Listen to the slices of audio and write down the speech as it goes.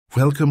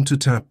Welcome to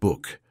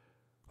Tapbook.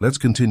 Let's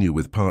continue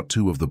with part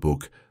 2 of the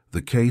book,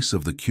 The Case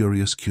of the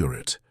Curious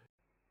Curate.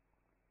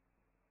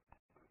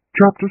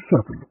 Chapter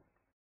 7.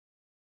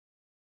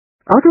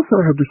 Agatha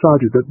had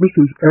decided that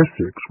Mrs.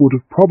 Essex would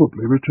have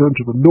probably returned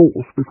to the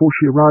north before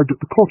she arrived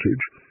at the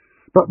cottage,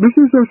 but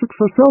Mrs. Essex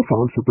herself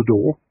answered the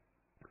door.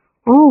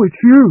 "Oh, it's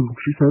you,"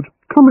 she said.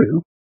 "Come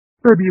in.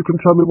 Maybe you can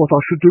tell me what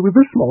I should do with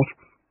this lot.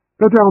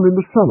 They're down in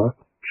the cellar,"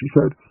 she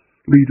said,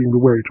 leading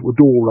the way to a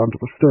door under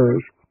the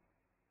stairs.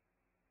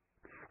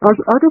 As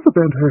Agatha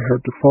bent her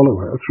head to follow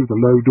her through the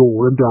low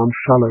door and down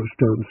shallow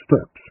stone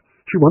steps,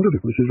 she wondered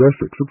if Mrs.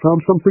 Essex had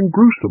found something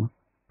gruesome.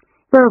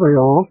 "There they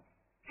are,"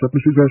 said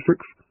Mrs. Essex.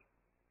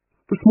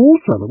 The small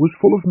cellar was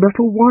full of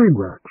metal wine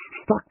racks,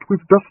 stacked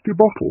with dusty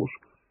bottles.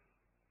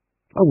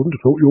 "I wouldn't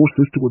have thought your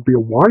sister would be a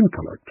wine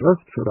collector,"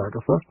 said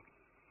Agatha.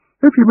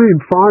 "If you mean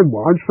fine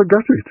wines,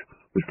 forget it.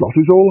 This lot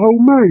is all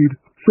homemade.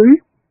 See?"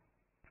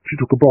 She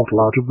took a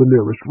bottle out of the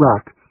nearest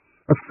rack.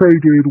 A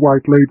faded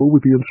white label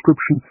with the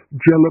inscription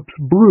 "Jalop's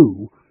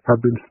Brew"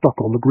 had been stuck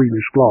on the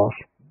greenish glass.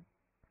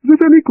 "Is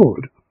it any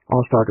good?"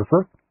 asked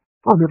Agatha.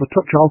 "I never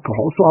touch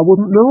alcohol, so I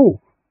wouldn't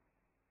know."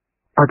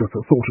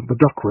 Agatha thought of the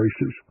duck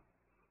races.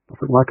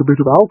 Nothing like a bit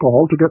of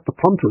alcohol to get the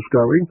punters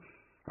going,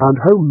 and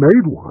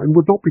homemade wine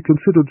would not be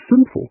considered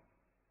sinful.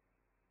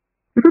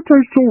 "If it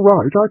tastes all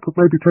right, I could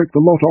maybe take the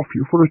lot off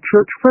you for a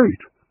church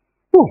fete."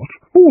 "What,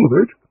 all of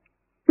it?"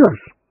 "Yes.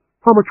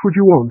 How much would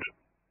you want?"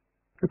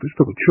 "If it's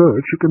for the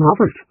church, you can have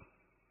it.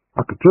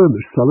 I could turn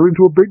this cellar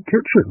into a big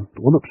kitchen.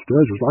 The one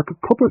upstairs was like a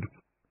cupboard.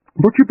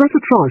 But you'd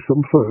better try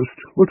some first.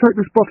 We'll take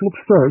this bottle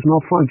upstairs and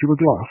I'll find you a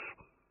glass."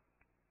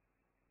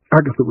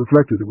 Agatha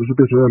reflected it was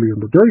a bit early in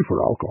the day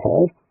for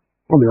alcohol.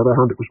 On the other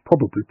hand, it was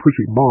probably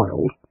pretty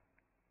mild.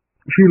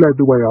 She led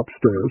the way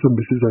upstairs, and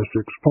Mrs.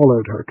 Essex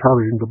followed her,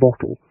 carrying the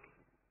bottle.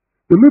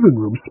 The living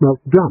room smelt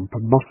damp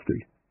and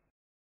musty.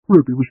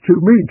 "Ruby was too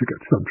mean to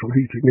get central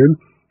heating in,"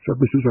 said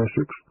Mrs.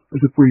 Essex,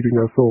 as if reading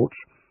her thoughts.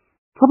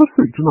 "Have a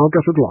seat and I'll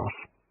get a glass."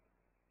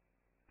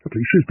 "At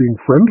least she's being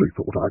friendly,"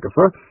 thought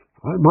Agatha.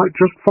 "I might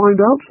just find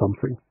out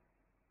something."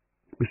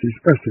 Mrs.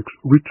 Essex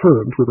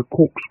returned with a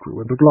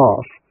corkscrew and a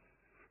glass.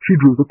 She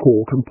drew the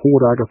cork and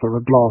poured Agatha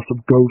a glass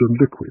of golden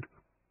liquid.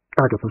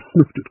 Agatha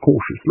sniffed it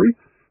cautiously,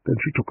 then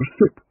she took a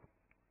sip.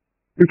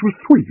 It was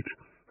sweet,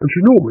 and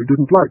she normally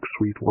didn't like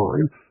sweet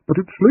wine, but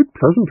it slid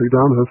pleasantly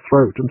down her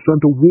throat and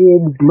sent a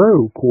warm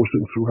glow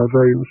coursing through her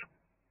veins.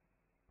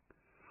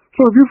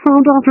 "So have you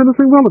found out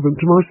anything relevant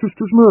to my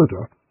sister's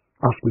murder?"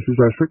 asked Mrs.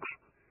 Essex.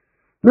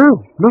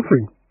 "No,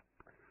 nothing.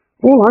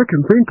 All I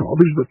can think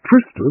of is that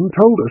Tristan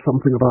told her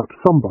something about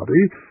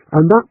somebody,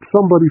 and that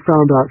somebody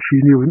found out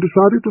she knew and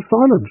decided to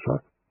silence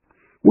her.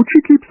 Would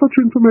she keep such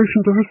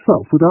information to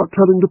herself without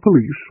telling the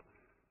police?"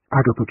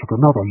 Agatha took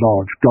another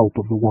large gulp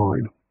of the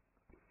wine.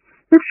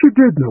 "If she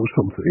did know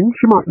something,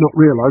 she might not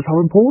realize how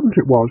important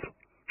it was.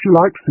 She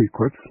liked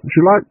secrets, and she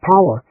liked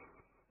power.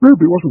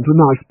 Ruby wasn't a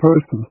nice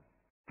person.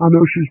 I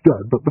know she's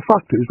dead, but the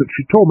fact is that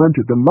she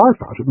tormented the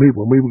life out of me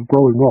when we were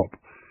growing up.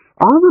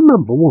 I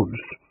remember once—"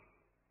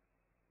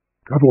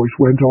 Her voice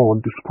went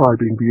on,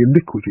 describing the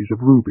iniquities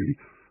of Ruby,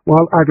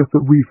 while Agatha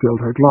refilled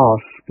her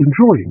glass,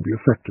 enjoying the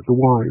effect of the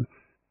wine.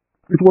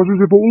 It was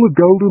as if all the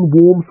golden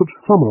warmth of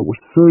summer was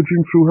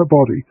surging through her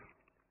body.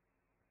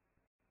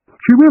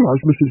 She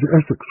realized Mrs.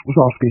 Essex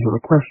was asking her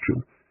a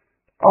question.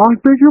 "I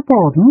beg your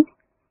pardon?"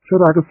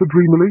 said Agatha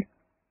dreamily.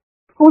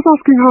 "I was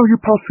asking how you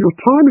pass your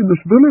time in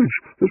this village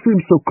that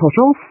seems so cut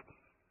off."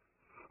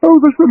 "Oh,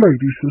 there's the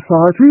Ladies'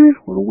 Society.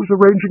 We're always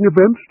arranging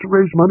events to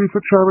raise money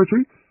for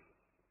charity.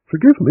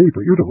 Forgive me,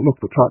 but you don't look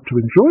the type to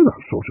enjoy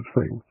that sort of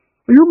thing.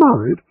 Are you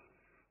married?"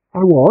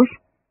 "I was."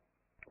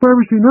 "Where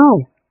is he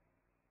now?"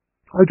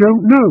 "I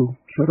don't know,"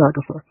 said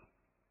Agatha.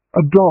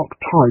 A dark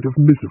tide of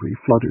misery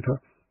flooded her.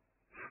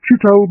 She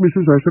told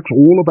Mrs. Essex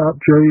all about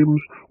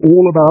James,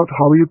 all about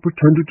how he had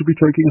pretended to be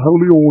taking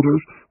holy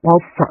orders, while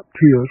fat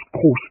tears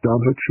coursed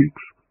down her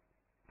cheeks.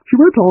 She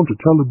went on to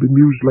tell the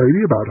bemused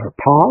lady about her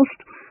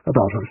past,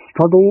 about her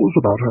struggles,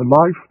 about her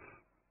life,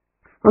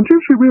 until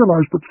she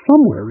realized that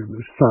somewhere in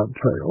this sad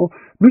tale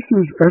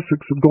Mrs.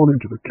 Essex had gone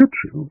into the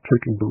kitchen,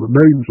 taking the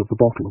remains of the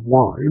bottle of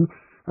wine,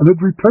 and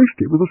had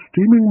replaced it with a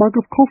steaming mug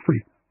of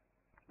coffee.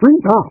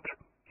 "Drink that,"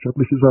 said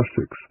Mrs.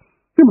 Essex.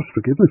 "You must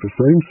forgive me for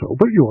saying so,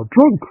 but you are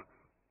drunk."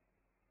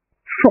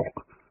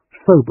 Shock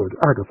sobered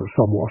Agatha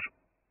somewhat.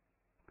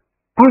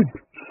 "I'm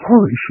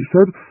sorry," she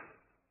said.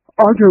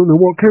 "I don't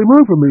know what came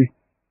over me."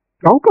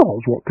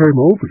 "Alcohol's what came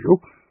over you.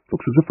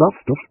 Looks as if that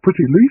stuff's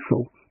pretty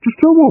lethal. Do you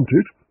still want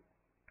it?"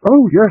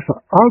 "Oh, yes,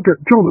 I'll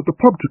get John at the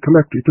pub to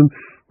collect it, and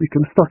we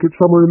can stack it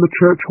somewhere in the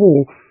church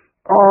hall.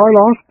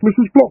 I'll ask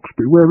Mrs.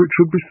 Bloxby where it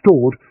should be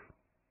stored."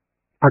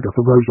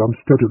 Agatha rose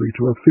unsteadily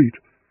to her feet.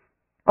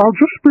 "I'll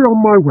just be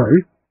on my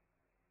way."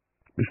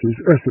 Mrs.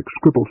 Essex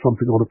scribbled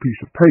something on a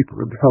piece of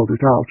paper and held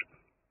it out.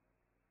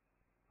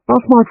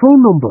 "That's my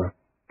phone number.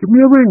 Give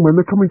me a ring when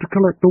they're coming to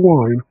collect the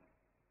wine."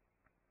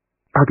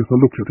 Agatha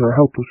looked at her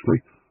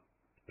helplessly.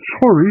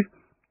 "Sorry."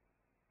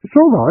 "It's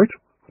all right.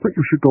 I think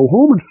you should go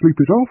home and sleep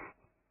it off."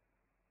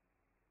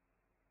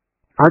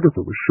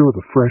 Agatha was sure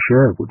the fresh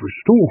air would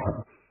restore her,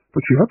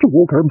 but she had to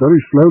walk home very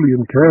slowly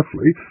and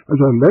carefully, as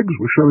her legs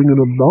were showing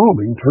an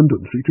alarming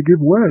tendency to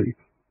give way.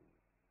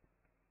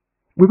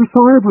 With a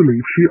sigh of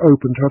relief, she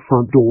opened her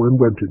front door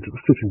and went into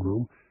the sitting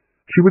room.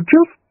 She would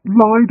just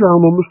lie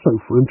down on the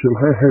sofa until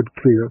her head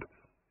cleared.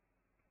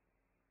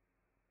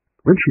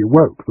 When she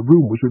awoke, the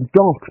room was in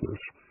darkness.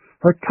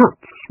 Her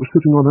cats were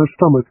sitting on her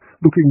stomach,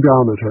 looking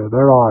down at her,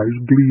 their eyes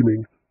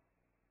gleaming.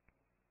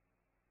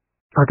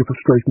 Agatha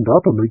straightened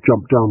up, and they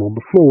jumped down on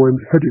the floor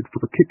and headed for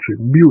the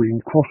kitchen,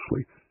 mewing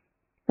crossly.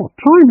 "What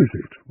time is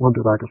it?"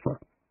 wondered Agatha.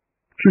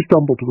 She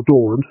stumbled to the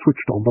door and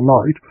switched on the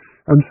light,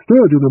 and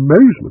stared in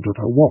amazement at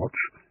her watch.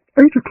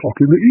 8 o'clock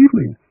in the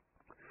evening.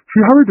 She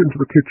hurried into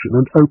the kitchen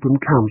and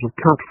opened cans of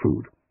cat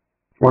food.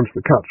 Once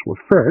the cats were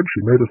fed,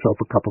 she made herself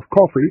a cup of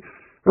coffee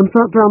and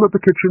sat down at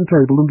the kitchen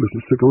table and lit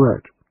a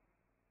cigarette.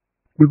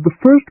 With the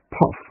first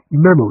puff,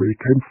 memory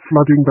came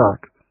flooding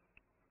back.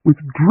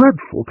 With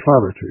dreadful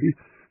clarity,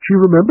 she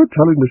remembered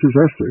telling Mrs.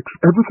 Essex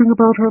everything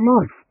about her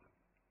life.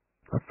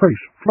 Her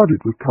face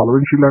flooded with colour,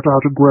 and she let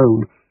out a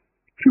groan.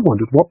 She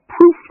wondered what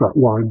proof that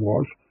wine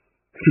was.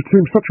 It had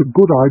seemed such a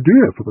good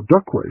idea for the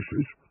duck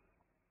races.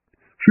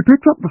 She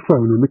picked up the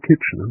phone in the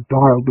kitchen and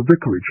dialed the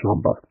vicarage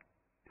number.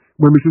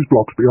 When Mrs.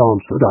 Bloxby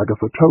answered,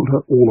 Agatha told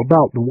her all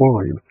about the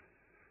wine.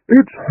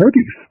 "It's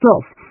heady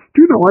stuff.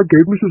 Do you know I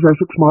gave Mrs.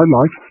 Essex my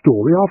life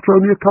story after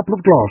only a couple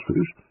of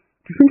glasses?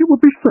 Do you think it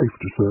would be safe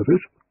to serve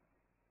it?"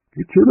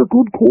 "It's in a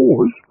good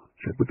cause,"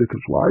 said the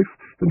vicar's wife,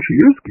 "and she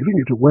is giving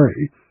it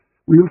away.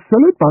 We'll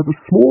sell it by the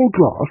small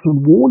glass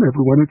and warn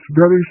everyone it's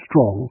very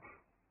strong."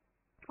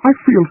 "I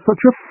feel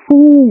such a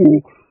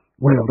fool,"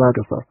 wailed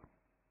Agatha.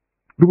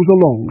 There was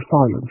a long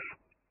silence.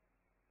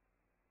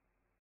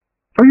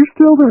 "Are you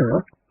still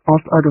there?"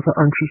 asked Agatha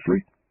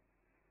anxiously.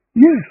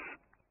 "Yes,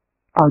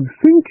 I'm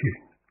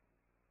thinking.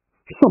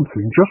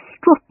 Something just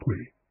struck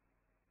me.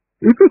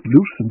 If it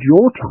loosened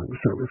your tongue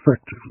so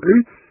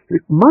effectively,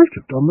 it might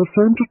have done the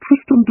same to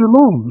Tristan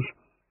Delon's."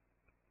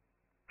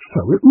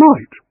 "So it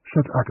might,"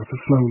 said Agatha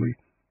slowly.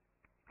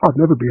 "I've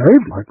never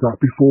behaved like that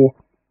before.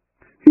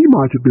 He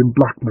might have been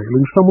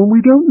blackmailing someone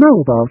we don't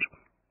know about.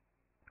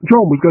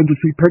 John was going to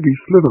see Peggy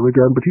Slither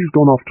again, but he's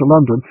gone off to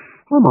London.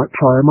 I might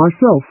try her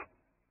myself.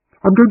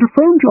 I'm going to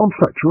phone John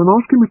Fletcher and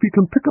ask him if he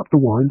can pick up the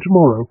wine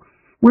tomorrow.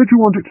 Where do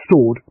you want it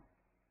stored?"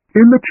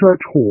 "In the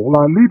church hall.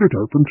 I'll leave it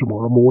open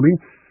tomorrow morning.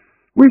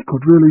 We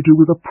could really do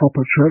with a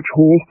proper church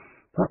hall.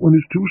 That one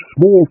is too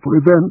small for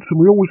events, and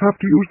we always have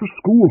to use the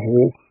school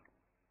hall.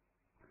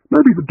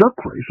 Maybe the duck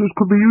races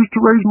could be used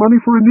to raise money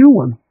for a new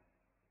one."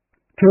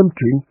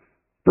 "Tempting,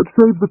 but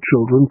save the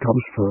children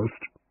comes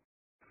first."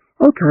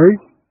 "Okay.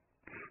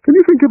 Can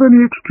you think of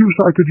any excuse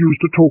I could use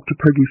to talk to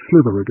Peggy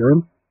Slither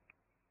again?"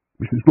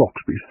 Mrs.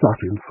 Bloxby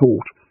sat in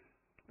thought.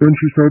 Then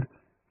she said,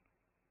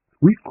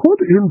 "We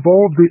could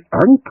involve the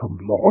Ankham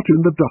lot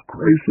in the duck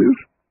races.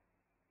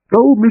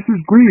 Oh,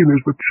 Mrs. Green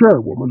is the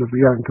chairwoman of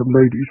the Ankham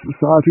Ladies'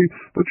 Society,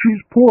 but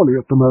she's poorly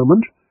at the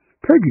moment.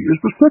 Peggy is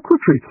the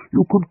secretary.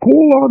 You could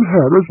call on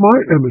her as my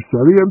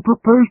emissary and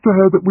propose to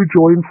her that we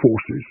join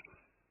forces."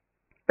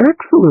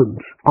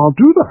 "Excellent. I'll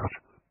do that."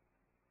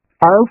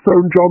 "I'll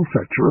phone John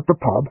Fletcher at the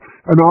pub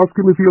and ask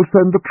him if he'll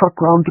send the truck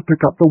round to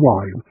pick up the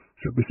wine,"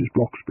 said Mrs.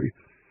 Bloxby.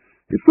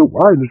 "If the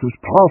wine is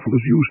as powerful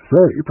as you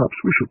say, perhaps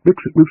we should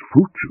mix it with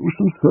fruit juice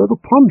and serve a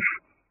punch."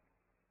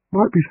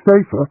 "Might be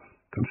safer,"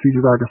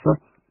 conceded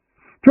Agatha.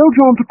 "Tell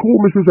John to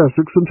call Mrs.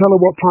 Essex and tell her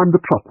what time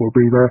the truck will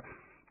be there.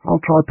 I'll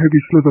try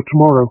Peggy Slither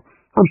tomorrow.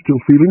 I'm still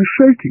feeling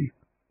shaky."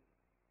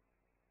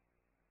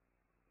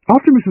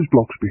 After Mrs.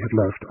 Bloxby had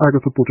left,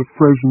 Agatha put a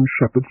frozen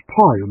shepherd's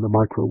pie in the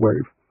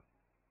microwave.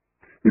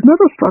 It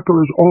never struck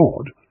her as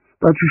odd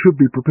that she should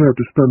be prepared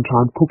to spend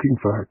time cooking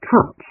for her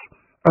cats,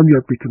 and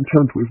yet be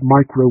content with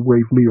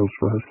microwave meals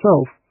for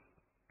herself.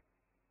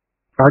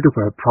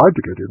 Agatha had tried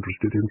to get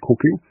interested in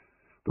cooking.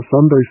 The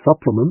Sunday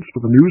supplements for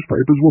the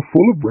newspapers were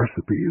full of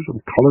recipes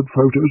and coloured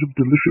photos of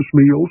delicious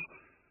meals.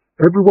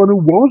 Everyone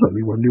who was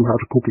anyone knew how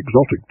to cook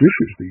exotic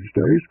dishes these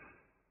days.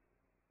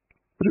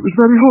 But it was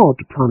very hard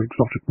to plan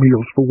exotic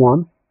meals for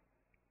one.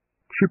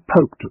 She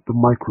poked at the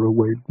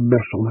microwaved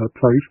mess on her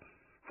plate,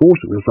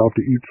 forcing herself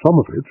to eat some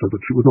of it so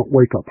that she would not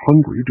wake up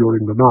hungry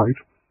during the night.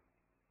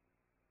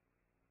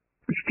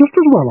 "It's just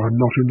as well I'm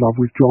not in love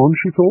with John,"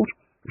 she thought,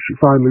 as she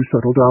finally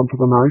settled down for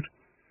the night.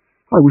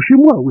 "I wish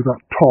him well with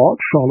that tart,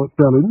 Charlotte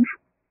Bellinge."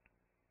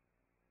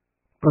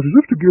 But as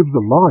if to give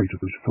the lie to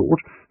this thought,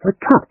 her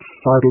cats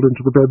sidled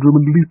into the bedroom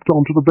and leaped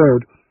onto the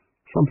bed,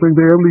 something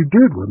they only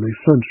did when they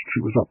sensed she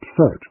was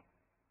upset.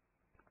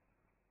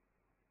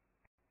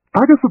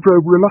 Agatha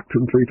drove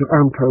reluctantly to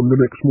Ancombe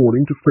the next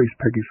morning to face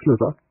Peggy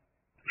Slither.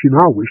 She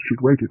now wished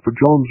she'd waited for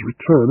John's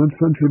return and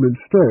sent him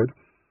instead.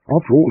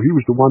 After all, he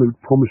was the one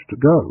who'd promised to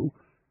go.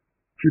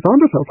 She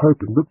found herself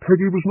hoping that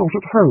Peggy was not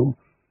at home.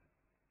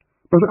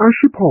 But as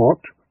she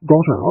parked,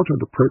 got out,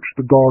 and approached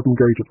the garden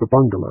gate of the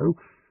bungalow,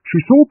 she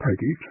saw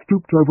Peggy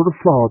stooped over a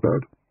flower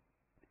bed.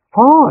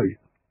 "Hi,"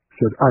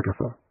 said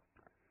Agatha.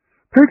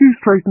 Peggy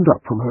straightened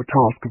up from her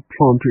task of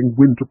planting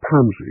winter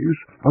pansies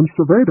and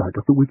surveyed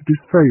Agatha with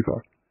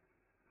disfavour.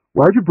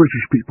 Why do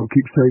British people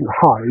keep saying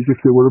hi as if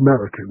they were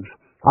Americans?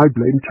 I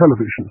blame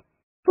television.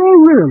 Oh,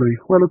 really?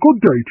 Well, a good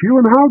day to you,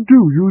 and how do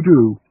you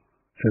do?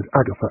 Said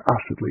Agatha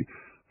acidly,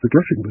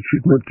 forgetting that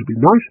she'd meant to be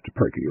nice to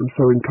Peggy and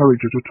so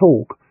encourage her to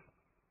talk.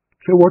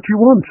 So what do you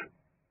want?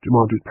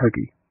 Demanded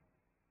Peggy.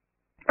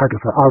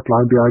 Agatha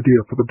outlined the idea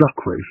for the duck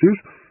races,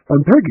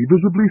 and Peggy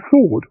visibly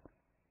thawed.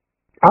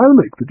 I'll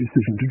make the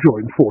decision to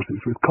join forces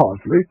with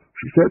Carsley,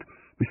 she said.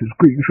 Mrs.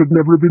 Green should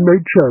never have been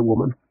made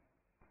chairwoman.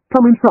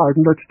 Come inside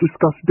and let's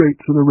discuss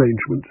dates and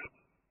arrangements.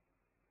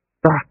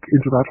 Back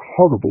into that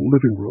horrible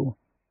living room.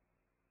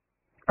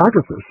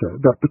 Agatha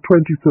said that the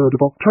 23rd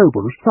of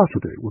October, a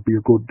Saturday, would be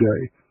a good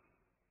day.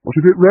 What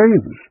if it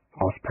rains?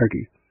 Asked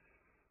Peggy.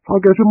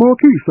 I'll get a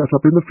marquee set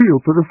up in the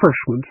field for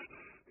refreshments.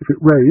 If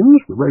it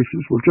rains, the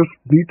races will just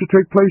need to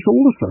take place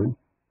all the same.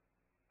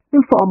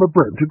 Will Farmer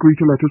Brent agree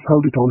to let us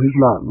hold it on his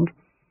land?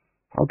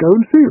 I'll go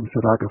and see him,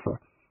 said Agatha.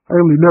 I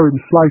only know him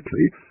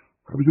slightly.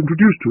 I was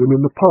introduced to him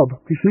in the pub.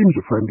 He seems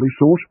a friendly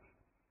sort.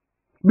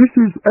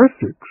 Mrs.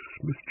 Essex,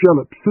 Miss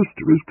Jellop's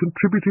sister, is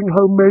contributing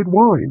homemade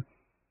wine.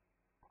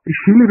 Is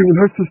she living in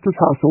her sister's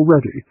house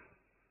already?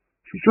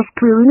 She's just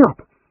clearing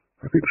up.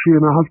 I think she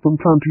and her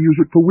husband plan to use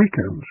it for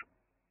weekends.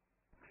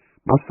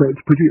 Must say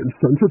it's pretty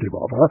insensitive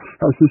of her,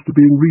 her sister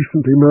being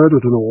recently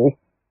murdered and all.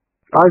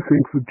 I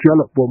think the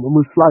Jellop woman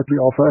was slightly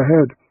off her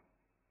head.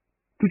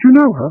 Did you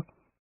know her?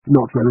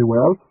 Not very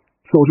well.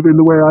 Sort of in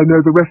the way I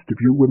know the rest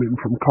of you women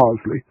from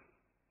Carsley.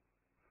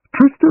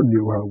 Tristan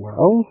knew her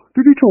well.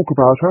 Did he talk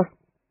about her?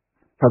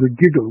 Had a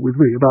giggle with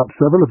me about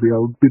several of the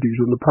old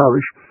biddies in the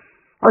parish.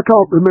 I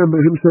can't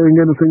remember him saying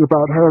anything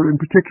about her in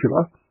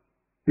particular.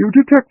 You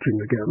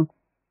detecting again?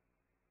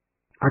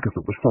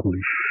 Agatha was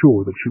suddenly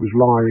sure that she was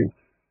lying.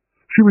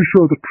 She was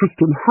sure that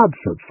Tristan had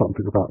said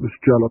something about Miss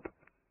Jellop.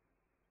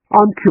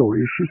 I'm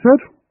curious, she said.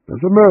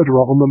 There's a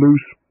murderer on the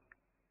loose.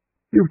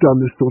 You've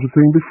done this sort of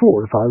thing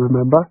before, if I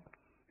remember.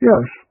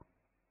 Yes.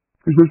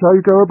 Is this how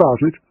you go about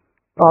it?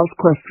 Ask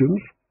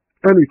questions?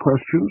 Any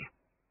questions?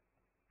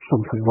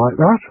 Something like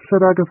that,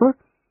 said Agatha.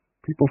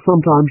 People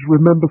sometimes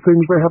remember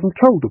things they haven't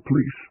told the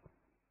police.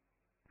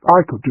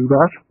 I could do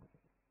that.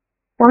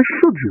 Why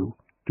should you?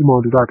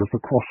 Demanded Agatha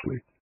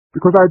crossly.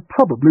 Because I'd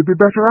probably be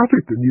better at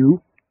it than you.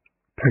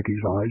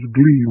 Peggy's eyes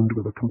gleamed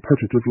with a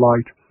competitive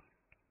light.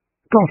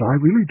 God, I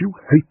really do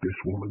hate this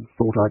woman,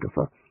 thought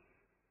Agatha.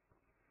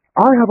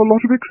 I have a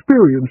lot of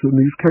experience in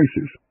these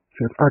cases,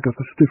 said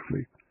Agatha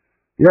stiffly.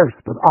 Yes,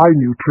 but I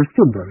knew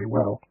Tristan very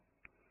well.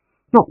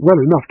 Not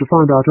well enough to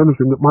find out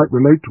anything that might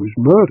relate to his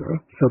murder,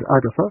 said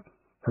Agatha,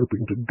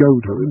 hoping to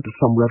goad her into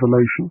some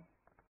revelation.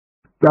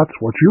 That's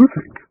what you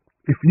think.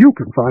 If you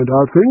can find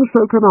out things,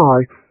 so can I.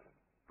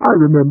 I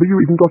remember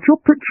you even got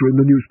your picture in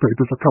the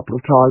newspapers a couple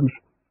of times.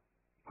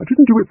 I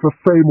didn't do it for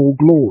fame or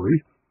glory.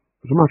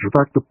 As a matter of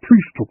fact, the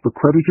police took the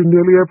credit in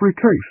nearly every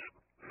case.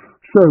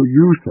 So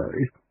you say,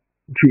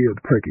 jeered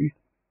Peggy.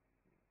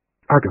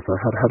 Agatha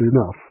had had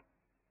enough.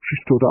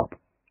 She stood up.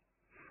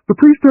 The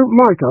police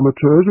don't like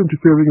amateurs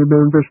interfering in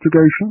their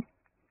investigation.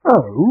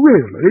 Oh,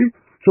 really?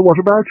 So what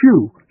about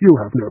you? You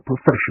have no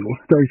professional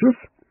status.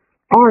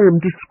 I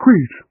am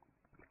discreet.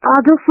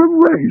 Agatha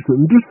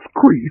Raisin,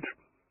 discreet?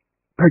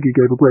 Peggy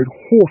gave a great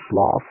horse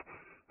laugh,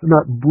 and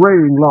that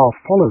braying laugh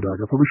followed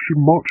Agatha as she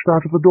marched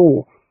out of the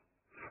door.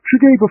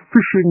 She gave a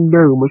fishing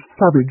gnome a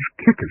savage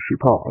kick as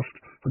she passed,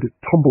 and it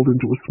tumbled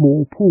into a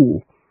small pool.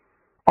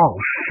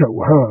 I'll show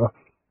her,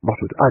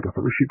 muttered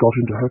Agatha as she got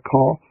into her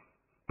car.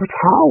 But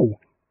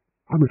how?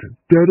 I'm at a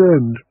dead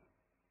end.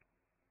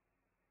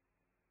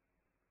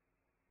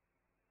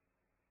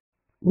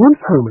 Once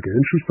home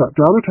again, she sat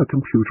down at her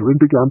computer and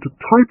began to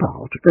type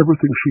out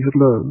everything she had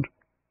learned.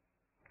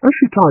 As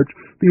she typed,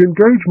 the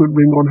engagement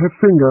ring on her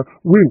finger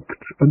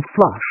winked and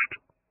flashed.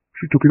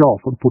 She took it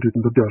off and put it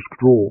in the desk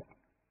drawer.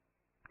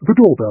 The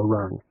doorbell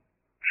rang.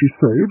 She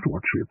saved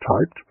what she had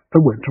typed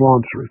and went to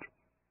answer it.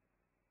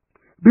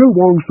 Bill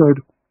Wong said,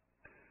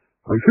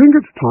 I think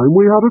it's time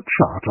we had a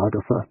chat,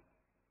 Agatha.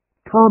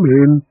 Come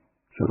in,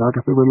 said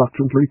Agatha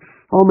reluctantly.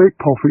 I'll make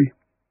coffee.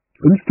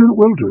 Instant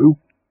will do.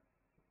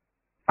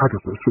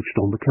 Agatha switched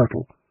on the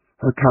kettle.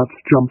 Her cats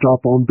jumped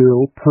up on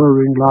Bill,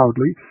 purring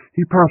loudly.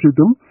 He patted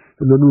them,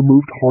 and then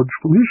removed Hodge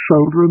from his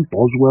shoulder and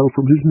Boswell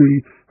from his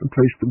knee, and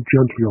placed them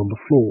gently on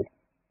the floor.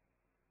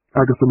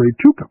 Agatha made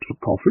 2 cups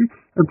of coffee,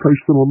 and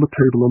placed them on the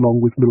table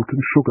along with milk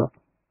and sugar.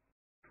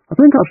 I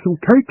think I've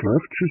some cake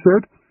left, she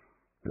said.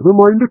 Never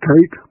mind the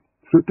cake.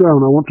 Sit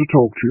down, I want to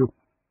talk to you.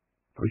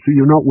 I see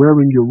you're not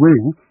wearing your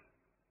ring.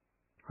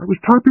 I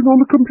was typing on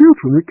the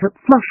computer, and it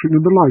kept flashing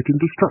in the light and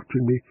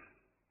distracting me.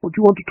 What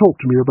do you want to talk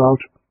to me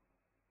about?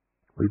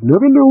 I've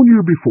never known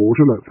you before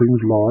to let things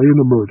lie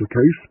in a murder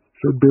case,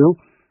 said Bill.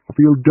 I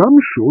feel damn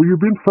sure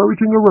you've been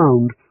ferreting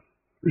around.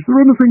 Is there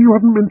anything you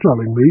haven't been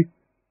telling me?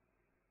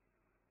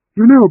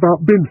 You know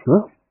about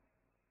Binzer?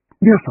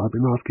 Yes, I've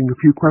been asking a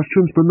few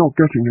questions, but not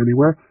getting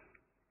anywhere.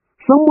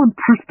 Someone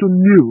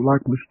Tristan knew,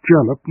 like Miss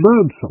Jellop,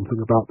 learned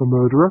something about the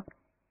murderer.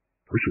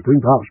 I should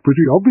think that was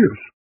pretty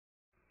obvious.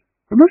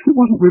 Unless it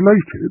wasn't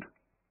related.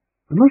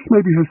 Unless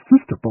maybe her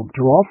sister bumped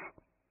her off.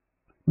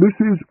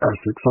 Mrs.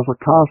 Essex has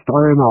a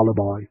cast-iron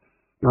alibi.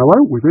 Now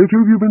out with it, who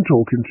have you been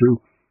talking to?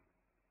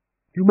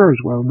 You may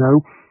as well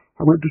know.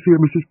 I went to see a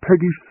Mrs.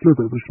 Peggy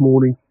Slither this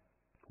morning.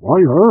 Why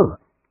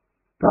her?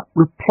 That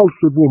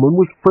repulsive woman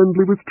was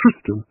friendly with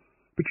Tristan,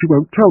 but she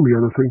won't tell me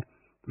anything.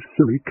 The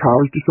silly cow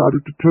has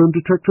decided to turn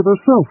detective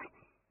herself.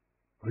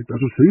 I'd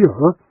better see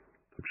her.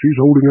 If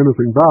she's holding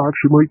anything back,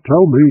 she might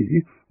tell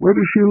me. Where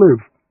does she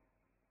live?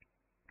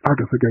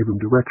 Agatha gave him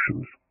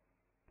directions.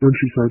 Then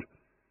she said,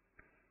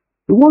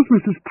 There was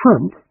Mrs.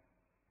 Tremp.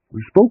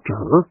 We spoke to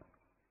her.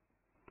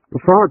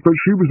 The fact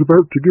that she was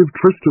about to give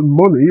Tristan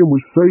money and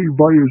was saved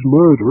by his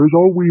murder is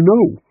all we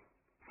know.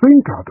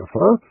 Think,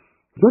 Agatha.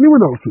 Has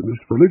anyone else in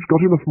this village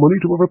got enough money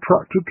to have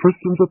attracted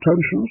Tristan's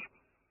attentions?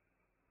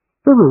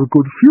 There are a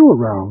good few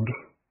around.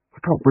 I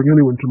can't bring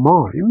anyone to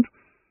mind.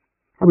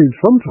 I mean,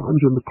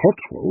 sometimes in the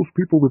Cotswolds,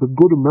 people with a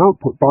good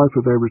amount put by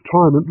for their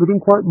retirement live in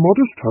quite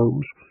modest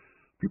homes.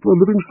 People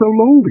are living so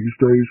long these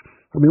days,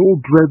 and they all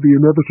dread the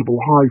inevitable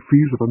high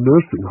fees of a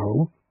nursing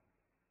home.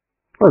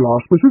 I'll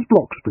ask Mrs.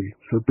 Bloxby,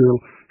 said Bill.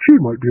 She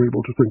might be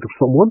able to think of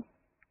someone.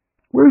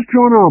 Where's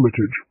John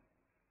Armitage?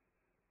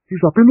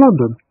 He's up in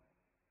London.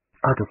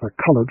 Agatha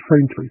coloured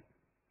faintly.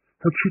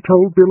 Had she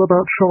told Bill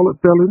about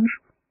Charlotte Bellinge?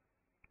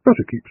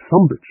 Better keep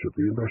some bits of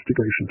the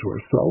investigation to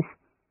herself.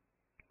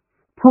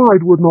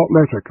 Pride would not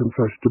let her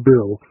confess to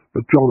Bill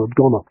that John had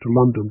gone up to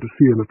London to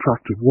see an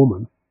attractive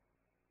woman.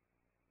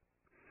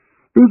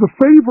 There's a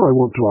favour I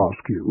want to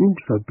ask you,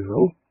 said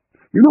Bill.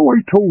 You know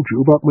I told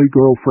you about my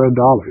girlfriend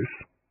Alice.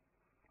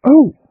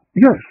 Oh,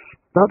 yes,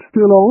 that's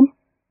still on?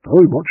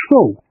 Very much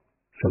so,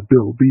 said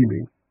Bill,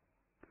 beaming.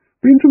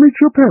 Been to meet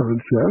your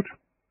parents yet?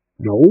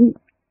 No.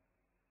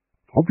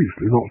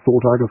 Obviously not,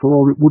 thought Agatha,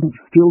 or it wouldn't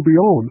still be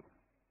on.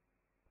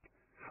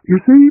 You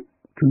see,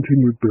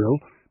 continued Bill,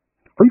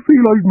 I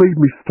feel I've made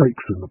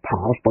mistakes in the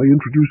past by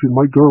introducing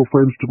my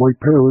girlfriends to my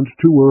parents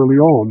too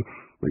early on.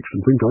 Makes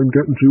them think I'm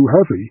getting too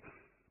heavy.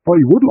 But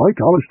I would like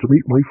Alice to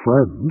meet my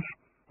friends.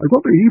 I've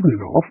got the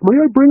evening off. May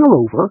I bring her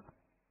over?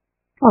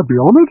 I'd be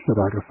honoured, said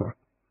Agatha.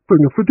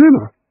 Bring her for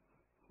dinner.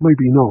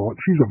 Maybe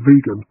not. She's a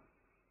vegan.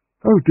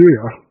 Oh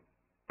dear.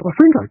 But I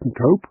think I can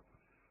cope.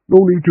 No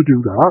need to do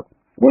that.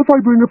 What if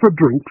I bring her for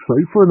drinks,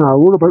 say, for an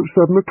hour, about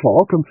 7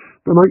 o'clock, and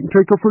then I can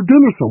take her for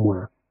dinner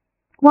somewhere?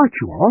 Right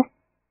you are.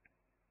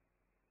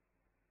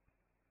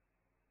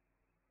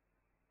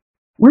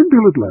 When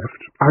Bill had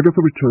left, Agatha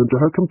returned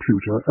to her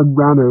computer and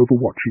ran over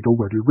what she'd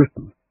already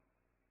written.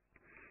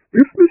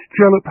 If Miss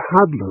Jellop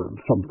had learned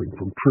something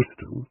from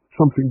Tristan,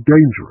 something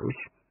dangerous,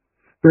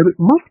 then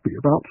it must be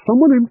about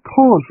someone in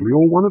Carsley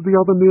or one of the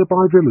other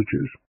nearby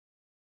villages.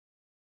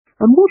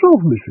 And what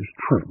of Mrs.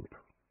 Tremp?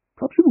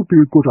 Perhaps it would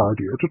be a good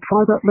idea to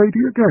try that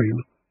lady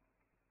again.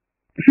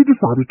 She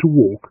decided to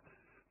walk.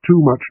 Too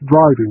much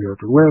driving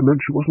everywhere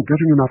meant she wasn't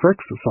getting enough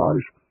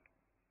exercise.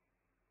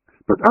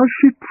 But as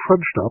she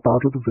trudged up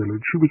out of the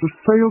village, she was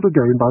assailed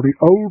again by the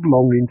old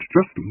longing to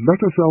just let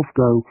herself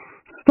go,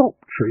 stop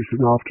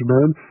chasing after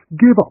men,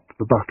 give up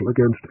the battle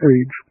against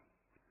age.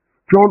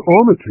 John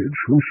Armitage,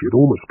 whom she had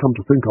almost come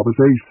to think of as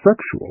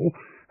asexual,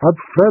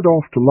 had fled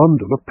off to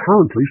London,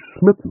 apparently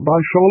smitten by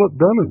Charlotte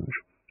Bellinge.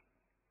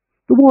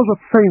 There was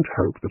a faint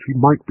hope that he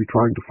might be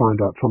trying to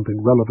find out something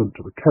relevant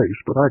to the case,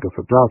 but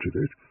Agatha doubted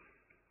it.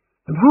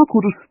 And how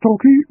could a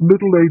stocky,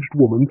 middle-aged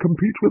woman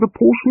compete with a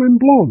porcelain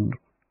blonde?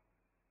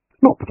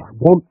 Not that I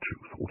want to,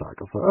 thought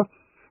Agatha.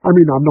 I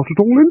mean, I'm not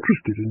at all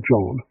interested in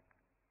John.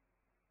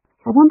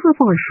 I wonder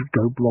if I should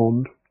go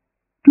blonde.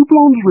 Do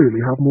blondes really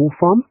have more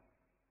fun?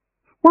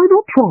 Why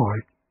not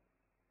try?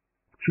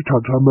 She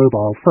tugged her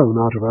mobile phone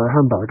out of her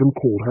handbag and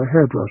called her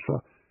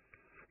hairdresser.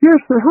 Yes,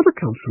 they had a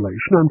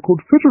cancellation and could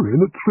fit her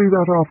in at 3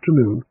 that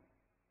afternoon.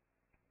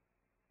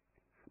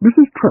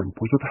 Mrs. Tremp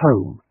was at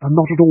home and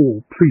not at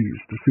all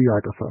pleased to see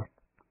Agatha.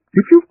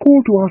 If you've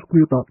called to ask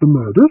me about the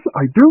murders,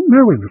 I don't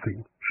know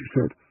anything, she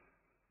said.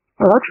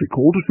 I actually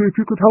called to see if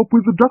you could help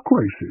with the duck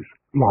races,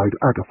 lied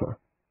Agatha.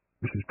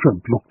 Mrs.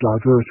 Tremp looked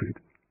diverted.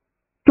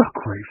 Duck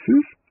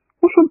races?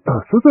 What on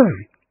earth are they?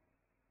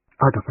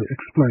 Agatha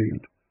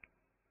explained.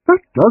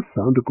 That does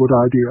sound a good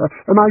idea,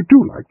 and I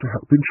do like to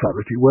help in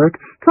charity work.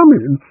 Come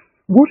in.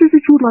 What is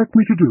it you'd like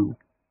me to do?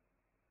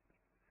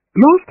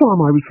 Last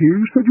time I was here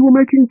you said you were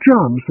making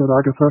jam, said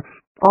Agatha.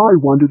 I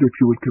wondered if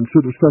you would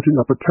consider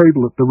setting up a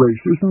table at the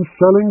races and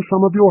selling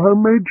some of your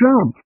homemade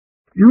jam.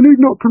 You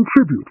need not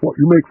contribute what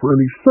you make for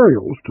any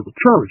sales to the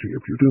charity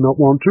if you do not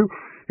want to.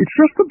 It's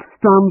just that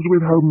stands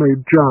with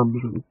homemade jams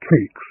and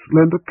cakes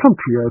lend a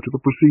country air to the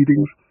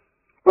proceedings.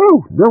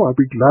 Oh, no, I'd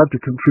be glad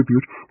to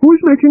contribute. Who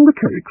is making the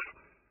cakes?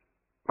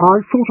 I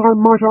thought I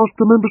might ask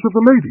the members of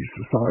the Ladies'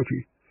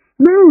 Society.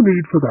 No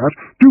need for that.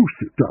 Do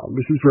sit down,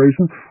 Mrs.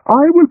 Raisin.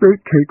 I will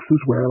bake cakes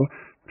as well.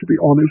 To be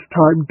honest,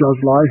 time does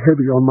lie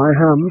heavy on my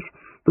hands.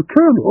 The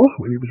Colonel,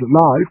 when he was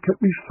alive,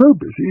 kept me so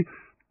busy.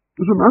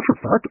 As a matter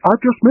of fact,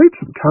 I've just made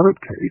some carrot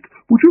cake.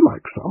 Would you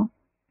like some?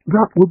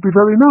 That would be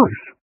very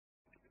nice.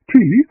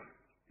 Tea?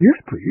 Yes,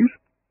 please.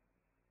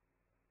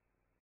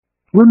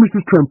 When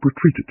Mrs. Tremp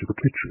retreated to the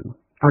kitchen,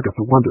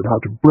 Agatha wondered how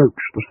to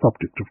broach the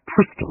subject of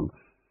Tristan,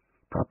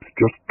 Perhaps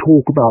just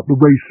talk about the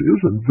races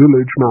and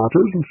village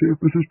matters and see if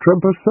Mrs.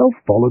 Tremp herself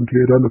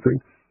volunteered anything.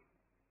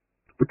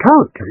 The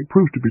carrot cake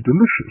proved to be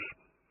delicious.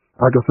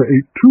 Agatha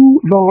ate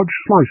 2 large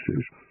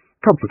slices,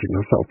 comforting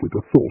herself with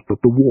the thought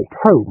that the walk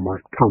home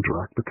might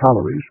counteract the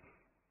calories.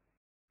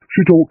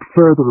 She talked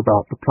further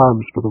about the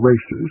plans for the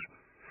races,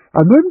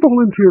 and then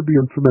volunteered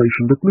the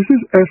information that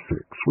Mrs.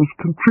 Essex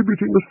was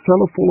contributing a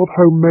cellarful of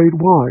homemade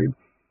wine.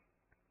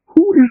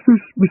 "Who is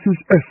this Mrs.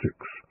 Essex?"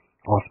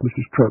 asked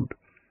Mrs. Tremp.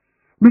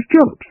 "Miss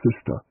Jellop's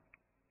sister."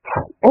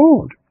 "How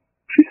odd!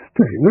 She's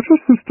staying at her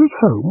sister's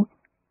home?"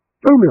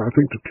 "Only, I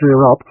think, to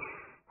clear up.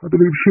 I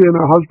believe she and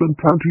her husband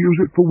plan to use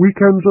it for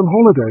weekends and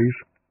holidays."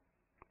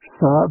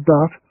 "Sad,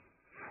 that.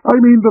 I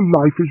mean, the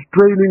life is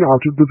draining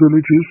out of the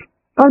villages.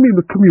 I mean,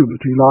 the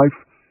community life.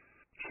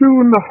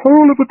 Soon the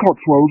whole of the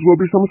Cotswolds will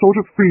be some sort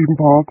of theme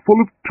park full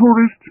of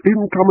tourists,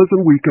 incomers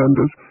and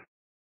weekenders.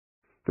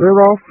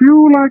 There are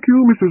few like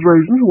you, Mrs.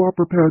 Raisin, who are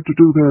prepared to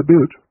do their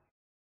bit.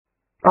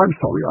 I'm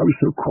sorry I was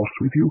so cross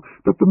with you,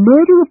 but the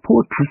murder of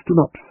poor Tristan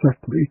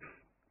upset me.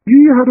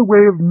 He had a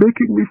way of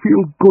making me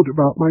feel good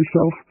about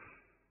myself.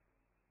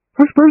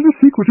 I suppose the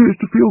secret is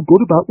to feel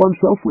good about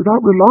oneself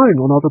without relying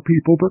on other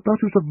people, but that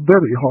is a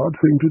very hard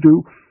thing to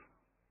do.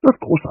 Of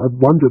course, I've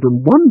wondered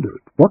and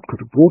wondered what could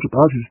have brought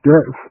about his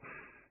death.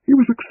 He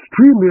was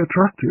extremely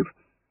attractive.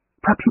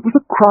 Perhaps it was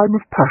a crime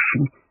of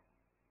passion.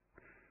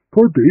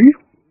 Could be.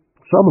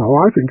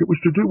 Somehow I think it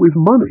was to do with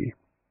money.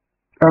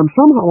 And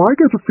somehow I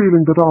get a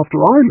feeling that after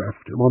I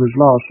left him on his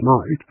last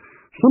night,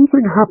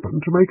 something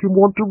happened to make him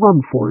want to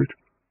run for it.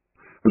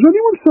 Has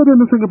anyone said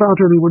anything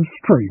about anyone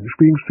strange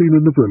being seen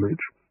in the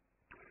village?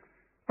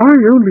 I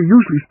only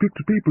usually speak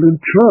to people in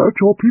church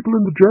or people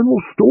in the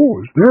general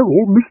stores. They're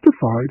all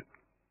mystified.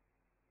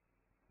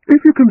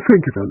 If you can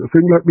think of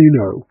anything, let me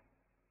know.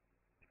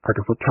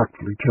 Agatha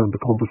tactfully turned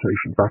the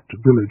conversation back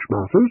to village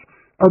matters,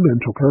 and then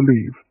took her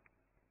leave.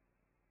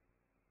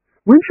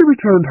 When she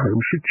returned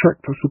home, she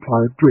checked her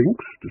supply of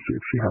drinks to see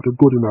if she had a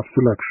good enough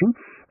selection,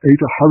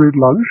 ate a hurried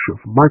lunch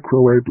of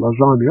microwave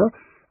lasagna,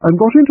 and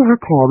got into her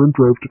car and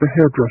drove to the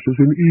hairdresser's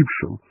in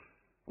Evesham,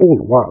 all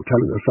the while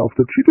telling herself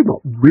that she did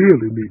not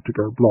really need to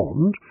go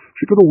blonde.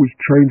 She could always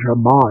change her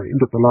mind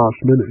at the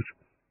last minute.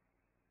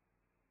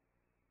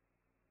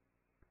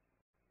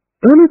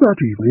 Early that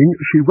evening,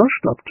 she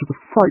rushed up to the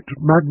fright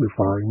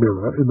magnifying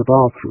mirror in the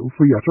bathroom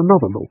for yet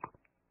another look.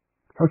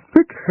 Her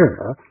thick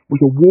hair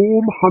was a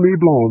warm honey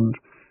blonde,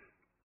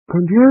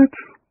 and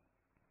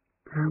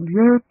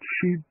yet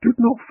she did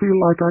not feel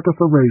like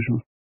Agatha Raisin.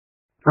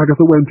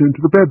 Agatha went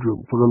into the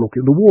bedroom for a look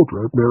in the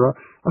wardrobe mirror.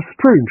 A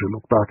stranger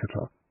looked back at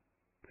her.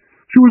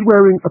 She was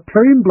wearing a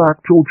plain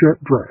black georgette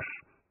dress,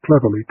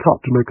 cleverly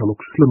cut to make her look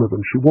slimmer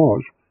than she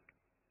was.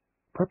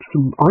 Perhaps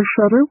some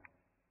eyeshadow?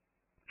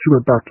 She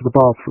went back to the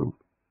bathroom.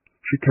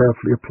 She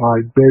carefully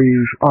applied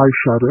beige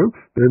eyeshadow,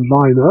 then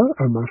liner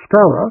and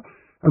mascara,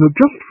 and had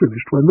just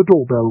finished when the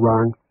doorbell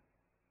rang.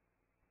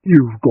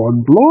 "You've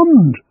gone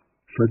blonde,"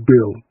 said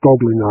Bill,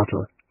 goggling at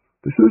her.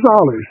 "This is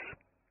Alice."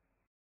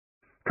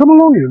 "Come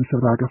along in,"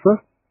 said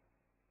Agatha.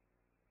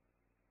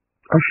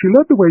 As she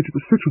led the way to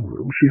the sitting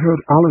room, she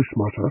heard Alice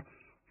mutter,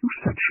 "You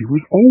said she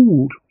was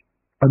old,"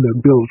 and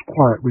then Bill's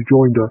quiet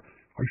rejoinder,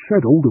 "I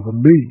said older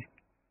than me."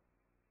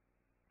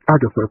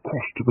 Agatha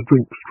crossed to the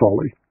drinks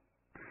trolley.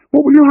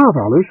 "What will you have,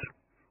 Alice?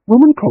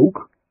 Rum and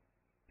Coke?"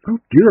 "Oh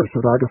dear,"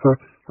 said Agatha,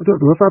 "I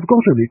don't know if I've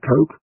got any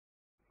Coke."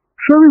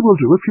 "Sherry will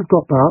do if you've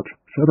got that,"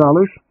 said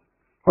Alice.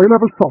 "I'll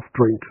have a soft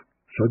drink,"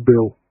 said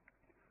Bill.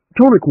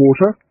 "Tonic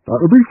water,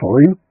 that'll be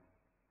fine."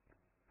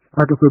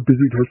 Agatha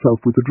busied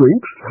herself with the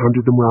drinks,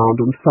 handed them round,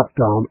 and sat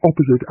down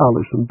opposite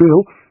Alice and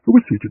Bill, who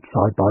were seated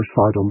side by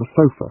side on the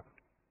sofa.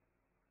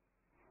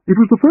 It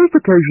was the first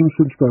occasion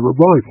since their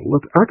arrival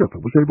that Agatha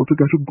was able to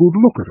get a good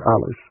look at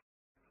Alice.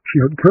 She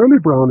had curly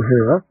brown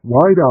hair,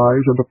 wide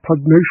eyes, and a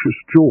pugnacious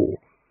jaw.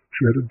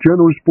 She had a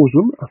generous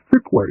bosom, a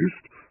thick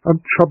waist, and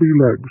chubby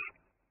legs.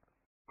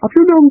 "Have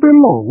you known Bill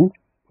long?"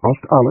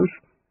 asked Alice.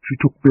 She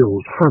took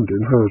Bill's hand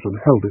in hers and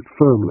held it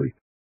firmly.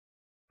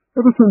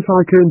 "Ever since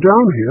I came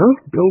down here,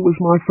 Bill was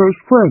my first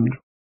friend."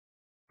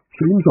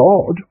 "Seems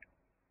odd."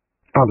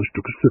 Alice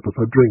took a sip of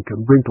her drink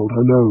and wrinkled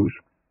her nose.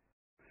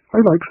 "I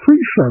like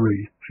sweet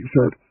sherry," she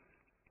said.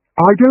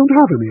 "I don't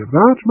have any of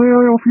that. May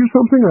I offer you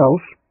something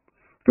else?"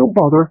 "Don't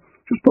bother.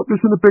 Just put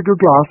this in a bigger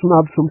glass and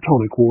add some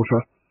tonic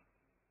water."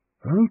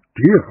 "Oh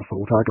dear,"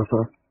 thought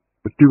Agatha,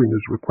 but doing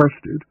as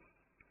requested.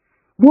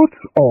 "What's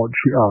odd?"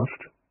 she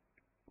asked.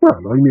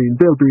 "Well, I mean,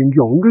 Bill being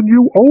young and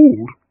you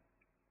old."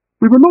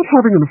 "We were not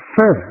having an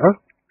affair,"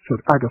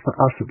 said Agatha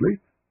acidly.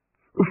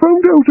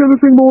 "Found out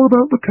anything more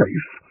about the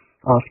case?"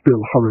 asked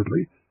Bill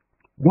hurriedly.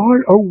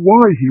 Why, oh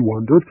why, he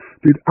wondered,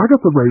 did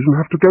Agatha Raisin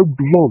have to go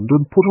blonde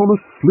and put on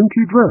a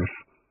slinky dress?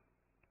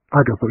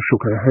 Agatha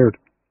shook her head.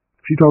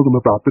 She told them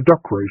about the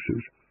duck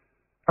races.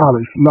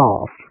 Alice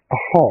laughed, a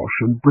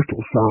harsh and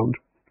brittle sound.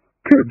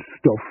 "Kid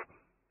stuff."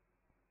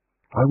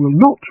 "I will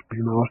not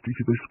be nasty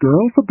to this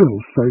girl for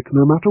Bill's sake,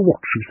 no matter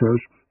what she says,"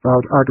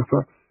 vowed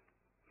Agatha.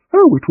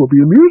 "Oh, it will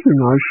be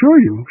amusing, I assure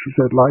you," she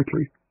said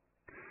lightly.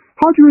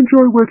 How do you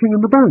enjoy working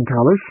in the bank,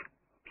 Alice?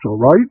 It's all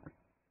right.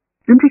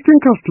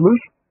 Interesting customers?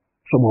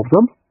 Some of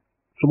them.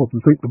 Some of them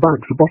think the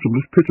bank's a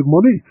bottomless pit of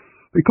money.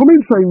 They come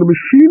in saying the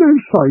machine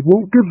outside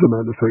won't give them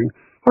anything.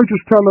 I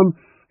just tell them,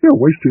 you're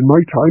wasting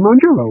my time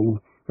and your own.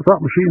 If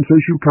that machine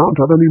says you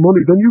can't have any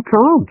money, then you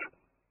can't.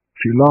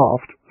 She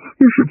laughed.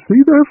 You should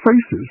see their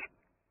faces.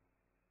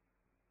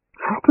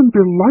 How can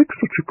Bill like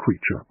such a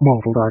creature?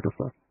 Marvelled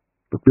Agatha.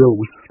 But Bill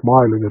was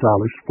smiling at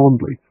Alice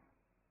fondly.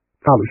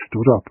 Alice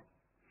stood up.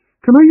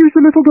 Can I use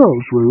the little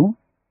girl's room?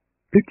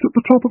 It's at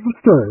the top of the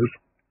stairs.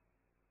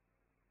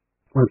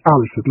 When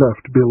Alice had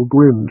left, Bill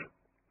grinned.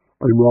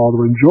 I'm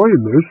rather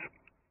enjoying this.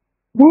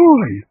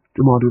 Why?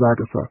 Demanded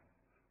Agatha.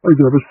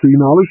 I've never seen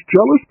Alice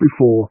jealous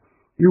before.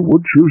 You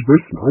would choose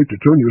this night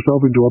to turn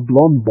yourself into a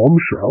blonde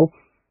bombshell.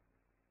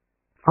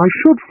 I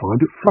should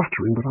find it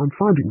flattering, but I'm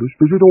finding this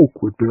visit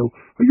awkward, Bill.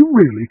 Are you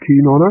really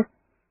keen on her?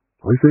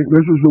 I think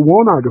this is the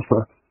one,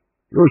 Agatha.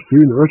 You're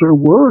seeing her at her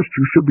worst.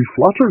 You should be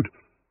flattered.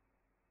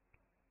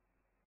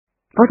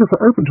 Agatha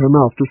opened her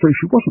mouth to say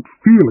she wasn't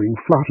feeling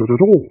flattered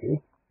at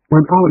all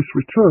when Alice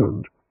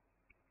returned.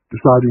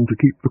 Deciding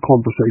to keep the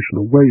conversation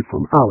away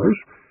from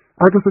Alice,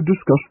 Agatha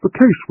discussed the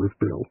case with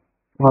Bill,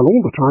 while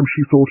all the time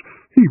she thought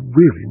he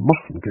really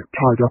mustn't get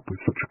tied up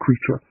with such a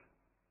creature.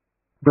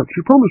 But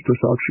she promised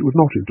herself she would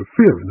not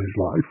interfere in his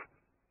life.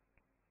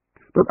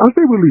 But as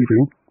they were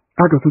leaving,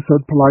 Agatha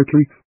said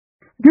politely,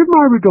 Give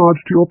my regards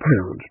to your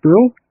parents,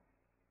 Bill.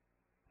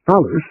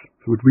 Alice,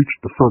 who had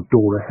reached the front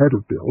door ahead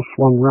of Bill,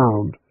 swung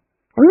round.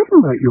 I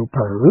haven't met your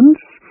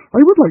parents.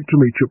 I would like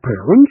to meet your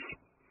parents.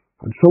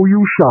 And so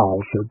you shall,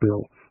 said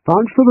Bill.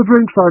 Thanks for the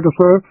drinks,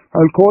 Agatha.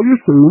 I'll call you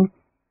soon.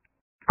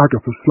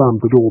 Agatha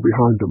slammed the door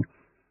behind them.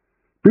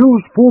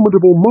 Bill's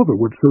formidable mother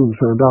would soon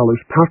send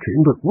Alice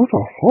packing, but what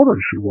a horror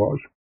she was.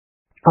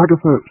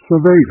 Agatha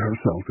surveyed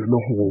herself in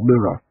the hall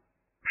mirror.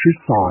 She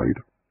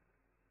sighed.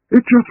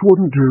 It just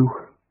wouldn't do.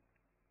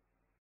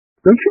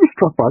 Then she was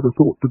struck by the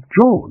thought that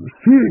John,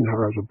 seeing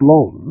her as a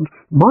blonde,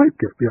 might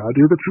get the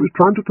idea that she was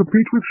trying to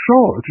compete with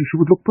Charlotte and she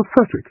would look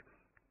pathetic.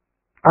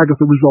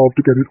 Agatha resolved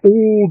to get it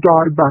all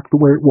dyed back the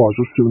way it was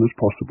as soon as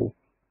possible.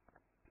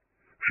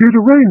 She had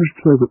arranged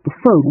so that the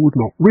phone would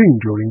not ring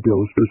during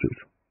Bill's visit.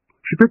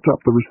 She picked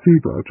up the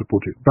receiver to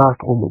put it back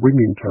on the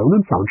ringing tone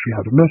and found she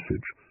had a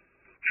message.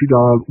 She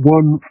dialed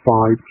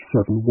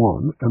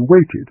 1571 and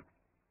waited.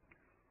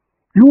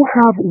 You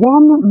have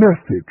one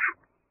message,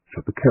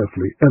 said the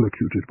carefully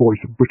elocuted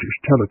voice of British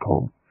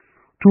Telecom.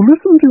 To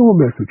listen to your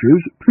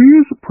messages,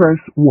 please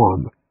press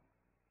 1.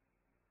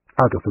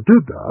 Agatha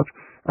did that,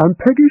 and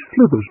Peggy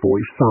Slither's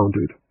voice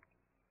sounded.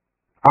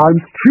 I'm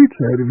streets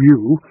ahead of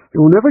you.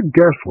 You'll never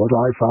guess what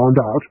I found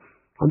out.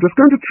 I'm just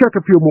going to check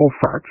a few more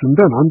facts, and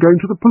then I'm going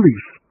to the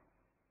police.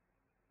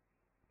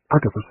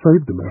 Agatha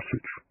saved the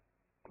message.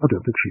 I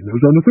don't think she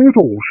knows anything at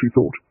all, she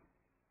thought.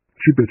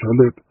 She bit her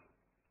lip.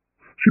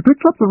 She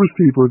picked up the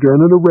receiver again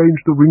and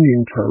arranged the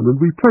ringing tone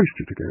and replaced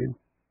it again.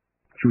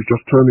 She was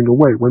just turning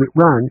away when it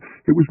rang.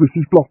 It was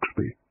Mrs.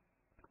 Bloxby.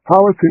 How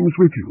are things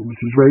with you,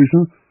 Mrs.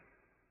 Raisin?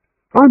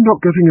 I'm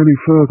not getting any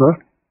further.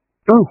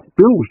 Oh,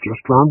 Bill was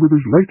just round with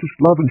his latest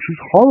love, and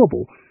she's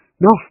horrible.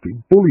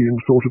 Nasty, bullying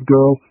sort of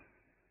girl.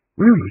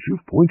 Well, as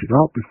you've pointed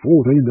out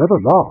before, they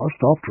never last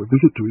after a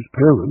visit to his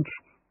parents.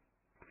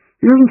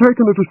 He hasn't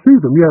taken her to see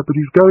them yet, but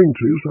he's going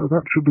to, so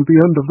that should be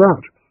the end of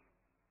that.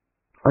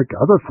 I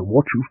gather from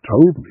what you've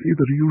told me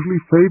that he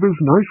usually favours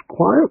nice,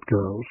 quiet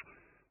girls.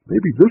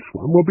 Maybe this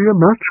one will be a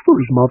match for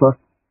his mother.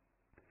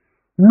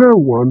 No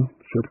one,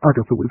 said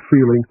Agatha with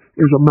feeling,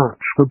 is a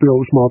match for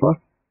Bill's mother.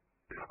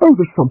 Oh,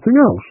 there's something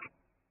else.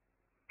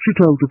 She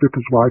told the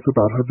vicar's wife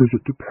about her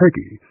visit to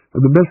Peggy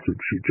and the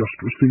message she'd just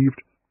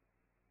received.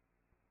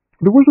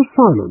 There was a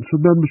silence,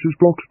 and then Mrs.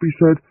 Bloxby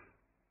said,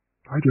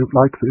 I don't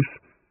like this.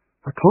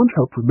 I can't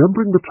help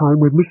remembering the time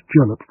when Miss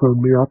Jellop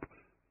phoned me up.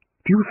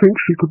 Do you think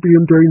she could be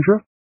in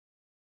danger?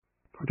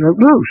 I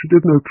don't know. She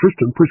did know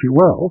Tristan pretty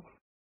well.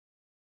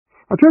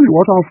 I tell you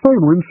what, I'll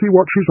phone her and see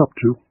what she's up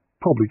to.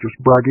 Probably just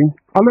bragging.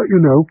 I'll let you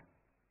know.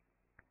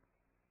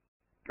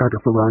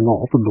 Agatha rang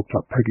off and looked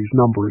up Peggy's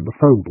number in the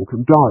phone book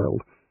and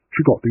dialed.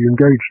 She got the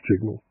engaged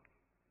signal.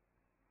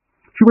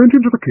 She went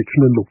into the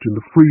kitchen and looked in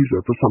the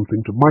freezer for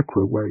something to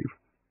microwave.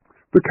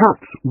 The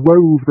cats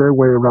wove their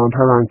way around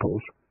her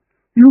ankles.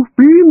 You've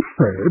been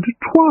fed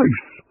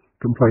twice,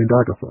 complained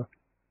Agatha.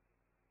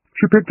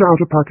 She picked out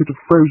a packet of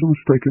frozen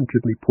steak and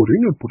kidney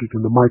pudding and put it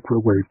in the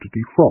microwave to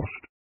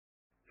defrost.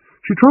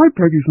 She tried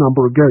Peggy's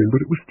number again,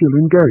 but it was still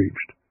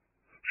engaged.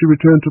 She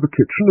returned to the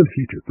kitchen and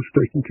heated the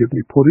steak and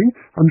kidney pudding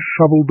and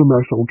shoveled the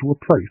mess onto a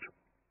plate.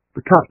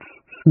 The cats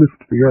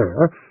sniffed the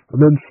air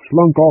and then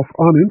slunk off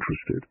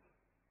uninterested.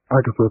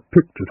 Agatha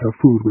picked at her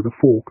food with a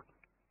fork.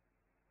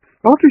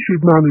 After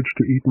she'd managed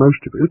to eat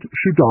most of it,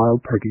 she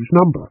dialed Peggy's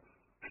number.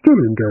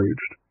 Still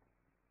engaged.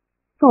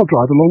 I'll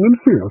drive along and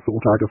see her,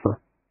 thought Agatha.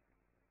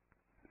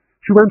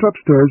 She went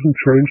upstairs and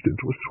changed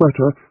into a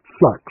sweater,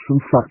 slacks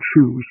and flat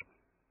shoes.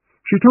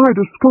 She tied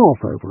a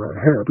scarf over her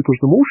hair because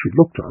the more she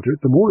looked at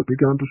it, the more it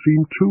began to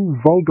seem too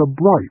vulgar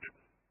bright.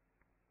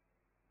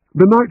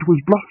 The night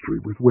was blustery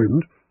with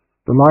wind.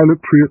 The lilac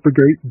tree at the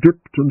gate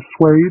dipped and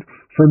swayed,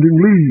 sending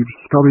leaves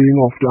scurrying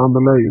off down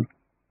the lane.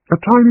 A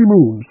tiny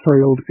moon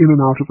sailed in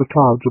and out of the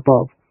clouds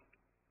above.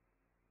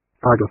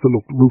 Agatha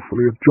looked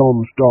ruefully at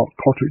John's dark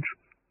cottage.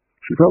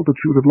 She felt that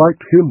she would have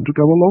liked him to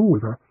go along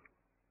with her.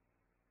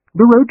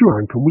 The road to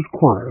Ancombe was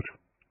quiet.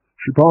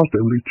 She passed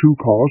only 2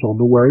 cars on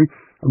the way,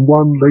 and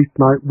one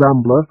late-night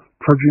rambler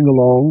trudging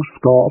along,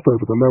 scarf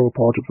over the lower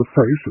part of the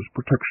face as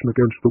protection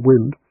against the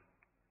wind.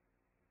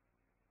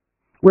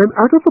 When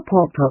Agatha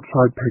parked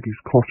outside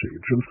Peggy's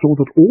cottage and saw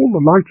that all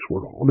the lights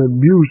were on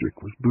and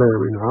music was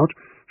blaring out,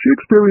 she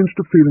experienced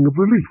a feeling of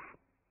relief.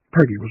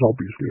 Peggy was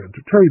obviously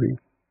entertaining.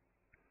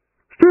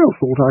 Still,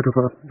 thought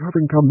Agatha,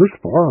 having come this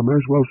far, I may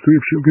as well see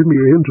if she'll give me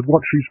a hint of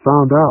what she's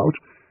found out.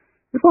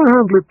 If I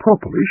handle it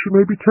properly, she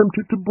may be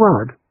tempted to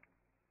brag.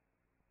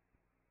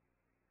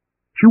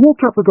 She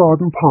walked up the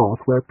garden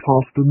path where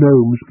plaster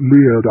gnomes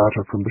leered at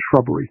her from the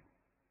shrubbery.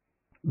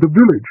 The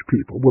village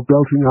people were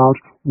belting out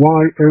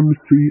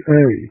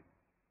YMCA.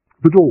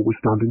 The door was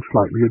standing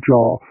slightly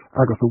ajar.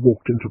 Agatha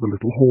walked into the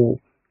little hall.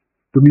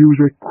 The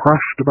music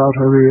crashed about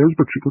her ears,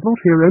 but she could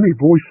not hear any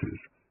voices.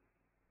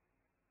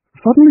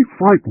 Suddenly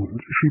frightened,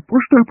 she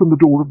pushed open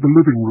the door of the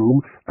living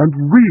room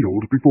and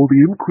reeled before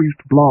the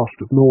increased blast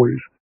of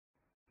noise.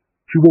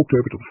 She walked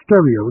over to the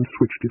stereo and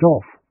switched it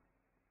off.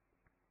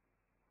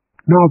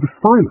 Now the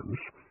silence,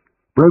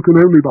 broken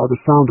only by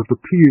the sound of the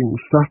peeing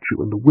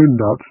statue and the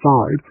wind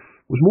outside,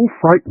 was more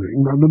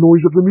frightening than the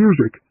noise of the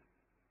music.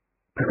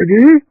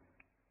 "Peggy!"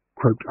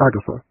 croaked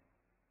Agatha.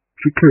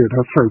 She cleared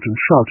her throat and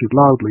shouted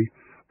loudly,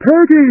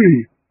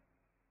 "Peggy!"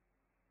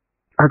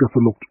 Agatha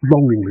looked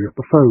longingly at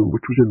the phone,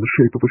 which was in the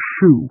shape of a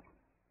shoe.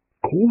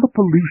 "Call the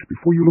police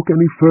before you look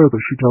any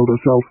further," she told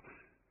herself.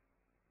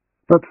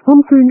 But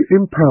something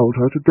impelled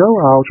her to go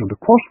out and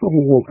across the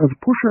hall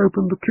and push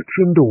open the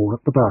kitchen door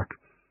at the back.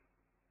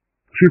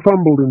 She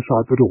fumbled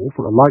inside the door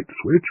for a light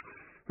switch,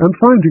 and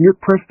finding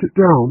it, pressed it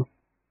down.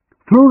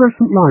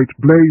 Fluorescent light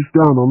blazed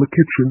down on the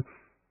kitchen,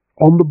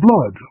 on the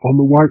blood on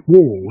the white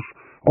walls,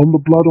 on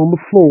the blood on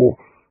the floor,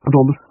 and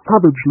on the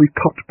savagely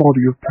cut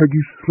body of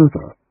Peggy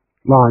Slither,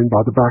 lying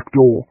by the back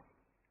door.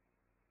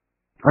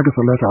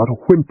 Agatha let out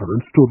a whimper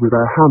and stood with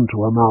her hand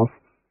to her mouth.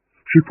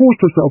 She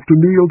forced herself to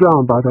kneel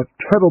down by that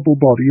terrible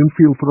body and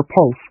feel for a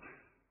pulse.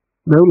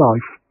 No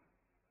life.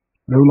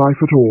 No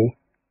life at all.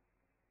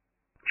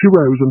 She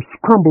rose and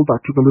scrambled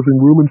back to the living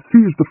room and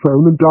seized the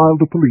phone and dialed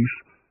the police.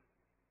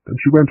 Then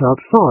she went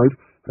outside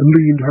and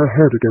leaned her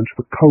head against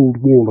the cold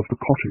wall of the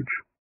cottage.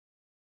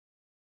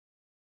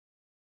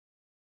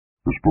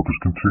 This book is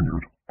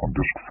continued on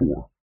Disc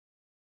 4.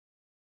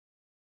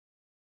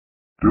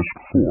 Disc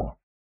 4.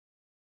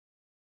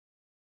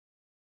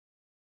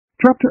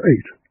 Chapter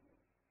 8.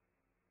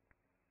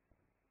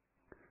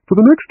 For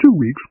the next 2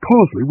 weeks,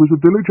 Carsley was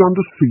a village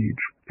under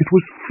siege. It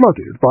was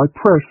flooded by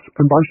press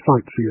and by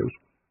sightseers.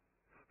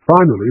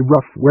 Finally,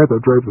 rough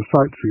weather drove the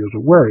sightseers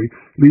away,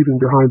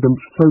 leaving behind them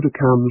soda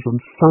cans and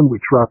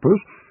sandwich wrappers,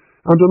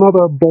 and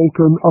another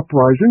Balkan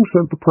uprising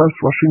sent the press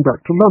rushing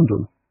back to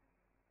London.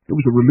 It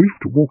was a relief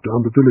to walk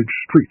down the village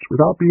streets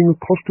without being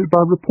accosted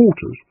by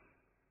reporters.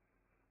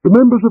 The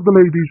members of the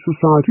Ladies'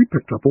 Society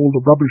picked up all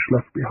the rubbish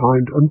left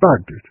behind and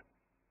bagged it.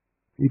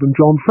 Even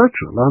John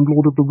Fletcher,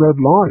 landlord of the Red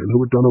Lion,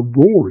 who had done a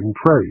roaring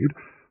trade,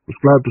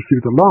 was glad to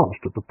see the last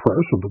of the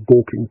press and the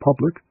gawking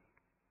public.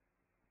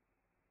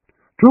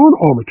 John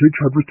Armitage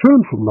had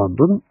returned from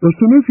London as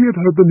soon as he had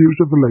heard the news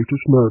of the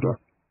latest murder.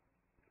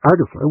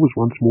 Agatha was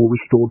once more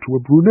restored to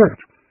a brunette,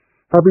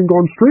 having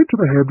gone straight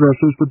to the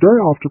hairdresser's the day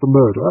after the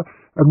murder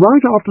and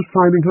right after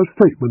signing her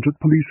statement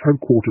at police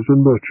headquarters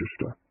in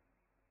Merchester.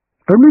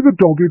 Only the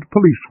dogged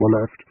police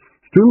were left,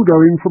 still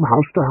going from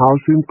house to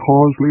house in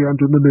Carsley and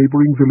in the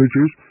neighbouring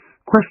villages,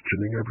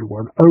 questioning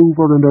everyone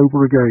over and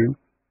over again.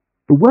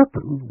 The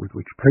weapon with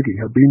which Peggy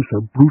had been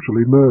so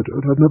brutally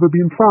murdered had never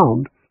been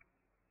found.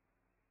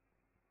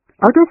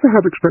 Agatha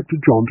had expected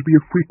John to be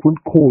a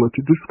frequent caller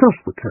to discuss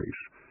the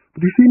case,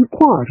 but he seemed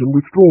quiet and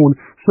withdrawn,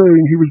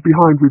 saying he was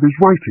behind with his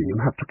writing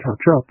and had to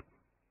catch up.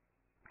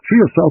 She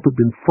herself had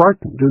been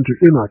frightened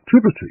into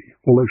inactivity,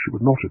 although she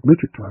would not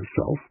admit it to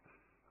herself,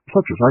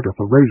 such as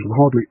Agatha Raisin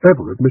hardly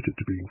ever admitted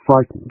to being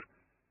frightened.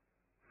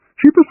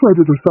 She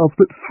persuaded herself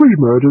that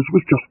 3 murders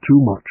was just too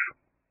much.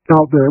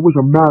 Out there was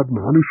a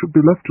madman who should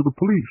be left to the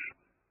police.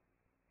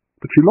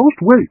 But she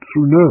lost weight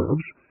through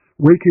nerves,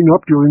 waking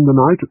up during the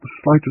night at the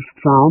slightest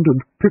sound and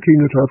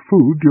picking at her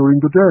food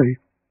during the day.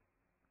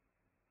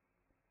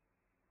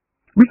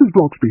 Mrs.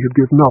 Bloxby had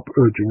given up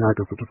urging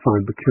Agatha to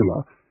find the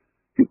killer.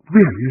 "It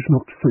really is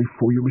not safe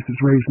for you, Mrs.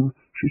 Raisin,"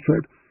 she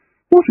said.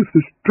 "What if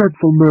this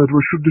dreadful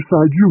murderer should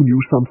decide you knew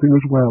something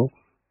as well?"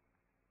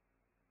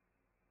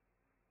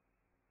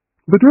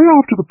 The day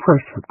after the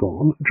press had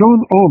gone, John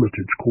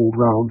Armitage called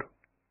round.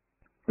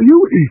 "Are you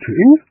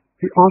eating?"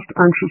 he asked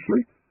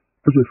anxiously,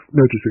 as if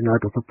noticing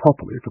Agatha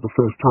properly for the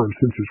first time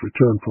since his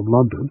return from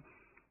London.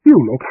 "You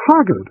look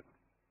haggard."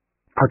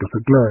 Agatha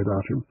glared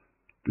at him.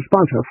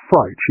 Despite her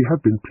fright, she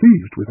had been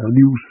pleased with her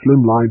new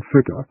slimline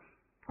figure.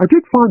 "I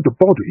did find the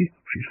body,"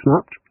 she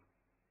snapped.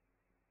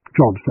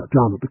 John sat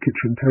down at the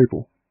kitchen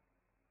table.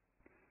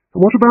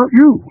 "And what about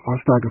you?"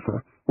 asked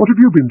Agatha. "What have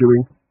you been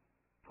doing?"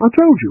 "I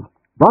told you,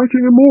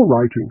 writing and more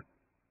writing."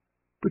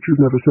 "But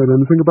you've never said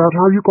anything about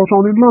how you got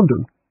on in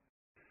London."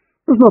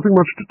 "There's nothing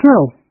much to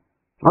tell.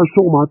 I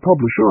saw my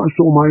publisher, I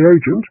saw my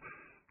agent,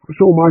 I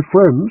saw my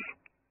friends."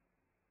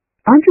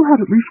 "And you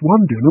had at least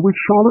one dinner with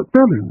Charlotte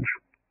Bellinge."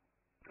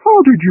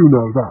 "How did you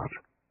know that?"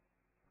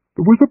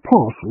 "There was a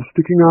parcel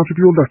sticking out of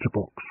your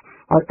letterbox.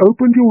 I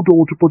opened your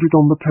door to put it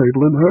on the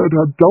table and heard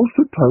her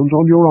dulcet tones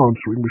on your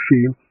answering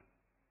machine."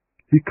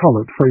 He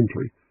coloured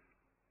faintly.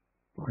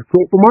 "I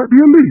thought there might be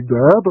a lead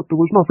there, but there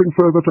was nothing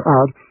further to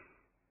add.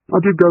 I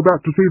did go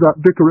back to see that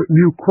vicar at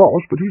New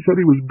Cross, but he said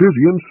he was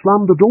busy and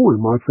slammed the door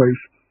in my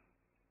face."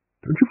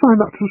 "Don't you find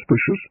that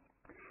suspicious?"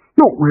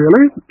 "Not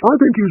really. I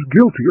think he's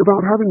guilty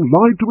about having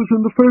lied to us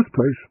in the first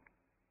place.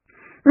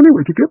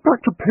 Anyway, to get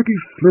back to Peggy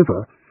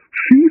Slither,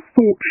 she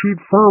thought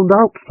she'd found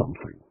out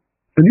something.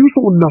 And you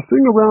saw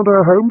nothing around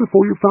her home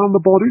before you found the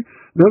body?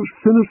 No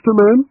sinister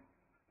men?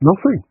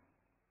 Nothing?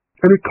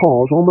 Any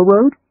cars on the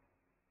road?"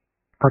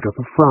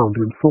 Agatha frowned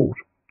in thought.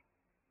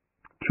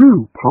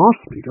 "Two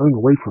passed me going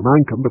away from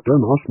Ancombe, but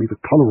don't ask me the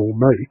colour or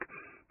make.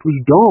 It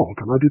was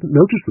dark, and I didn't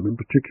notice them in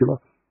particular."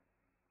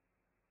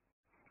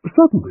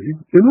 Suddenly,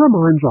 in her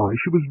mind's eye,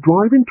 she was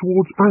driving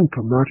towards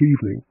Ancombe that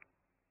evening.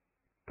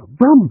 "The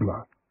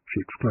Rambler!" she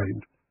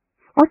exclaimed.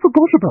 "I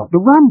forgot about the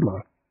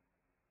Rambler."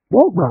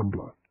 "What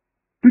Rambler?"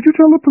 "Did you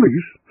tell the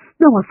police?"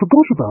 "No, I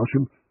forgot about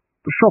him.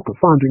 The shock of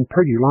finding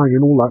Peggy lying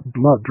in all that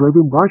blood drove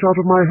him right out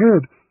of my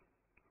head."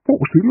 "What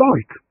was he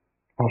like?"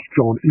 asked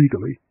John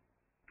eagerly.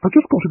 "I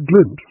just got a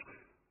glimpse.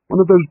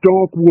 One of those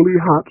dark woolly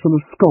hats and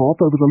a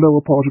scarf over the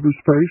lower part of his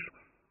face.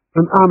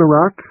 An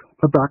anorak,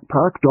 a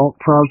backpack, dark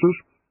trousers."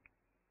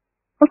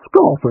 "A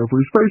scarf over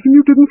his face, and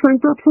you didn't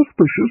think that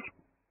suspicious?"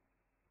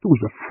 "There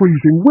was a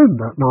freezing wind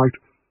that night.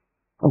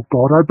 Oh,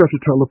 God, I'd better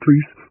tell the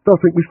police. They'll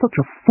think me such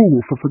a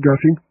fool for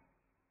forgetting."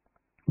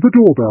 The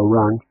doorbell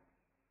rang.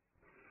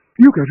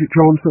 "You get it,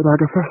 John," said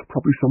Agatha.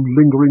 "Probably some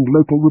lingering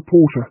local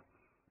reporter.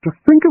 To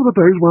think of the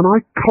days when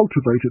I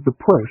cultivated the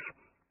press."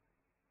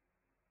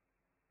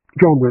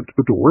 John went to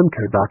the door and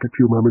came back a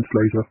few moments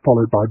later,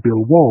 followed by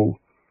Bill Wong.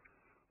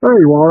 "There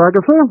you are,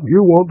 Agatha.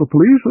 You want the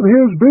police, and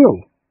here's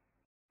Bill."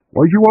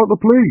 "Why do you want the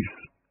police?"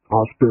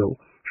 asked Bill,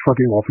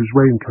 shrugging off his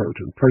raincoat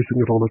and placing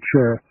it on a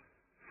chair.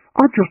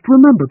 "I've just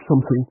remembered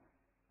something."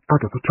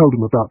 Agatha told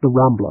him about the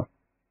Rambler.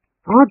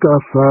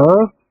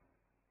 "Agatha!"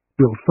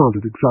 Bill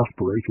sounded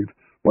exasperated.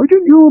 "Why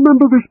didn't you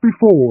remember this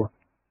before?"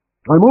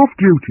 "I'm off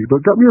duty,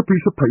 but get me a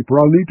piece of paper.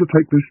 I'll need to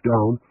take this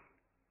down."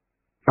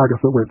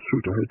 Agatha went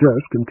through to her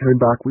desk and came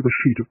back with a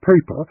sheet of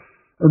paper,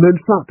 and then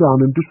sat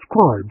down and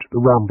described the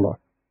Rambler.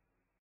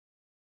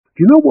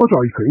 "Do you know what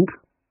I think?"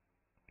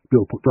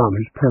 Bill put down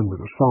his pen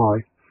with a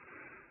sigh.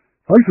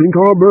 "I think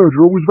our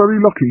murderer was very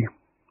lucky.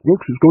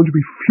 Wilkes is going to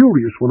be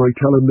furious when I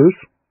tell him this.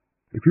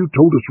 If you'd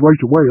told us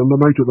right away on the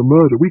night of the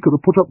murder, we could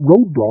have put up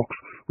roadblocks.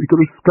 We could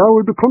have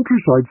scoured the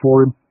countryside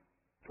for him.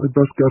 I'd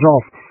best get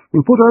off.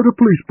 We'll put out a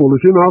police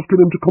bulletin asking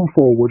him to come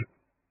forward."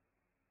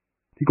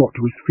 He got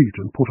to his feet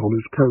and put on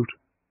his coat.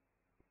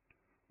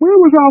 "Where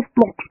was Alf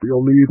Bloxby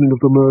on the evening of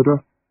the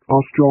murder?"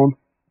 asked John.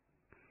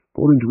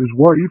 "According to his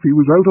wife, he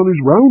was out on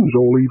his rounds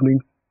all evening.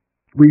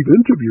 We've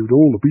interviewed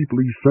all the people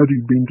he said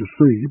he'd been to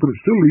see, but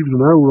it still leaves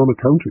an hour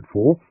unaccounted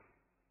for."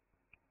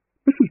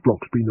 "Mrs.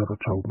 Bloxby never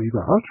told me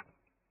that."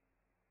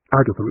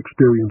 Agatha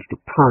experienced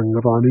a pang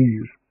of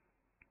unease.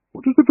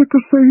 "What does the vicar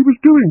say he was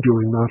doing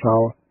during that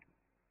hour?"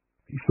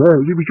 "He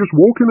says he was just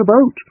walking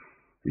about.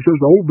 He says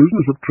the whole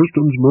business of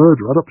Tristan's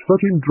murder had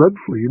upset him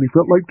dreadfully, and he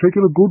felt like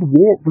taking a good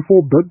walk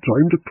before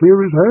bedtime to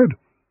clear his head."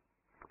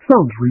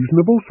 "Sounds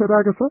reasonable," said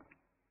Agatha.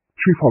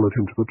 She followed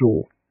him to the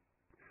door.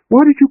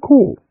 "Why did you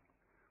call?"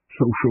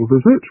 "Social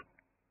visit."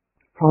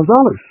 "How's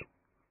Alice?"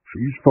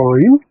 "She's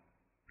fine."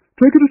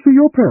 "Take her to see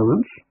your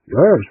parents?"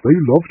 "Yes, they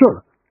loved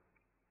her."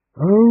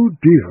 "Oh,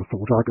 dear,"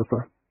 thought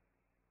Agatha.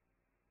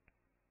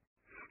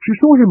 She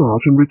saw him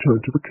out and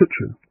returned to the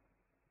kitchen.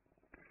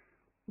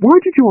 "Why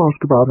did you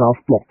ask about Alf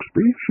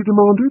Bloxby?" she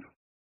demanded.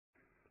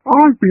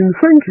 "I've been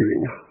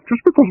thinking.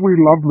 Just because we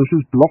love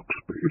Mrs.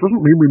 Bloxby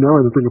doesn't mean we know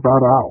anything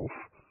about Alf.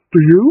 Do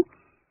you?"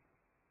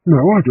 "No,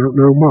 I don't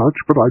know much,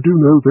 but I do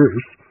know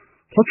this.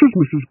 Such as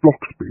Mrs.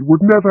 Bloxby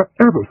would never,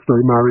 ever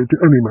stay married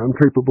to any man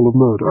capable of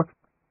murder.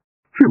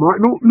 She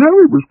might not know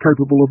he was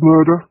capable of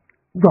murder.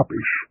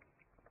 Rubbish.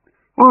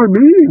 I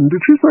mean,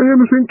 did she say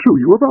anything to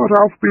you about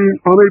Alf being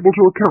unable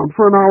to account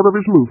for an hour of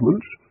his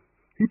movements?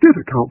 He did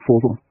account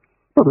for them,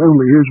 but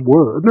only his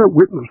word, no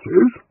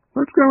witnesses.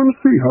 Let's go and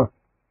see her."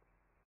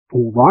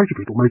 "All right, if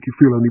it'll make you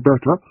feel any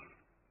better."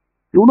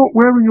 "You're not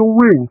wearing your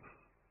ring."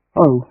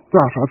 "Oh,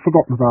 that, I've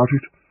forgotten about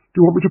it. Do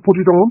you want me to put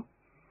it on?"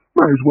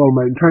 "May as well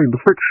maintain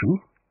the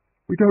fiction.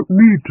 We don't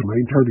need to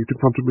maintain it in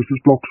front of Mrs.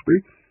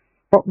 Bloxby,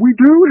 but we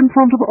do in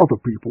front of other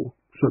people,"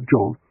 said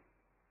John.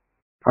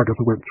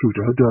 Agatha went through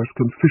to her desk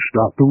and fished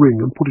out the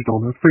ring and put it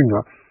on her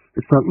finger.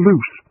 It felt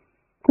loose.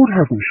 Good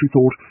heavens, she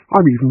thought,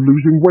 I'm even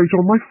losing weight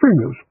on my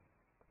fingers.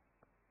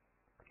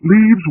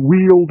 Leaves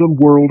wheeled and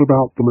whirled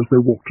about them as they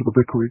walked to the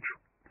vicarage.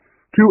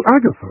 To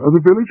Agatha,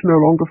 the village no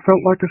longer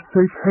felt like a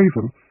safe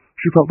haven.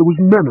 She felt there was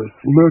menace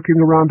lurking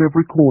around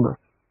every corner.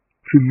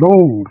 She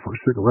longed for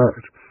a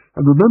cigarette,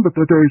 and remembered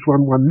the days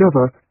when one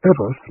never,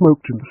 ever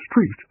smoked in the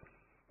street.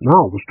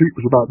 Now the street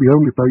was about the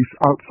only place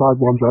outside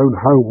one's own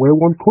home where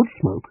one could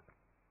smoke.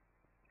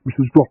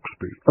 Mrs.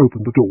 Bloxby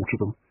opened the door to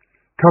them.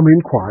 "Come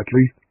in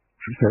quietly,"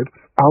 she said.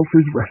 "Alf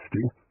is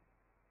resting."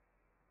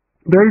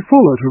 They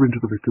followed her into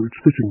the vicarage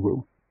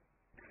sitting-room.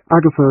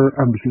 Agatha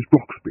and Mrs.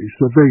 Bloxby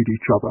surveyed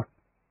each other.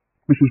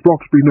 Mrs.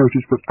 Bloxby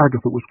noticed that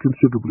Agatha was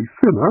considerably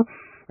thinner,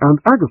 and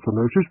Agatha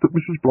noticed that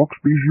Mrs.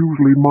 Bloxby's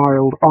usually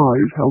mild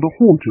eyes held a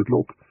haunted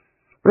look.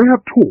 They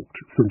had talked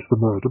since the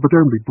murder, but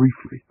only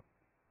briefly.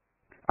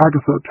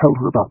 Agatha told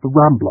her about the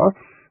Rambler,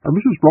 and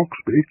Mrs.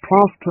 Bloxby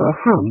clasped her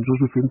hands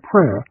as if in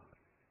prayer.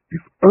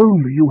 "If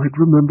only you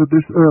had remembered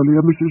this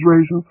earlier, Mrs.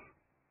 Raisin."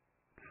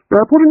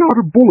 "They're putting out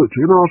a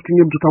bulletin asking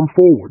him to come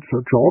forward,"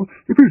 said John.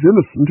 "If he's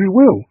innocent, he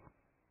will."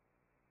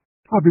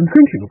 "I've been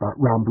thinking about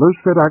Ramblers,"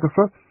 said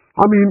Agatha.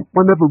 "I mean,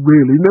 one never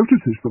really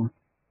notices them."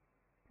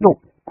 "Not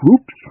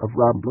groups of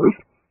Ramblers,"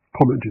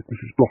 commented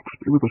Mrs.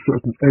 Bloxby with a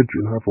certain edge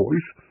in her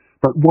voice,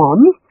 "but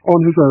one,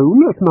 on his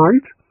own, at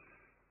night."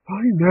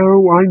 I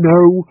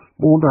know,"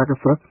 mourned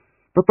Agatha,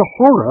 "but the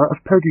horror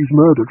of Peggy's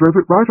murder drove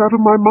it right out of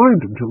my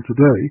mind until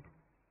today."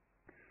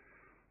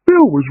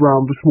 "Bill was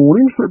round this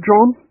morning," said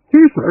John.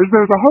 "He says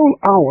there's a whole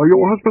hour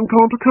your husband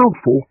can't account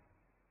for."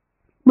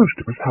 "Most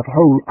of us have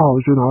whole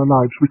hours in our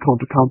lives we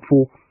can't account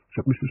for,"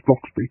 said Mrs.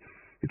 Bloxby.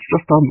 "It's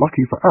just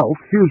unlucky for Alf.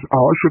 His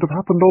hour should have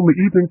happened on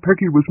the evening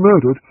Peggy was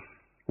murdered.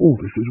 All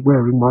this is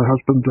wearing my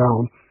husband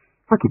down.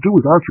 I could do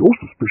without your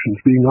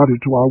suspicions being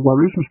added to our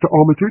worries, Mr.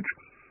 Armitage."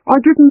 "I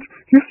didn't—"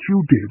 "Yes,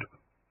 you did,"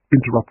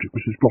 interrupted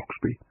Mrs.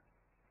 Bloxby.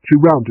 She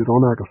rounded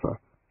on Agatha.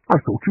 "I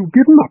thought you'd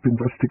given up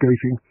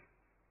investigating."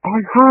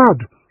 "I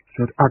had,"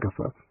 said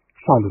Agatha,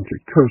 silently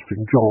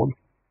cursing John.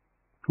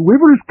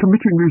 "Whoever is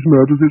committing these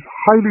murders is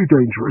highly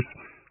dangerous.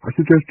 I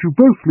suggest you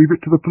both leave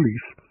it to the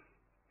police.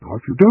 Now,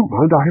 if you don't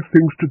mind, I have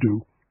things to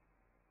do."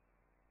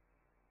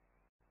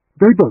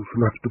 They both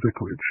left the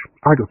vicarage,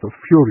 Agatha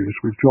furious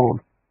with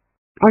John.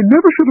 "I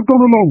never should have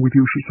gone along with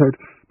you," she said.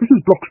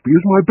 "Mrs. Bloxby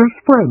is my best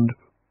friend."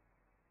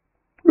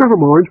 "Never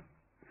mind.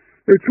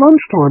 It's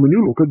lunchtime and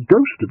you look a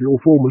ghost of your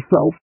former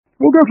self.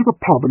 We'll go to the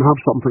pub and have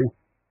something."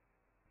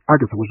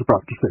 Agatha was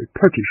about to say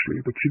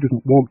pettishly that she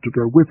didn't want to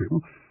go with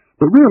him,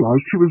 but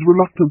realized she was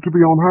reluctant to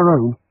be on her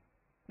own.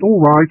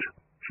 "All right,"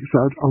 she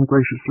said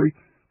ungraciously,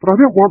 "but I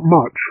don't want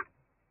much."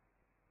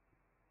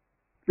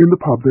 In the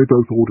pub they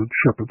both ordered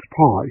shepherd's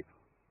pie.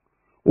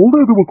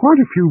 Although there were quite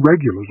a few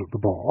regulars at the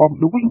bar,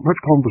 there wasn't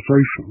much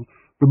conversation.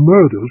 The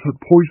murders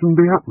had poisoned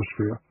the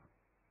atmosphere.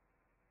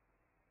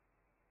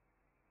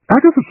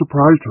 Agatha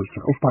surprised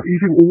herself by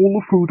eating all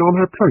the food on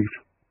her plate.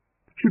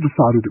 She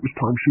decided it was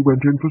time she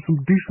went in for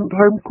some decent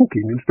home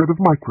cooking instead of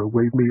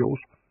microwave meals.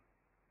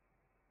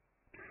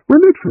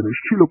 When they'd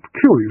finished, she looked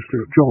curiously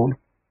at John.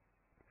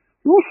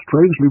 "You're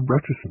strangely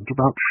reticent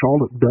about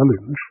Charlotte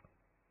Bellinge."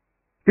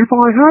 "If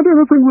I had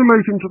anything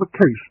relating to the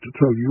case to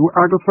tell you,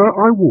 Agatha,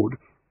 I would.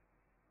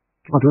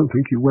 I don't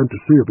think you went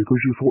to see her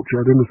because you thought she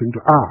had anything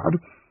to add.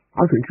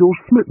 I think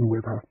you're smitten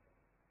with her."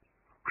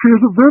 "She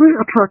is a very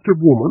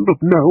attractive woman,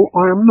 but no,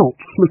 I am not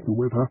smitten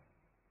with her."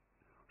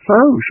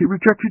 "So she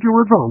rejected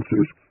your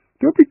advances?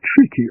 Don't be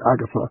cheeky,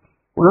 Agatha.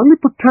 We're only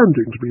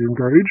pretending to be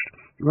engaged.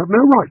 You have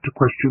no right to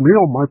question me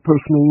on my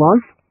personal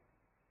life."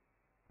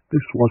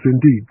 This was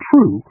indeed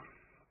true,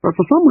 but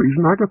for some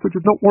reason Agatha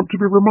did not want to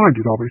be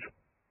reminded of it.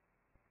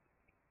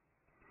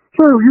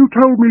 "So you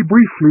told me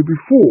briefly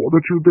before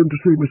that you'd been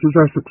to see Mrs.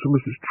 Essex and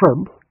Mrs.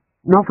 Tremp.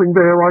 Nothing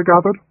there, I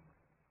gathered?"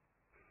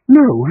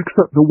 "No,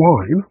 except the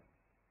wine."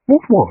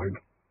 "What wine?"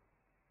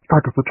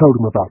 Agatha told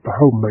him about the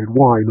homemade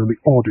wine and the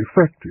odd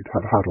effect it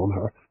had had on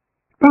her.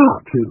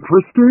 "That's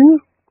interesting,"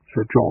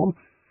 said John.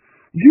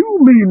 "You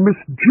mean Miss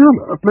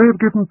Gillett may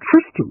have given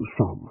Tristan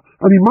some,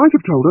 and he might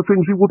have told her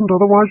things he wouldn't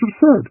otherwise have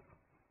said."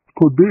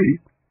 "Could be."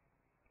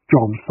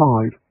 John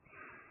sighed.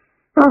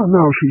 "Ah,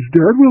 now she's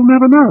dead, we'll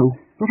never know.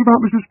 What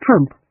about Mrs.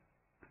 Tremp?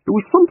 There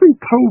was something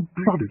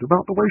cold-blooded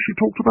about the way she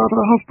talked about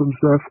her husband's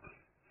death.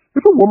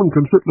 If a woman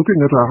can sit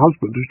looking at her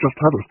husband who's just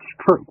had a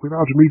stroke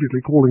without immediately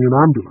calling an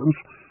ambulance,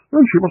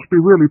 then she must be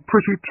really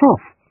pretty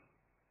tough."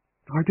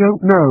 "I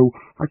don't know.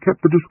 I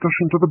kept the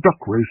discussion to the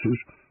duck races.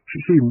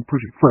 She seemed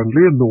pretty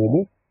friendly and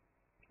normal."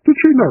 "Did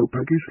she know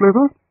Peggy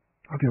Slither?"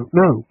 "I don't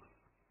know."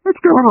 "Let's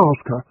go and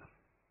ask her."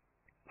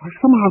 "I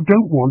somehow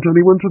don't want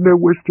anyone to know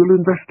we're still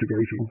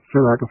investigating,"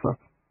 said Agatha.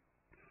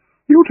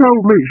 "You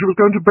told me she was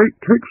going to bake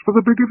cakes for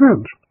the big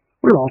event.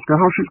 We'll ask her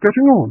how she's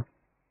getting on."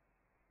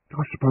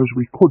 "I suppose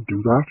we could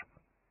do that."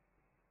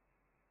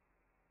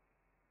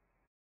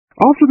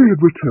 After they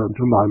had returned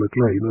to Lilac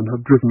Lane and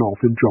had driven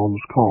off in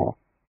John's car,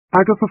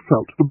 Agatha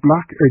felt the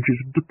black edges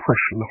of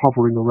depression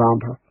hovering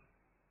around her.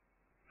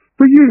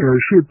 For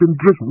years she had been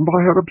driven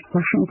by her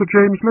obsession for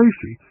James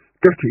Lacey,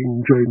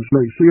 getting James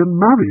Lacey and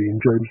marrying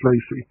James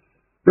Lacey.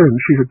 Then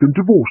she had been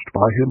divorced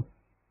by him.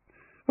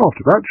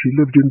 After that she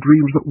lived in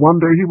dreams that one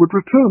day he would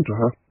return to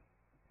her.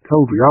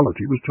 Cold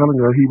reality was telling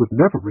her he would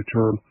never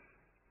return.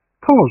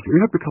 Carsley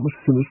had become a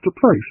sinister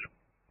place.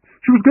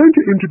 She was going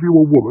to interview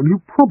a woman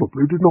who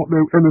probably did not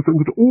know anything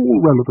at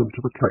all relevant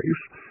to the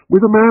case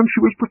with a man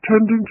she was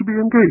pretending to be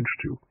engaged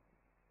to.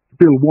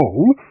 Bill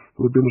Wong,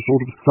 who had been a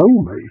sort of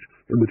soulmate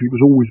in that he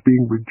was always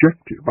being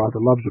rejected by the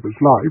loves of his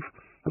life,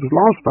 had at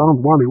last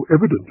found one who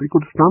evidently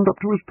could stand up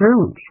to his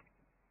parents.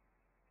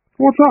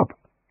 "What's up?"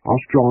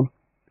 asked John.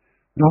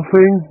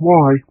 "Nothing.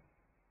 Why?"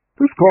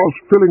 "This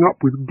car's filling up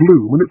with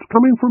gloom, and it's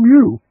coming from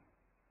you."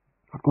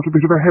 "I've got a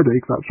bit of a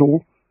headache, that's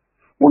all."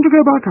 "Want to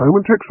go back home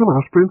and take some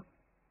aspirin?"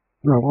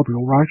 "No, I'll be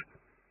all right.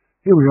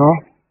 Here we are.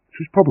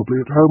 She's probably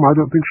at home. I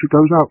don't think she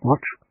goes out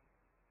much."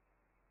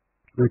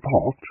 They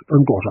parked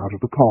and got out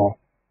of the car.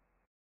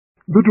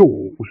 The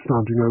door was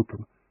standing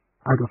open.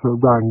 Agatha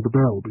rang the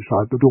bell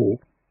beside the door.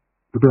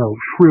 The bell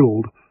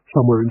shrilled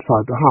somewhere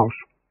inside the house.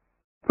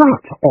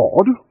 "That's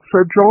odd,"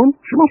 said John.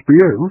 "She must be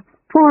in.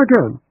 Try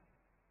again."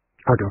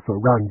 Agatha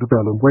rang the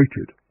bell and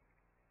waited.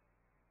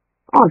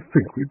 "I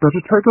think we'd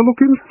better take a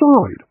look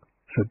inside,"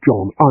 said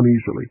John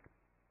uneasily.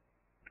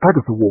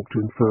 Agatha walked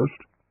in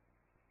first.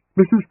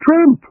 "Mrs.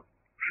 Tremp,"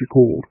 she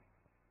called.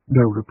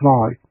 No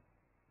reply.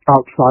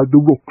 Outside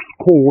the rooks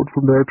cawed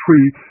from their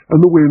tree,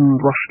 and the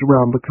wind rushed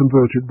around the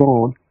converted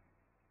barn.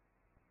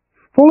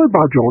 Followed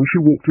by John, she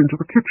walked into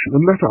the kitchen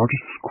and let out a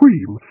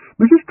scream.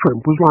 Mrs.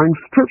 Tremp was lying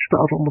stretched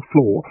out on the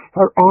floor,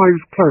 her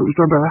eyes closed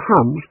and her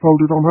hands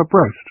folded on her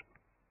breast.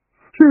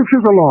 "See if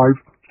she's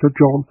alive," said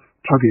John,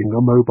 tugging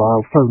a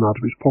mobile phone out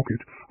of his pocket.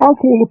 "I'll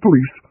call the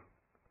police."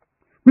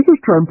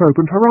 Mrs. Tremp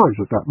opened her eyes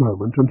at that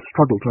moment and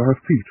struggled to her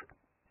feet.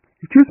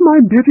 "It is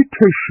my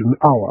meditation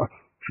hour,"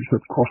 she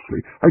said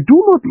crossly. "I do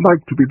not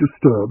like to be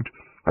disturbed.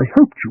 I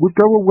hoped you would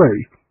go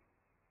away."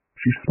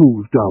 She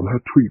smoothed down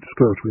her tweed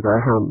skirt with her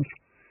hands.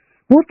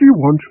 "What do you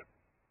want?"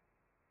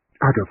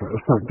 Agatha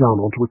sank down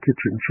onto a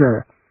kitchen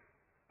chair.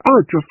 "I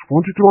just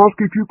wanted to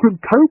ask if you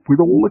could cope with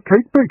all the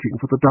cake baking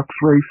for the ducks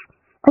race."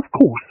 "Of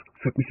course,"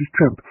 said Mrs.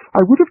 Tremp.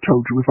 "I would have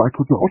told you if I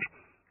could not.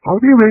 How are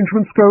the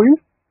arrangements going?"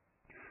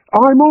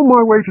 "I'm on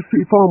my way to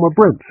see Farmer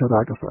Brent," said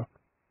Agatha.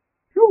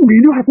 "You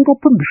mean you haven't got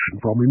permission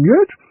from him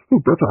yet?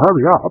 You'd better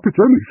hurry up. It's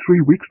only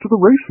 3 weeks to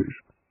the races."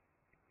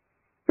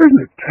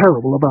 "Isn't it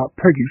terrible about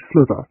Peggy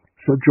Slither?"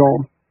 said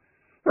John.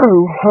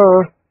 "Oh,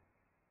 her."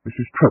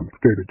 Mrs. Tremp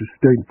gave a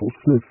disdainful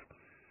sniff.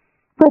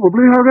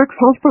 "Probably her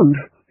ex-husband.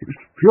 He was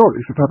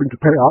furious at having to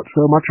pay out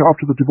so much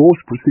after the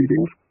divorce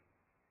proceedings."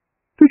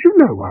 "Did you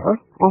know her?"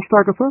 asked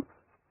Agatha.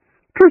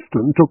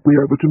 "Tristan took me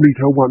over to meet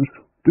her once.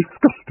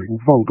 Disgusting,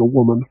 vulgar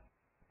woman."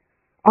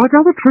 "I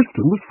gather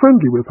Tristan was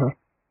friendly with her."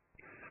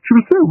 "She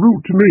was so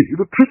rude to me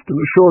that Tristan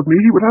assured me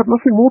he would have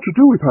nothing more to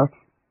do with her."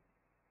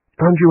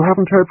 "And you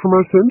haven't heard from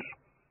her since?"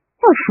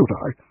 "Why should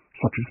I?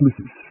 Such as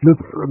Mrs.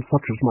 Slither and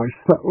such as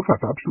myself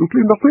have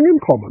absolutely nothing in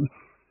common.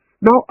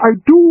 Now, I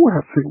do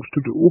have things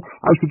to do.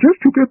 I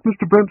suggest you get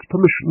Mr. Brent's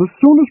permission as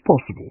soon as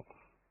possible."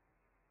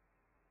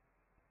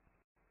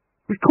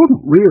 "We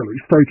couldn't really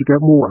stay to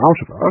get more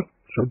out of her,"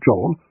 said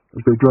John,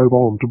 as they drove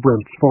on to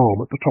Brent's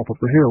farm at the top of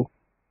the hill.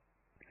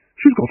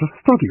 "She's got a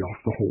study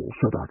off the hall,"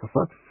 said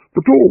Agatha.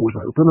 "The door was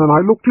open, and I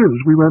looked in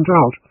as we went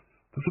out.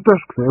 There's a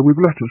desk there with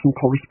letters and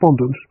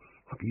correspondence.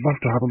 I'd love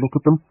to have a look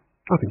at them.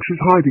 I think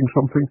she's hiding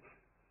something.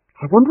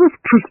 I wonder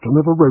if Tristan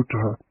ever wrote to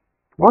her."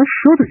 "Why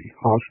should he?"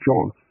 asked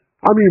John.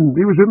 "I mean,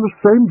 he was in the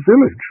same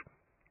village."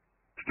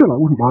 "Still, I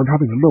wouldn't mind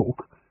having a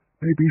look.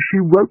 Maybe she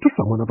wrote to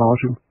someone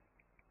about him."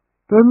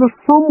 "Then the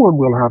someone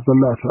will have the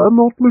letter,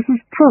 not Mrs.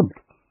 Tremp."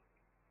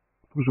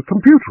 "There was a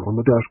computer on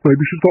the desk.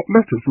 Maybe she's got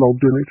letters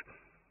logged in it.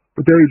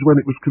 The days when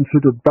it was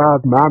considered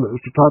bad manners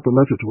to type a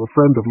letter to a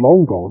friend have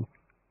long gone.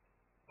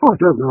 I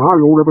don't know how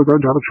you're ever going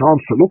to have a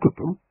chance to look at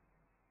them."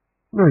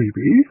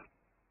 "Maybe.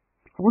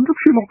 I wonder if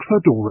she locks her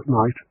door at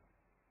night."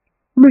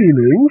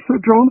 "Meaning,"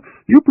 said John,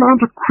 "you plan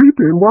to creep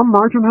in one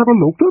night and have a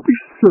look? Don't be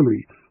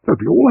silly. There'd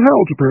be all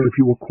hell to pay if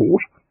you were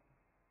caught."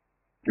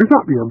 "Is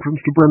that the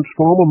entrance to Brent's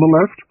farm on the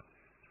left?"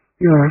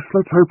 "Yes,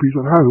 let's hope he's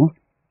at home.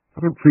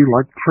 I don't feel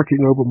like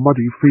trekking over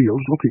muddy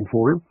fields looking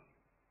for him."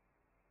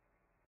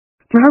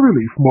 To her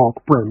relief,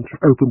 Mark Brent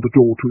opened the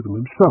door to them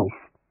himself.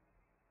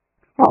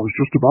 "I was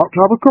just about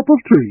to have a cup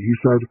of tea," he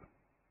said.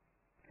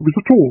 He was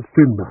a tall,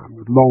 thin man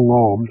with long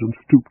arms and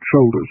stooped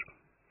shoulders.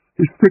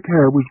 His thick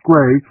hair was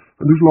grey,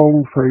 and his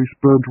long face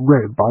burnt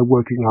red by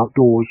working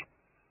outdoors.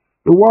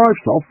 "The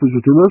wife's off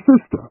visiting her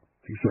sister,"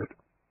 he said.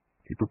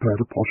 He prepared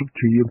a pot of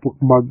tea and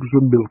put mugs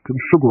and milk and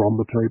sugar on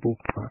the table.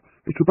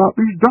 "It's about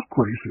these duck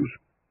races.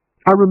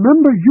 I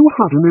remember you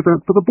had an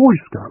event for the Boy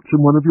Scouts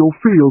in one of your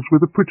fields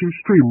with a pretty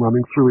stream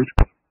running through it."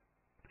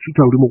 She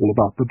told him all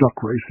about the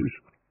duck races.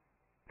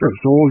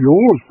 "It's all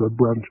yours," said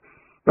Brent.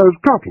 "There's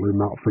cattle in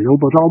that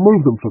field, but I'll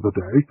move them for the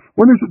day.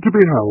 When is it to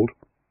be held?"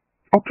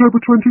 "October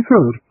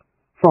 23rd.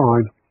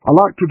 "Fine. I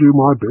like to do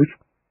my bit.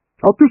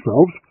 Help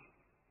yourselves.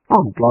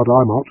 I'm glad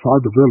I'm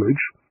outside the village.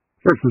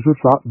 It's as if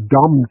that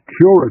damned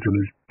curate and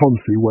his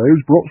poncy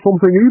ways brought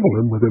something evil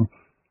in with him."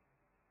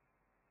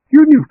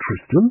 "You knew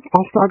Tristan?"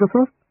 asked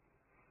Agatha.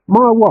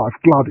 My wife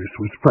Gladys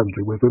was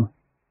friendly with them.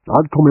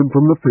 I'd come in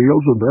from the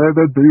fields, and there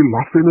they'd be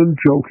laughing and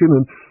joking,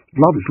 and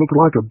Gladys looking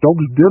like a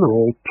dog's dinner,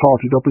 all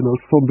tarted up in her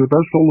Sunday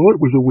best, although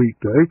it was a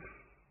weekday.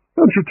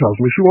 Then she tells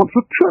me she wants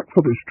a cheque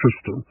for this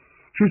Tristan.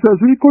 She says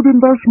he could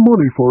invest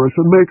money for us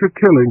and make a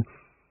killing.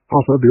 I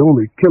said the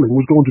only killing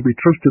was going to be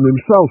Tristan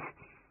himself.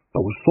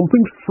 There was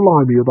something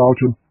slimy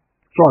about him.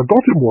 So I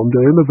got him one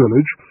day in the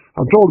village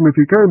and told him if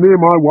he came near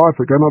my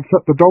wife again I'd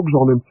set the dogs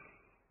on him.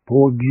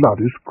 Poor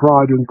Gladys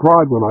cried and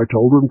cried when I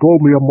told her and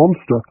called me a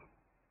monster.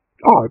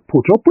 I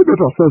put up with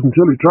it, I says,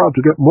 until he tried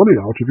to get money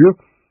out of you.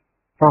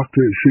 Fact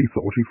is, she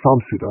thought he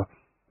fancied her.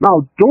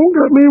 Now, don't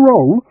get me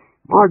wrong.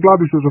 My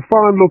Gladys is a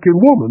fine-looking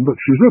woman, but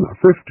she's in her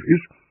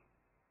 50s.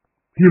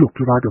 He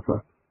looked at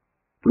Agatha.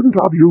 Didn't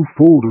have you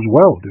fooled as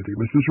well, did he,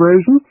 Mrs.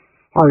 Raisin?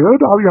 I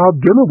heard how you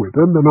had dinner with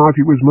him the night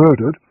he was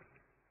murdered.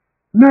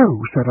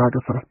 No, said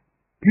Agatha.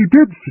 He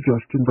did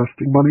suggest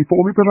investing money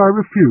for me, but I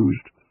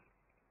refused.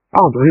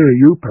 And I hear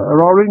you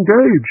pair are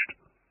engaged.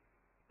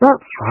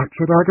 That's right,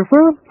 said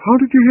Agatha. How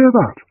did you hear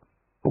that?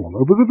 All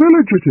over the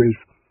village it is.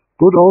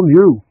 Good on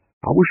you.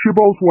 I wish you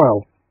both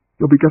well.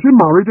 You'll be getting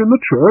married in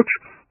the church.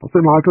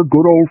 Nothing like a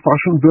good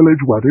old-fashioned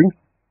village wedding.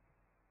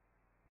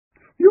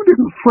 You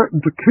didn't threaten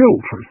to kill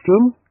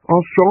Tristan,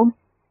 asked John.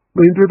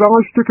 Did I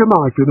stick a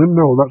knife in him?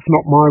 No, that's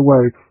not my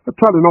way. A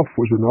telling off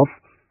was enough.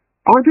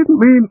 I didn't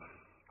mean...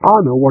 I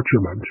know what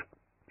you meant,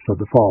 said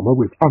the farmer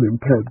with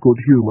unimpaired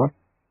good humour.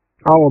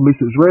 Our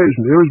Mrs.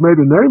 Raisin here has made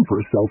a name for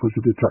herself as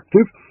a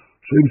detective.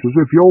 Seems as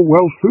if you're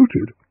well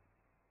suited.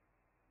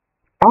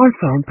 I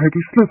found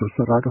Peggy Slither,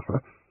 said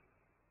Agatha.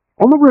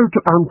 On the road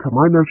to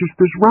Ancombe I noticed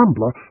this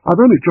rambler. I've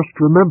only just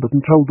remembered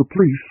and told the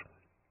police.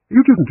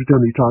 You didn't at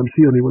any time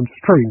see anyone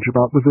strange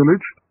about the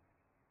village?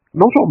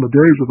 Not on the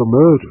days of the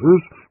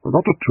murders. We're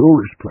not a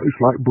tourist place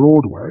like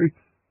Broadway.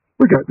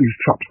 We get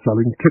these chaps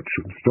selling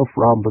kitchen stuff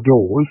round the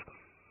doors.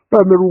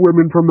 Then there are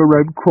women from the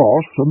Red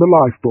Cross, and the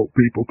lifeboat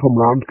people come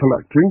round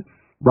collecting.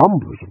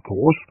 Ramblers, of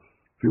course.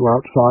 Few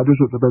outsiders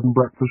at the bed and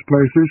breakfast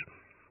places,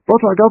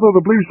 but I gather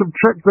the police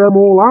have checked them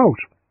all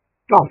out.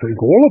 I think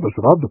all of us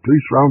have had the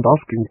police round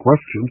asking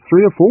questions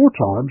 3 or 4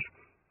 times.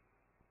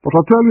 But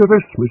I'll tell you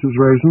this, Mrs.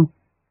 Raisin.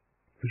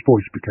 His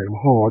voice became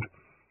hard.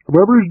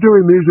 Whoever is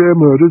doing these here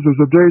murders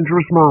is a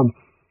dangerous man.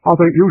 I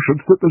think you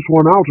should sit this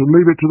one out and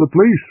leave it to the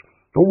police.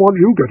 Don't want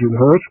you getting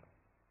hurt.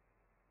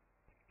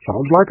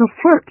 Sounds like a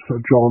threat,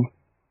 said John.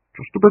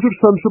 Just a bit of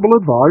sensible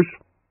advice.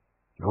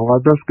 Now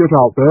I'd best get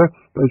out there.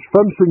 There's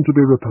fencing to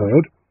be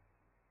repaired.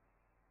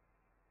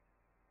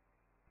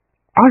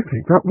 I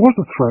think that was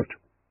a threat,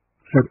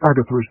 said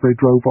Agatha as they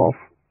drove off.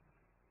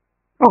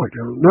 I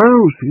don't know.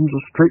 Seems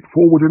a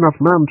straightforward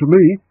enough man to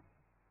me.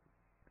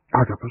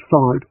 Agatha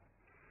sighed.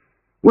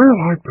 Well,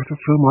 I'd better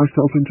throw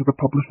myself into the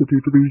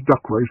publicity for these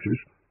duck races.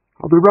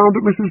 I'll be round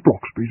at Mrs.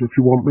 Bloxby's if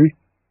you want me.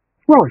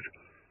 Right.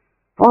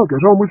 I'll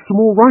get on with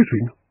some more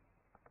writing.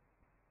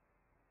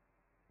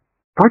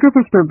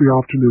 Agatha spent the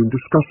afternoon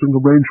discussing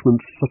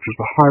arrangements such as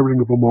the hiring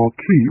of a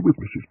marquee with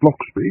Mrs.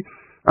 Bloxby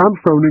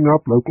and phoning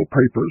up local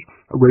papers,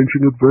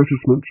 arranging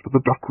advertisements for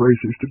the duck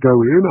races to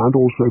go in and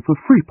also for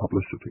free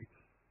publicity.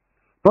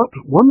 But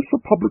once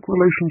a public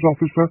relations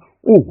officer,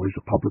 always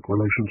a public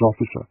relations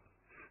officer.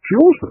 She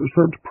also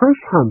sent press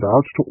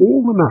handouts to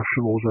all the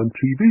nationals and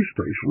TV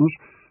stations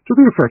to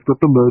the effect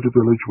that the murder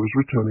village was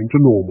returning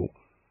to normal.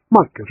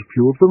 Might get a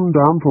few of them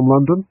down from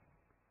London.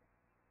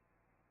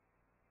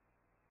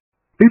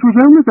 It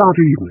was only that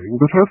evening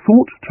that her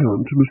thoughts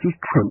turned to Mrs.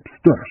 Tremp's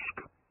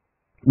desk.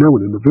 No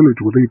one in the village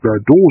would leave their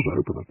doors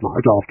open at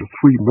night after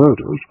 3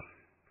 murders,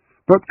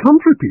 but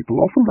country people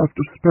often left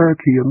a spare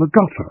key in the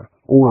gutter,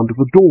 or under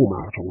the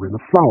doormat, or in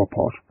a flower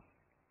pot.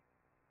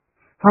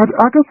 Had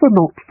Agatha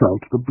not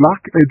felt the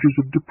black edges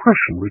of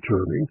depression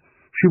returning,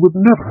 she would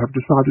never have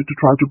decided to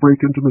try to break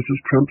into Mrs.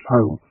 Tremp's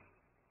home.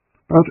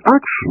 But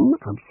action,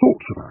 and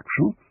thoughts of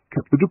action,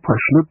 kept the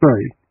depression at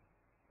bay.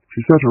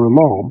 She set her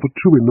alarm for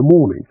 2 in the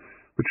morning,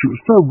 but she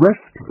was so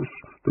restless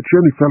that she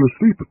only fell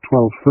asleep at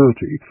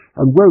 12:30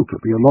 and woke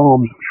at the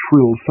alarm's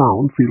shrill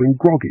sound feeling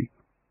groggy.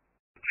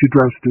 She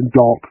dressed in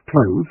dark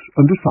clothes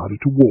and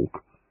decided to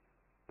walk.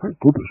 Thank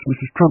goodness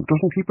Mrs. Tremp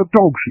doesn't keep a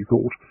dog, she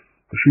thought,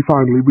 as she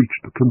finally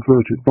reached the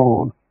converted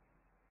barn.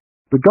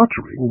 The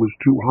guttering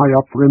was too high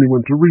up for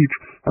anyone to reach,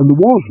 and there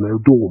was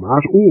no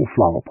doormat or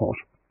flower pot.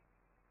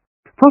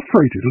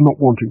 Frustrated and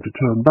not wanting to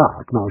turn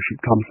back now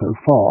she'd come so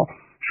far,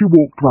 she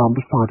walked round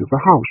the side of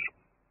the house.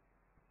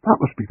 That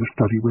must be the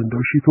study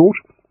window, she thought.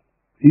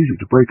 Easy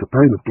to break a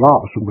pane of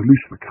glass and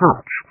release the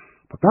catch,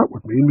 but that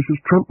would mean Mrs.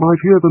 Tremp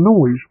might hear the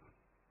noise.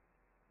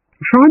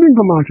 Shining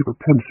the light of a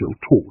pencil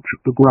torch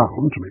at the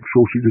ground to make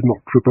sure she did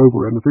not trip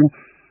over anything,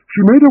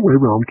 she made her way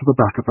round to the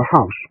back of the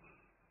house.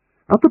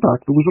 At the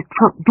back there was a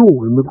trap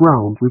door in the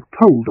ground with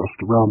coal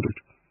dust around it.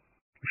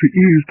 She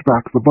eased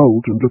back the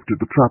bolt and lifted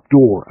the trap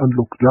door and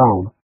looked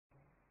down.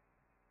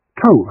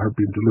 Coal had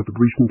been delivered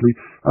recently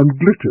and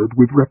glittered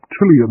with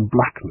reptilian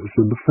blackness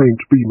in the faint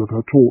beam of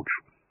her torch.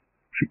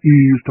 She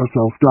eased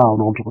herself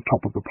down onto the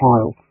top of the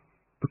pile.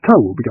 The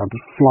coal began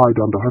to slide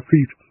under her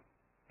feet.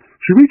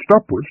 She reached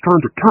upwards,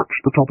 trying to catch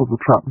the top of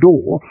the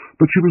trapdoor,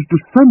 but she was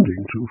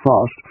descending too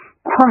fast,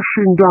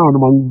 crashing down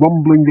among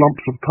rumbling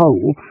lumps of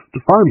coal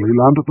to finally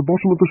land at the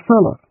bottom of the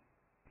cellar.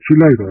 She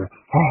lay there,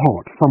 her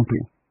heart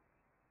thumping.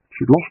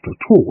 She'd lost her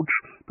torch,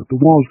 but there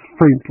was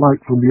faint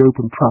light from the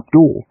open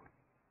trapdoor.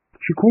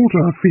 She crawled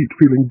to her feet,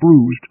 feeling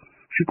bruised.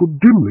 She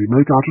could dimly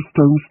make out a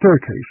stone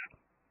staircase.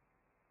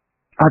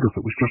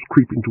 Agatha was just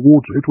creeping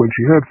towards it when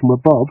she heard from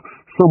above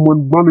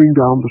someone running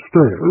down the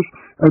stairs,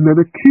 and then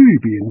a key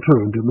being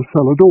turned in the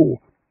cellar door.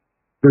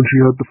 Then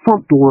she heard the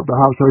front door of the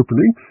house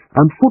opening,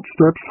 and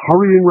footsteps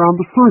hurrying round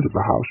the side of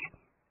the house.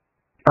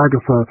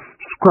 Agatha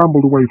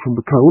scrambled away from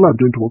the coal and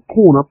into a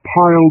corner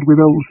piled with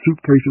old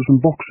suitcases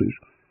and boxes.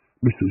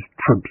 Mrs.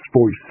 Tremp's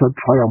voice said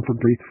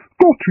triumphantly,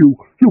 "Got you!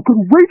 You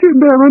can wait in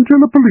there until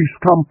the police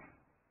come."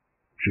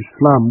 She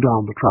slammed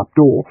down the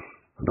trapdoor,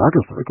 and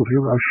Agatha could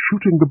hear her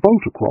shooting the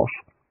bolt across.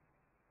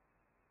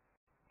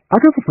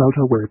 Agatha felt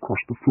her way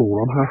across the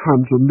floor on her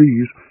hands and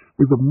knees,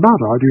 with the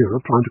mad idea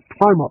of trying to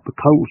climb up the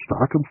coal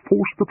stack and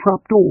force the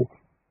trapdoor.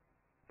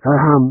 Her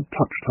hand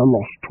touched her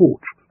lost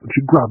torch, and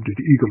she grabbed it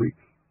eagerly.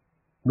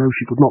 No,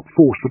 she could not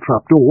force the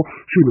trapdoor.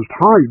 She must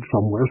hide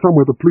somewhere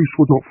the police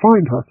would not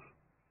find her.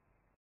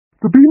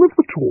 The beam of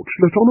the torch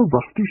lit on a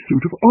rusty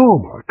suit of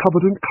armour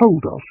covered in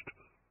coal dust.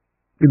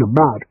 In a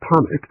mad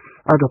panic,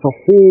 Agatha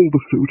hauled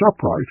the suit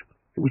upright.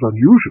 It was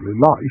unusually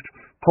light,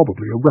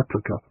 probably a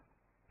replica.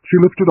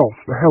 She lifted off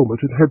the helmet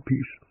and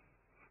headpiece.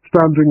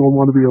 Standing on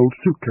one of the old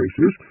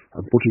suitcases,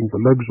 and putting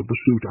the legs of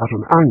the suit at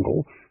an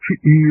angle,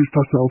 she eased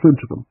herself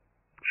into them.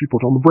 She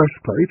put on the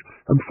breastplate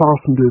and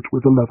fastened it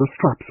with the leather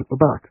straps at the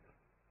back.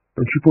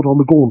 Then she put on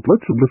the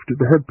gauntlets and lifted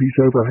the headpiece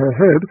over her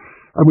head,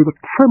 and with a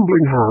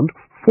trembling hand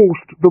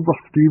forced the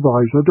rusty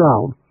visor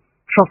down,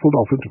 shuffled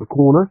off into the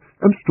corner,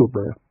 and stood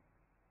there.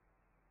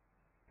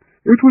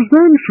 It was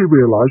then she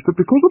realised that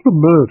because of the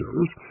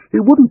murders,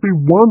 it wouldn't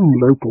be one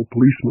local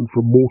policeman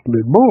from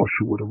Morton-in-Marsh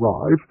who would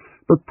arrive,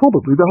 but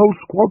probably the whole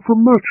squad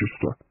from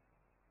Merchester.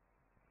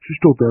 She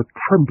stood there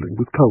trembling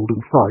with cold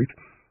and fright,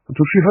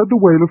 until she heard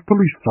the wail of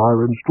police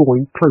sirens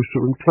drawing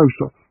closer and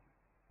closer.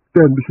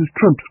 Then Mrs.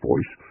 Tremp's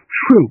voice,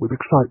 shrill with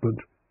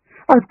excitement.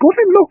 "I've got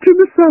him locked in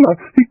the cellar!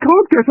 He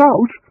can't get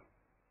out!"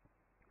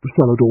 The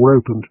cellar door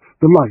opened.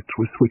 The light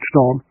was switched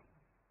on.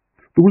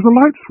 There was a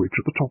light switch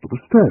at the top of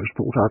the stairs,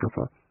 thought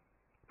Agatha,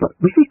 but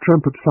Mrs.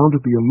 Tremp had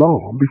sounded the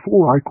alarm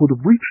before I could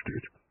have reached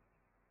it.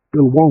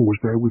 Bill Wong was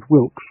there with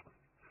Wilkes.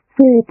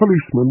 4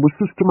 policemen were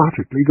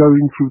systematically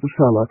going through the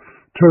cellar,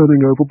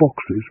 turning over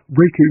boxes,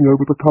 raking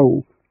over the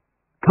coal.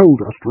 Coal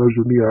dust rose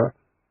in the air.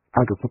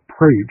 Agatha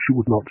prayed she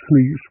would not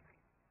sneeze.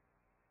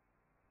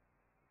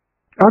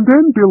 And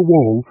then Bill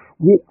Wong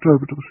walked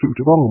over to the suit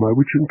of armour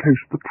which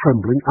encased the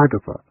trembling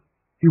Agatha.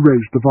 He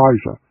raised the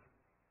visor.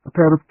 A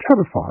pair of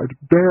terrified,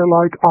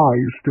 bear-like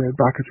eyes stared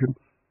back at him.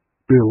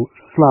 Bill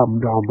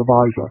slammed down the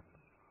visor.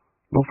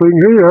 "Nothing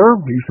here,"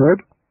 he said.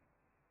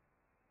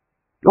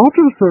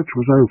 After the search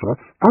was over,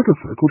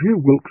 Agatha could hear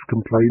Wilkes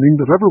complaining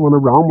that everyone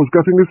around was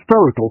getting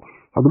hysterical,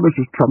 and that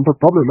Mrs. Tremp had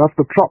probably left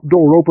the trap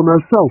door open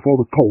herself,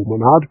 or the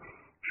coalman had.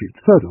 She'd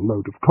said a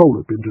load of coal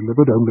had been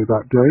delivered only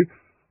that day.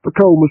 The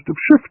coal must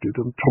have shifted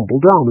and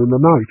tumbled down in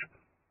the night.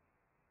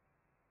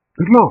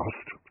 At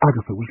last,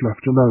 Agatha was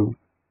left alone.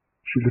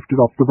 She lifted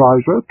off the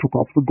visor, took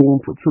off the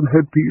gauntlets and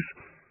headpiece,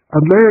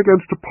 and lay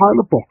against a pile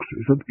of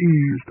boxes and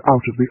eased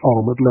out of the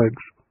armoured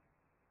legs.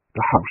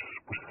 The house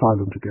was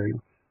silent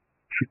again.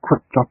 She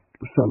crept up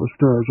the cellar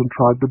stairs and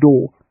tried the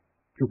door.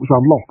 It was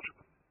unlocked.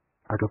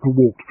 Agatha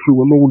walked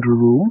through a laundry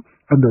room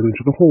and then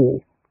into the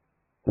hall.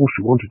 All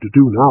she wanted to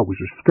do now was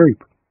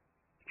escape.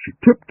 She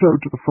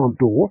tiptoed to the front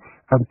door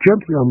and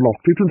gently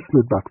unlocked it and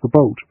slid back the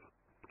bolt.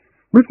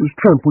 Mrs.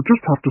 Tremp would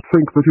just have to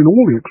think that in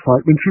all the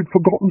excitement she'd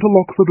forgotten to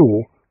lock the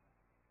door.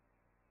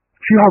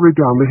 She hurried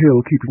down the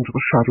hill, keeping to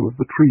the shadow of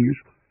the trees.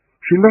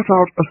 She let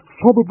out a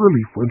sob of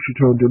relief when she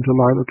turned into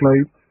Lilac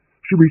Lane.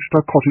 She reached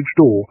her cottage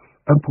door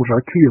and put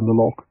her key in the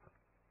lock.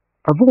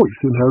 A voice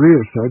in her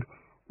ear said,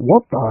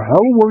 "What the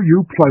hell were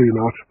you playing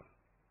at?"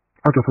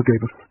 Agatha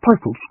gave a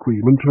stifled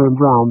scream and turned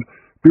round.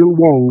 Bill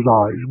Wong's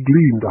eyes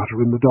gleamed at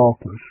her in the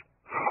darkness.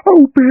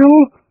 "Oh, Bill,"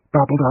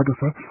 babbled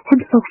Agatha, "I'm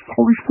so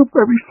sorry, so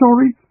very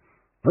sorry."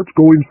 "Let's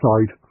go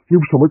inside.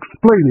 You've some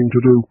explaining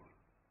to do."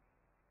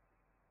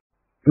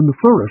 In the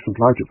fluorescent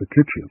light of the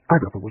kitchen,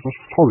 Agatha was a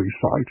sorry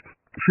sight.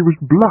 She was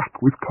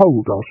black with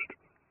coal dust.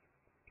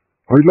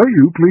 "I'd let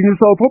you clean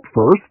yourself up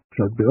first,"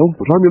 said Bill,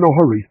 "but I'm in a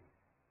hurry."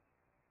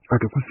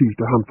 Agatha seized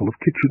a handful of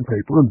kitchen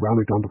paper and ran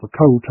it under the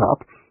coal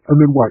tap,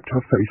 and then wiped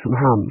her face and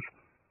hands.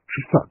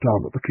 She sat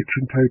down at the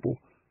kitchen table.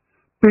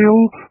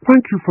 "Bill,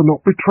 thank you for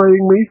not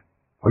betraying me."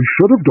 "I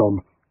should have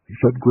done," he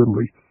said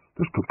grimly.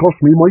 "This could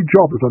cost me my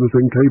job if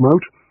anything came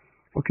out.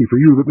 Lucky for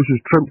you that Mrs.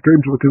 Tremp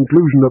came to the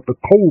conclusion that the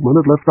coalman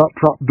had left that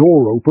trap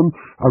door open,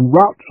 and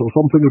rats or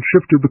something had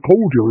shifted the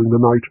coal during the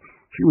night.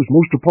 She was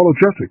most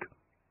apologetic.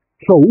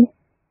 So,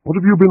 what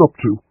have you been up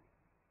to?"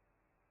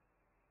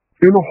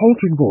 In a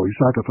halting voice,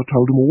 Agatha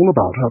told him all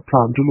about her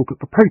plan to look at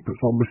the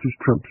papers on Mrs.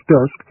 Tremp's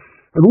desk,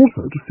 and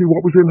also to see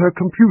what was in her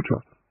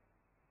computer.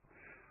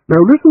 "Now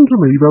listen to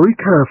me very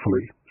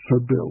carefully,"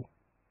 said Bill.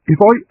 "If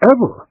I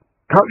ever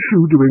catch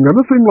you doing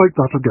anything like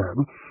that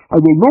again, I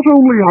will not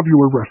only have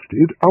you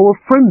arrested, our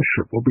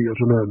friendship will be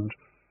at an end.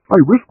 I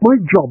risk my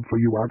job for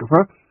you,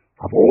 Agatha.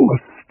 Have all the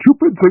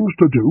stupid things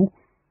to do.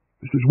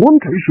 This is one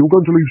case you're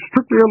going to leave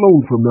strictly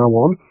alone from now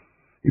on.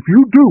 If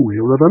you do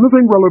hear of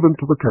anything relevant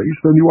to the case,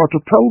 then you are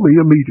to tell me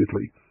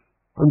immediately.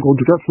 I'm going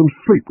to get some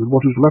sleep with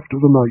what is left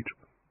of the night."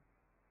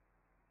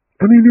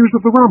 "Any news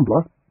of the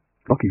Rambler?"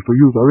 "Lucky for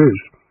you there is.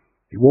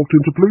 He walked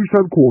into police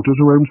headquarters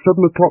around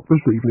 7 o'clock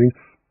this evening.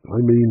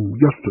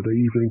 Yesterday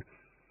evening.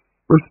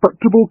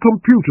 Respectable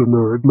computer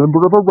nerd, member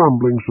of a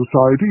rambling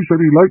society, said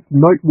he liked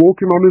night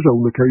walking on his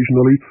own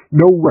occasionally.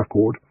 No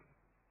record."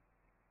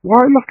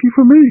 "Why, lucky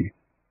for me.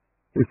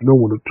 If no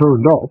one had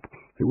turned up,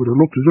 it would have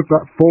looked as if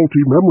that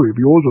faulty memory of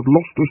yours had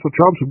lost us the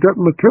chance of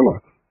getting the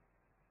killer.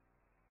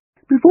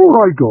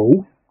 Before I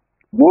go,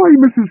 why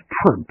Mrs.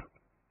 Tremp?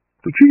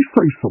 Did she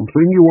say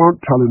something you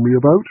aren't telling me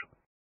about?"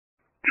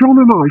 "John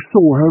and I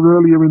saw her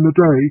earlier in the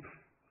day.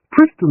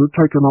 Tristan had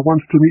taken her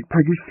once to meet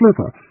Peggy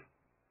Slither.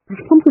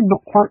 There's something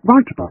not quite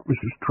right about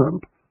Mrs.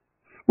 Tremp.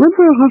 When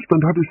her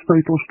husband had his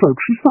fatal stroke,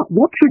 she sat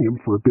watching him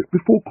for a bit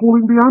before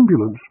calling the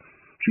ambulance.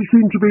 She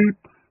seemed to be,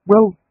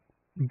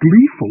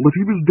 gleeful that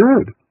he was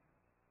dead."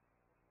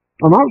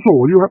 "And that's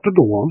all you had to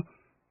go on?"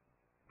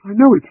 "I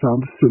know it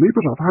sounds silly,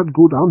 but I've had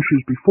good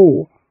hunches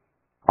before."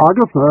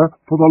 "Agatha,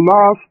 for the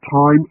last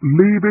time,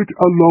 leave it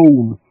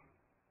alone."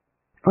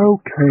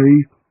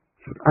 "Okay,"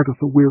 said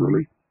Agatha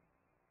wearily.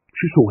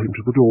 She saw him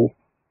to the door.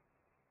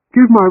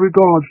 "Give my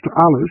regards to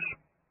Alice."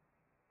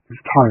 His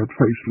tired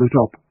face lit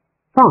up.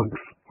 "Thanks,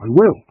 I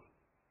will."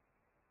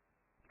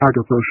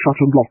 Agatha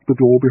shut and locked the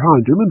door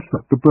behind him and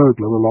set the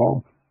burglar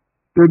alarm.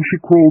 Then she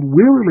crawled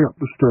wearily up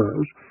the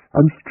stairs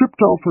and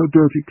stripped off her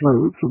dirty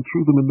clothes and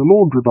threw them in the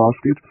laundry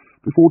basket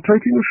before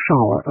taking a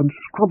shower and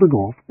scrubbing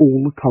off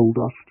all the coal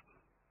dust.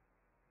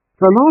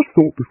 Her last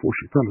thought before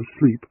she fell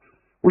asleep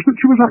was that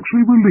she was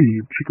actually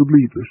relieved she could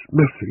leave this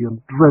messy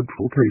and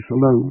dreadful case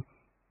alone.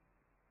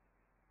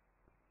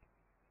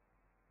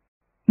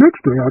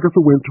 Next day Agatha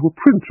went to a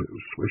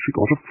printer's, where she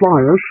got a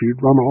flyer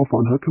she'd run off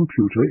on her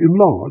computer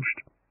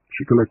enlarged.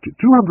 She collected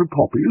 200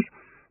 copies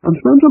and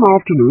spent an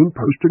afternoon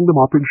posting them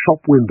up in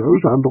shop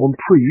windows and on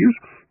trees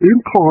in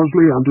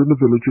Carsley and in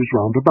the villages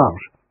round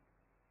about.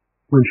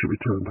 When she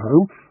returned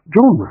home,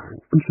 John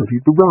rang and said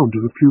he'd be round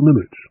in a few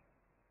minutes.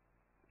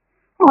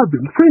 "I've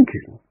been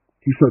thinking,"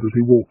 he said as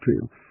he walked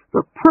in,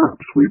 "that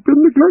perhaps we've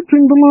been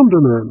neglecting the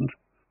London end.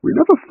 We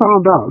never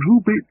found out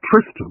who beat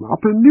Tristan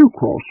up in New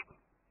Cross."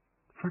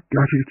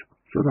 "Forget it,"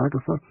 said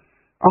Agatha.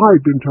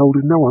 "I've been told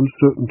in no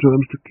uncertain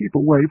terms to keep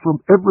away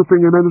from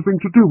everything and anything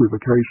to do with the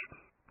case.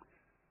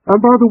 And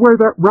by the way,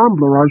 that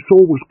rambler I saw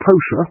was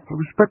kosher, a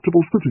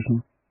respectable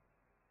citizen."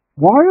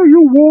 "Why are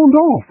you warned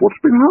off? What's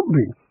been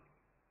happening?"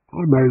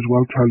 "I may as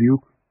well tell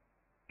you."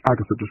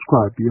 Agatha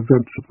described the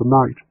events of the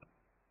night.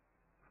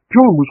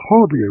 John was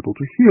hardly able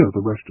to hear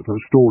the rest of her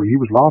story. He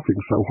was laughing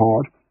so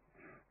hard.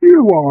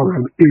 "You are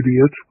an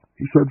idiot,"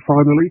 he said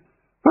finally.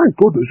 "Thank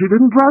goodness you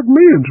didn't drag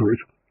me into it.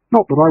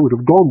 Not that I would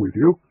have gone with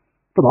you,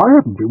 but I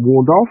hadn't been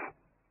warned off.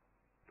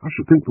 I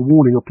should think the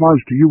warning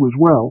applies to you as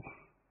well.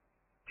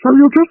 So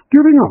you're just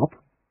giving up?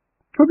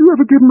 Have you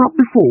ever given up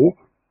before?"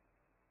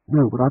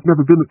 "No, but I've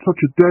never been at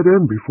such a dead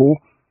end before.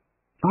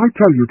 I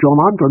tell you, John,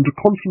 I'm going to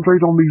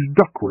concentrate on these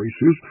duck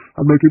races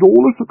and make it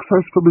all a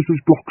success for Mrs.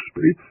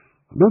 Bloxby,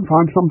 and then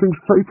find something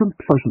safe and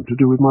pleasant to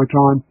do with my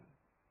time."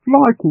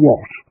 "Like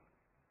what?"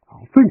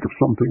 "I'll think of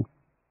something."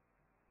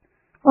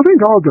 "I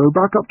think I'll go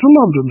back up to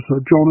London,"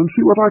 said John, "and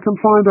see what I can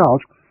find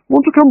out.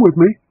 Want to come with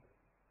me?"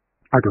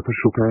 Agatha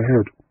shook her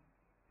head.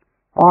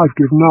 "I've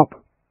given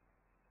up."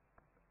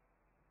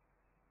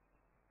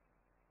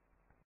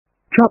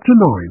 Chapter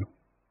 9.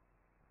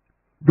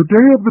 The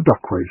day of the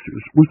duck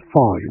races was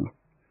fine.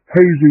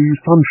 Hazy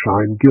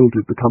sunshine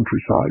gilded the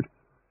countryside.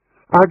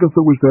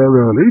 Agatha was there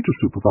early to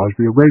supervise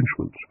the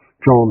arrangements.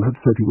 John had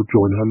said he would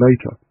join her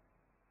later.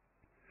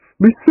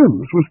 Miss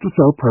Sims was to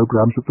sell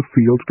programmes at the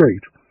field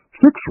gate.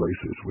 6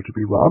 races were to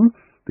be run.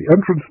 The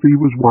entrance fee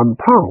was £1,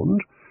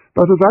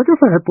 but as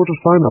Agatha had put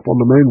a sign up on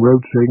the main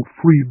road saying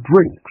free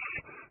drinks,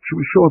 she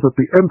was sure that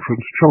the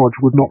entrance charge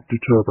would not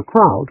deter the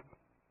crowd.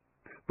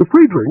 The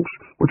free drinks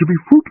were to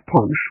be fruit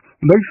punch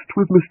laced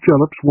with Miss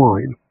Jellop's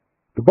wine.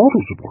 The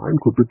bottles of wine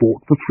could be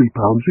bought for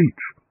 £3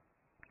 each.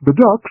 The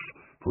ducks,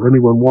 for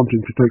anyone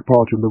wanting to take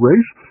part in the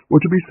race,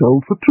 were to be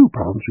sold for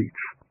 £2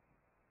 each.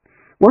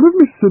 One of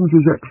Miss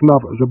Sims's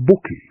ex-lovers, a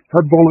bookie,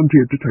 had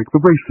volunteered to take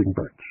the racing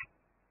bets.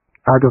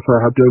 Agatha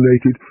had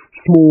donated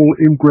small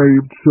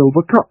engraved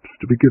silver cups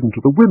to be given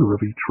to the winner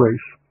of each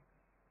race.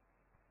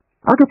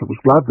 Agatha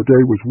was glad the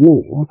day was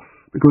warm,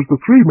 because the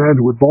 3 men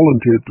who had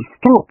volunteered to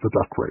start the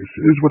duck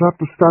races would have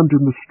to stand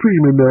in the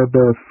stream in their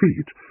bare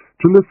feet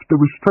to lift the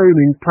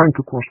restraining plank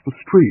across the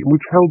stream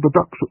which held the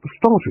ducks at the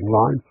starting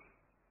line.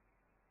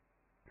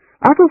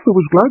 Agatha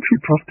was glad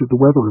she trusted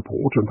the weather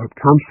report and had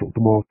cancelled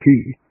the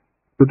marquee.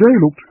 The day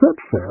looked set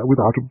fair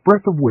without a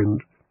breath of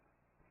wind.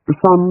 The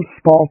sun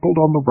sparkled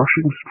on the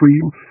rushing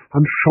stream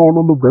and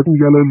shone on the red and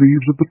yellow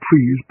leaves of the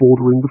trees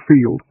bordering the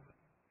field.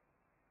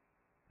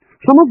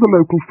 Some of the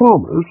local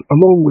farmers,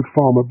 along with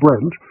Farmer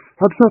Brent,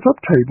 had set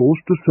up tables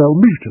to sell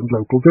meat and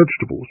local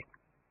vegetables.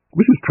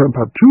 Mrs. Tremp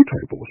had 2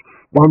 tables,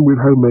 one with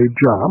homemade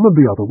jam and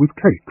the other with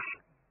cakes.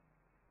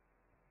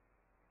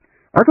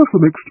 Agatha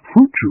mixed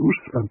fruit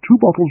juice and 2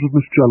 bottles of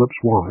Miss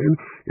Jellop's wine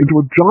into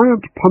a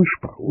giant punch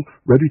bowl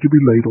ready to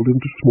be ladled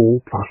into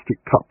small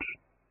plastic cups.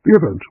 The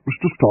event was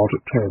to start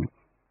at 10.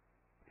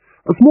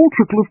 A small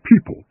trickle of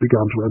people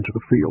began to enter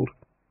the field.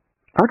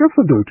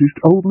 Agatha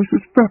noticed old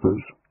Mrs.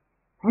 Feathers.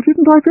 Why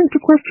didn't I think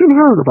to question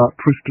her about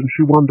Tristan,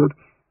 she wondered.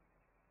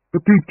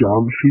 But deep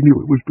down she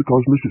knew it was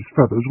because Mrs.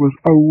 Feathers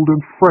was old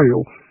and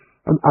frail,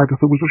 and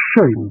Agatha was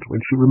ashamed when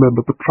she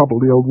remembered the trouble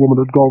the old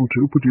woman had gone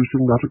to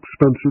producing that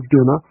expensive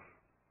dinner.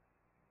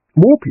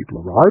 More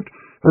people arrived,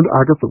 and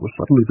Agatha was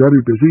suddenly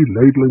very busy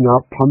ladling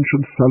out punch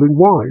and selling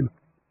wine.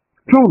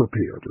 John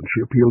appeared, and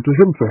she appealed to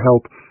him for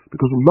help,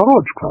 because a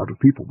large crowd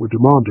of people were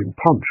demanding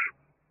punch.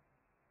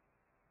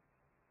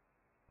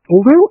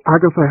 Although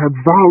Agatha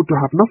had vowed to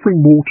have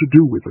nothing more to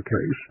do with the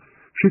case,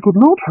 she could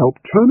not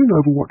help turning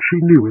over what she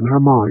knew in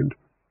her mind.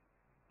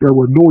 There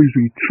were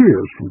noisy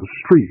cheers from the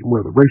stream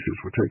where the races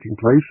were taking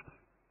place.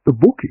 The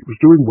bookie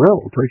was doing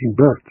well, taking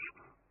bets.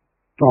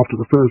 After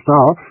the first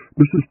hour,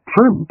 Mrs.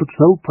 Tremp had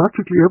sold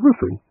practically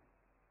everything.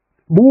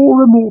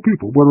 More and more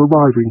people were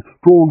arriving,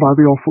 drawn by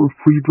the offer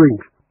of free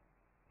drink.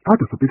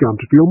 Agatha began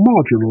to feel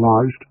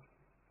marginalized.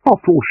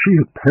 After all, she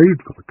had paid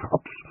for the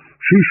cups.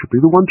 She should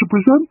be the one to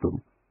present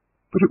them.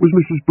 But it was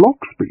Mrs.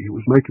 Bloxby who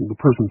was making the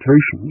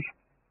presentations.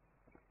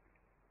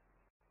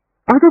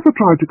 Agatha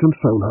tried to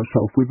console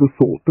herself with the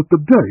thought that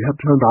the day had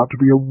turned out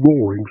to be a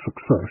roaring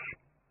success.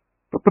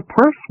 But the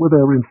press were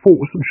there in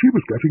force, and she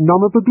was getting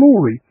none of the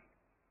glory.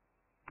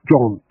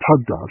 John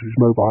tugged out his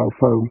mobile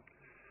phone.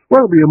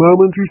 "Won't be a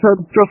moment," he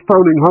said, "just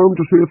phoning home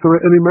to see if there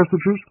are any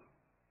messages."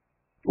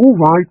 "All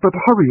right, but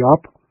hurry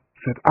up,"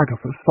 said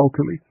Agatha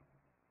sulkily.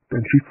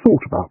 Then she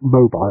thought about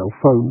mobile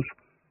phones.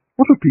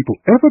 What had people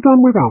ever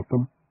done without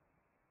them?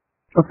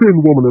 A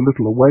thin woman a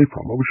little away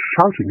from her was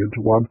shouting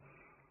into one.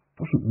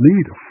 "Doesn't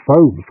need a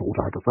phone," thought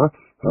Agatha.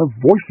 "Her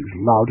voice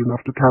is loud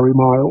enough to carry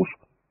miles."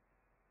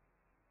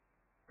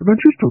 And then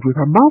she stood with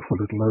her mouth a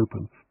little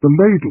open, the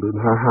ladle in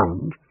her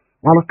hand,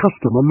 while a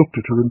customer looked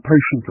at her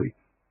impatiently.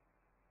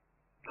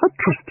 Had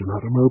Tristan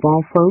had a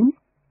mobile phone?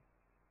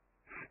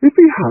 If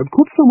he had,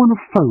 could someone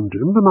have phoned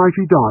him the night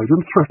he died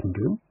and threatened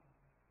him?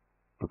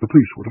 But the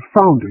police would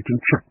have found it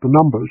and checked the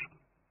numbers.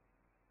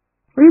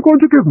 "Are you going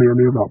to give me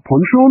any of that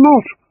punch or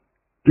not?"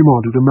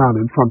 demanded a man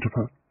in front of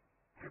her.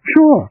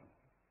 "Sure."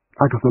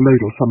 Agatha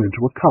ladled some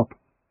into a cup.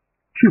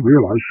 She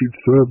realized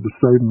she'd served the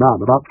same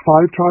man about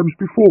 5 times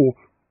before.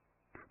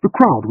 The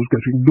crowd was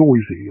getting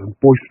noisy and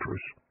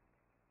boisterous.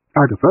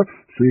 Agatha,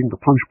 seeing the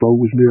punch bowl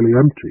was nearly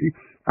empty,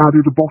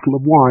 added a bottle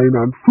of wine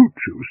and fruit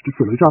juice to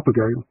fill it up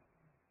again.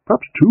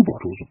 Perhaps 2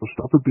 bottles of the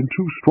stuff had been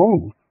too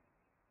strong.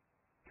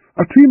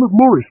 A team of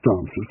Morris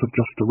dancers had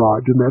just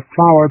arrived in their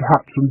flowered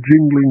hats and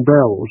jingling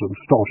bells and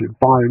started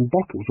buying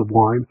bottles of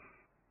wine.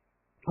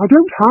 "I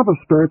don't have a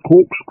spare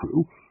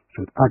corkscrew,"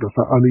 said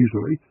Agatha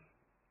uneasily.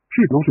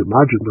 She had not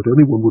imagined that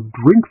anyone would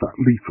drink that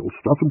lethal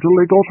stuff until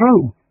they got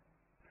home.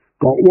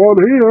 "Got one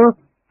here,"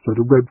 said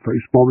a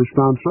red-faced Morris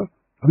dancer,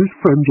 and his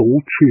friends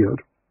all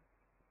cheered.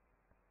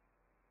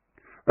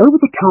 Over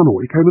the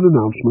tannoy came an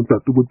announcement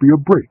that there would be a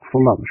break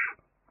for lunch.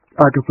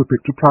 Agatha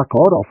picked a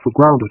placard off the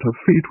ground at her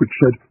feet which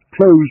said,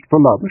 "Closed for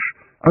lunch,"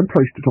 and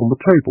placed it on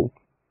the table.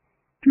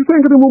 "Do you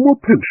think anyone will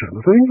pinch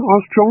anything?"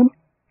 asked John.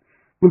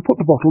 "We'll put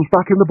the bottles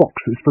back in the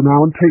boxes for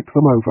now and tape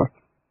them over."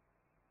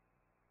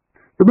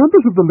 The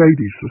members of the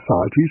ladies'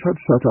 societies had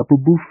set up a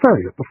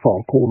buffet at the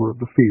far corner of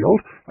the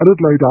field and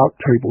had laid out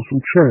tables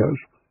and chairs.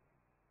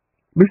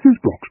 Mrs.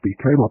 Bloxby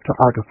came up to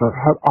Agatha,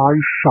 her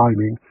eyes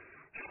shining.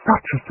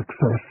 "Such a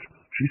success,"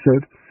 she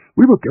said.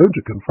 "We were going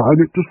to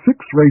confine it to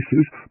 6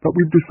 races, but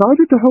we've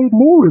decided to hold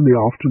more in the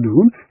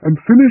afternoon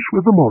and finish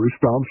with the Morris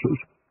dancers."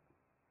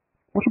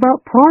 "What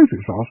about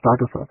prizes?" asked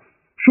Agatha.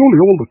 "Surely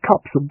all the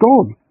cups have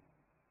gone."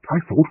 "I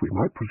thought we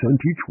might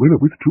present each winner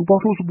with 2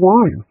 bottles of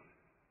wine."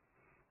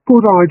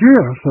 "Good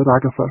idea," said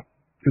Agatha,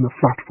 in a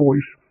flat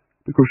voice,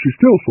 because she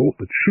still thought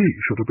that she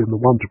should have been the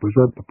one to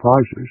present the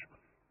prizes.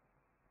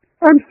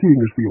 "And seeing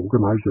as the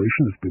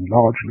organisation has been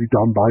largely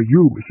done by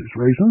you, Mrs.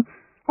 Raisin,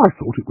 I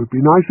thought it would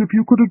be nice if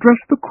you could address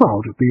the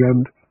crowd at the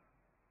end."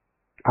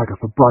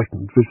 Agatha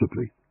brightened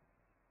visibly.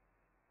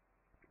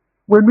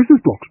 When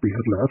Mrs. Bloxby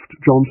had left,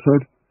 John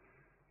said,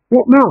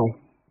 "What now?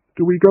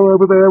 Do we go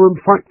over there and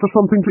fight for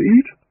something to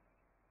eat?"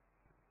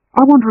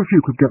 "I wonder if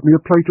you could get me a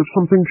plate of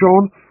something,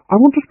 John. I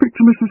want to speak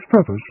to Mrs.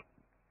 Feathers."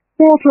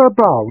 "What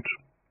about?"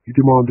 he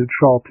demanded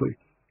sharply.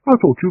 "I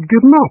thought you'd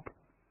given up."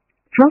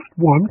 "Just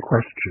one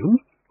question.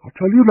 I'll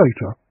tell you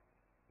later."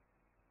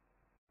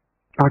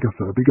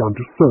 Agatha began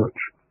to search.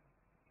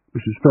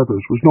 Mrs.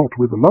 Feathers was not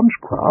with the lunch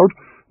crowd,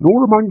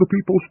 nor among the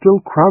people still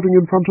crowding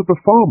in front of the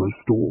farmers'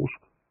 stalls,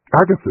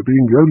 Agatha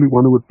being the only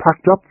one who had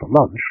packed up for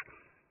lunch.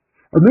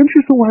 and then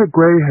she saw her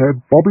grey hair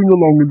bobbing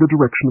along in the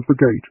direction of the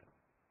gate.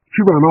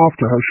 She ran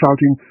after her,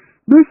 shouting,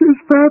 "Mrs.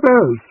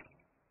 Feathers!"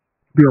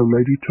 The old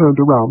lady turned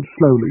around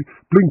slowly,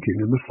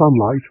 blinking in the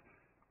sunlight.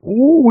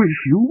 "Oh,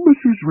 it's you,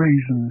 Mrs.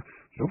 Raisin.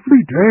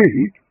 Lovely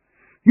day."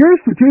 "Yes,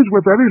 it is.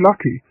 We're very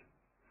lucky."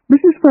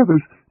 "Mrs.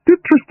 Feathers,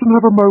 did Tristan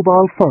have a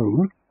mobile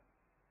phone?"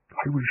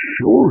 "I was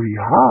sure he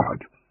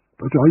had,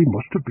 but I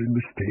must have been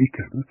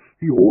mistaken.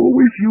 He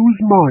always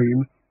used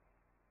mine."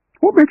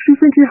 "What makes you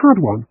think he had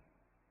one?"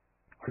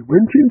 "I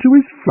went into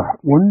his flat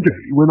one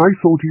day when I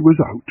thought he was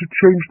out to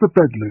change the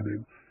bed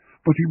linen,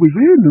 but he was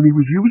in and he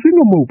was using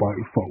a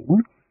mobile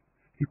phone.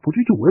 He put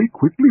it away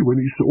quickly when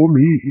he saw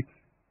me.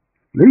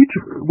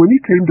 Later, when he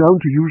came down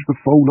to use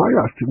the phone,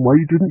 I asked him why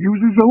he didn't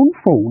use his own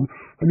phone,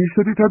 and he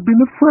said it had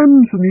been a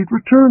friend's and he'd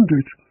returned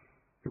it.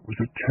 It was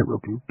a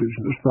terrible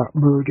business, that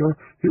murder.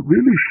 It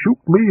really shook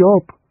me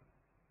up."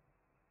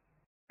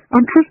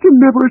 "And Tristan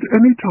never at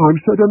any time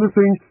said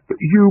anything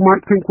that you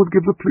might think would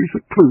give the police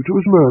a clue to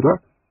his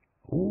murder?"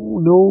 "Oh,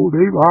 no,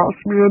 they've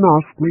asked me and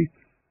asked me.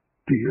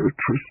 Dear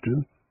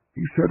Tristan,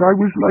 he said I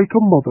was like a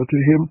mother to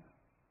him."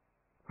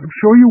 "I'm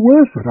sure you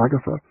were," said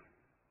Agatha.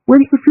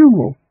 "When's the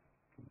funeral?"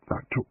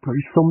 "That took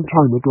place some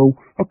time ago.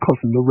 A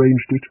cousin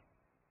arranged it."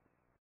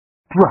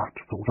 "Drat,"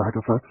 thought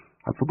Agatha.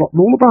 "I'd forgotten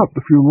all about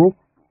the funeral.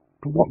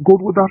 But what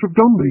good would that have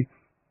done me?"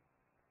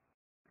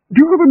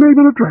 "Do you have a name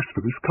and address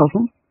for this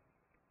cousin?"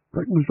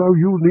 "Reckon as how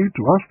you'll need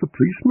to ask the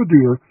police, my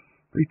dear.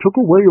 They took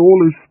away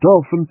all his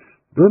stuff, and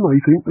then I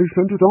think they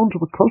sent it on to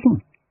the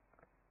cousin."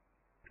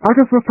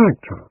 Agatha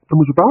thanked her, and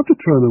was about to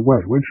turn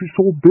away when she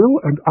saw Bill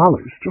and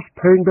Alice just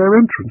paying their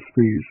entrance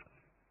fees.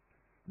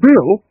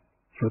 "Bill,"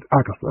 said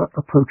Agatha,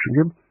 approaching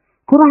him,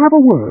 "could I have a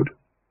word?"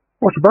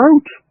 "What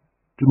about?"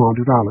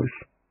 demanded Alice.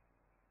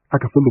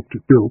 Agatha looked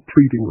at Bill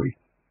pleadingly.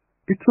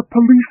 "It's a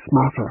police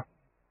matter."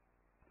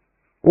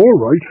 "All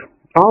right.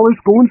 Alice,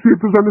 go and see if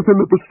there's anything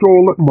at the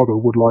stall that Mother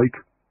would like."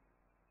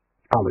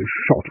 Alice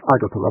shot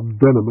Agatha a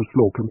venomous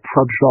look and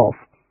trudged off.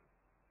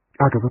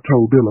 Agatha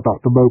told Bill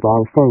about the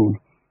mobile phone.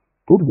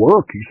 "Good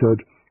work," he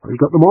said. "I'll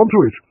get them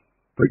onto it.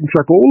 They can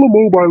check all the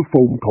mobile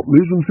phone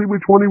companies and see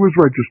which one he was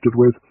registered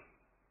with.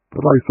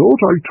 But I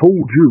thought I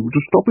told you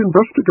to stop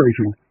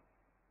investigating."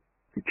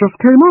 "It just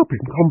came up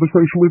in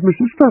conversation with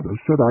Mrs. Feathers,"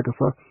 said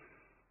Agatha.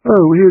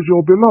 "Oh, here's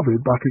your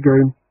beloved back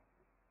again."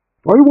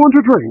 "I want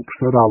a drink,"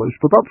 said Alice,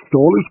 "but that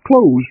stall is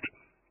closed."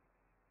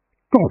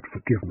 God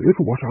forgive me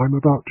for what I'm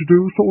about to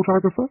do, thought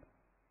Agatha.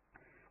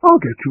 "I'll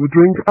get you a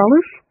drink,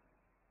 Alice."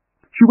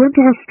 She went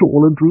to her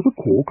stall and drew the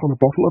cork on a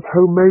bottle of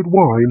homemade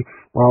wine,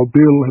 while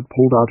Bill had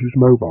pulled out his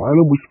mobile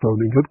and was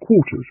phoning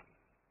headquarters.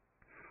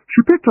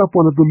 She picked up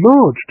one of the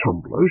large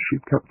tumblers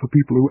she'd kept for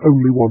people who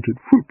only wanted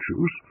fruit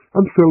juice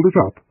and filled it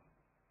up.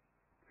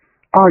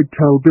 "I'd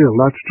tell Bill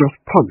that's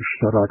just punch,"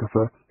 said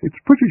Agatha. "It's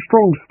pretty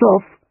strong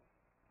stuff."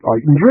 "I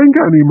can drink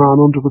any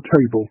man under the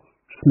table,"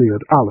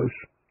 sneered Alice.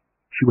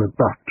 She went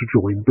back to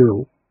join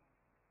Bill.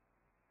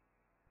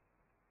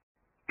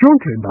 John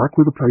came back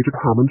with a plate of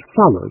ham and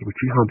salad, which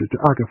he handed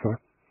to Agatha.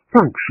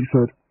 "Thanks," she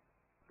said.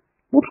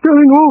 "What's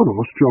going on?"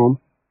 asked John.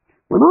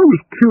 "When I was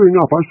queuing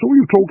up, I saw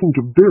you talking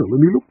to Bill,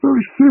 and he looked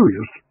very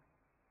serious."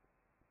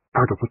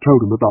 Agatha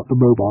told him about the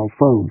mobile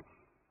phone.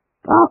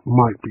 "That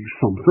might be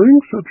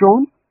something," said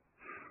John.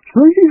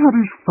 "Say he had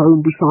his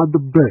phone beside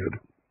the bed.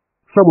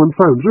 Someone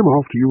phones him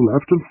after you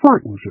left and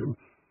frightens him.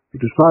 He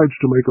decides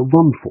to make a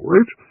run for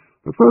it,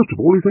 but first of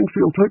all he thinks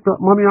he'll take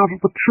that money out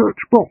of the church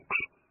box.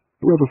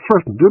 Whoever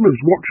threatened him is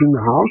watching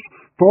the house,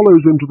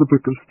 follows into the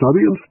vicar's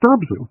study and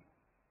stabs him."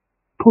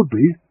 "Could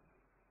be.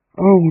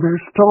 Oh,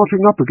 they're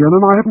starting up again,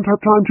 and I haven't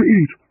had time to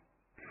eat."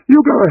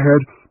 "You go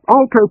ahead.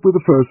 I'll cope with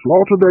the first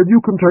lot, and then you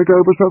can take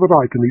over so that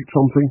I can eat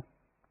something."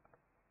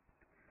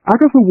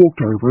 Agatha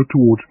walked over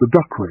towards the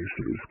duck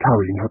races,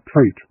 carrying her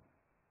plate.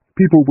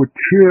 People were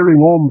cheering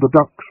on the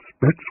ducks,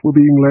 bets were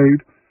being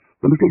laid,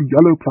 the little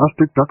yellow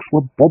plastic ducks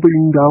were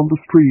bobbing down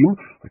the stream,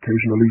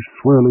 occasionally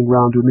swirling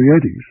round in the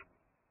eddies.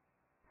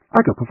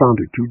 Agatha found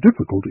it too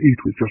difficult to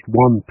eat with just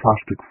one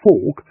plastic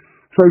fork,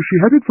 so she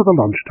headed for the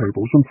lunch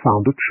tables and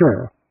found a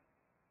chair.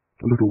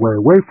 A little way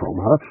away from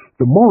her,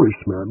 the Morris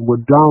men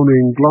were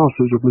downing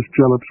glasses of Miss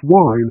Jellop's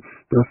wine,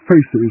 their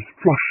faces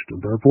flushed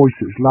and their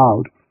voices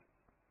loud.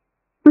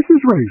 "Mrs.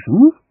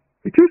 Raisin?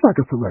 It is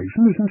Agatha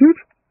Raisin, isn't it?"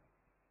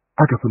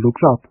 Agatha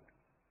looked up.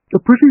 A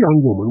pretty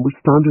young woman was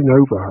standing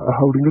over her,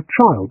 holding a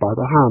child by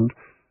the hand.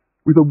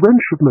 With a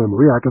wrench of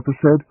memory, Agatha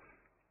said,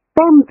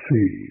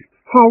 "Bunty,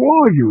 how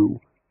are you?"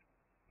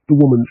 The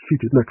woman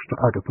seated next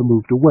to Agatha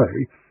moved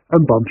away,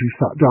 and Bunty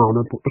sat down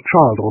and put the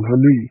child on her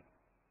knee.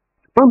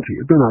 Bunty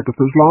had been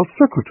Agatha's last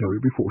secretary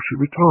before she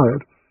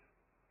retired.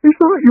 "Is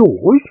that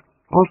yours?"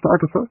 asked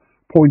Agatha,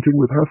 pointing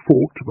with her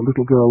fork to the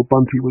little girl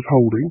Bunty was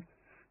holding.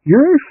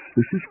 "Yes,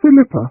 this is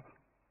Philippa."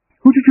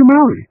 "Who did you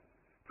marry?"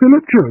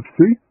 "Philip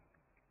Jervsey."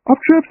 "Of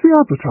Jervsey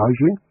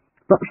Advertising?"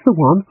 "That's the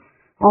one.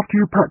 After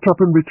you packed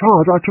up and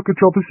retired, I took a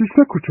job as his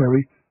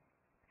secretary."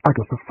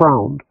 Agatha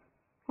frowned.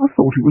 "I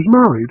thought he was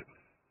married."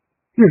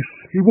 "Yes,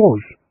 he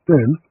was,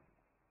 then."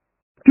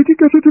 "Did he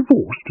get a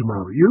divorce to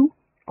marry you?"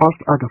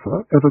 asked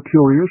Agatha, ever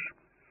curious.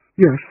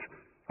 Yes,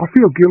 I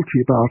feel guilty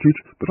about it,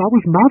 but I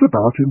was mad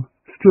about him.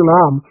 Still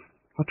am.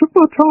 I took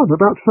my time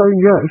about saying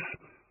yes.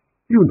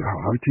 You know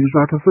how it is,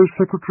 Agatha,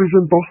 secretaries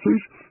and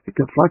bosses. It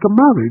gets like a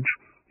marriage.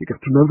 You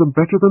get to know them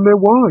better than their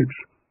wives.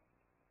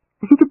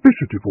 Was it a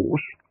bitter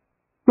divorce?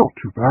 Not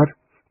too bad.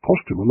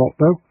 Cost him a lot,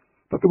 though.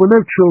 But there were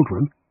no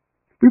children.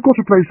 We've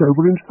got a place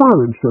over in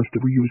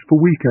Cirencester we use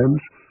for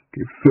weekends.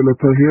 Give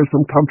Philippa here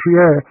some country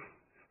air.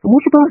 And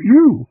what about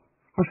you?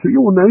 I see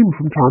your name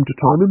from time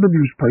to time in the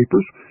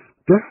newspapers.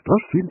 Death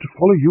does seem to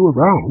follow you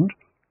around.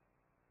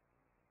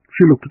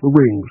 She looked at the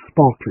ring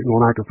sparkling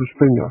on Agatha's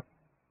finger.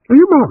 Are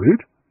you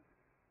married?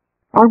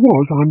 I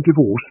was. I'm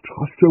divorced.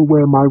 I still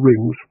wear my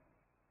rings.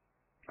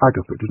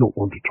 Agatha did not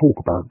want to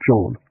talk about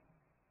John.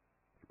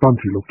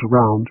 Bunty looked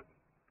around.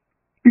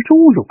 It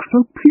all looks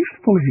so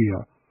peaceful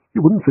here.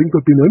 You wouldn't think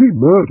there'd been any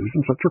murders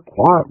in such a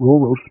quiet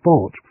rural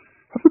spot.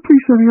 Have the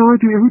police any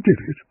idea who did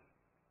it?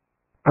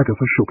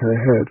 Agatha shook her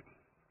head.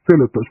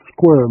 Philippa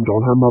squirmed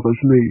on her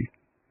mother's knee.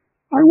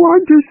 I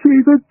want to see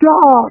the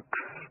ducks,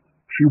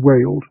 she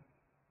wailed.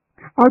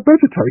 I'd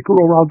better take her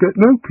or I'll get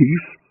no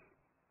peace.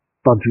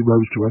 Bunty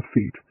rose to her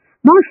feet.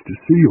 Nice to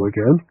see you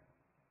again.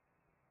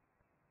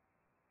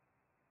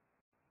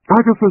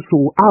 Agatha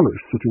saw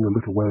Alice sitting a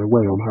little way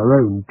away on her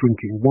own,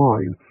 drinking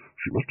wine.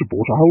 She must have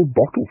bought a whole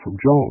bottle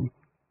from John.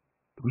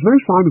 There was no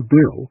sign of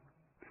Bill.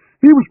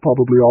 He was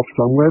probably off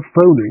somewhere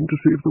phoning to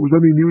see if there was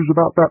any news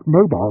about that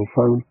mobile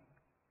phone.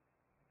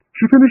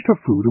 She finished her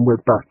food and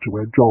went back to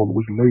where John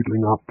was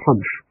ladling out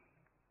punch.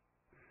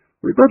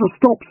 We'd better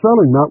stop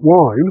selling that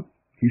wine,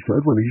 he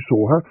said when he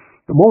saw her.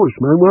 The Morris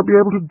men won't be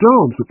able to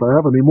dance if they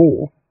have any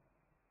more.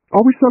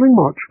 Are we selling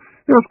much?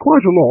 Yes,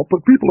 quite a lot,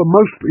 but people are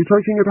mostly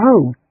taking it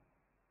home.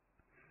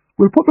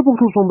 We'll put the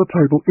bottles on the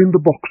table in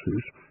the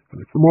boxes, and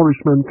if the Morris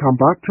men come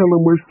back, tell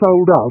them we're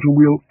sold out and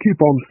we'll keep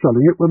on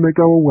selling it when they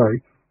go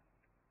away.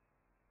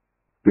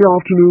 The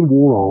afternoon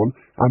wore on,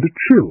 and a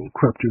chill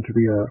crept into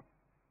the air.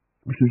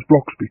 Mrs.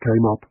 Bloxby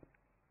came up.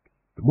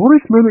 The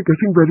Morris men are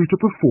getting ready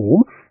to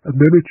perform, and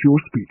then it's your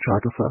speech,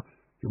 Agatha.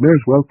 You may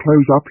as well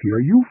close up here.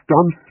 You've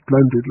done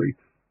splendidly.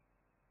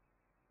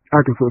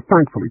 Agatha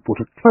thankfully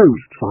put a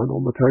closed sign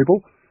on the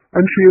table,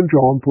 and she and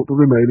John put the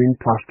remaining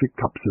plastic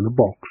cups in a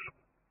box.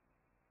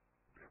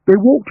 They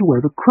walked to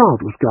where the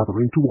crowd was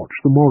gathering to watch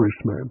the Morris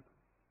men.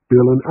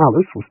 Bill and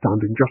Alice were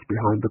standing just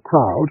behind the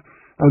crowd,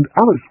 and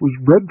Alice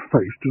was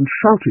red-faced and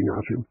shouting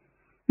at him.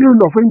 You're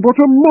nothing but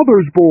a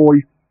mother's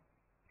boy.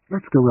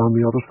 Let's go round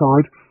the other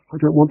side. I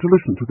don't want to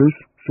listen to this,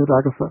 said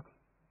Agatha.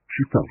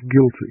 She felt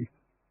guilty.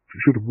 She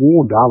should have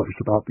warned Alice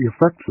about the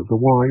effects of the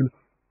wine.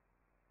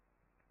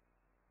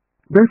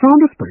 They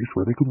found a space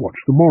where they could watch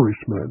the Morris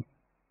men.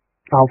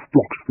 Alf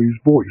Bloxby's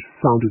voice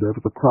sounded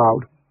over the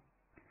crowd.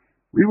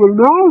 We will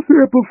now see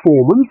a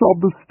performance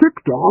of the stick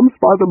dance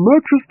by the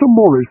Merchester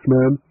Morris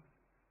men.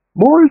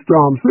 Morris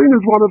dancing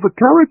is one of the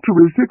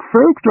characteristic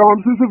folk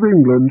dances of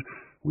England.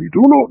 We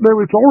do not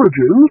know its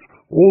origins,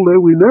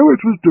 although we know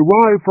it was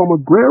derived from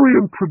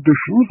agrarian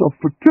traditions of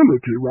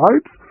fertility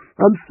rites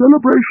and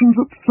celebrations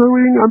at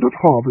sowing and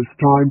at harvest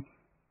time.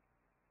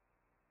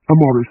 A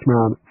Morris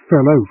man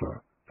fell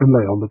over and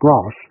lay on the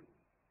grass.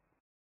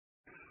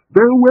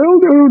 Though well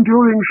known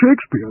during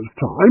Shakespeare's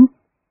time,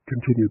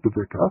 continued the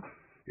vicar,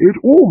 it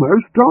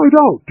almost died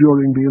out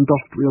during the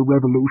Industrial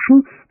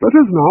Revolution, but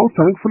has now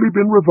thankfully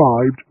been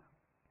revived.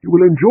 You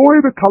will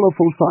enjoy the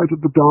colourful sight of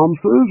the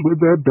dancers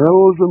with their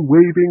bells and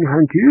waving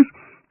hankies,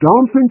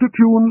 dancing to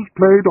tunes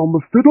played on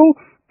the fiddle,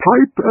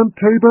 pipe and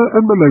tabor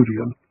and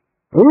melodeon.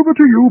 Over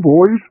to you,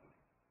 boys.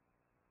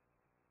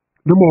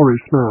 The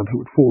Morris man who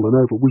had fallen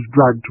over was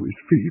dragged to his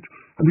feet,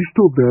 and he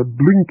stood there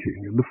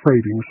blinking in the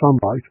fading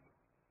sunlight.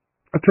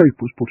 A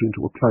tape was put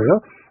into a player,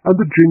 and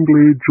the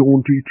jingly,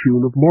 jaunty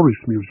tune of Morris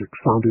music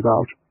sounded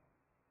out.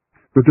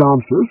 The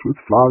dancers, with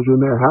flowers in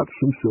their hats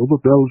and silver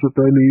bells at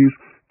their knees,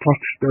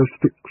 clutched their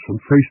sticks and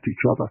faced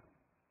each other.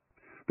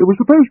 They were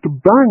supposed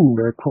to bang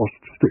their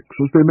crossed sticks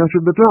as they met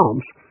in the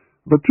dance,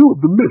 but two of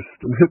them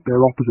missed and hit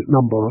their opposite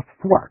number a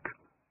thwack.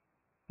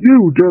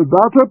 You did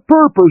that a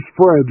purpose,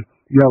 Fred,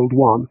 yelled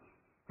one,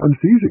 and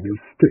seizing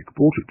his stick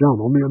brought it down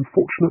on the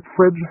unfortunate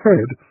Fred's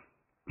head.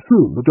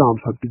 Soon the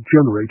dance had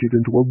degenerated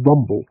into a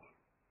rumble.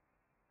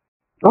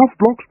 Alf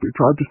Bloxby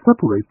tried to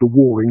separate the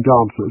warring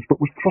dancers,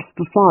 but was thrust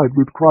aside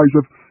with cries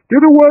of,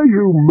 Get away,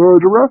 you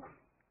murderer!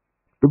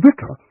 The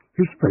vicar,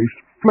 his face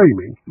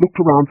flaming, looked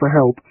around for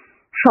help,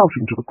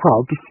 shouting to the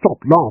crowd to stop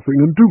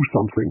laughing and do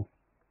something.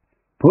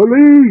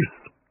 Police!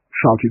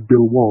 Shouted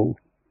Bill Wong.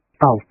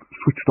 Alf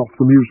switched off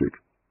the music.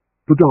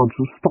 The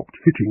dancers stopped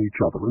hitting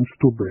each other and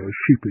stood there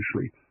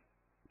sheepishly.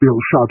 Bill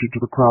shouted to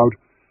the crowd,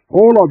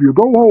 All of you,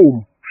 go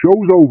home!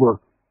 Show's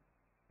over.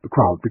 The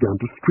crowd began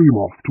to stream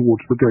off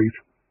towards the gate.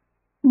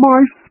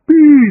 My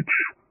speech!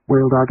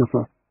 Wailed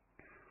Agatha.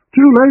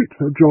 Too late,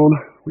 said John.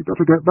 We'd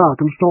better get back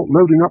and start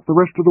loading up the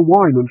rest of the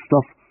wine and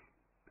stuff.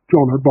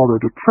 John had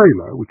borrowed a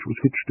trailer, which was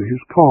hitched to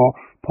his car,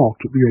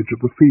 parked at the edge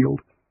of the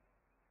field.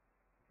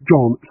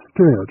 John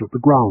stared at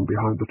the ground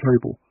behind the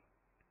table.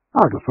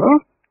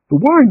 Agatha, the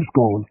wine's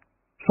gone.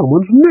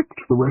 Someone's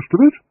nicked the rest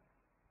of it."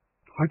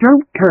 "I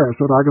don't care,"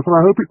 said Agatha.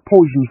 "I hope it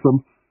poisons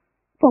them.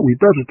 But we'd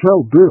better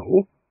tell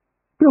Bill.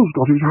 Bill's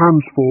got his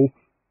hands full.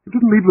 He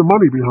didn't leave the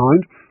money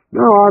behind.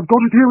 No, I've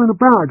got it here in a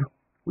bag.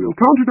 We'll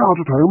count it out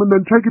at home and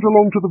then take it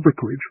along to the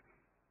vicarage.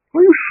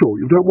 Are you sure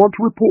you don't want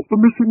to report the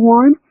missing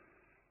wine?"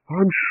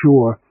 "I'm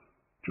sure.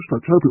 Just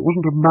let's hope it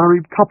wasn't a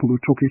married couple who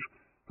took it.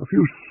 A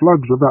few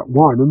slugs of that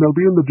wine and they'll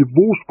be in the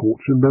divorce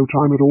courts in no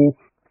time at all.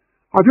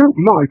 I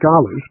don't like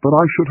Alice, but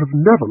I should have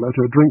never let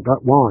her drink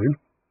that wine."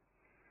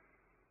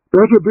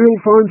 "Better Bill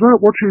finds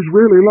out what she's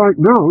really like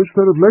now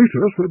instead of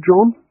later," said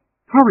John.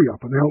 "Hurry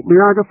up and help me,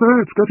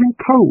 Agatha. It's getting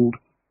cold."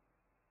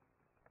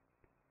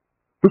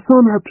 The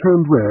sun had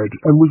turned red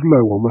and was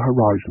low on the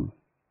horizon.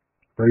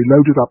 They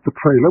loaded up the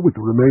trailer with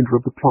the remainder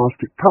of the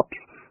plastic cups,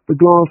 the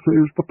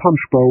glasses, the punch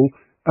bowl,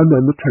 and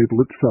then the table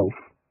itself.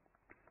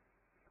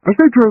 As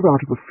they drove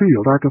out of the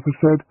field, Agatha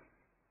said,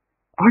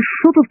 "I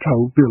should have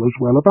told Bill as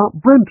well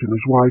about Brent and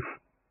his wife."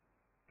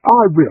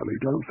 "I really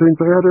don't think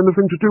they had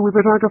anything to do with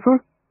it,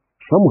 Agatha.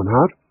 Someone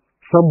had.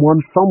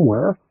 Someone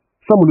somewhere.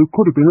 Someone who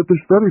could have been at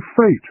this very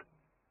fete."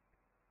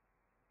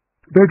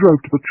 They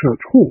drove to the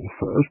church hall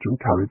first and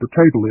carried the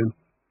table in.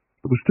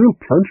 There was still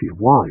plenty of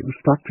wine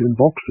stacked in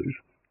boxes.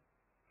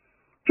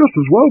 "Just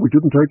as well we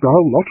didn't take the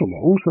whole lot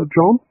along," said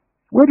John.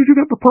 "Where did you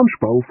get the punch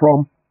bowl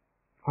from?"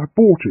 "I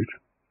bought it."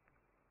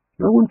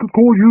 "No one could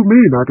call you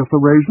mean, Agatha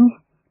Raisin.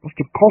 Must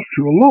have cost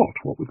you a lot,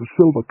 what with the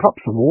silver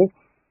cups and all."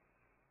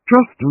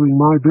 "Just doing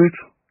my bit,"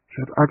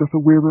 said Agatha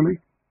wearily.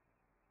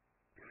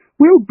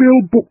 "Will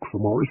Bill book the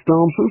Morris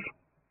dancers?"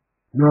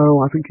 "No,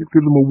 I think he'd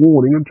give them a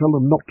warning and tell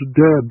them not to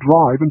dare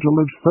drive until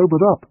they've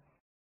sobered up."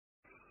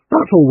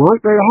 "That's all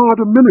right. They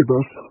hired a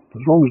minibus.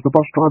 As long as the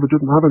bus driver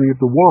didn't have any of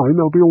the wine,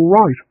 they'll be all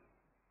right."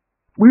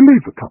 "We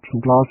leave the cups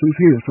and glasses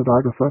here," said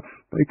Agatha.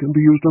 "They can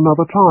be used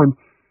another time.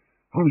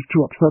 I was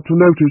too upset to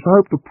notice. I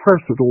hope the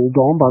press had all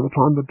gone by the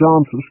time the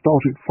dancers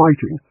started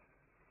fighting."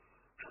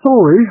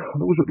 "Sorry,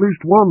 there was at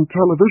least one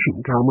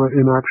television camera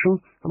in action,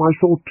 and I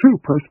saw 2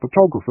 press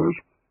photographers.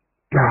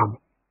 Damn.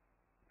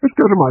 Let's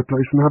go to my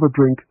place and have a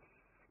drink."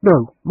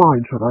 "No,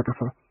 mine," said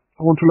Agatha.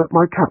 "I want to let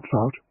my cats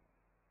out."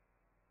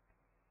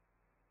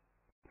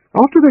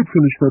 After they'd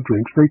finished their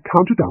drinks, they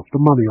counted out the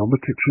money on the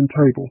kitchen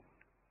table.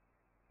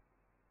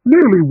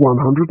 "Nearly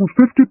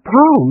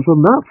 £150,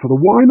 and that for the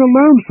wine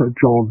alone," said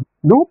John.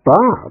 "Not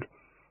bad.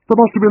 There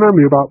must have been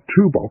only about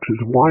 2 boxes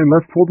of wine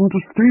left for them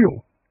to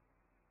steal."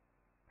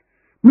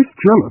 "Miss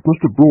Jellett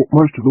must have brought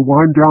most of the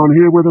wine down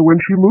here with her when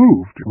she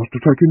moved. It must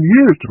have taken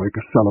years to make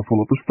a cellar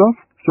full of the stuff,"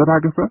 said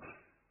Agatha.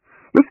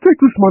 "Let's take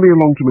this money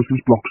along to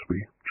Mrs.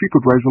 Bloxby. She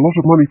could raise a lot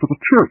of money for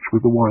the church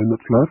with the wine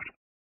that's left.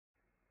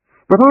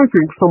 But I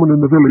think someone in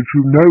the village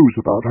who knows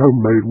about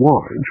homemade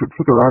wine should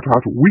figure out how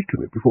to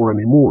weaken it before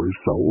any more is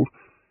sold.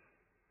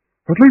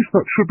 At least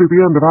that should be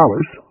the end of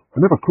Alice. I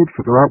never could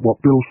figure out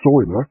what Bill saw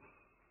in her.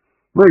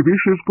 Maybe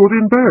she's good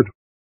in bed."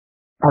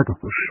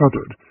 Agatha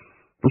shuddered.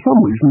 For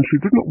some reason she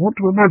did not want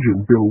to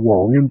imagine Bill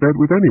Wong in bed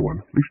with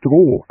anyone, least of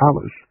all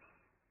Alice.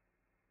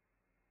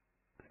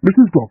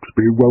 Mrs.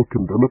 Bloxby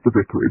welcomed them at the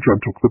vicarage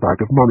and took the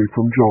bag of money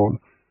from John.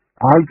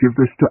 "I'll give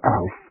this to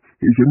Alf.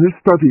 He's in his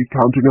study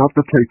counting out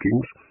the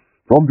takings.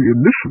 From the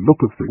initial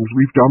look of things,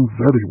 we've done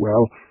very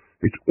well.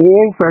 It's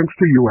all thanks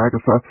to you,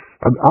 Agatha,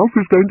 and Alf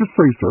is going to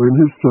say so in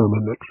his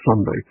sermon next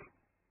Sunday.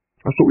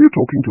 I saw you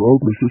talking to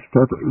old Mrs.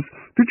 Feathers.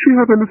 Did she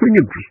have anything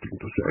interesting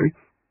to say?"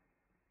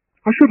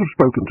 "I should have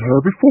spoken to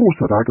her before,"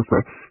 said Agatha.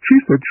 "She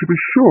said she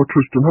was sure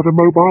Tristan had a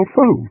mobile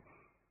phone."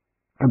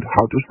 "And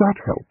how does that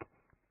help?"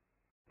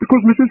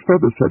 "Because Mrs.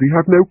 Feathers said he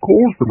had no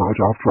calls the night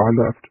after I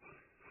left.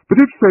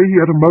 But if, say, he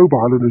had a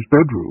mobile in his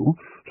bedroom,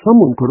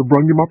 someone could have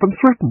rung him up and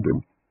threatened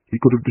him. He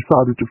could have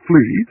decided to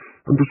flee,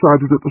 and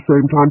decided at the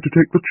same time to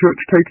take the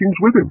church takings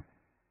with him.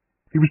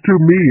 He was too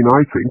mean,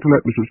 I think, to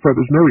let Mrs.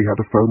 Feathers know he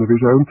had a phone of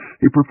his own.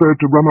 He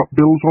preferred to run up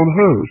bills on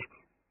hers."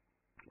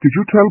 "Did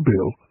you tell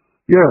Bill?"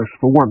 "Yes,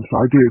 for once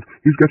I did.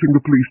 He's getting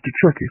the police to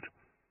check it."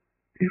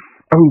 If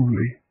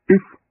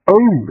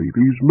only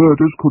these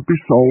murders could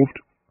be solved."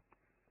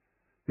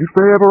 "If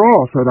they ever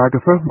are," said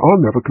Agatha,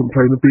 "I'll never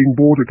complain of being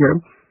bored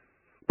again.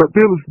 But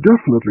Bill has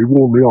definitely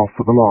warned me off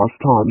for the last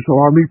time, so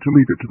I'll need to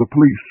leave it to the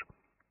police."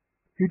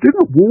 "He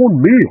didn't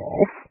warn me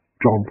off,"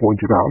 John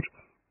pointed out.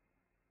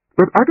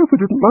 But Agatha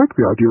didn't like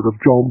the idea of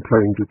John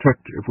playing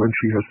detective when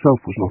she herself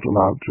was not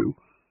allowed to.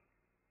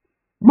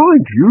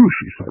 "Mind you,"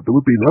 she said, "there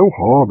would be no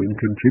harm in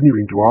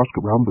continuing to ask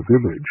around the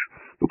village.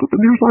 Look at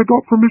the news I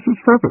got from Mrs.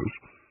 Feathers.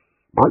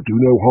 Might do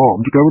no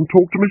harm to go and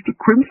talk to Mr.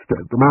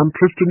 Crimstead, the man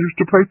Tristan used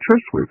to play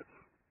chess with."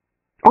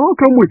 "I'll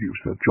come with you,"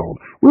 said John.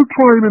 "We'll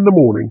try him in the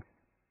morning."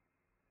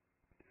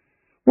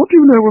 "What do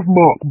you know of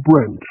Mark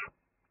Brent?"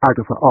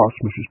 Agatha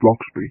asked Mrs.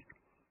 Bloxby.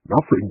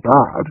 "Nothing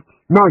bad.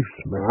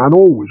 Nice man,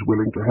 always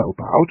willing to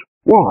help out.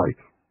 Why?"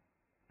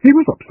 "He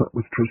was upset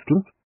with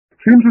Tristan.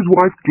 Seems his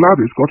wife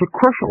Gladys got a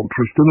crush on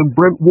Tristan and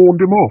Brent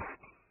warned him off.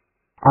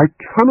 I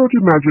cannot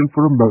imagine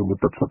for a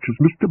moment that such as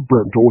Mr.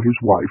 Brent or his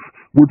wife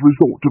would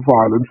resort to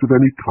violence of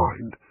any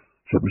kind,"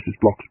 said Mrs.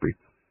 Bloxby.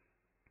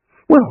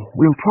 "Well,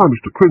 we'll try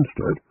Mr.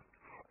 Crimstead."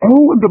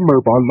 Oh, and the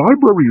mobile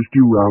library is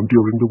due round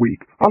during the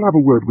week. I'll have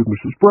a word with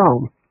Mrs.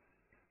 Brown.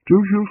 Do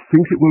you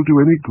think it will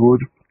do any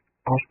good?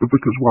 Asked the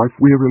vicar's wife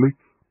wearily.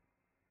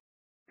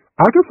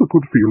 Agatha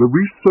could feel a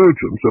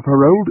resurgence of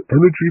her old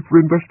energy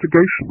for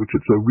investigation which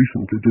had so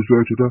recently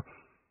deserted her.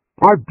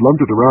 I've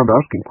blundered around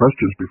asking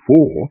questions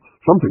before.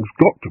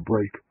 Something's got to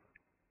break.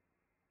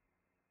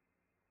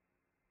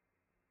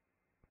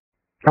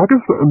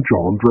 Agatha and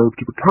John drove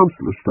to the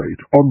council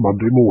estate on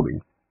Monday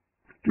morning.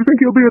 Do you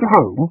think he'll be at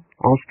home?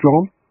 Asked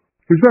John.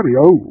 He's very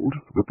old,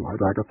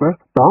 replied Agatha.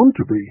 Bound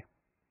to be.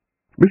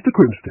 Mr.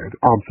 Quinstead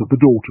answered the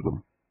door to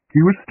them.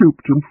 He was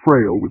stooped and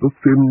frail, with a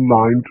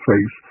thin-lined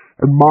face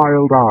and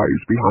mild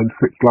eyes behind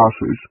thick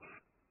glasses.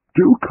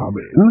 Do come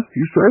in,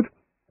 he said.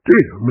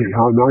 Dear me,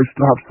 how nice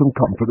to have some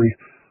company.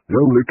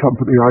 The only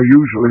company I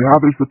usually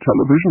have is the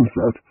television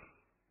set.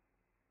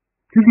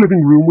 His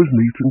living room was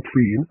neat and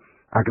clean.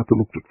 Agatha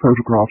looked at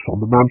photographs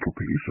on the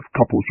mantelpiece of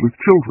couples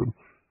with children.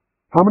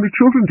 How many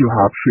children do you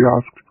have? She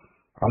asked.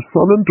 A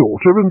son and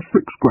daughter and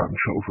 6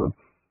 grandchildren.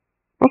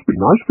 Must be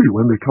nice for you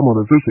when they come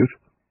on a visit.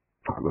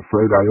 I'm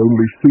afraid I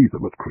only see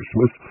them at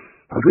Christmas.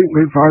 I think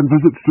they find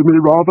visits to me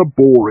rather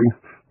boring.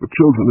 The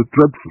children are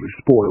dreadfully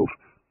spoiled.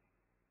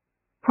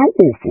 How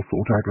awful,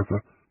 thought Agatha,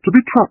 to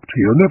be trapped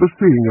here, never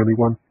seeing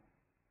anyone.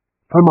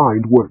 Her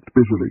mind worked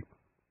busily.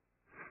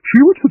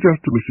 She would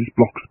suggest to Mrs.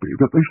 Bloxby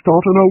that they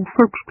start an old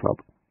folks' club.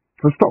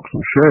 Her stocks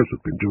and shares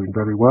had been doing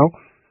very well.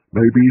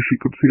 Maybe she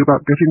could see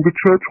about getting the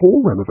church hall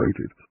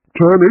renovated.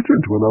 Turn it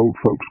into an old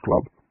folks'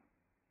 club.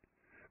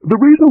 The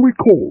reason we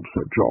called,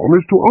 said John,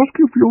 is to ask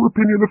you for your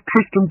opinion of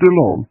Tristan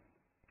Dillon.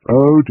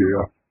 Oh,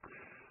 dear.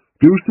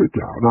 Do sit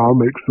down. I'll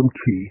make some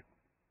tea.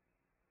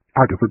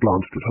 Agatha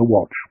glanced at her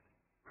watch.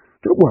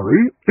 Don't worry,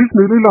 it's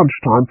nearly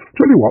lunchtime.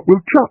 Tell you what,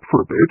 we'll chat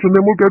for a bit, and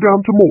then we'll go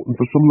down to Morton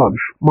for some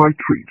lunch. My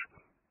treat.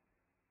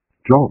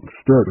 John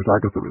stared at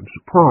Agatha in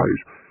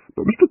surprise,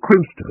 but Mr.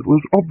 Quinstead was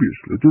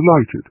obviously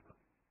delighted.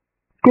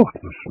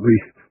 Goodness me,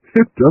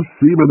 it does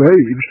seem an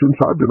age since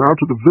I've been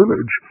out of the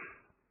village.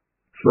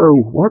 So,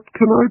 what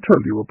can I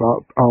tell you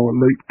about our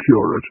late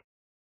curate?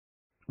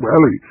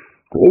 Well, he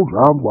called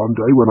round one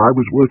day when I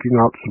was working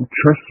out some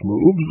chess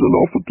moves and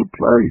offered to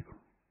play.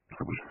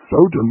 I was so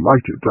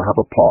delighted to have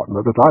a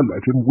partner that I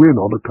let him win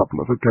on a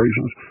couple of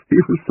occasions. He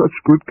was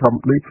such good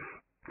company.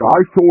 I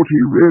thought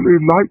he really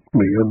liked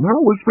me, and that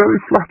was very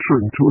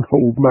flattering to an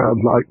old man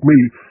like me.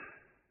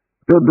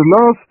 Then the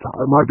last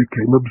time I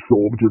became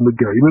absorbed in the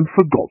game and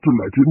forgot to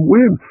let him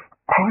win.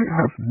 I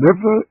have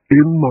never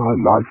in my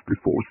life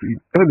before seen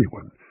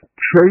anyone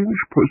change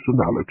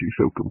personality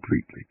so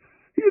completely.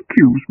 He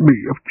accused me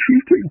of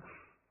cheating.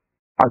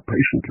 I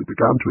patiently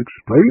began to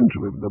explain to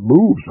him the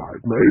moves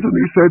I'd made, and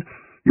he said,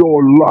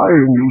 "You're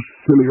lying, you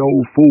silly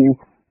old fool."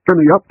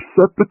 Then he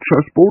upset the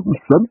chessboard and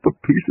sent the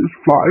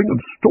pieces flying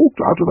and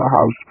stalked out of the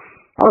house.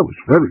 I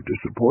was very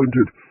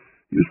disappointed.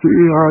 You see,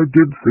 I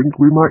did think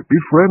we might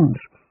be friends.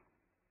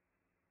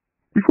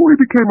 Before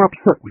he became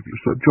upset with you,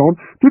 said John,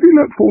 did he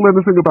let fall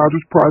anything about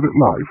his private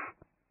life?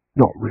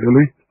 Not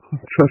really.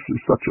 Chess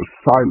is such a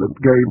silent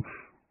game.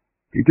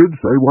 He did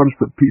say once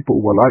that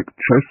people were like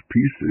chess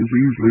pieces,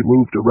 easily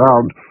moved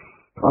around.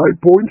 I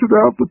pointed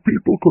out that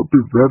people could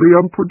be very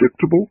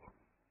unpredictable.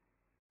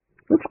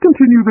 Let's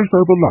continue this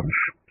over lunch,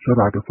 said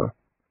Agatha.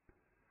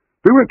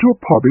 They went to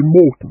a pub in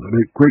Morton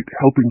and ate great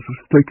helpings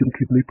of steak and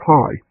kidney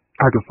pie.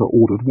 Agatha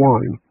ordered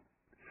wine.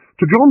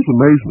 To John's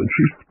amazement,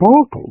 she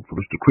sparkled for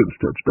Mr.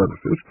 Quinstead's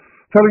benefit,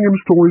 telling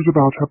him stories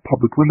about her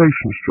public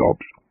relations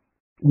jobs.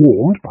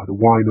 Warmed by the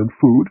wine and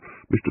food,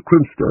 Mr.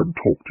 Quinstead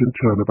talked in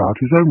turn about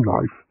his own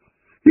life.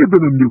 He had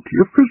been a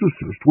nuclear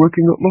physicist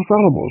working at Los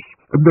Alamos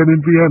and then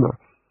in Vienna.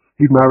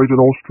 He'd married an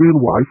Austrian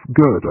wife,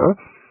 Gerda,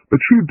 but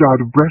she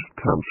died of breast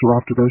cancer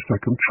after their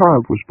second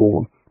child was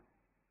born.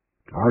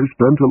 I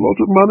spent a lot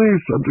of money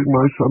sending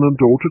my son and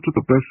daughter to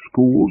the best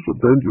schools and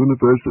then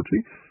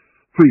university.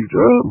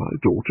 Frida, my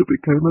daughter,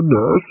 became a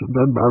nurse and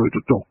then married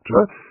a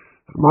doctor.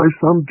 And my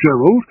son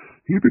Gerald,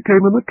 he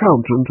became an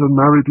accountant and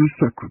married his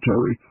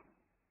secretary.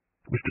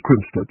 Mr.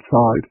 Quinstead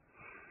sighed.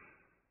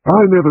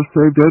 I never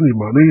saved any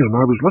money, and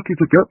I was lucky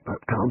to get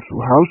that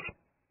council house.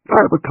 I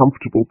have a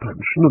comfortable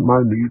pension, and my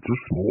needs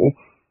are small.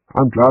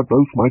 I'm glad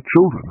both my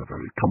children are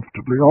very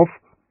comfortably off.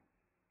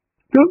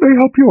 Don't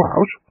they help you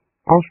out?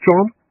 Asked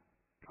John.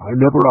 I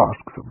never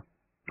ask them.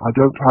 I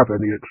don't have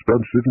any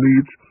expensive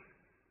needs.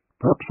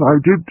 Perhaps I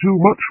did too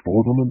much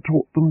for them and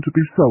taught them to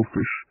be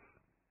selfish.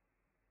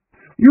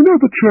 You know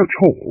the church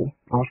hall?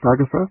 Asked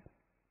Agatha.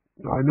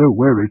 I know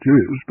where it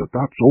is, but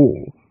that's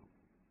all.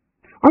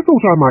 I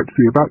thought I might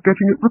see about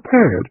getting it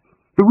repaired.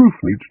 The roof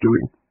needs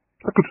doing.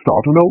 I could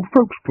start an old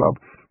folks club.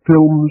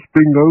 Films,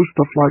 bingo,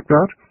 stuff like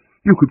that.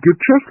 You could give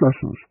chess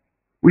lessons.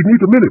 We'd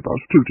need a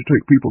minibus, too, to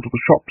take people to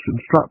the shops in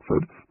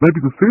Stratford,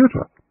 maybe the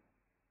theatre.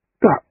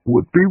 That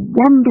would be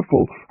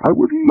wonderful. I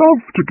would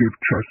love to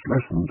give chess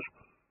lessons.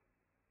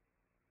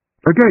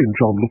 Again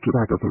John looked at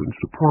Agatha in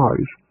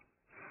surprise.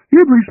 He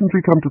had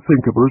recently come to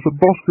think of her as a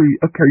bossy,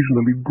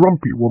 occasionally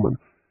grumpy woman,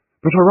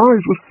 but her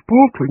eyes were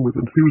sparkling with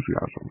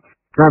enthusiasm,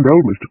 and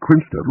old Mr.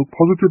 Quinstead looked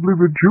positively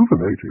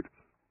rejuvenated.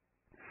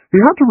 He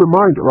had to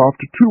remind her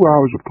after 2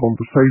 hours of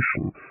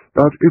conversation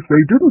that if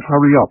they didn't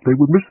hurry up, they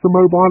would miss the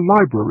mobile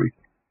library.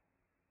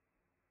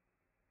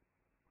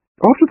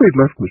 After they'd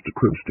left Mr.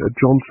 Crimstead,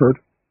 John said,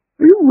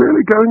 "Are you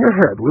really going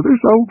ahead with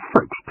this old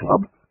folks'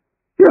 club?"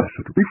 "Yes,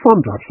 it'll be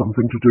fun to have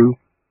something to do."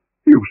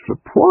 "You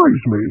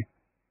surprise me."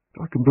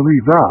 "I can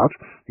believe that.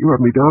 You have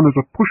me down as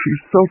a pushy,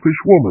 selfish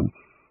woman."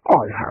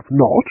 "I have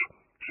not,"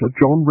 said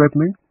John,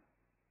 reddening.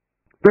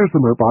 "There's the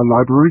mobile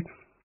library.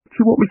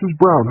 See what Mrs.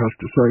 Brown has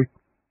to say."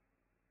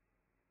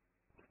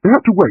 They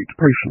had to wait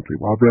patiently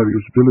while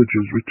various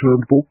villagers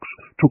returned books,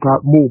 took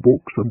out more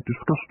books, and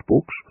discussed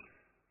books.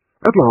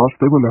 At last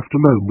they were left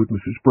alone with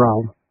Mrs.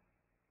 Brown.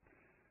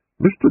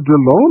 "Mr.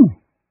 Delon?"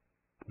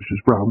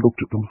 Mrs. Brown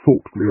looked at them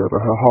thoughtfully over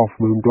her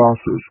half-moon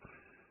glasses.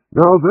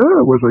 "Now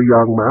there was a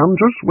young man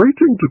just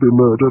waiting to be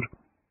murdered."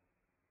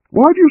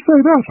 "Why do you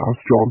say that?"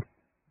 asked John.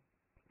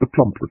 The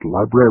plump little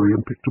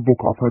librarian picked a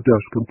book off her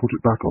desk and put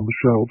it back on the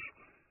shelves.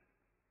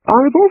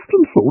 "I've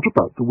often thought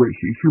about the way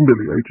he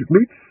humiliated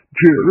me,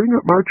 jeering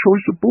at my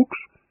choice of books.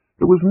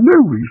 There was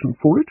no reason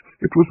for it.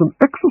 It was an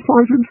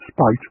exercise in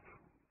spite.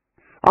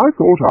 I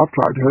thought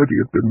after I'd heard he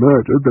had been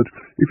murdered that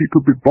if he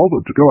could be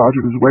bothered to go out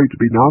of his way to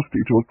be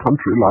nasty to a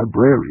country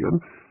librarian,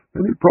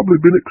 then he'd probably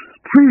been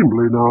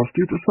extremely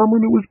nasty to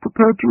someone who was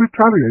prepared to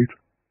retaliate."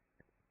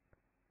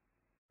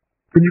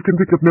 "And you can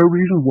think of no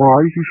reason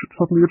why he should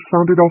suddenly have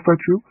sounded off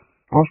at you?"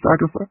 asked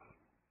Agatha.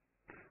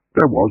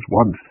 "There was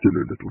one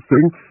silly little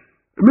thing.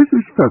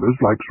 Mrs.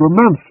 Feathers likes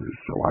romances,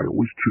 so I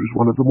always choose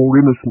one of the more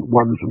innocent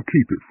ones and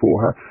keep it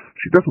for her.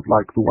 She doesn't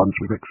like the ones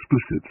with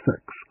explicit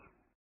sex.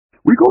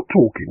 We got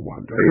talking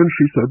one day, and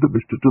she said that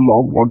Mr.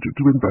 DeLong wanted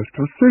to invest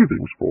her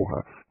savings for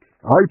her.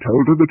 I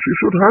told her that she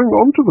should hang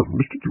on to them.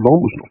 Mr.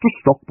 DeLong was not a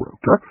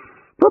stockbroker.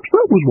 Perhaps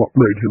that was what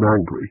made him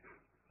angry.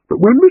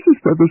 But when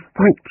Mrs. Feathers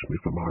thanked me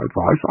for my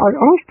advice, I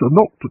asked her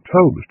not to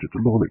tell Mr.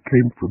 DeLong it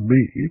came from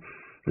me,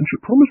 and she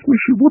promised me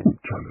she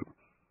wouldn't tell him.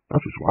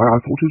 That is why I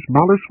thought his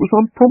malice was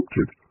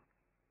unprompted."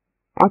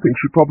 "I think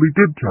she probably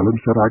did tell him,"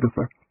 said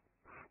Agatha.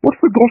 "What's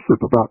the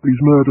gossip about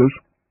these murders?"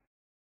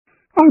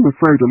 "I'm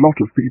afraid a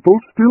lot of people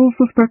still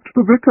suspect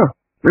the vicar.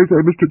 They say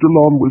Mr.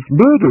 DeLong was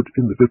murdered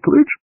in the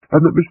vicarage,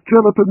 and that Miss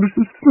Jellop and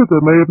Mrs. Slither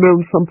may have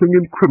known something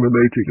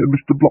incriminating, and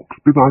Mr.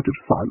 Bloxby might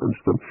have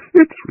silenced them.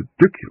 It's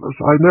ridiculous,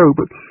 I know,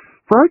 but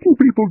frightened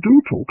people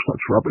do talk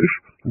such rubbish,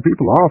 and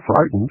people are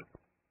frightened.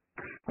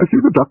 I see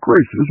the duck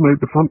races made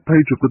the front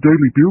page of the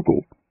Daily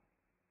Bugle."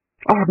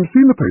 "I haven't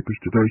seen the papers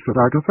today," said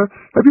Agatha.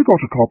 "Have you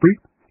got a copy?"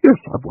 "Yes,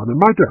 I've one in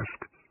my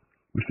desk."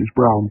 Mrs.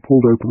 Brown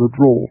pulled open a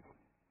drawer.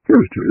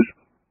 "Here it is."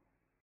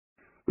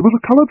 There was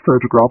a coloured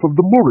photograph of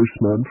the Morris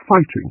men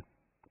fighting.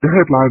 The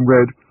headline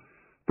read,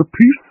 "The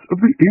Peace of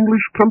the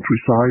English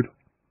Countryside."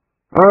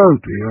 "Oh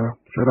dear,"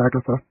 said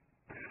Agatha.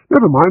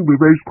 "Never mind, we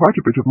raised quite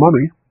a bit of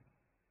money."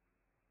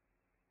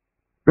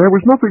 There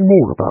was nothing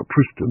more about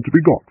Tristan to be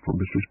got from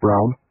Mrs.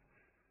 Brown.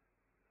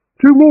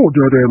 "Two more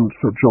dead ends,"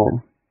 said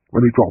John,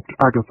 when he dropped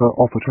Agatha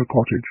off at her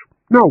cottage.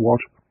 "Now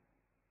what?"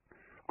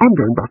 "I'm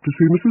going back to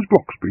see Mrs.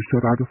 Bloxby,"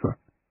 said Agatha.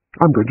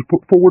 "I'm going to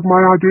put forward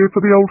my idea for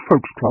the Old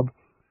Folks' Club."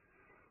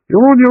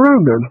 "You're on your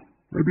own, then.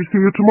 Maybe see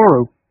you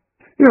tomorrow."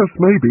 "Yes,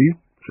 maybe,"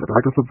 said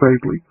Agatha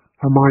vaguely,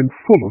 her mind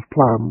full of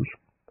plans.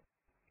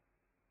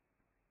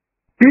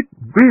 "It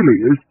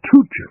really is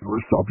too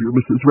generous of you,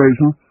 Mrs.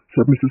 Raisin,"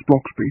 said Mrs.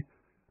 Bloxby.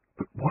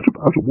 "But what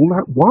about all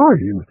that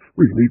wine?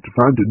 We need to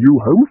find a new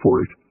home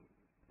for it."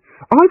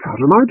 "I've had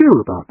an idea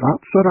about that,"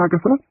 said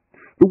Agatha.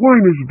 "The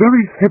wine is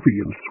very heavy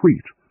and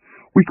sweet.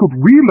 We could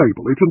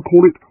relabel it and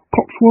call it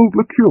Cotswold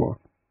liqueur.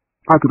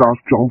 I could ask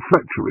John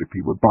Fletcher if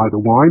he would buy the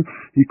wine.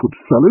 He could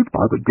sell it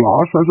by the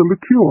glass as a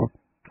liqueur.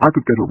 I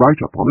could get a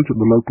write-up on it in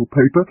the local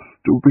paper,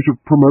 do a bit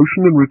of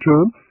promotion in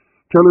return,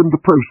 tell him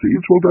the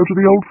proceeds will go to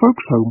the old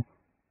folks' home."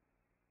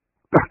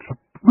 "That's a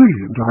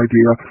brilliant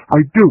idea.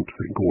 I don't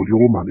think all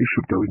your money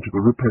should go into the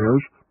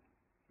repairs.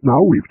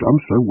 Now we've done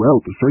so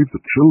well to save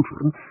the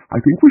children, I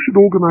think we should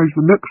organise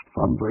the next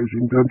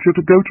fundraising venture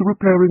to go to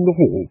repairing the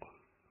hall."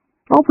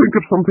 "I'll think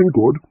of something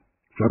good,"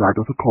 said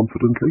Agatha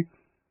confidently.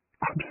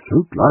 "I'm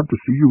so glad to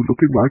see you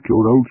looking like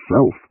your old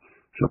self,"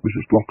 said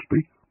Mrs.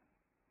 Bloxby.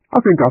 "I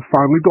think I've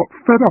finally got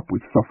fed up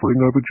with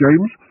suffering over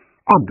James.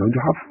 I'm going to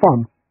have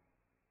fun."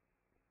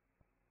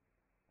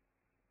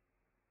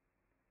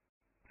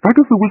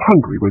 Agatha was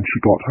hungry when she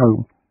got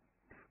home.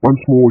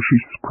 Once more she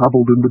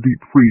scrabbled in the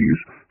deep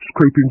freeze,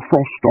 scraping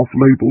frost off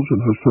labels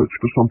in her search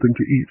for something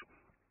to eat.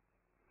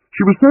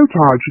 She was so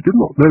tired she did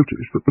not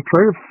notice that the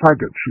tray of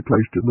faggots she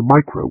placed in the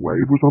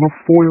microwave was on a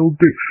foil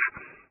dish.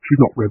 She'd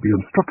not read the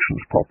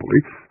instructions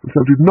properly, and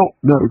so did not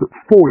know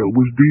that foil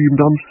was deemed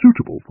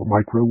unsuitable for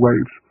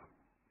microwaves.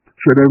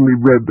 She had only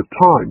read the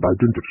time by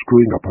dint of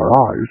screwing up her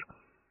eyes.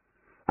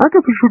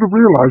 Agatha should have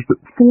realized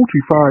that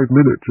 45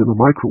 minutes in a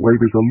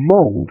microwave is a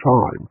long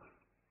time.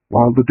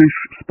 While the dish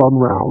spun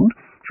round,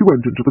 she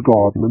went into the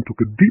garden and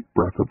took a deep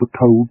breath of the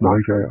cold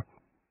night air.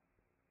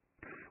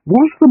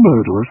 Was the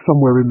murderer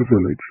somewhere in the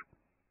village?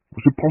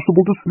 Was it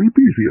possible to sleep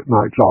easy at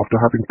nights after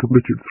having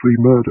committed 3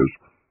 murders?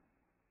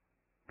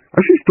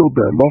 As she stood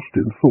there lost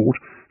in thought,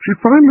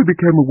 She finally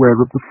became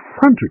aware of the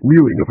frantic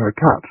mewing of her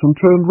cats and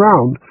turned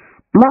round.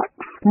 Black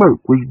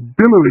smoke was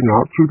billowing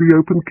out through the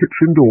open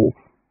kitchen door.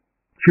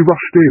 She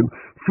rushed in.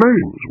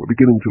 Flames were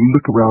beginning to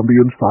lick around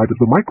the inside of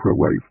the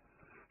microwave.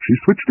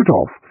 She switched it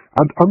off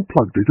and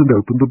unplugged it and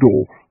opened the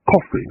door,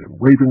 coughing and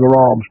waving her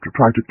arms to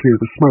try to clear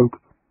the smoke.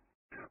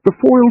 The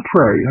foil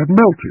tray had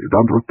melted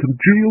under a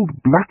congealed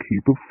black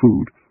heap of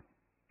food.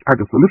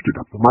 Agatha lifted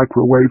up the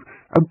microwave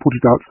and put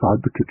it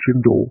outside the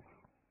kitchen door.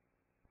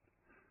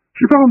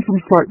 She found some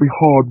slightly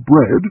hard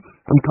bread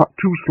and cut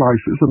 2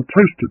 slices and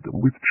toasted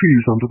them with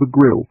cheese under the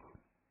grill.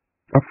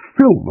 A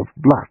film of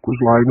black was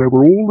lying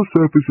over all the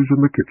surfaces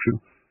in the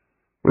kitchen.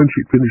 When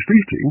she'd finished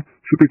eating,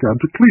 she began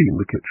to clean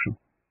the kitchen.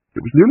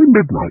 It was nearly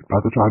midnight by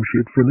the time she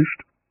had finished.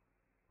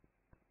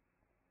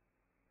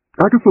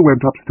 Agatha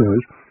went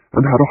upstairs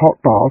and had a hot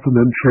bath and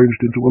then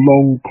changed into a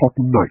long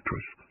cotton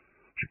nightdress.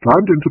 She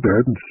climbed into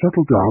bed and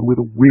settled down with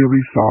a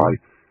weary sigh.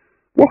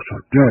 What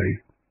a day!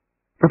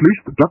 At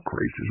least the duck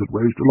races had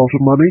raised a lot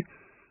of money.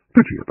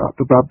 Pity about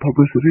the bad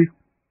publicity.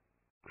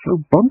 So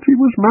Bunty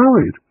was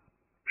married.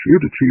 She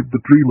had achieved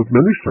the dream of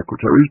many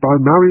secretaries by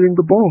marrying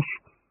the boss.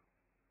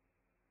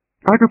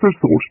 Agatha's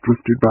thoughts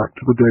drifted back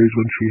to the days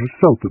when she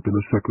herself had been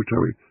a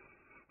secretary.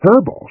 Her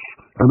boss,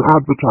 an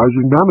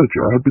advertising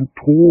manager, had been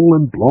tall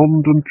and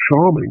blonde and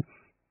charming.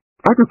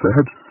 Agatha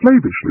had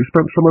slavishly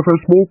spent some of her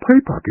small pay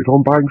packet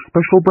on buying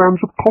special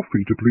brands of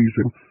coffee to please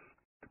him,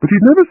 but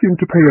he never seemed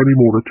to pay any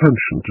more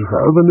attention to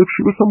her than if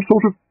she was some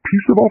sort of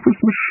piece of office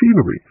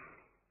machinery.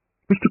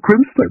 Mr.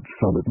 Crinstead's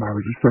son had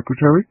married his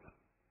secretary.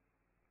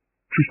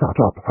 She sat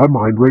up, her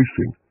mind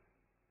racing.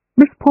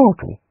 Miss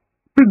Partle,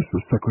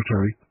 Bince's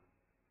secretary.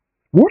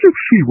 What if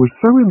she was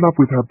so in love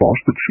with her boss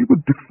that she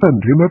would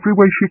defend him every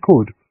way she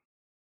could?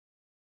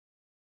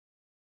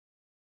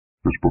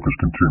 This book is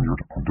continued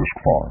on Disc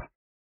 5.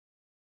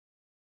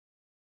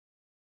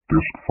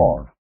 Disc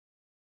 5.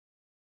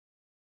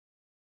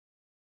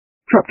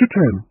 Chapter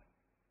 10.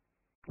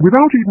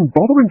 Without even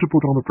bothering to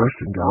put on a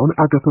dressing gown,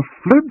 Agatha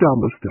fled down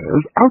the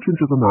stairs, out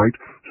into the night,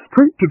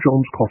 straight to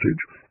John's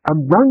cottage,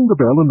 and rang the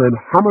bell and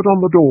then hammered on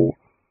the door.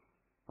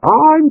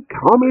 "I'm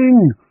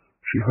coming!"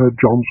 she heard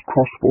John's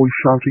cross voice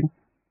shouting.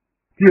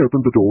 He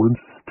opened the door and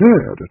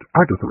stared at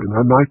Agatha in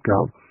her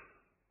nightgown.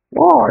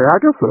 "Why,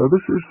 Agatha,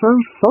 this is so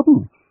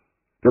sudden."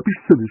 "Don't be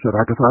silly," said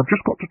Agatha. "I've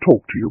just got to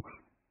talk to you."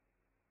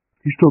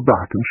 He stood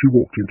back and she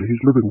walked into his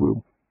living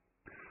room.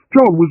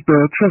 John was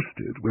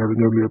bare-chested,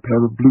 wearing only a pair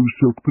of blue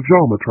silk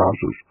pyjama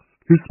trousers.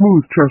 His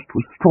smooth chest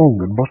was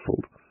strong and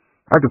muscled.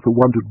 Agatha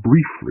wondered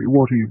briefly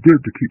what he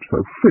did to keep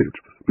so fit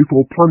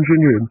before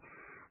plunging in.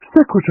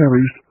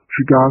 "Secretaries,"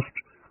 she gasped.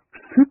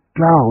 "Sit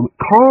down,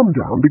 calm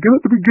down, begin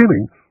at the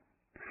beginning.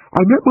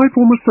 I met my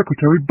former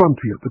secretary,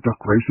 Bunty, at the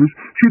duck races.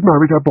 She'd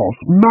married her boss,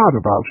 mad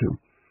about him."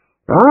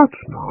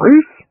 "That's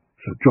nice,"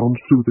 said John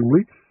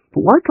soothingly,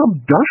 "but why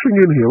come dashing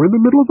in here in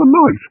the middle of the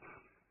night?"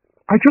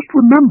 "I just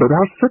remembered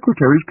how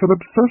secretaries can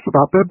obsess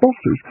about their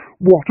bosses.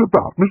 What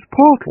about Miss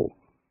Partle?"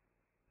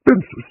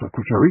 "Bince's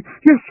secretary?"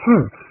 "Yes,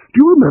 her. Do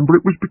you remember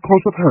it was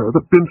because of her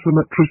that Bince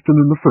met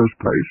Tristan in the first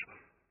place?"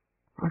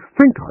 "I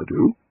think I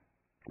do."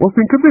 "Well,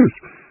 think of this.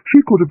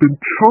 She could have been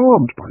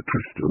charmed by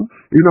Tristan,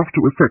 enough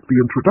to effect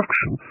the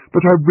introduction,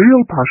 but her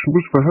real passion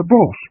was for her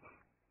boss.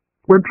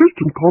 When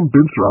Tristan conned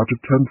Bince out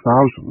of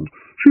 10,000,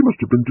 she must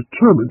have been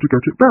determined to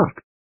get it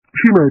back.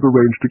 She may have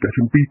arranged to get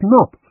him beaten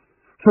up.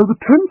 So the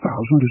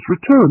 10,000 is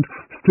returned.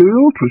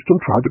 Still, Tristan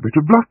tried a bit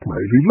of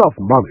blackmail. He loved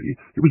money.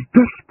 He was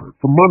desperate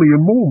for money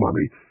and more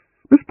money.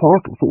 Miss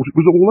Partle thought it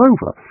was all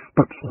over,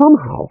 but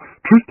somehow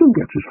Tristan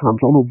gets his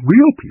hands on a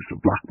real piece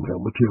of blackmail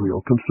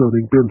material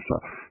concerning Bince.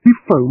 He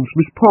phones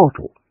Miss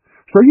Partle.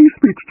 So he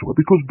speaks to her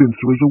because Bince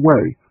is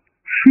away.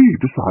 She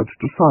decides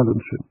to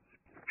silence him.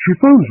 She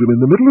phones him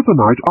in the middle of the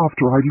night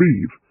after I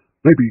leave.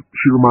 Maybe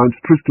she reminds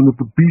Tristan of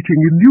the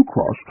beating in New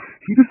Cross.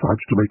 He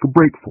decides to make a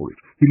break for it.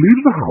 He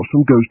leaves the house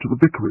and goes to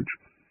the vicarage.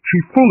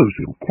 She follows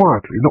him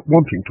quietly, not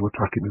wanting to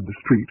attack him in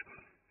the street.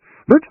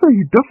 Let's say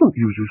he doesn't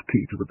use his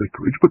key to the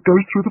vicarage, but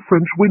goes through the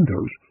French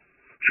windows.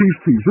 She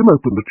sees him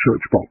open the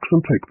church box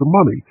and take the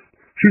money.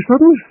 She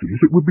suddenly sees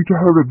it would be to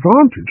her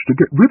advantage to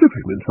get rid of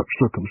him in such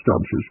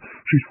circumstances.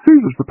 She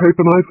seizes the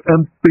paper knife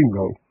and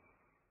bingo.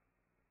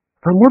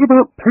 And what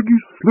about Peggy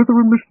Slither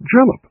and Miss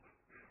Jellop?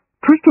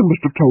 Tristan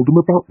must have told them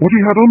about what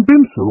he had on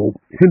Bince, or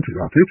hinted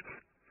at it.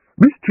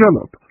 Miss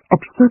Jellop,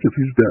 upset at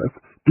his death,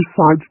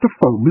 decides to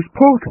phone Miss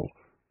Partle.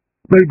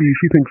 Maybe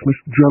she thinks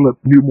Miss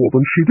Jellop knew more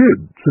than she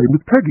did. Same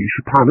with Peggy.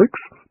 She panics.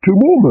 2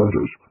 more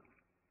murders.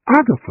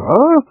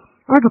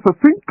 Agatha,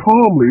 think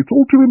calmly. It's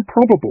all too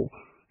improbable.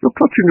 You're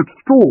clutching at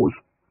straws.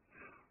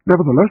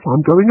 Nevertheless,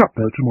 I'm going up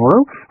there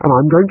tomorrow, and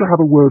I'm going to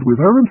have a word with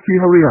her and see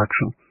her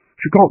reaction.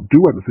 She can't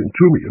do anything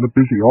to me in a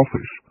busy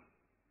office.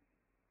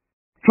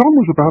 John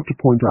was about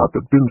to point out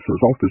that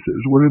Bince's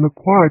offices were in a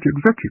quiet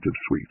executive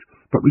suite,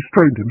 but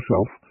restrained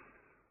himself.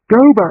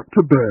 "Go back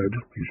to bed,"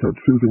 he said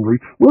soothingly.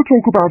 "We'll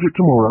talk about it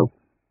tomorrow."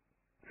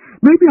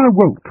 "Maybe I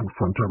won't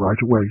confront her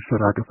right away,"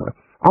 said Agatha.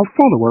 "I'll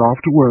follow her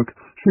after work,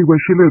 see where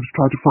she lives,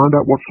 try to find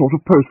out what sort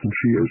of person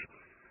she is.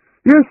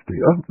 "Yes,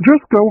 dear,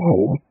 just go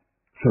home,"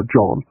 said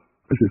John,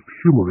 as if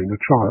humouring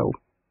a child.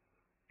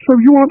 "So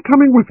you aren't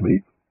coming with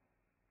me?"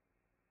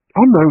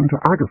 Unknown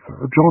to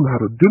Agatha, John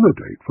had a dinner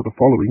date for the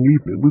following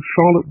evening with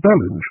Charlotte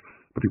Bellinge,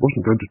 but he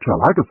wasn't going to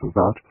tell Agatha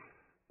that.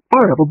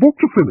 "I have a book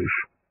to finish."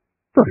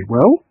 "Very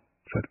well,"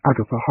 said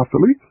Agatha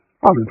huffily.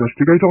 "I'll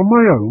investigate on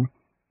my own."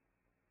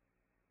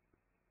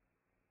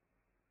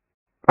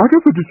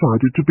 Agatha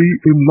decided to be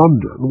in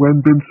London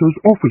when Bincer's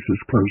offices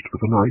closed for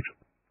the night.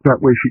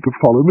 That way she could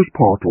follow Miss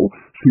Partle,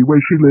 see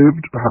where she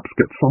lived, perhaps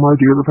get some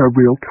idea of her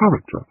real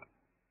character.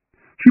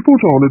 She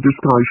put on a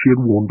disguise she had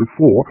worn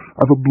before,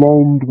 of a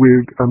blonde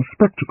wig and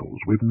spectacles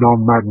with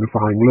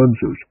non-magnifying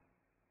lenses.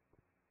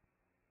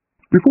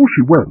 Before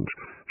she went,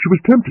 she was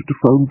tempted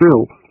to phone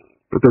Bill,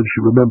 but then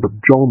she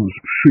remembered John's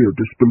sheer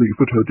disbelief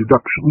at her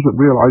deductions and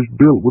realized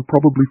Bill would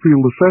probably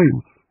feel the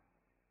same.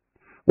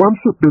 Once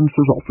at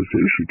Bincer's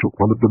offices, she took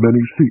one of the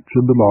many seats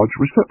in the large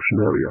reception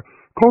area,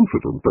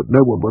 confident that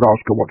no one would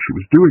ask her what she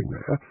was doing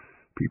there.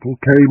 People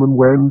came and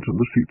went, and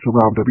the seats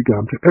around her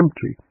began to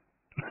empty.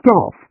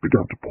 Staff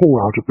began to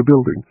pour out of the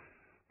building.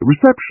 The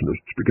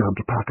receptionists began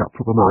to pack up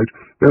for the night,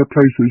 their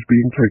places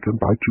being taken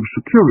by 2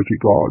 security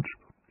guards.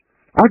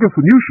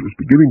 Agatha knew she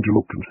was beginning to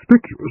look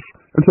conspicuous,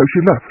 and so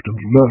she left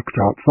and lurked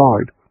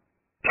outside.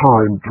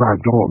 Time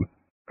dragged on.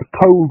 A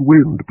cold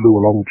wind blew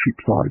along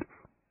Cheapside.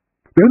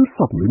 Then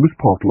suddenly Miss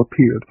Partle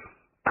appeared.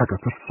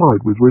 Agatha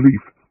sighed with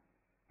relief.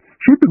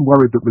 She had been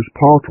worried that Miss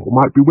Partle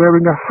might be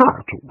wearing a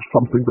hat or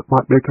something that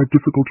might make her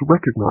difficult to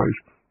recognize.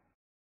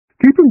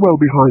 Keeping well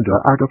behind her,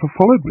 Agatha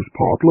followed Miss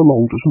Partle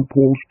along to St.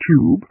 Paul's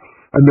Tube,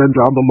 and then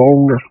down the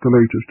long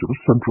escalators to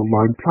the Central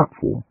Line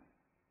platform.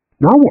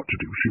 Now what to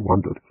do, she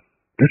wondered.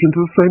 Get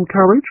into the same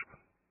carriage?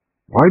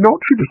 Why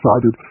not, she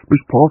decided.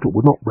 Miss Partle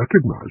would not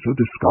recognize her,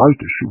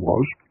 disguised as she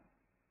was.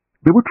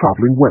 They were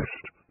travelling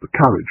west. The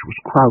carriage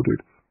was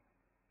crowded.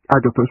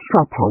 Agatha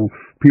strap-hung,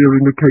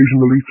 peering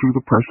occasionally through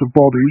the press of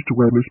bodies to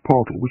where Miss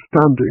Partle was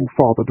standing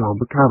farther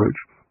down the carriage.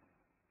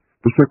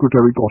 The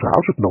secretary got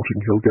out at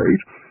Notting Hill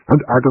Gate,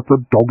 and Agatha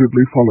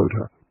doggedly followed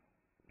her.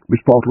 Miss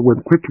Partle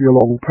went quickly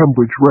along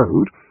Pembridge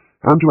Road,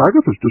 and to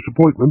Agatha's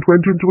disappointment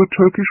went into a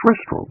Turkish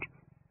restaurant.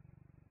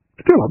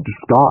 Still, I'm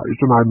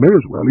disguised, and I may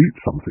as well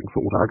eat something,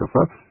 thought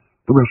Agatha.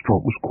 The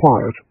restaurant was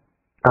quiet.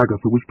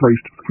 Agatha was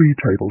placed 3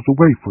 tables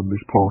away from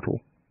Miss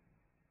Partle.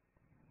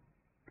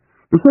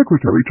 The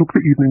secretary took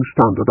the Evening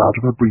Standard out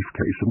of her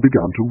briefcase and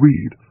began to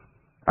read.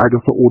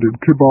 Agatha ordered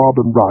kebab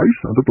and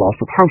rice and a glass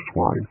of house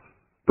wine.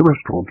 The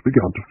restaurant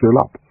began to fill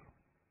up.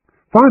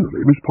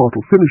 Finally, Miss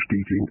Partle finished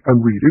eating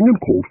and reading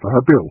and called for her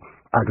bill.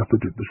 Agatha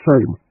did the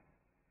same.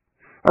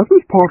 As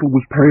Miss Partle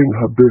was paying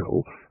her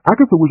bill,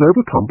 Agatha was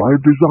overcome by a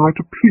desire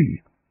to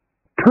pee.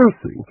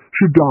 Cursing,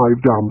 she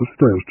dived down the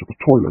stairs to the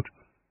toilet.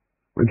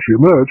 When she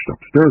emerged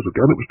upstairs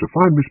again, it was to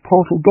find Miss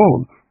Partle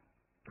gone.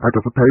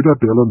 Agatha paid her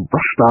bill and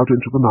rushed out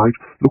into the night,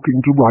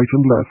 looking to right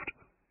and left.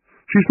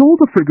 She saw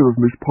the figure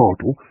of Miss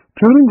Partle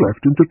turning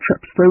left into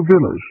Chepstow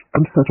Villas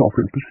and set off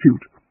in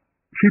pursuit.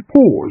 She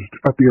paused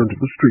at the end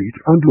of the street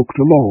and looked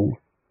along.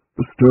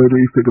 The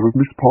sturdy figure of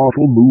Miss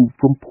Partle moved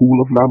from pool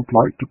of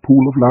lamplight to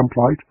pool of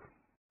lamplight.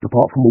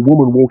 Apart from a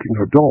woman walking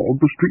her dog,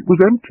 the street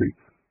was empty.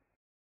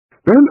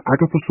 Then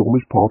Agatha saw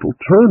Miss Partle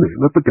turn in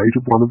at the gate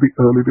of one of the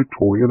early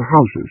Victorian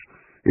houses.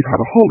 It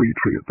had a holly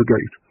tree at the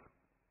gate.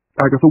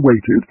 Agatha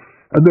waited,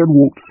 and then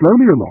walked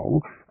slowly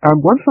along,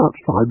 and once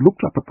outside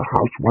looked up at the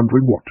house,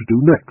 wondering what to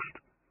do next.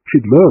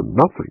 She'd learned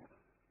nothing.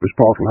 Miss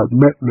Partle had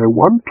met no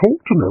one,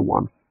 talked to no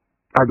one.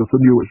 Agatha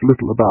knew as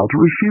little about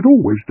her as she'd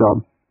always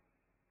done.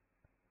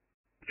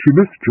 She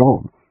missed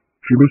John.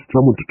 She missed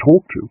someone to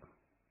talk to.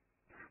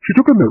 She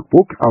took a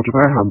notebook out of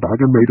her handbag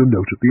and made a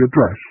note of the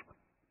address.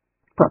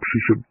 Perhaps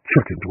she should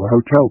check into a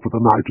hotel for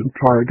the night and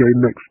try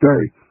again next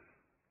day.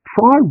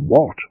 Try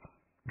what?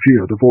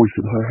 Jeered a voice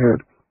in her head.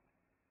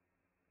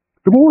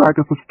 The more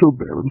Agatha stood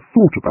there and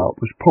thought about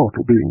Miss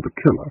Partle being the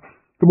killer,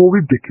 the more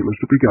ridiculous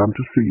it began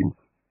to seem.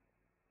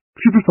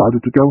 She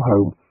decided to go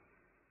home.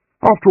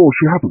 After all,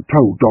 she hadn't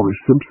told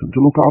Doris Simpson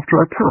to look after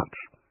her cats.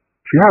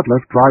 She had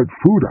left dried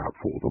food out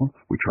for them,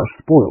 which her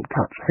spoiled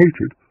cats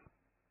hated.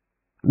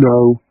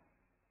 No,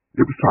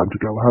 it was time to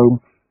go home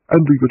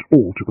and leave it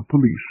all to the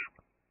police.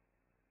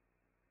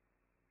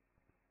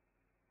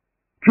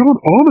 John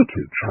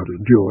Armitage had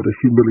endured a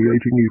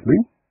humiliating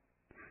evening.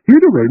 He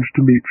had arranged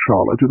to meet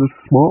Charlotte in a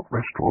smart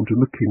restaurant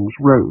in the King's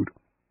Road.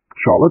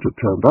 Charlotte had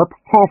turned up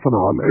half an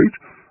hour late,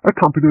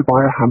 accompanied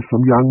by a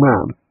handsome young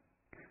man.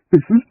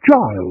 "This is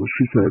Giles,"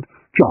 she said.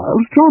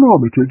 "Giles, John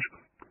Armitage.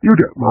 You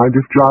don't mind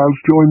if Giles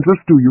joins us,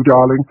 do you,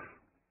 darling?"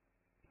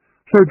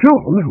 So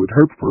John, who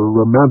had hoped for a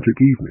romantic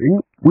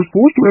evening, was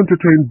forced to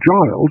entertain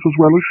Giles as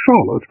well as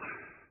Charlotte,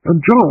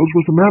 and Giles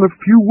was a man of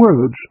few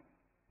words.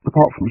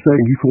 Apart from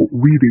saying he thought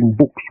reading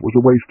books was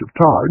a waste of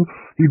time,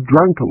 he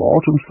drank a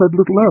lot and said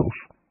little else.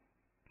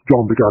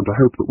 John began to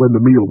hope that when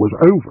the meal was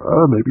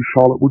over, maybe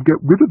Charlotte would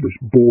get rid of this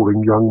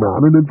boring young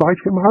man and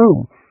invite him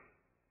home.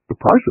 The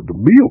price of the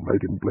meal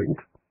made him blink.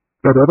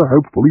 That ever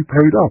hopeful, he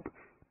paid up.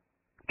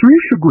 To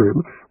his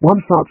chagrin,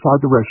 once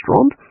outside the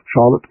restaurant,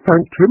 Charlotte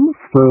thanked him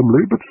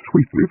firmly but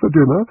sweetly for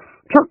dinner,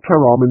 tucked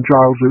her arm in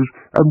Giles's,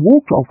 and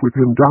walked off with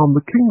him down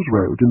the King's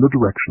Road in the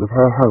direction of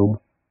her home.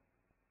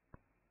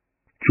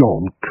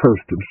 John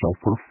cursed himself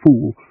for a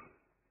fool.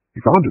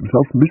 He found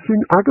himself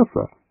missing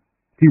Agatha.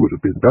 He would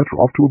have been better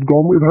off to have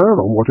gone with her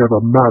on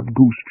whatever mad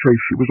goose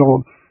chase she was on.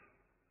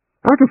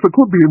 Agatha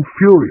could be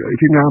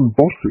infuriating and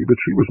bossy, but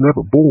she was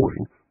never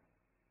boring.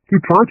 He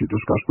tried to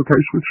discuss the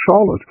case with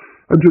Charlotte,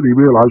 until he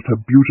realized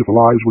her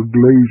beautiful eyes were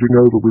glazing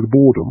over with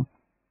boredom.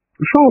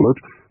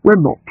 Charlotte,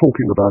 when not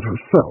talking about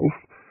herself,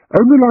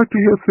 only liked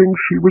to hear things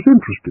she was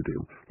interested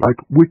in, like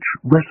which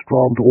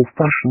restaurant or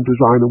fashion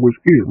designer was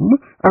in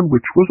and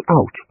which was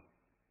out.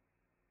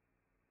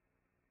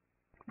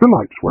 The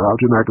lights were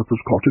out in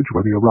Agatha's cottage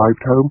when he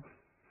arrived home.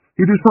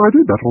 He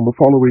decided that on the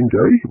following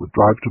day he would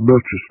drive to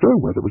Merchester,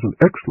 where there was an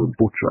excellent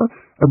butcher,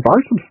 and buy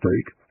some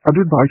steak and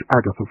invite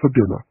Agatha for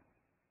dinner.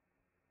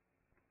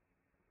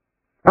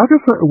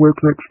 Agatha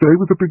awoke next day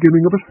with the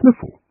beginning of a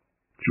sniffle.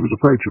 She was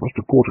afraid she must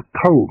have caught a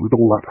cold with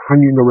all that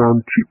hanging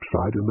around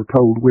Cheapside in the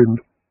cold wind.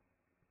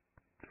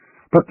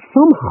 But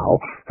somehow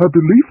her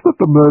belief that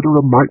the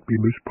murderer might be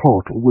Miss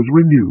Partle was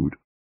renewed.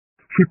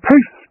 She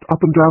paced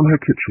up and down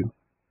her kitchen.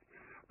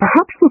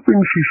 Perhaps the thing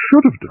she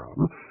should have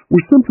done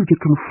was simply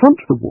to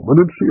confront the woman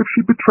and see if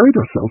she betrayed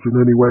herself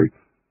in any way.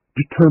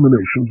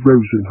 Determination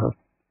rose in her.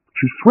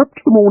 She swept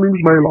the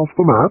morning's mail off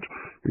the mat,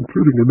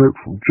 including a note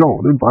from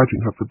John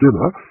inviting her for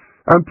dinner,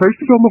 and placed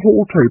it on the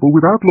hall table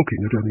without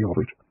looking at any of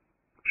it.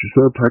 She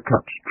served her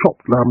cat's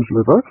chopped lamb's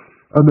liver,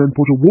 and then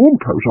put a warm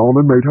coat on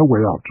and made her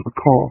way out to the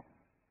car.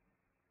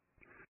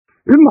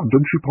 In London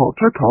she parked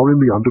her car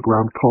in the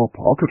underground car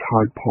park at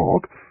Hyde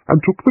Park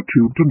and took the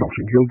tube to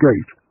Notting Hill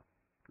Gate.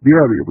 The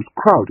area was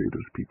crowded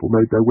as people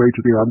made their way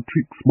to the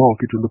antiques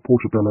market in the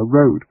Portobello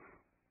Road.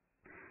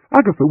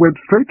 Agatha went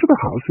straight to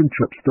the house in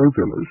Chepstow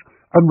Villas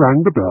and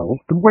rang the bell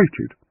and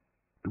waited.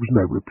 There was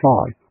no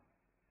reply.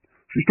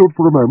 She stood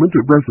for a moment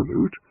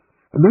irresolute,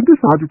 and then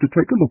decided to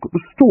take a look at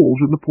the stalls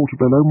in the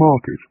Portobello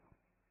Market.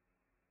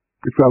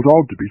 It felt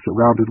odd to be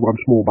surrounded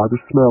once more by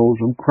the smells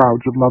and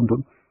crowds of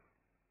London.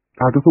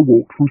 Agatha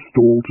walked from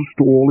stall to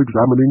stall,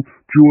 examining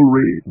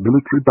jewellery,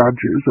 military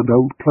badges, and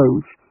old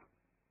clothes.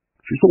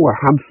 She saw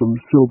a handsome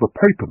silver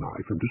paper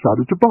knife and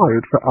decided to buy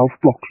it for Alf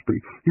Bloxby.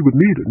 He would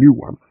need a new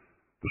one.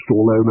 The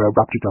stall owner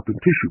wrapped it up in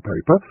tissue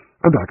paper,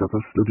 and Agatha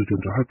slid it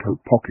into her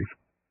coat pocket.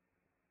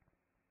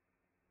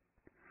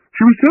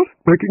 She was just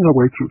making her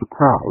way through the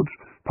crowds,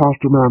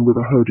 past a man with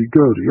a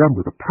hurdy-gurdy and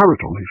with a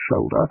parrot on his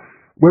shoulder,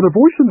 when a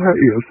voice in her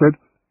ear said,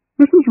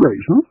 "Mrs.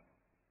 Raisin?"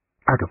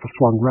 Agatha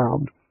swung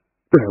round.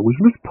 There was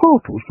Miss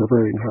Partle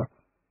surveying her.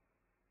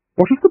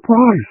 "What a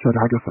surprise," said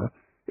Agatha.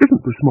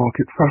 "Isn't this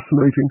market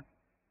fascinating?"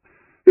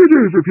 "It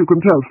is, if you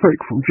can tell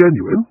fake from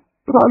genuine,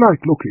 but I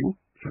like looking,"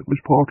 said Miss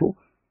Partle.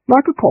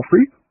 "Like a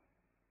coffee?"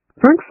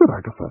 "Thanks," said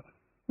Agatha.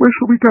 "Where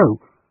shall we go?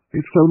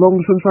 It's so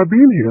long since I've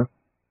been here."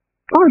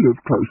 "I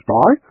live close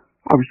by.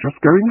 I was just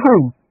going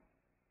home."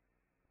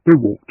 They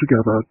walked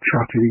together,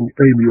 chatting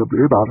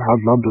amiably about how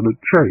London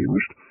had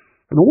changed,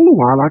 and all the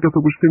while Agatha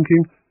was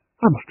thinking,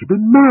 I must have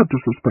been mad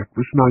to suspect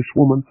this nice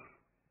woman.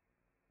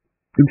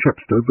 In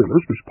Chepstow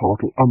Villas, Miss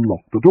Partle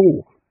unlocked the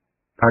door.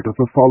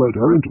 Agatha followed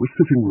her into a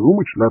sitting room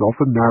which led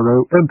off a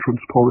narrow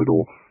entrance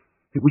corridor.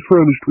 It was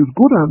furnished with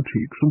good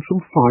antiques and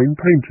some fine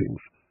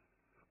paintings.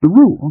 The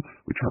room,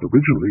 which had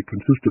originally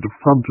consisted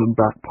of front and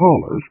back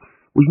parlours,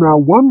 was now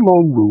one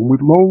long room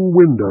with long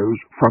windows,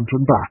 front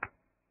and back.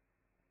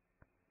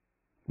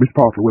 Miss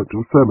Partle went to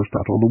a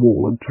thermostat on the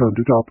wall and turned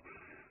it up.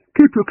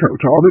 "Keep your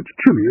coat on, it's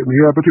chilly in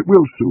here, but it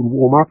will soon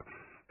warm up.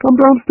 Come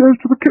downstairs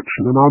to the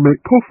kitchen and I'll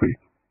make coffee."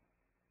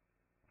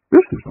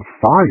 "This is a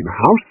fine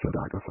house," said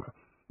Agatha,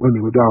 when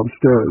they were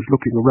downstairs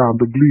looking around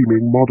the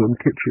gleaming modern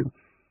kitchen.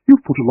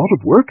 "You've put a lot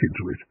of work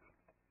into it."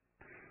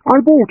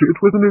 "I bought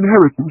it with an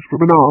inheritance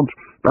from an aunt,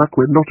 back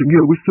when Notting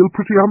Hill was still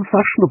pretty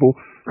unfashionable,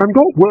 and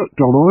got work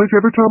done on it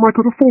every time I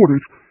could afford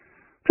it.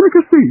 Take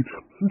a seat,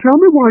 and tell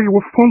me why you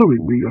were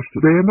following me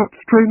yesterday in that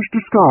strange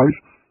disguise.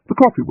 The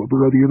coffee will be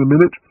ready in a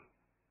minute."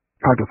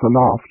 Agatha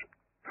laughed.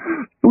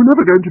 "You're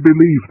never going to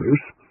believe this.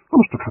 I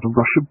must have had a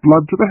rush of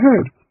blood to the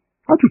head.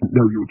 I didn't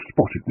know you had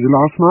spotted me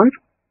last night.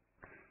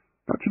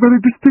 That's a very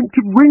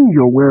distinctive ring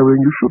you're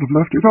wearing. You should have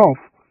left it off.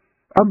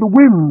 And the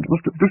wind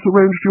must have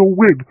disarranged your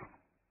wig.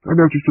 I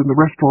noticed in the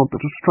restaurant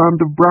that a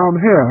strand of brown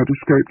hair had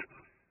escaped.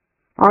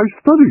 I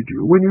studied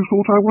you when you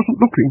thought I wasn't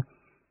looking,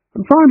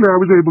 and finally I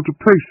was able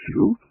to place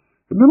you,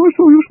 and then I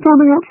saw you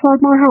standing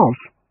outside my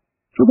house.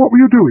 So what were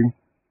you doing?"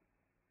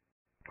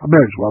 "I may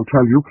as well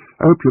tell you.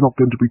 I hope you're not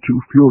going to be too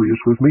furious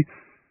with me.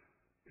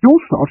 It all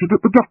started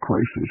at the duck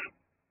races."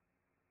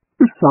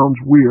 "This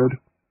sounds weird.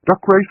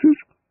 Duck races?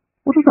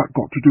 What has that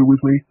got to do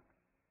with me?"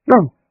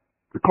 "Oh,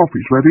 the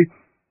coffee's ready.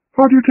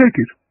 How do you take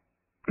it?"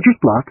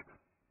 "Just black.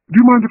 Do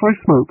you mind if I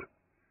smoke?"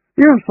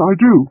 "Yes, I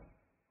do."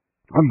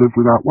 "I'll live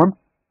without one."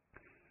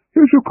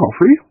 "Here's your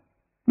coffee.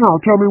 Now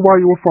tell me why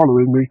you were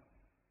following me."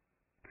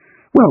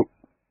 "Well,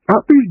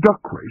 at these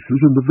duck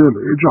races in the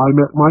village I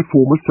met my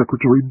former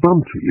secretary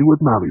Bunty, who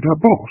had married her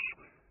boss.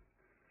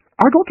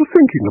 I got to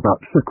thinking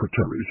about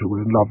secretaries who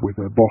were in love with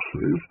their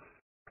bosses,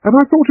 and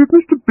I thought if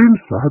Mr.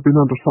 Bincer had been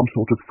under some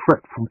sort of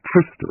threat from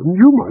Tristan,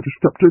 you might have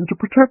stepped in to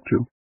protect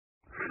him.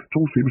 It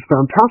all seems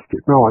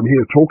fantastic now I'm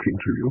here talking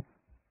to you.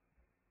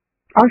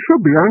 I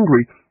should be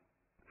angry,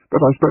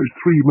 but I suppose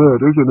 3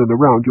 murders in and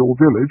around your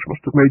village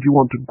must have made you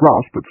want to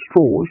grasp at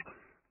straws.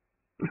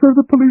 So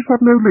the police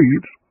have no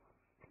leads?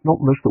 Not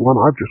unless the one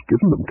I've just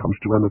given them comes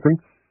to anything.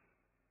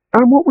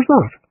 And what was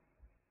that?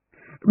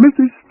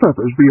 Mrs.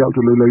 Feathers, the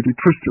elderly lady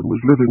Tristan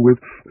was living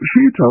with,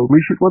 she told me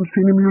she'd once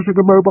seen him using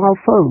a mobile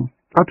phone.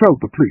 I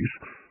told the police.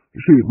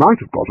 You see, he might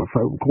have got a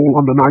phone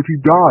call on the night he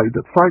died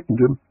that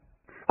frightened him.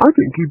 I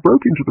think he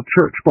broke into the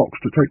church box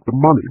to take the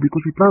money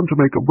because he planned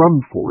to make a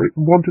run for it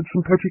and wanted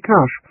some petty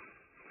cash.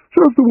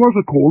 So if there was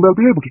a call, they'll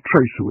be able to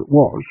trace who it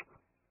was.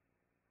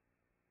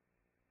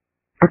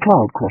 A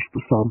cloud crossed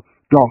the sun,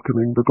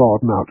 darkening the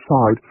garden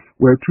outside,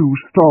 where 2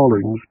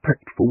 starlings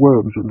pecked for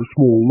worms in the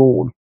small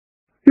lawn.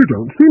 You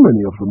don't see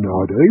many of them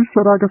nowadays,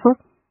 said Agatha.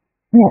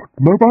 What,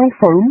 mobile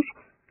phones?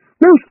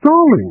 No,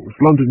 starlings.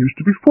 London used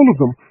to be full of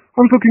them.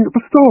 I was looking at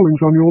the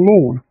starlings on your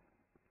lawn.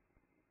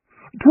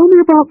 Tell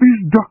me about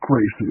these duck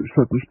races,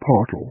 said Miss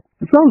Partle.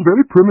 It sounds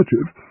very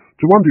primitive.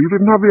 To wonder you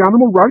didn't have the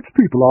animal rights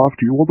people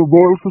after you or the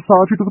Royal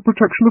Society for the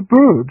Protection of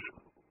Birds.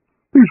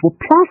 These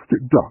were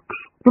plastic ducks,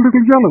 the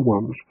little yellow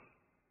ones.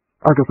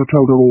 Agatha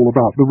told her all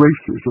about the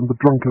races and the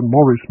drunken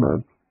Morris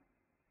men.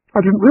 I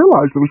didn't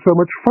realize there was so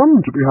much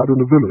fun to be had in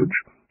a village,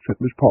 said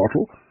Miss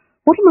Partle.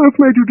 What on earth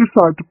made you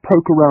decide to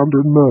poke around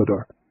in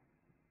murder?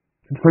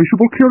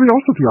 Insatiable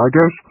curiosity, I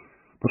guess,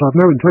 but I've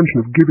no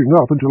intention of giving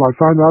up until I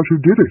find out who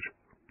did it.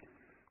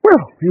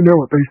 Well, you know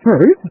what they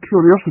say,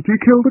 curiosity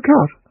killed the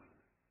cat.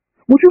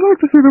 Would you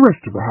like to see the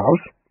rest of the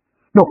house?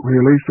 Not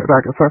really, said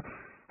Agatha.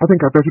 I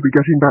think I'd better be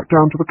getting back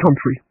down to the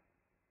country.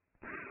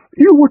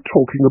 You were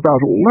talking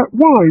about all that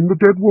wine the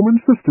dead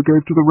woman's sister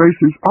gave to the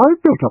races. I've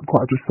built up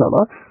quite a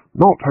cellar.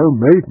 Not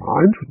homemade,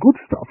 mind. Good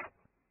stuff.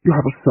 You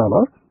have a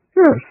cellar?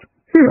 Yes,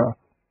 here.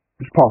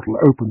 Miss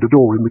Partle opened a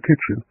door in the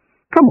kitchen.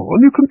 Come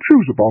on, you can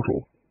choose a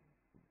bottle.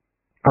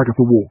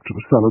 Agatha walked to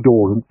the cellar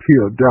door and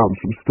peered down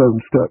some stone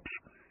steps.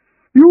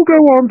 You go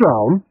on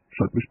down,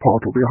 said Miss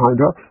Partle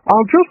behind her.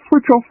 I'll just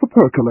switch off the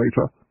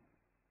percolator.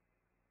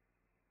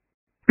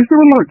 Is there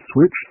a light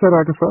switch? Said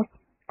Agatha,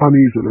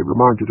 uneasily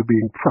reminded of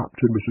being trapped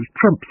in Mrs.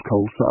 Tremp's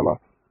coal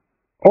cellar.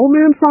 On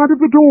the inside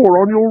of the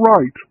door, on your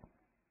right.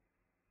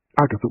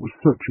 Agatha was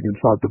searching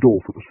inside the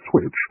door for the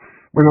switch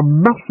when a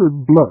massive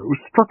blow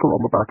struck her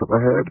on the back of the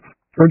head,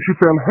 and she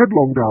fell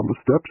headlong down the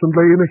steps and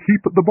lay in a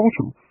heap at the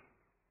bottom.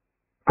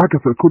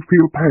 Agatha could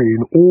feel pain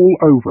all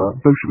over,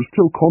 though she was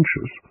still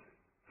conscious.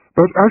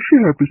 But as she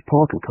heard Miss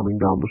Partle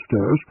coming down the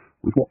stairs,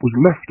 with what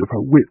was left of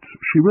her wits,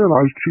 she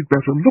realized she'd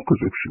better look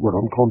as if she were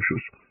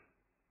unconscious.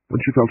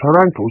 Then she felt her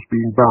ankles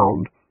being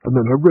bound, and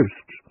then her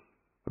wrists.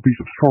 A piece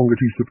of strong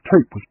adhesive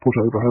tape was put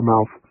over her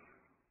mouth.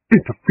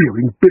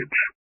 Interfering bitch,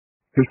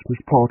 hissed Miss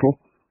Partle.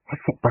 I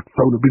thought that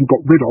phone had been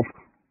got rid of.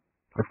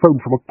 I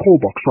phoned from a call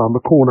box round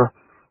the corner.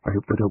 I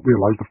hope they don't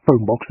realize the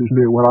phone box is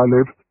near where I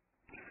live.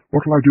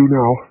 What'll I do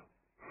now?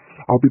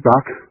 I'll be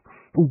back.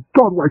 Oh,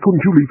 God, why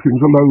couldn't you leave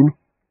things alone?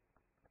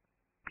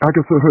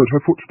 Agatha heard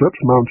her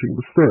footsteps mounting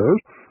the stairs,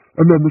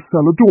 and then the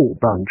cellar door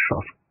banged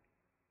shut.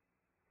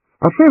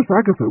 At first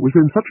Agatha was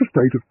in such a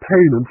state of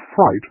pain and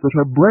fright that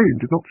her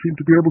brain did not seem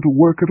to be able to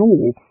work at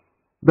all.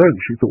 Then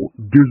she thought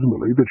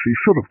dismally that she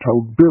should have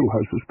told Bill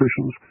her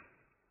suspicions.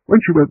 When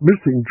she went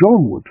missing,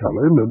 John would tell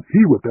him, and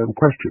he would then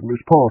question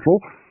Miss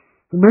Partle,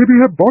 and maybe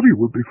her body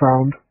would be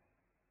found.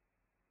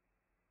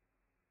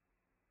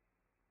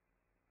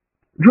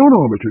 John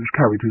Armitage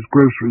carried his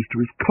groceries to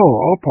his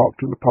car,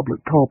 parked in the public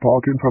car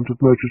park in front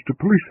of Merchester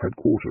Police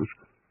Headquarters.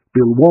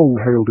 Bill Wong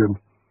hailed him.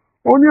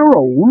 On your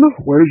own?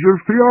 Where's your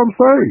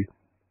fiancée?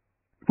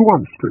 For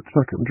one split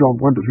second,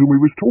 John wondered whom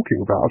he was talking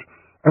about,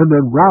 and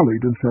then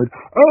rallied and said,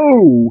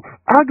 Oh,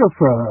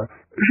 Agatha!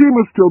 She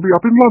must still be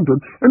up in London.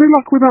 Any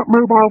luck with that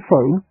mobile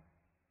phone?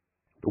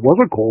 There was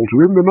a call to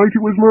him the night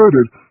he was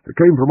murdered. It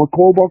came from a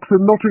call box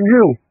in Notting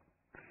Hill.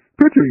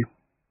 Pity.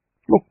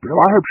 Look,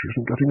 Bill, I hope she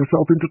isn't getting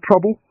herself into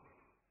trouble.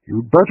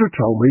 You'd better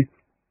tell me.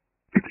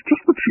 It's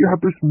just that she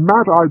had this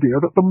mad idea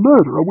that the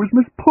murderer was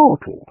Miss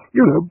Partle,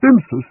 you know,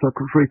 Bincer's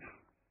secretary.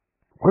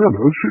 Why on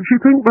earth should she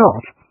think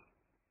that?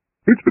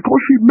 It's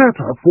because she met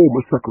her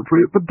former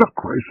secretary at the duck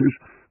races.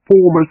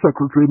 Former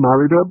secretary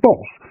married her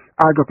boss.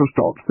 Agatha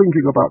starts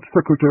thinking about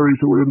secretaries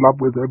who are in love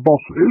with their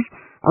bosses,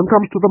 and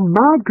comes to the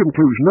mad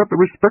conclusion that the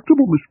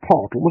respectable Miss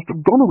Partle must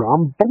have gone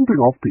around bumping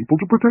off people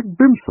to protect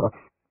Bincer.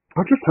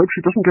 I just hope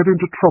she doesn't get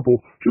into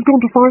trouble. She's gone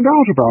to find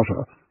out about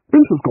her.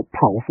 Bincer's got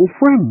powerful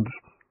friends.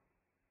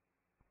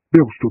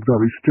 Bill stood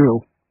very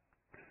still.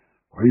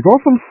 I've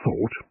often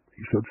thought,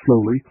 he said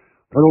slowly,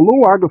 that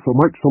although Agatha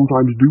might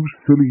sometimes do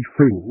silly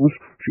things,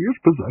 she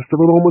is possessed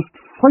of an almost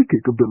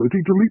psychic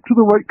ability to leap to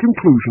the right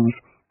conclusions.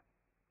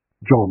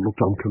 John looked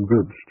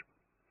unconvinced.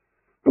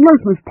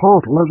 Unless Miss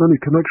Partle has any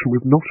connection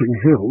with Notting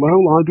Hill, the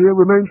whole idea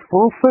remains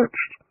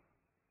far-fetched.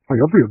 I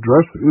have the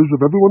addresses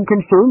of everyone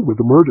concerned with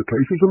the murder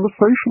cases in the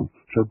station,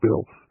 said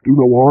Bill. Do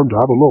no harm to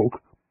have a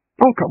look.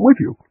 I'll come with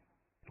you.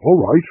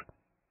 All right.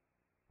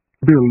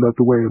 Bill led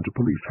the way into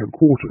police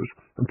headquarters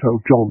and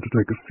told John to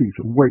take a seat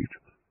and wait.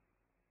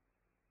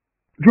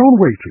 John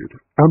waited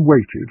and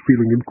waited,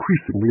 feeling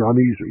increasingly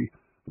uneasy.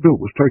 Bill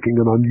was taking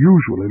an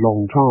unusually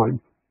long time.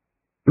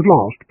 At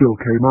last, Bill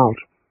came out.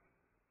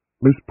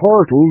 Miss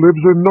Partle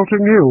lives in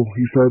Notting Hill,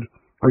 he said.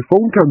 I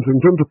phoned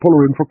Kensington to pull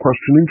her in for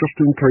questioning just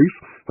in case,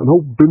 and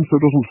hope Bincer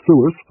doesn't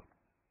sue us.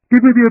 Give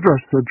me the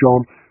address, said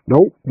John.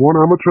 No, one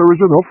amateur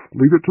is enough.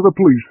 Leave it to the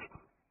police.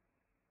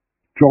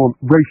 John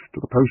raced to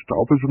the post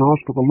office and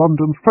asked for the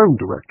London phone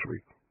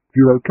directory.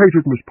 He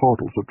located Miss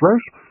Partle's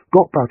address,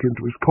 got back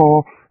into his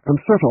car, and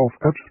set off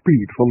at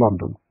speed for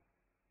London.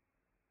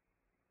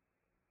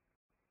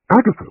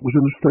 Agatha was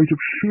in a state of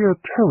sheer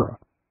terror.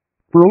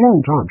 For a long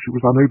time she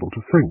was unable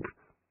to think.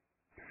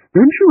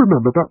 Then she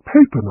remembered that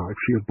paper knife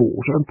she had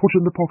bought and put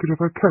in the pocket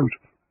of her coat.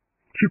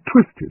 She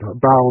twisted her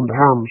bound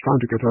hands, trying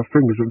to get her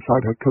fingers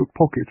inside her coat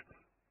pocket.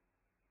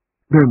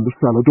 Then the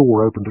cellar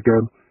door opened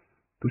again.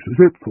 This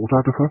is it, thought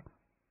Agatha.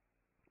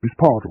 Miss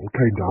Partle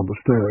came down the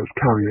stairs,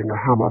 carrying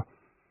a hammer.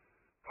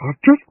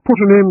 I'll just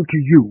put an end to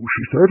you,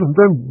 she said, and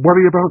then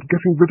worry about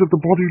getting rid of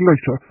the body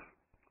later.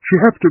 She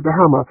hefted the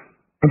hammer,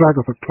 and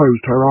Agatha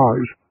closed her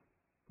eyes.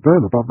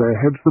 Then, above their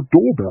heads, the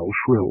doorbell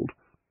shrilled.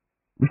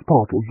 Miss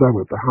Partle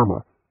lowered the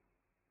hammer.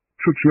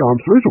 Should she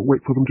answer it or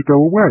wait for them to go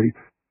away?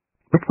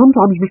 But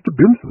sometimes Mr.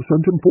 Bincer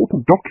sent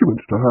important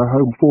documents to her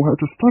home for her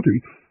to study.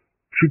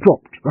 She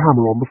dropped the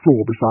hammer on the floor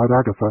beside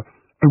Agatha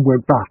and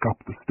went back up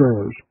the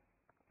stairs.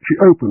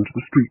 She opened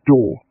the street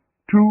door.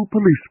 2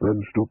 policemen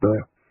stood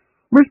there.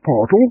 Miss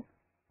Partle?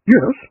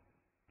 Yes?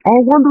 I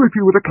wonder if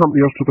you would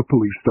accompany us to the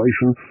police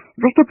station.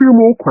 Just a few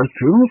more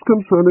questions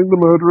concerning the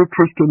murder of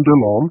Tristan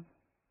Dillon.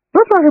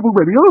 But I have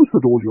already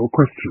answered all your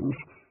questions.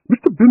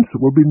 Mr.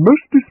 Bincer will be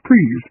most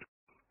displeased.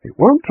 It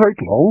won't take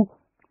long.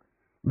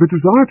 The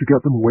desire to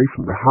get them away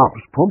from the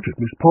house prompted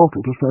Miss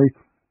Partle to say,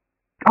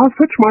 I'll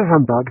fetch my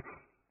handbag.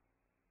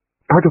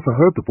 Agatha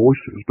heard the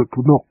voices, but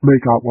could not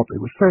make out what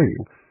they were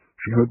saying.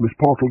 She heard Miss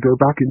Partle go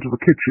back into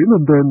the kitchen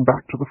and then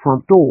back to the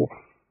front door.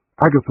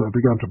 Agatha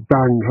began to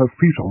bang her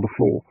feet on the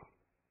floor.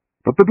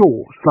 But the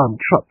door slammed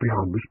shut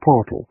behind Miss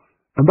Partle,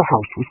 and the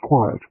house was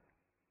quiet.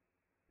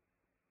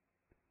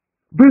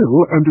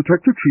 Bill and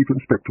Detective Chief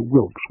Inspector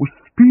Wilkes were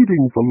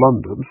speeding for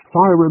London,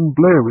 siren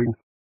blaring.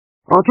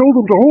 I told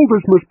them to hold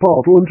this, Miss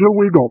Partle, until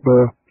we got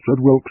there, said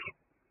Wilkes.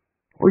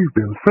 I've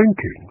been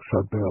thinking,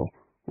 said Bill.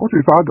 What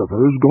if Agatha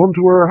has gone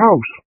to her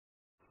house?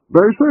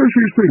 They say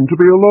she seemed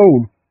to be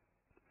alone.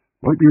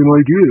 Might be an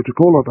idea to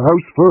call at the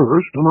house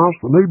first and ask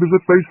the neighbours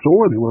if they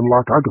saw anyone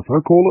like Agatha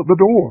call at the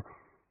door.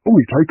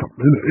 Only take a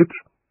minute,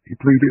 he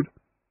pleaded.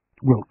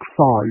 Wilkes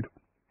sighed.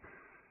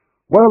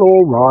 Well,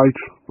 all right,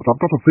 but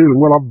I've got a feeling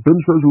we'll have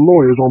Bincer's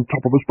lawyers on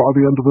top of us by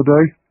the end of the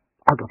day.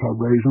 Agatha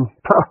Raisin.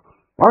 Pah!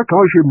 Why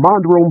can't she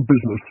mind her own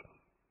business?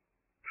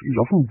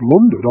 She's often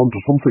blundered onto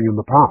something in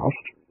the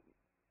past.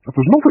 If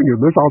there's nothing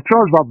in this, I'll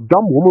charge that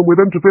dumb woman with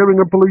interfering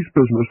in police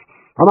business,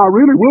 and I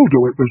really will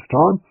do it this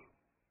time.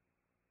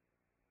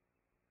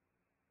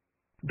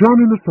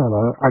 Down in the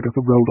cellar, Agatha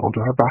rolled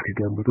onto her back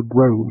again with a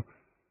groan.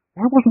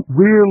 Why wasn't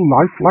real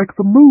life like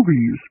the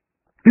movies?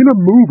 In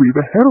a movie,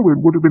 the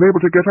heroine would have been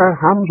able to get her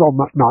hands on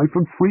that knife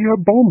and free her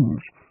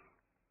bonds.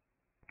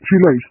 She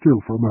lay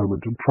still for a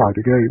moment and tried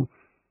again.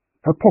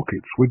 Her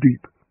pockets were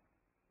deep.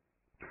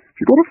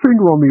 She got a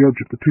finger on the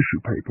edge of the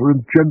tissue paper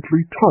and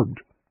gently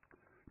tugged.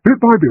 Bit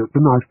by bit,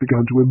 the knife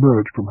began to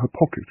emerge from her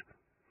pocket.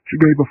 She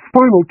gave a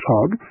final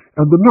tug,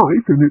 and the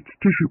knife, in its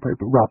tissue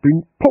paper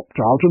wrapping, popped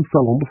out and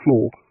fell on the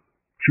floor.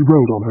 She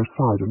rolled on her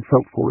side and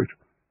felt for it.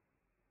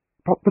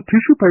 But the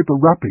tissue paper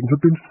wrapping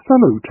had been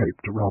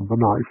sellotaped around the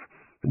knife,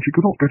 and she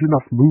could not get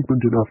enough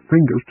movement in her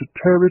fingers to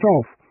tear it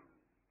off.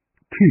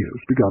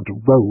 Tears began to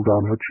roll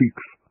down her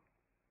cheeks.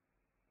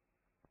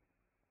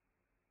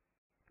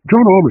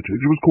 John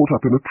Armitage was caught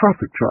up in a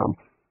traffic jam.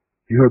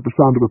 He heard the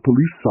sound of a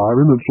police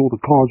siren and saw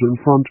the cars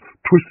in front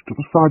twist to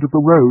the side of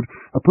the road.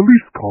 A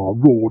police car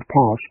roared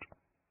past.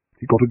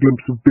 He got a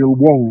glimpse of Bill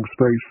Wong's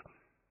face.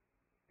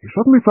 He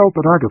suddenly felt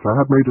that Agatha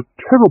had made a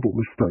terrible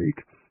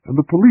mistake, and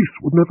the police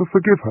would never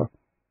forgive her.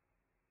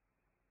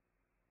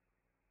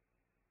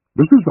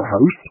 This is the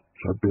house,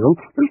 said Bill.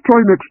 Let's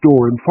try next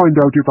door and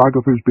find out if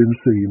Agatha's been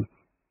seen.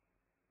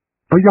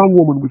 A young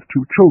woman with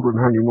 2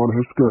 children hanging on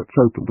her skirts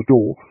opened the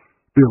door.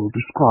 Bill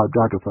described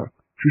Agatha.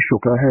 She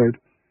shook her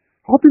head.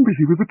 I've been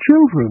busy with the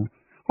children.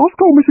 Ask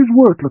old Mrs.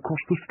 Wurtle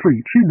across the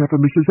street. She never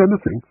misses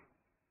anything.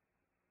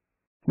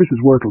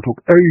 Mrs. Wurtle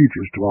took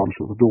ages to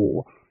answer the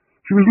door.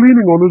 She was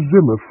leaning on a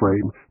Zimmer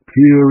frame,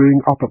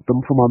 peering up at them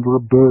from under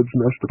a bird's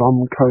nest of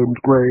uncombed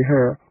grey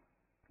hair.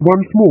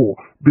 Once more,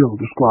 Bill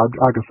described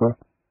Agatha.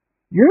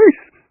 Yes,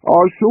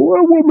 I saw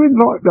a woman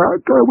like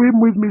that go in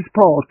with Miss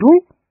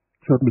Partle,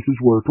 said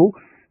Mrs. Wurtle.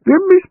 Then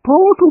Miss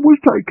Partle was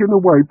taken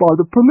away by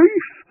the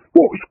police.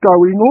 What's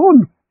going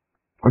on?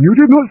 And you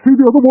did not see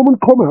the other woman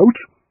come out?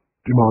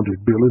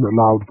 Demanded Bill in a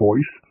loud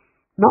voice.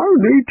 No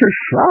need to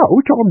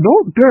shout, I'm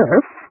not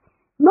deaf.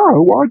 No,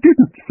 I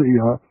didn't see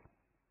her.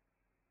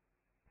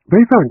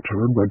 They thanked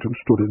her and went and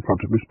stood in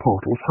front of Miss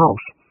Partle's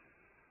house.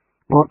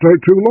 Might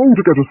take too long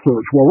to get a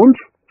search warrant,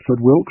 said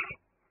Wilkes.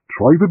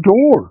 Try the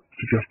door,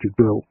 suggested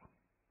Bill.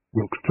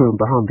 Wilkes turned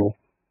the handle.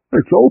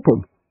 It's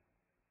open.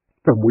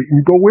 Then we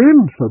can go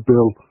in, said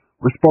Bill,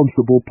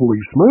 responsible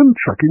policeman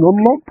checking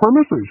on locked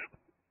premises.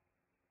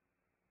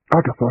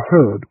 Agatha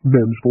heard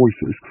men's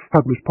voices,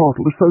 had Miss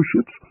Partle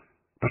associates,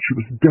 but she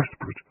was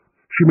desperate.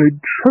 She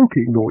made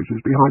choking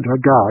noises behind her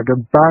gag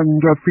and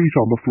banged her feet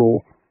on the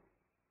floor.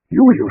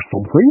 You hear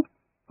something?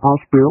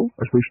 Asked Bill,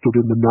 as they stood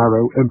in the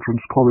narrow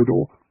entrance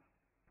corridor.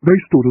 They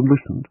stood and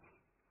listened.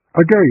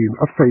 Again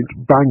a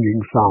faint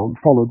banging sound,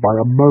 followed by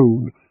a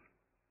moan.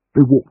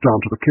 They walked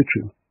down to the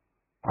kitchen.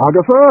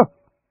 Agatha!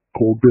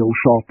 Called Bill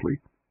sharply.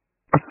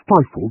 A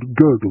stifled,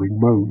 gurgling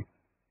moan.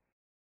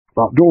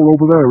 That door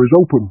over there is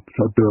open,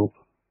 said Bill.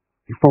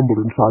 He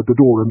fumbled inside the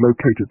door and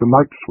located the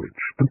light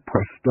switch and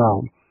pressed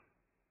down.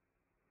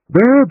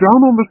 There,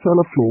 down on the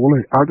cellar floor,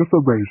 lay Agatha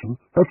Raisin,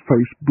 her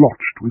face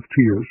blotched with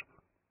tears.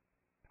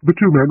 The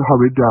two men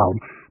hurried down.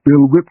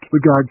 Bill ripped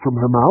the gag from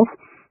her mouth,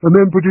 and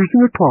then,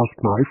 producing a clasp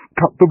knife,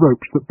 cut the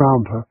ropes that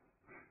bound her.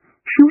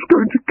 She was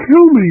going to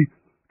kill me,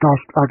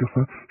 gasped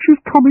Agatha.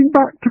 She's coming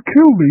back to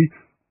kill me.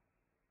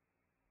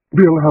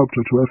 Bill helped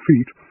her to her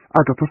feet.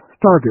 Agatha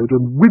staggered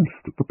and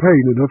winced at the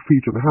pain in her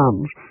feet and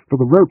hands,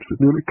 for the ropes had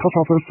nearly cut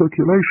off her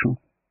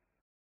circulation.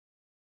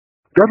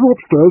 Get her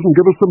upstairs and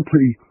give us some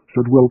tea,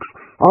 said Wilkes.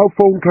 I'll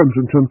phone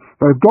Kensington.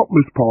 They've got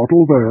Miss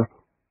Partle there.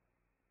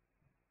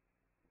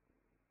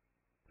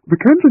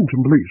 The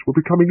Kensington police were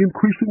becoming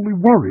increasingly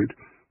worried.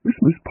 This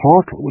Miss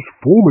Partle was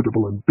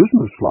formidable and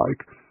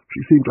businesslike.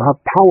 She seemed to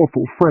have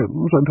powerful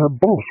friends, and her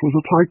boss was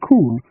a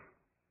tycoon.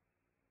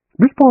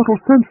 Miss Partle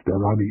sensed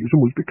their unease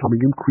and was becoming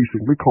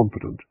increasingly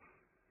confident.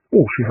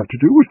 All she had to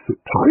do was sit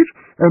tight,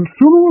 and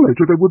sooner or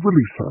later they would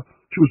release her.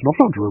 She was not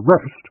under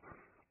arrest.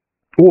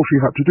 All she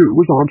had to do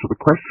was answer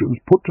the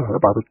questions put to her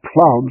by the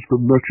clowns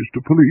from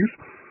Merchester Police,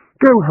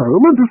 go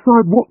home and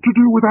decide what to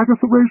do with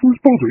Agatha Raisin's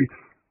body.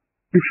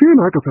 If she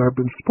and Agatha had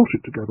been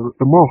spotted together at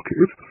the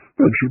market,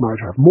 then she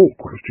might have more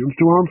questions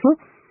to answer,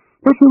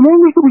 but so long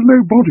as there was no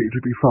body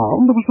to be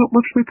found, there was not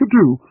much they could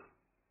do.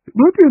 It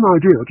might be an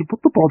idea to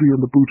put the body in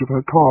the boot of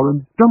her car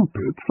and dump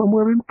it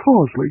somewhere in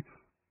Carsley.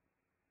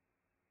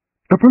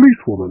 A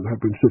policewoman had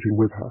been sitting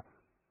with her.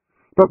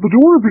 But the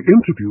door of the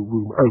interview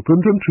room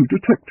opened and two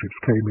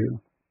detectives came in.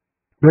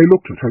 They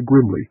looked at her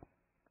grimly.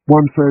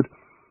 One said,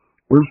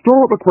 We'll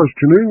start the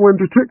questioning when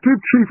Detective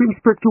Chief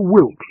Inspector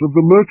Wilkes of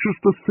the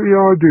Merchester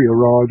CID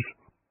arrives.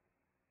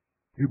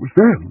 It was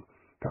then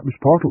that Miss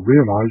Partle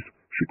realized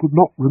she could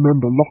not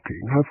remember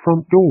locking her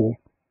front door.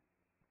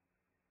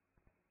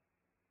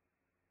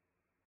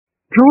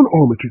 John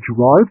Armitage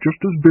arrived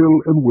just as Bill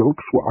and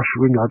Wilkes were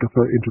ushering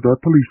Agatha into their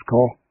police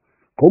car.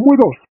 Come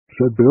with us,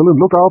 said Bill, and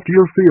look after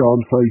your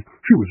fiancée.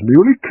 She was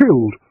nearly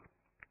killed.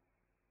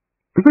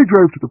 As they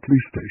drove to the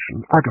police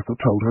station, Agatha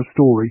told her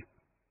story.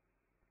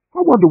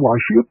 I wonder why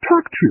she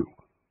attacked you,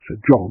 said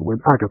John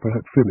when Agatha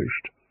had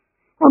finished.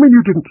 I mean,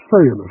 you didn't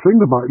say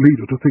anything that might lead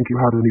her to think you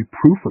had any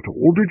proof at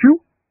all, did you?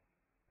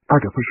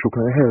 Agatha shook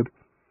her head.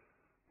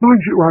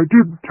 Mind you, I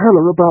did tell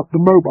her about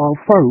the mobile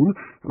phone,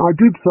 and I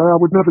did say I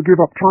would never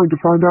give up trying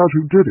to find out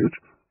who did it.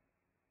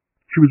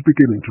 She was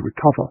beginning to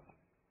recover.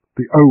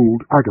 The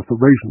old Agatha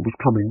Raisin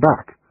was coming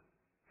back.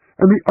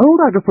 And the old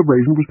Agatha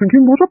Raisin was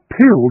thinking what a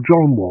pill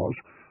John was.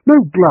 No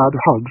glad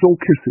hugs or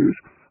kisses,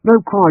 no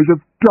cries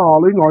of,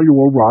 Darling, are you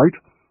all right?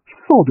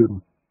 Sod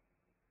him.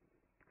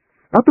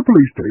 At the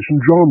police station,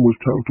 John was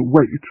told to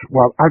wait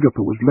while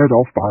Agatha was led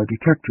off by a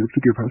detective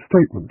to give her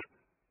statement.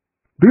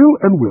 Bill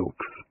and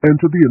Wilkes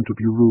entered the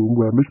interview room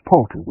where Miss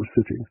Partle was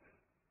sitting.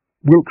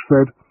 Wilkes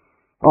said,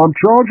 I'm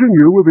charging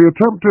you with the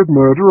attempted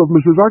murder of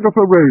Mrs.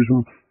 Agatha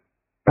Raisin,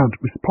 and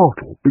Miss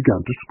Partle began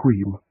to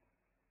scream.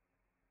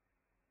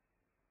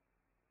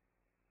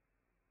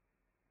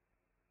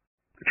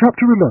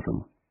 Chapter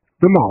 11.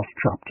 The Last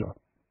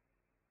Chapter.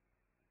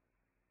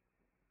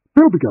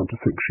 Bill began to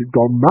think she'd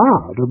gone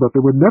mad and that they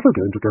were never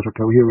going to get a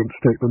coherent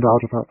statement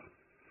out of her.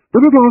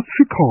 But at last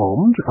she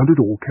calmed, and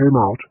it all came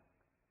out.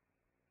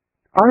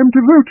 I am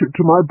devoted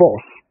to my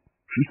boss,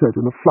 she said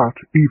in a flat,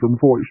 even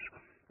voice.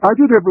 I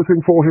did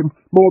everything for him,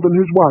 more than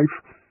his wife.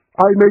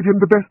 I made him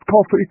the best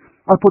coffee.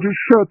 I put his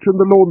shirt in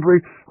the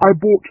laundry. I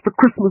bought the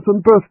Christmas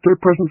and birthday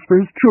presents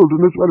for his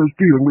children as well as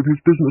dealing with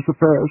his business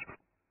affairs.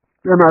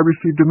 Then I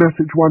received a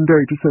message one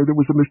day to say there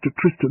was a Mr.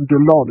 Tristan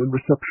Dillon in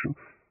reception.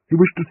 He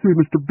wished to see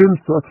Mr.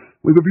 Bincer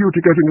with a view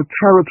to getting a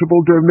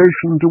charitable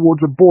donation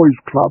towards a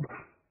boys' club.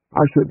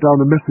 I sent down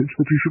a message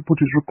that he should put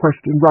his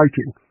request in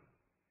writing.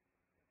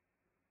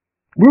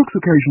 Wilkes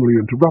occasionally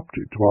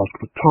interrupted to ask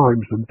for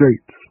times and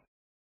dates.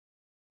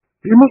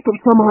 He must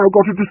have somehow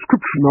got a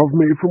description of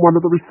me from one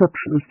of the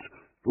receptionists.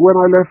 When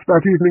I left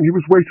that evening he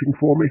was waiting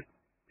for me.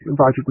 He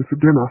invited me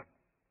for dinner.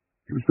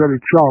 He was very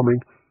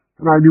charming,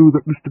 and I knew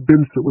that Mr.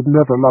 Bincer would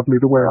never love me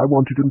the way I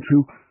wanted him to,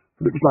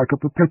 and it was like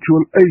a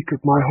perpetual ache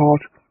at my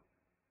heart.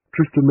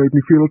 Tristan made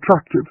me feel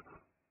attractive,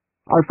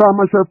 I found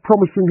myself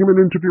promising him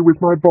an interview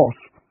with my boss.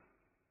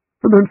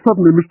 And then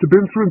suddenly Mr.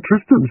 Bincer and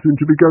Tristan seemed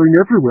to be going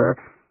everywhere,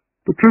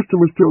 but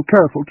Tristan was still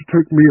careful to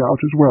take me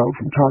out as well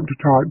from time to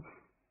time.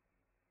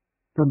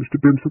 Then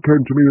Mr. Bincer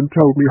came to me and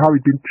told me how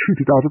he'd been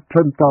cheated out of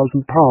 £10,000.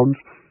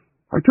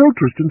 I told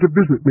Tristan to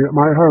visit me at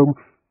my home.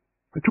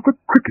 I took a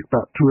cricket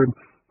bat to him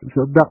and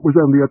said that was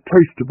only a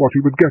taste of what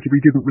he would get if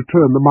he didn't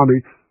return the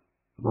money,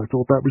 and I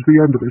thought that was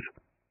the end of it.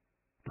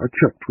 I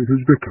checked with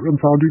his vicar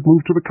and found he'd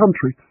moved to the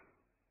country.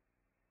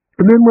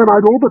 And then when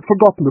I'd all but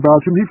forgotten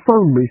about him, he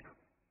phoned me.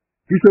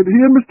 He said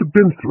he and Mr.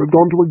 Bincer had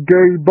gone to a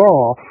gay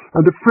bar,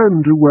 and a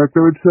friend who worked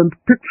there had sent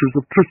pictures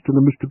of Tristan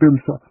and Mr.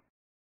 Bincer.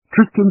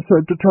 Tristan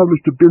said to tell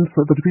Mr.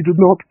 Bincer that if he did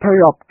not pay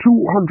up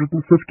 $250,000,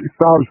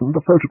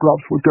 the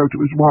photographs would go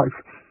to his wife.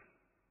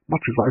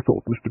 Much as I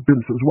thought Mr.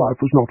 Bincer's wife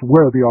was not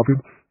worthy of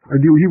him, I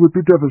knew he would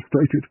be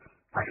devastated.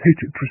 I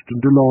hated Tristan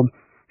Dillon.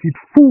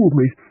 He'd fooled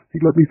me.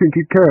 He'd let me think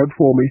he cared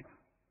for me.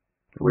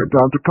 I went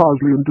down to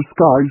Carsley in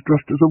disguise,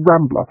 dressed as a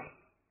rambler.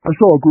 I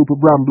saw a group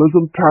of ramblers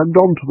and tagged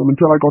on to them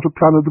until I got a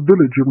plan of the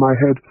village in my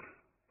head.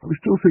 I was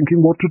still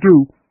thinking what to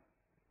do.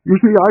 You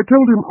see, I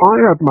told him I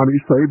had money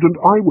saved and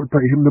I would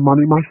pay him the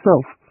money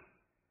myself.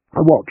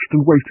 I watched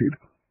and waited.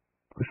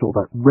 I saw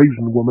that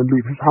Raisin woman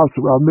leave his house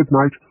around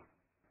midnight,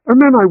 and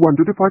then I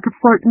wondered if I could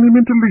frighten him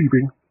into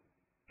leaving.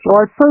 So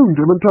I phoned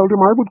him and told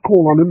him I would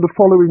call on him the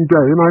following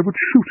day and I would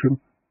shoot him.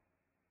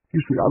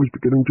 You see, I was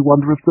beginning to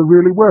wonder if there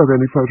really were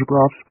any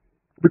photographs,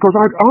 because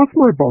I'd asked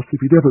my boss if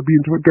he'd ever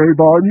been to a gay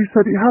bar, and he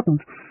said he hadn't.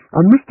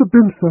 And Mr.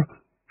 Bincer,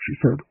 she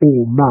said,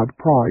 all mad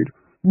pride,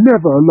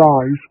 never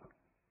lies.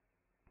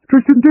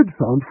 Tristan did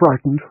sound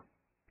frightened,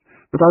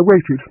 but I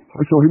waited.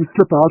 I saw him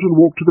slip out and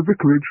walk to the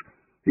vicarage.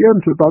 He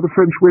entered by the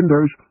French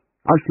windows.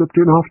 I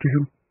slipped in after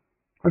him.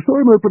 I saw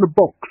him open a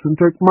box and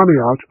take money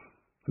out,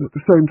 and at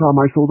the same time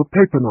I saw the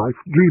paper knife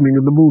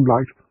gleaming in the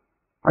moonlight.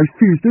 I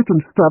seized it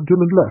and stabbed him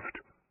and left.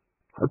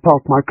 I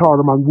parked my car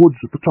among woods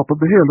at the top of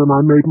the hill, and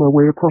I made my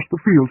way across the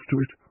fields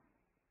to it.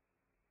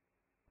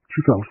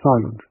 She fell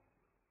silent.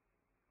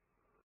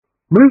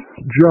 "Miss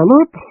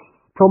Jellop?"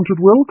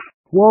 prompted Wilkes.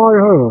 "Why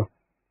her?"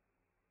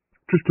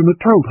 Tristan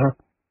had told her.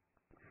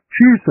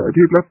 She said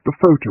he'd left the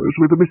photos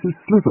with a Mrs.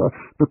 Slither,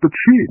 but that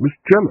she, Miss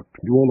Jellop,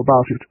 knew all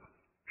about it.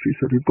 She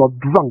said he'd got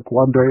drunk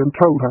one day and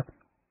told her.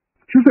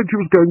 She said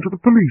she was going to the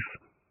police.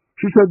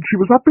 She said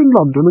she was up in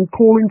London and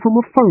calling from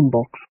a phone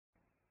box.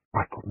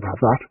 I couldn't have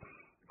that.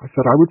 I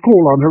said I would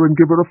call on her and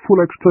give her a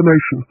full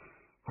explanation.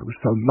 I was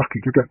so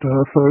lucky to get to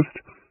her first.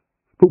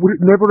 But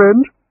would it never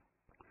end?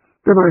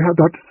 Then I had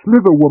that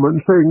Slither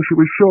woman saying she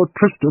was sure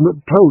Tristan had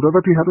told her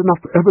that he had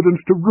enough evidence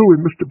to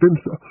ruin Mr.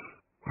 Bincer.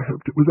 I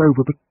hoped it was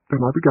over, but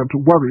then I began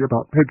to worry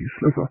about Peggy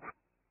Slither.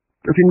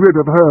 Getting rid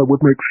of her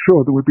would make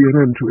sure there would be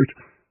an end to it.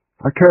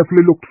 I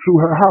carefully looked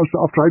through her house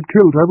after I'd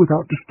killed her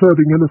without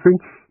disturbing anything,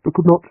 but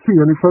could not see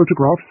any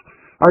photographs.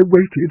 I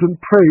waited and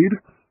prayed,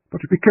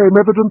 but it became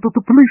evident that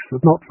the police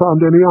had not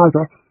found any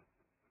either.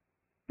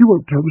 You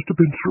won't tell Mr.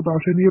 Bincer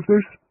about any of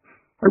this?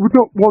 I would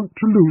not want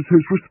to lose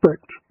his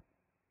respect.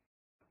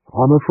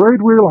 I'm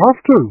afraid we'll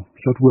have to,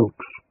 said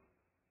Wilkes,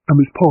 and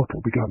Miss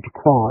Partle began to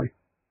cry.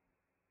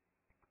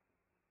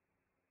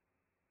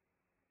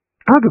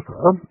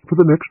 Agatha, for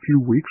the next few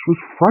weeks,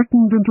 was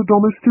frightened into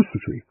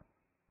domesticity.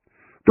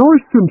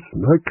 Doris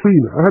Simpson, her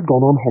cleaner, had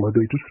gone on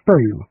holiday to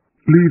Spain,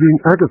 leaving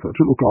Agatha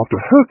to look after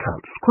her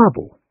cat,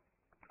 Scrabble.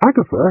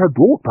 Agatha had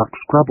brought back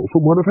Scrabble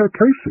from one of her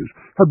cases,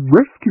 had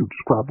rescued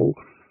Scrabble,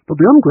 but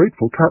the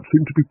ungrateful cat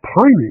seemed to be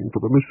pining for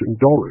the missing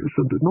Doris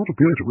and did not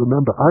appear to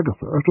remember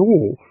Agatha at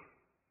all.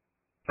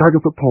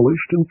 Agatha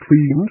polished and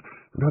cleaned,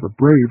 and had a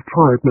brave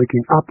try at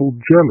making apple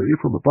jelly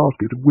from a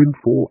basket of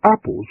windfall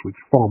apples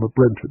which Farmer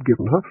Brent had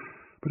given her,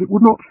 but it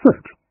would not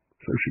set,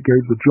 so she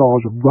gave the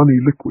jars of runny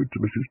liquid to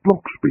Mrs.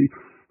 Bloxby,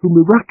 who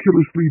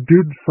miraculously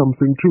did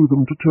something to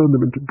them to turn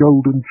them into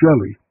golden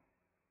jelly.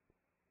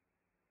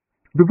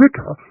 The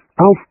vicar,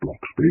 Alf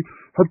Bloxby,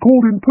 had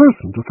called in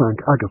person to thank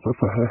Agatha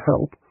for her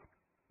help.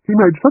 He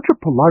made such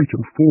a polite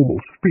and formal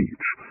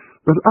speech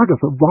that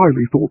Agatha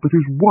wryly thought that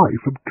his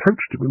wife had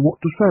coached him in what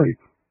to say.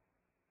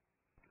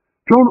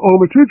 John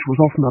Armitage was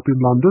often up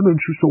in London, and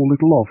she saw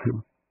little of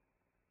him.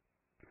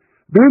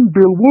 Then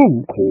Bill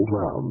Wong called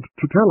round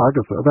to tell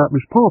Agatha that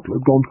Miss Partle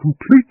had gone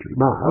completely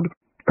mad,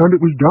 and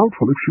it was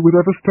doubtful if she would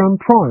ever stand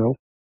trial.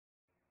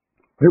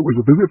 It was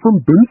a visit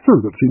from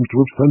Bincer that seems to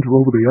have sent her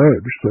over the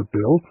edge, said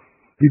Bill.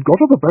 He'd got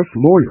her the best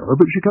lawyer,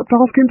 but she kept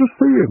asking to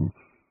see him.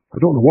 I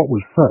don't know what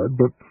was said,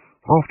 but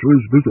after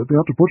his visit they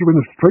had to put her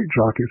in a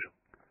straitjacket.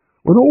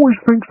 One always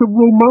thinks of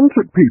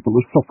romantic people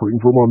as suffering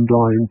from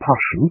undying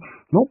passion,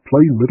 not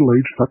plain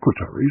middle-aged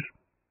secretaries.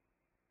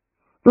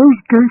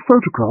 Those gay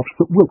photographs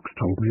that Wilkes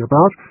told me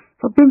about,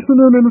 had Bincer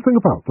known anything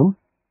about them?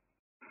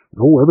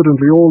 No,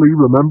 evidently all he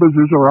remembers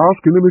is her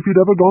asking him if he'd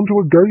ever gone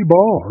to a gay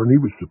bar, and he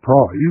was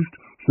surprised,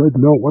 said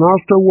no, and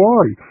asked her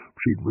why.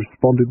 She'd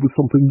responded with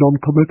something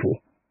non-committal.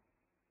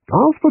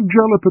 As for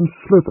Jellop and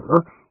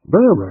Slither,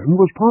 their end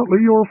was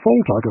partly your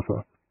fault,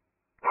 Agatha.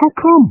 How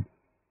come?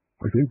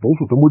 I think both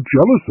of them were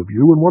jealous of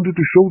you and wanted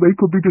to show they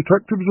could be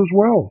detectives as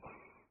well.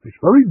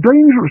 It's very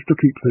dangerous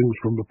to keep things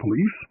from the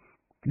police.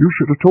 You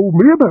should have told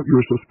me about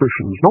your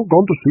suspicions, not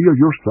gone to see her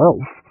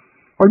yourself.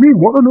 I mean,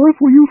 what on earth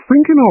were you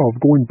thinking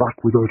of, going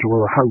back with her to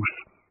her house?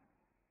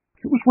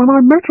 It was when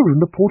I met her in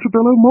the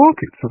Portobello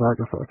market, said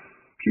Agatha.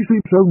 She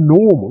seemed so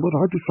normal that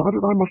I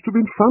decided I must have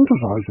been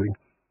fantasizing.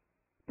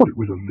 But it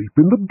was a leap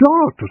in the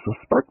dark to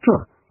suspect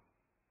her.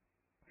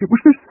 It was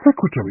this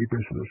secretary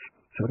business,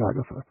 said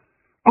Agatha.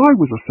 I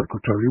was a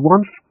secretary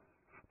once.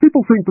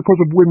 People think because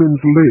of women's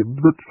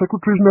lib that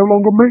secretaries no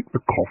longer make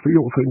the coffee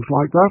or things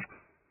like that.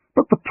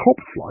 But the top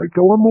flight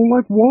go on more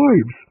like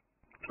wives.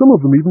 Some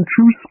of them even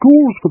choose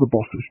schools for the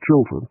boss's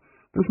children.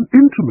 There's an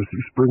intimacy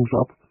springs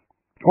up.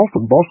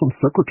 Often boss and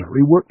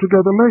secretary work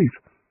together late.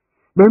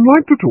 Men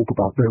like to talk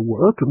about their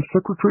work, and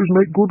secretaries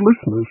make good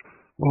listeners,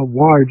 while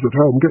wives at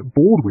home get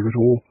bored with it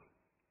all.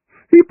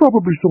 He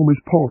probably saw Miss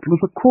Portal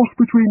as a cross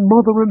between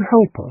mother and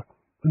helper,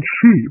 and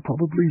she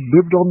probably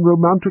lived on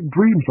romantic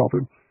dreams of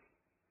him.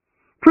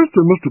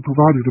 Tristan must have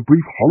provided a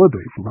brief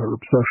holiday from her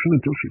obsession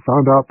until she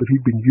found out that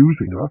he'd been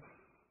using her.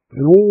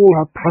 Then all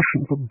her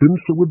passion for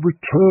Binzer would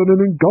return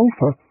and engulf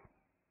her.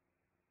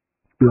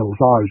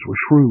 Bill's eyes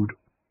were shrewd.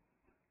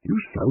 You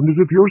sound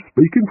as if you're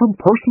speaking from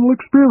personal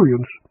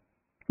experience.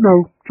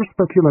 No, just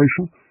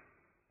speculation.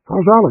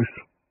 How's Alice?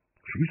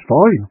 She's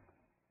fine.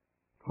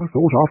 I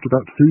thought after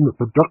that scene at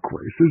the duck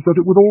races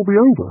that it would all be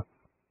over.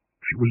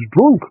 She was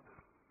drunk.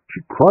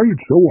 She cried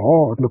so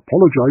hard and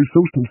apologized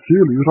so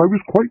sincerely that I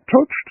was quite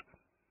touched.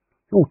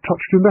 You're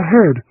touched in the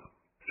head,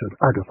 said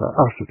Agatha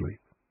acidly.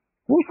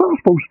 What's that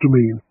supposed to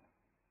mean?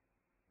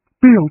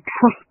 Bill,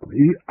 trust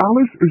me,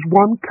 Alice is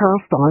one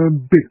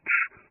cast-iron bitch.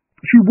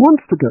 She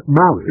wants to get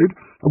married,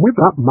 and with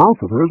that mouth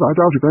of hers, I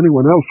doubt if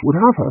anyone else would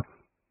have her.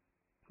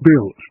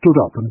 Bill stood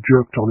up and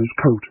jerked on his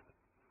coat.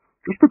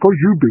 Just because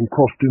you've been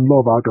crossed in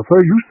love,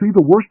 Agatha, you see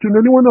the worst in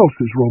anyone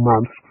else's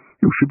romance.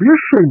 You should be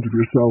ashamed of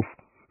yourself.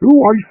 Who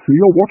I see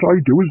or what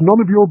I do is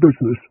none of your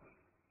business.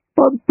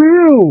 But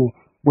Bill,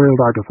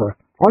 wailed Agatha,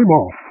 I'm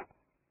off.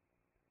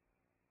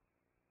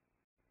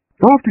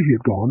 After he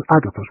had gone,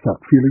 Agatha sat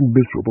feeling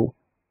miserable.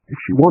 If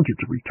she wanted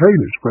to retain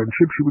his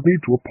friendship, she would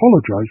need to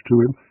apologize to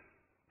him.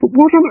 But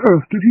what on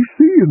earth did he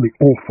see in the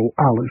awful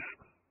Alice?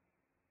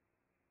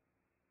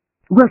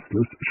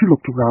 Restless, she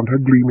looked around her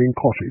gleaming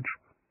cottage.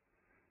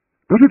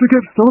 Better to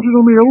get started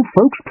on the old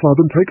folks' club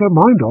and take her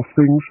mind off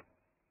things.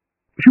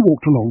 She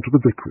walked along to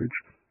the vicarage.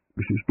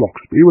 Mrs.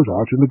 Bloxby was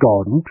out in the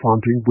garden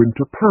planting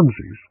winter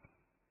pansies.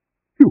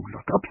 You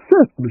look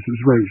upset, Mrs.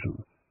 Raisin,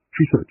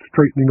 she said,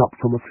 straightening up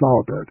from a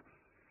flower bed.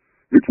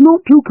 It's not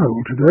too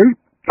cold today.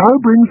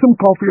 I'll bring some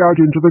coffee out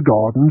into the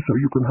garden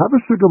so you can have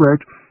a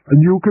cigarette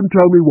and you can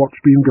tell me what's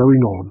been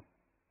going on.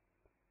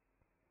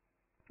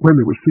 When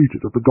they were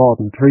seated at the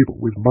garden table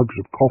with mugs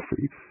of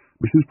coffee,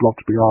 Mrs.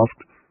 Bloxby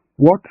asked,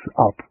 What's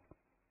up?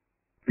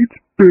 It's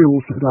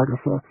Bill, said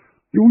Agatha.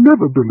 You'll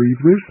never believe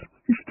this.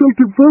 He's still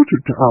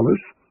devoted to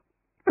Alice.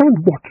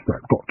 And what's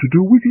that got to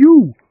do with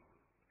you?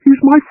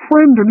 He's my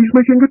friend and he's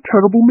making a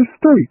terrible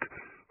mistake.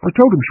 I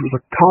told him she was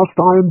a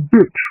cast-iron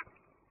bitch.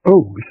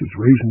 Oh, Mrs.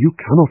 Raisin, you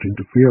cannot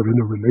interfere in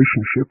a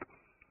relationship.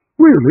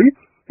 Really?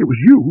 It was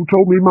you who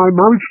told me my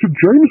marriage to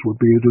James would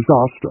be a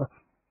disaster.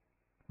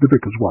 The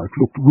vicar's wife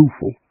looked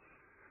rueful.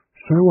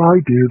 So I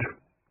did,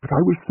 but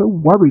I was so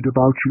worried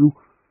about you,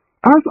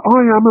 as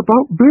I am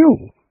about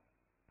Bill.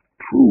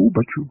 True,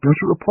 but you'd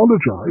better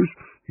apologize.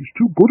 He's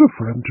too good a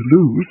friend to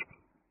lose.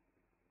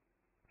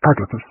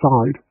 Agatha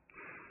sighed.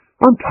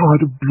 I'm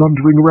tired of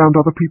blundering around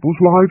other people's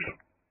lives.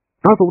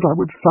 I thought I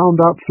would sound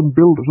out some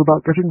builders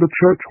about getting the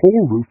church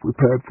hall roof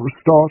repaired for a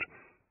start.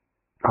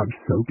 I'm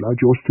so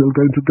glad you're still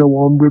going to go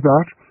on with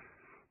that.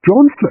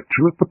 John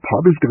Fletcher at the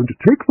pub is going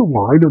to take the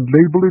wine and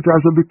label it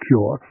as a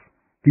liqueur.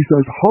 He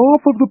says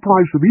half of the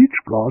price of each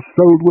glass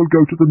sold will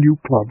go to the new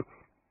club.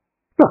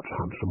 That's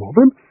handsome of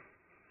him.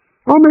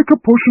 I'll make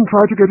a push and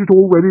try to get it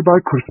all ready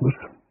by Christmas.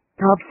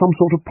 Have some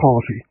sort of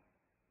party.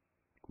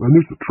 When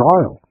is the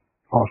trial?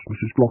 Asked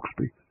Mrs.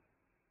 Bloxby.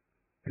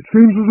 It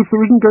seems as if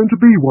there isn't going to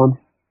be one.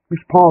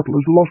 Miss Partle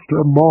has lost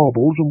her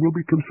marbles and will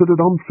be considered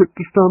unfit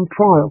to stand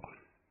trial.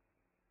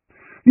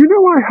 You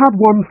know, I had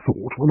one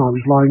thought when I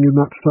was lying in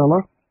that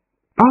cellar.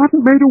 I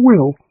hadn't made a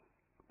will.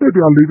 Maybe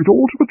I'll leave it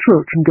all to the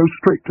church and go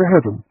straight to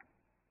heaven.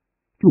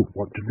 You'll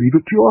want to leave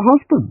it to your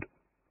husband.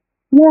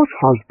 What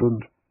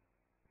husband?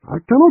 I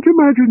cannot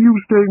imagine you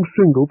staying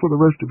single for the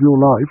rest of your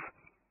life.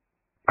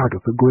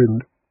 Agatha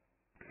grinned.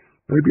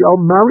 Maybe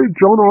I'll marry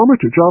John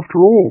Armitage after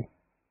all.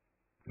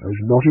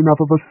 There's not enough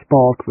of a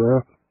spark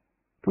there.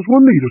 Does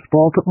one need a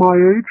spark at my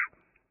age?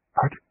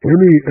 At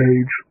any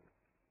age.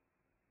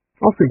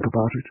 I'll think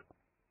about it.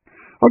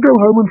 I'll go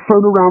home and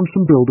phone around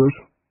some builders.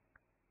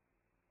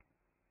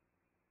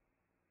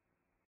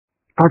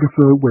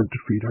 Agatha went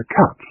to feed her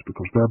cats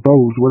because their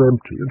bowls were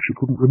empty and she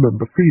couldn't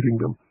remember feeding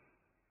them.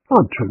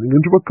 I'm turning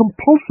into a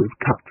compulsive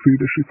cat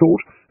feeder, she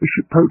thought, as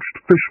she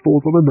poached fish for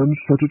them and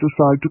then set it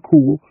aside to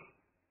cool.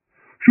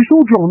 She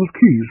saw John's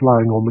keys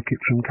lying on the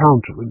kitchen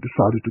counter and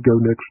decided to go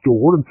next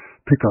door and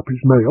pick up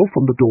his mail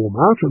from the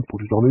doormat and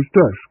put it on his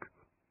desk.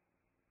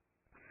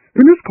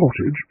 In his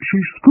cottage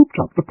she scooped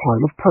up the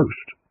pile of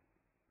post.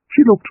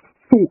 She looked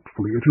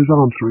thoughtfully at his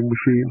answering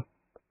machine.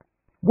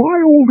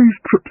 Why all these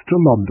trips to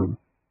London?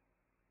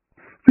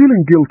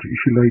 Feeling guilty,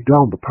 she laid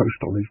down the post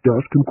on his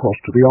desk and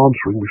crossed to the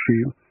answering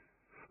machine.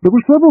 There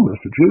were several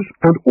messages,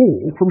 and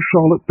all from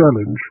Charlotte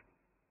Bellinge.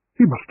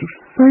 He must have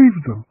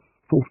saved them,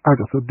 thought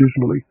Agatha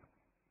dismally.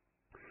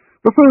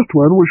 The first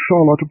one was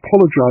Charlotte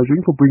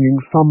apologizing for bringing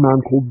some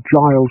man called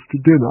Giles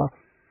to dinner.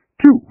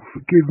 "Do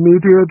forgive me,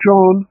 dear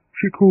John,"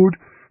 she cooed.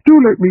 "Do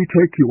let me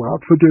take you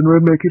out for dinner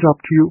and make it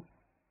up to you."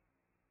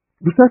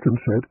 The second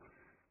said,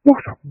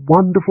 "What a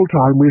wonderful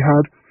time we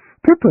had.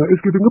 Pippa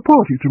is giving a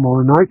party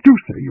tomorrow night. Do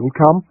say you'll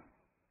come."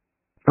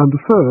 And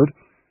the third,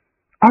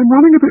 "I'm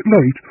running a bit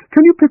late.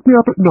 Can you pick me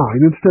up at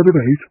 9 instead of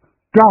 8?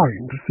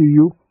 Dying to see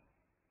you."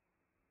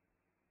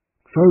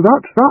 So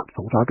that's that,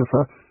 thought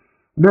Agatha.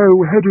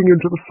 No heading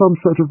into the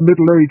sunset of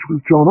middle age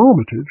with John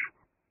Armitage.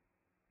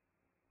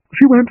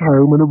 She went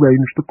home and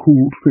arranged the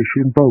cooled fish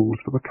in bowls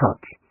for the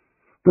cats.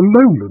 The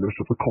loneliness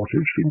of the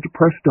cottage seemed to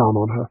press down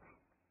on her.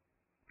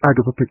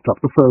 Agatha picked up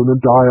the phone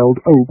and dialed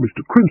old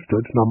Mr.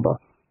 Crinstead's number.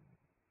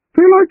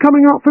 "Feel like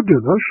coming out for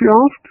dinner?" she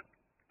asked.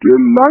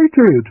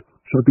 "Delighted,"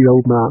 said the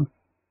old man.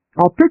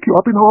 "I'll pick you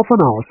up in half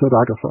an hour," said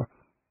Agatha.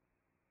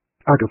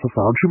 Agatha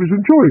found she was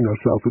enjoying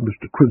herself in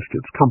Mr.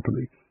 Crinstead's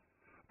company.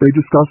 They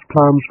discussed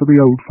plans for the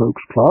Old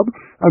Folks' Club,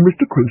 and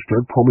Mr.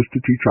 Crinstead promised to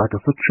teach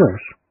Agatha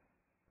chess.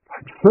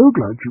 "I'm so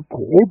glad you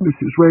called,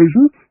 Mrs.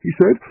 Raisin," he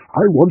said.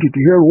 "I wanted to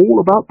hear all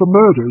about the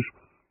murders."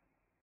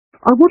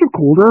 "I would have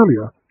called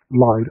earlier,"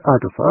 lied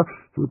Agatha,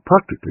 who had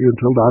practically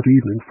until that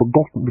evening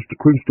forgotten Mr.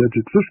 Crinstead's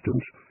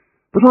existence,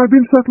 "but I've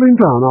been settling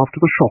down after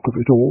the shock of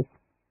it all."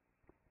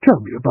 "Tell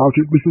me about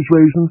it, Mrs.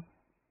 Raisin."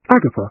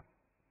 "Agatha."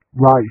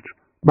 "Right.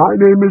 My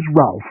name is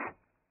Ralph."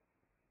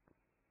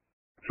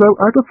 So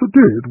Agatha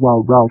did,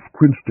 while Ralph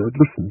Crinstead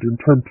listened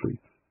intently.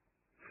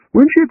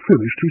 When she had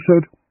finished, he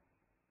said,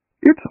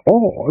 "It's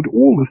odd,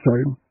 all the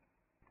same."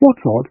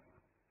 "What's odd?"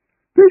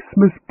 "This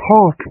Miss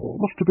Partle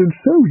must have been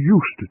so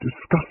used to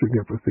discussing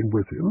everything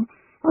with him,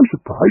 I'm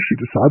surprised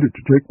she decided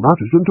to take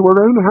matters into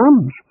her own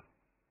hands.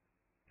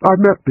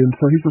 I've met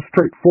Bincer. He's a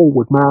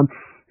straightforward man.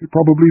 He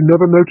probably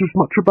never noticed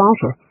much about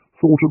her,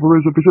 thought of her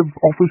as a bit of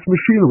office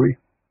machinery.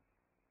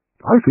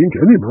 I think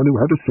any man who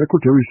had a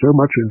secretary so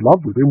much in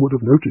love with him would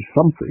have noticed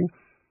something.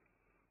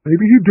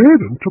 Maybe he did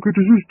and took it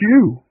as his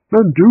due.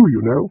 Men do,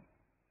 you know.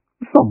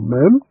 Some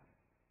men.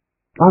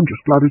 I'm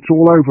just glad it's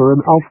all over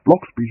and Alf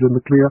Bloxby's in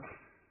the clear.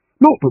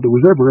 Not that there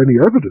was ever any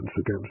evidence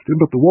against him,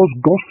 but there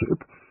was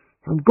gossip,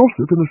 and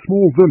gossip in a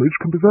small village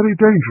can be very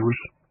dangerous."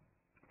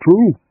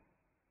 "True.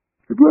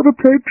 Have you ever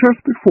played chess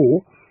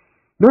before?"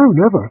 "No,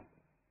 never."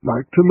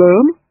 "Like to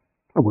learn?"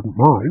 "I wouldn't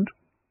mind."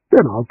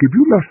 "Then I'll give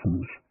you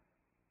lessons."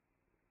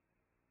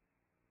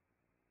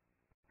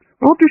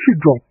 After she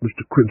dropped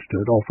Mr.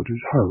 Crinstead off at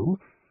his home,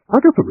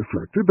 Agatha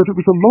reflected that it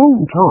was a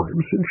long time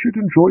since she'd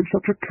enjoyed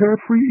such a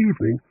carefree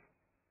evening.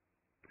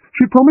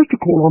 She promised to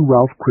call on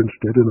Ralph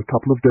Crinstead in a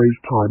couple of days'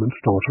 time and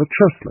start her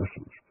chess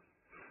lessons.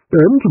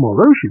 Then,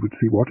 tomorrow, she would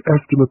see what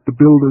estimate the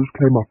builders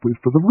came up with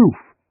for the roof.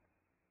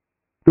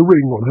 The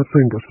ring on her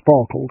finger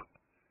sparkled.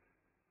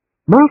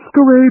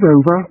 "Masquerade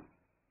over,"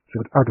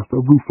 said Agatha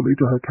ruefully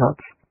to her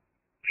cats.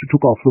 She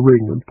took off the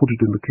ring and put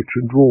it in the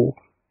kitchen drawer.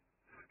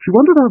 She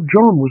wondered how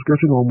John was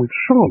getting on with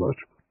Charlotte,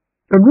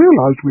 and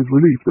realized with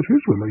relief that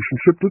his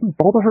relationship didn't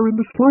bother her in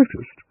the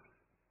slightest.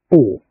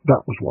 Or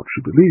that was what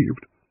she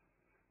believed.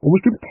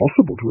 Almost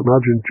impossible to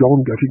imagine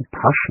John getting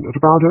passionate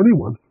about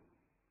anyone.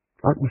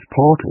 Like Miss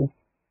Partle.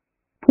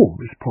 Poor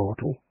Miss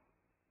Partle.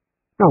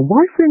 Now,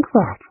 why think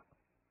that?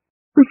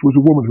 This was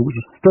a woman who was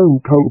a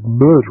stone-cold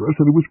murderess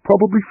and who was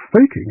probably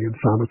faking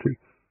insanity.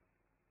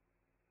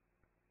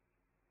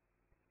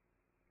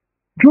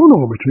 John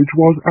Armitage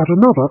was at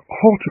another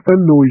hot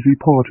and noisy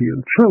party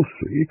in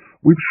Chelsea,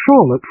 with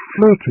Charlotte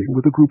flirting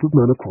with a group of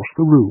men across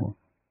the room.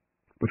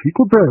 But he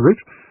could bear it.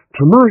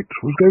 Tonight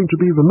was going to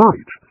be the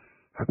night.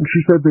 Hadn't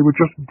she said they would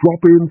just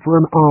drop in for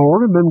an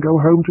hour and then go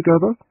home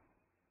together?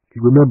 He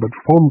remembered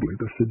fondly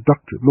the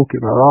seductive look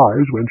in her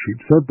eyes when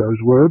she'd said those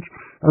words,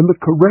 and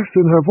the caress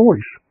in her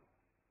voice.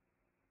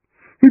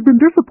 He'd been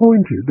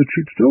disappointed that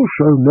she'd still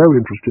shown no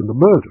interest in the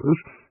murders,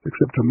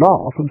 except to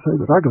laugh and say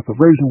that Agatha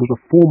Raisin was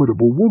a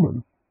formidable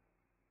woman.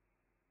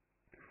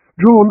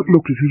 John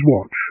looked at his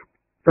watch,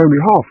 only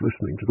half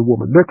listening to the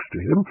woman next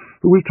to him,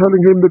 who was telling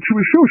him that she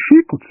was sure she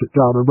could sit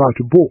down and write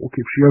a book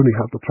if she only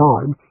had the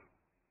time.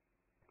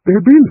 They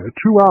had been there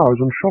 2 hours,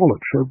 and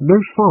Charlotte showed no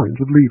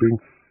signs of leaving.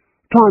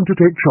 Time to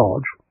take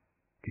charge.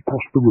 He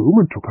crossed the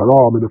room and took her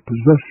arm in a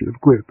possessive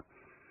grip.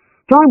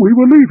 "Time we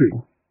were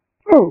leaving."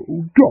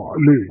 "Oh,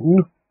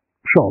 darling,"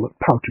 Charlotte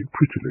pouted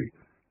prettily.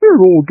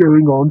 "We're all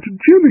going on to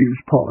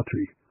Jilly's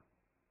party."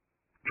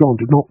 John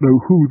did not know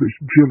who this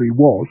Jilly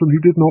was, and he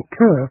did not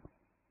care.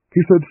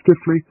 He said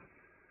stiffly,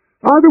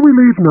 "Either we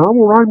leave now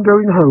or I'm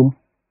going home."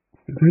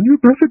 "Then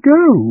you'd better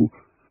go.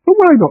 But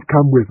why not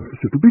come with us?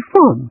 It'll be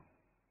fun."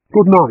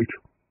 "Good night,"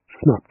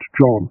 snapped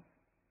John.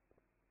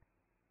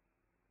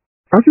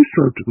 As he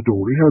strode to the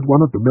door, he heard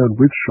one of the men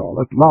with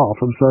Charlotte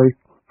laugh and say,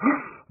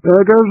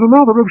 There goes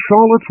another of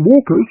Charlotte's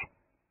walkers.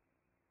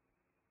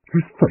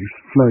 His face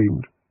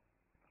flamed.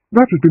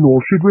 That had been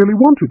all she'd really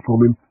wanted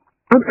from him,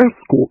 an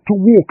escort to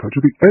walk her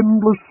to the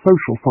endless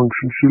social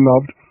functions she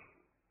loved.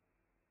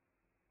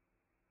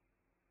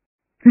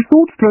 His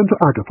thoughts turned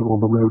to Agatha on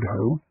the road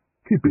home.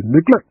 He'd been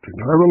neglecting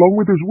her along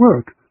with his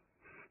work.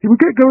 He would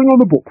get going on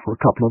the book for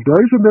a couple of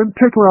days and then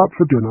take her out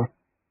for dinner.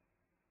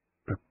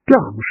 The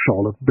damn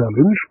Charlotte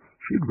Bellinge!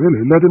 She'd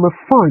really led him a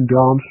fine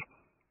dance.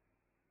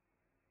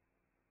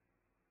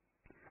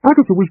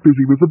 Agatha was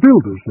busy with the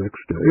builders next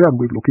day and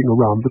with looking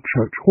around the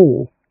church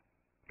hall.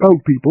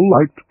 Old people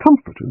liked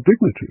comfort and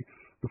dignity.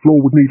 The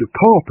floor would need a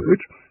carpet,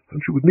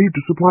 and she would need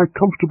to supply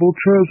comfortable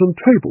chairs and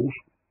tables.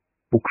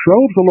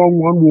 Bookshelves along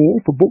one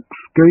wall for books,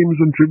 games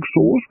and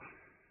jigsaws.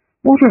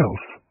 What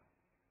else?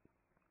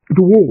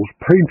 The walls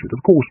painted,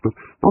 of course, but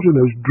not in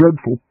those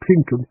dreadful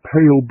pink and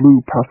pale blue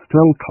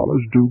pastel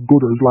colours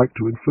do-gooders like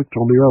to inflict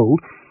on the old,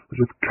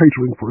 as if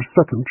catering for a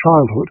second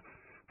childhood.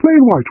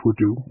 Plain white would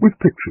do, with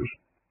pictures.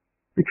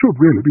 It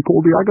should really be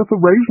called the Agatha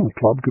Raisin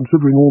Club,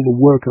 considering all the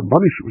work and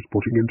money she was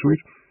putting into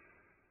it.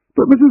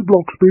 But Mrs.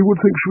 Bloxby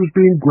would think she was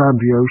being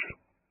grandiose.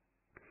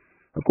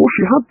 Of course,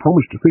 she had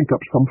promised to think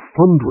up some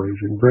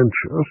fundraising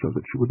venture so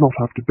that she would not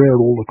have to bear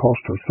all the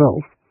cost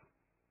herself.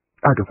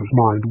 Agatha's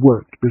mind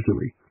worked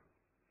busily.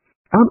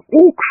 An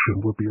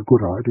auction would be a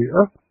good idea.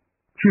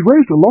 She'd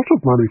raised a lot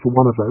of money for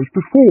one of those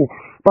before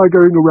by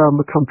going around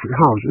the country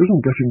houses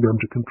and getting them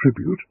to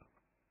contribute.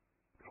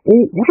 Or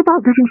what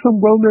about getting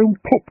some well-known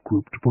pop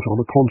group to put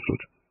on a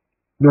concert?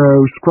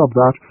 No, scrub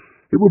that.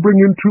 It will bring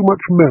in too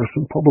much mess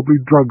and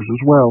probably drugs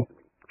as well.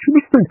 She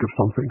must think of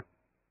something.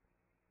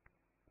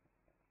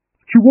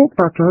 She walked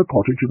back to her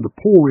cottage in the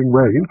pouring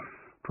rain,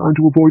 trying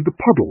to avoid the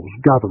puddles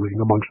gathering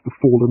amongst the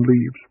fallen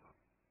leaves.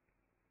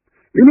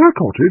 In her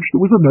cottage there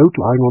was a note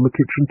lying on the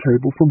kitchen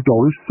table from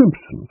Doris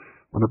Simpson,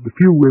 one of the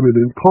few women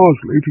in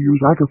Carsley to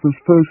use Agatha's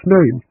first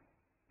name.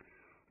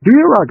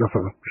 "Dear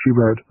Agatha," she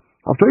read,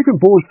 "I've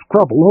taken poor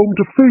Scrabble home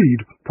to feed.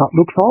 Cat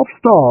looks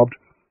half-starved.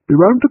 Be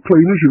round to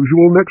clean as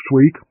usual next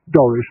week.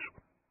 Doris."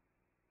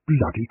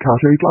 "Bloody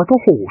cat ate like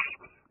a horse,"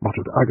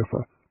 muttered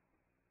Agatha.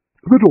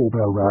 The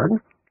doorbell rang.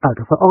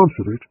 Agatha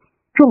answered it.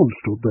 John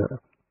stood there.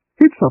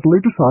 He'd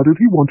suddenly decided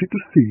he wanted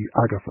to see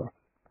Agatha.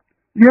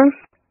 "Yes?"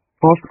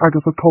 asked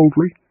Agatha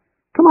coldly.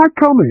 "Can I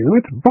come in?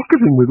 It's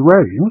bucketing with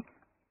rain."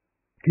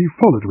 He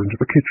followed her into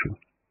the kitchen.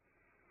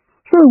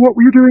 "So what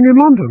were you doing in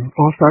London?"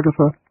 asked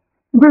Agatha.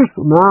 "This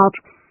and that.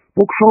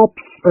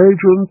 Bookshops,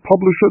 agent,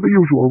 publisher, the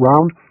usual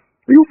round.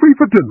 Are you free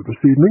for dinner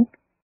this evening?"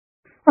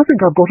 "I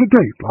think I've got a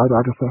date," lied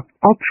Agatha.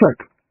 "I'll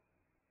check."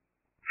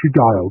 She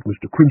dialed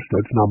Mr.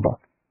 Crimstead's number.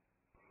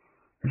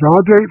 "Is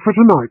our date for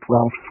tonight,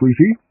 Ralph,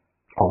 sweetie?"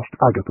 asked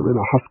Agatha in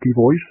a husky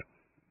voice.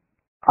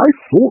 "I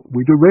thought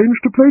we'd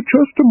arranged to play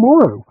chess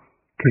tomorrow,"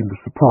 came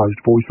the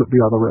surprised voice at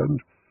the other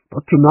end.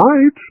 "But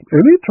tonight,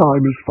 any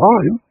time is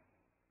fine."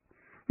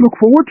 "Look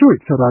forward to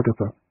it," said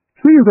Agatha.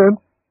 "See you then."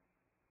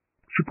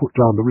 She put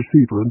down the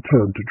receiver and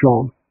turned to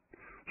John.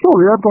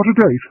 "Sorry, I've got a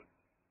date."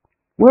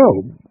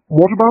 "Well,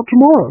 what about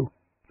tomorrow?"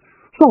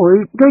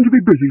 "Sorry, going to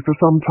be busy for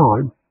some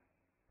time."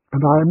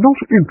 "And I am not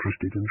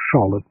interested in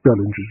Charlotte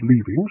Bellinge's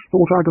leavings,"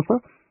 thought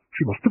Agatha.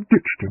 She must have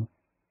ditched him.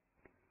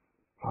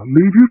 "I'll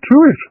leave you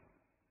to it."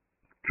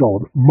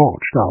 John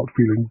marched out,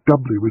 feeling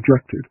doubly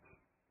rejected.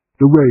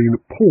 The rain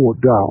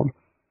poured down.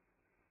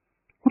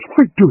 "What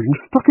am I doing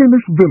stuck in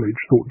this village?"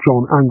 thought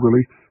John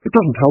angrily. "It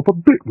doesn't help a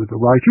bit with the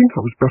writing. I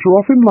was better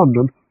off in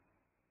London."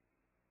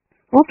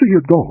 After he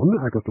had gone,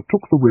 Agatha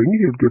took the ring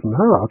he had given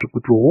her out of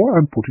the drawer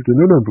and put it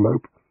in an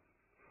envelope.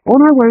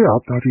 On her way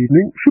out that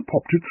evening, she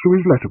popped it through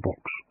his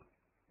letterbox.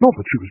 Not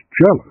that she was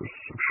jealous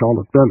of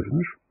Charlotte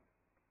Bellinge.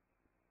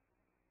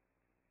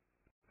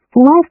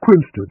 For Ralph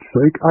Crimstead's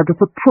sake,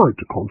 Agatha tried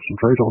to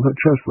concentrate on her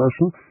chess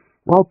lesson,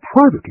 while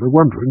privately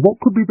wondering what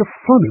could be the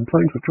fun in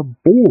playing such a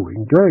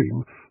boring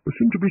game. There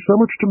seemed to be so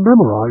much to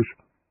memorize.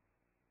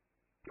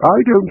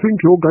 "I don't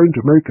think you're going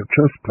to make a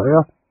chess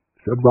player,"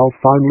 said Ralph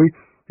finally.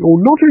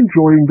 "You're not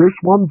enjoying this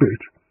one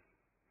bit."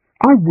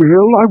 I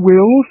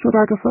will," said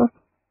Agatha.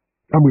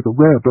 And with a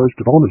rare burst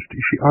of honesty,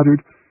 she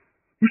added,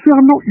 "You see,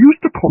 I'm not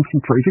used to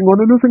concentrating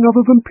on anything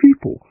other than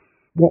people.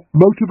 What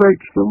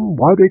motivates them,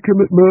 why they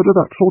commit murder,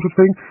 that sort of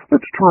thing.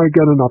 Let's try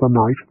again another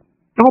night.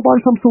 I'll buy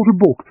some sort of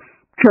book,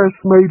 Chess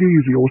Made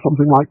Easy or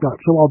something like that,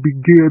 so I'll be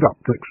geared up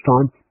next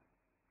time."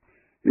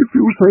 "If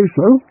you say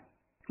so.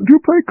 Do you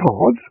play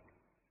cards?"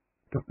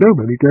 "Don't know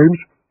many games.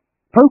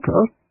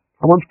 Poker?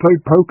 I once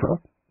played poker."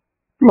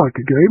 "Like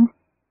a game?"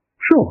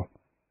 "Sure."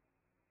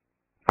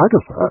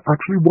 Agatha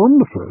actually won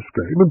the first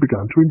game and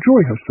began to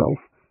enjoy herself.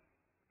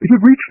 It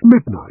had reached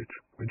midnight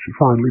when she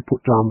finally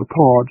put down the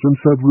cards and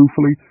said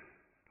ruefully,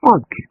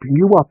 "I'm keeping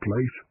you up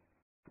late."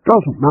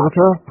 "Doesn't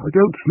matter. I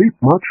don't sleep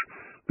much.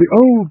 The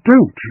old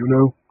don't, you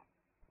know."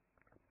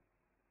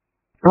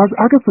 As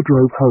Agatha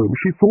drove home,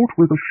 she thought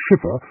with a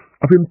shiver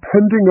of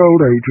impending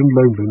old age and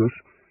loneliness.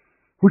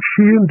 Would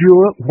she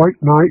endure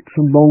white nights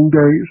and long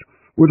days?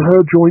 Would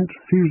her joints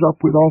seize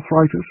up with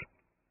arthritis?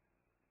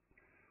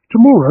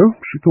 Tomorrow,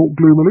 she thought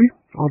gloomily,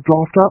 I'll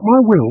draft out my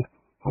will.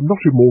 I'm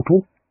not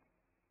immortal.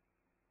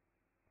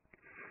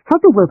 Had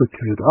the weather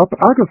cleared up,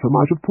 Agatha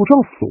might have put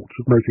off thoughts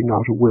of making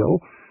out a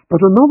will, but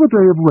another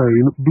day of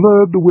rain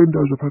blurred the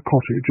windows of her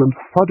cottage and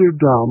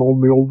thudded down on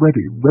the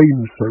already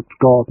rain-soaked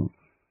garden.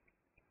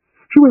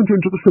 She went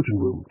into the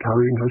sitting-room,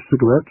 carrying her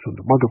cigarettes and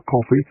a mug of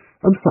coffee,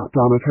 and sat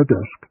down at her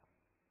desk.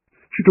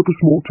 She took a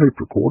small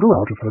tape recorder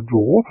out of her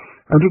drawer,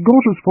 and had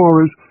got as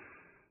far as,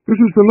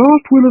 "This is the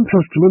last will and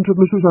testament of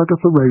Mrs.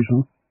 Agatha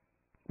Raisin,"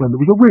 when there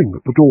was a ring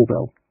at the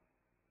doorbell.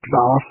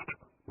 "Blast!"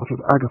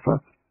 muttered Agatha,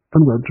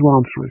 and went to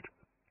answer it.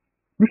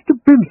 Mr.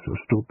 Bincer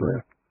stood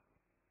there.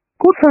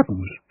 "Good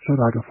heavens," said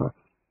Agatha.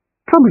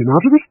 "Come in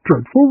out of this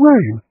dreadful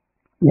rain.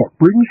 What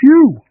brings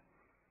you?"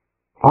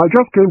 "I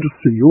just came to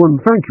see you and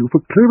thank you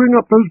for clearing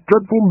up those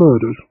dreadful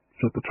murders,"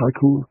 said the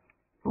tycoon.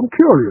 "I'm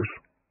curious.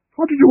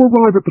 How did you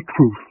arrive at the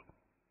truth?"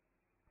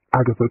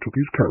 Agatha took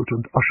his coat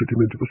and ushered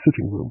him into the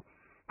sitting-room.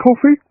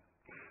 "Coffee?"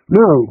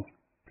 "No,"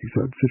 he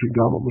said, sitting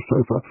down on the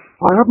sofa.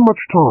 "I haven't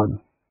much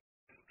time.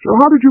 So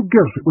how did you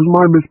guess it was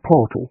my Miss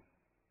Partle?"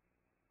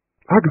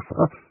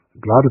 Agatha,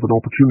 glad of an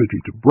opportunity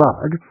to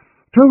brag,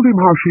 told him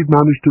how she'd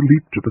managed to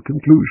leap to the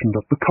conclusion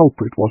that the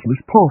culprit was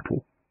Miss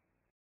Partle.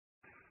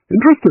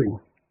 "Interesting,"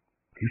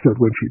 he said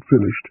when she'd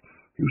finished.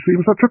 "You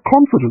seem such a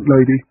confident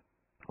lady.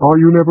 Are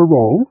you never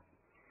wrong?"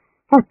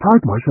 "I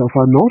pride myself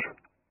I'm not."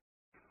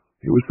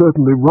 "You were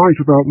certainly right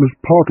about Miss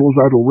Partle's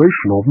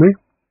adoration of me."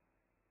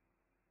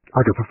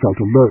 Agatha felt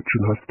a lurch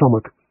in her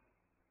stomach.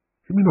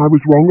 "You mean I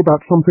was wrong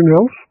about something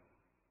else?"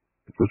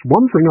 "If there's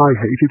one thing I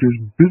hate, it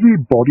is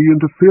busybody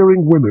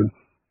interfering women."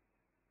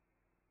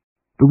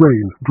 The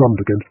rain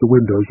drummed against the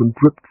windows and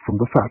dripped from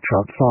the thatch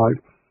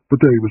outside. The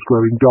day was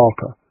growing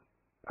darker.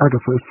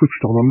 Agatha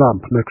switched on a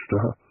lamp next to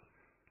her.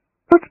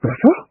 "That's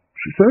better,"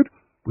 she said,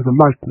 with a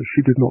lightness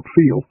she did not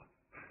feel.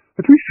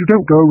 "At least you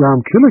don't go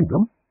around killing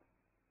them."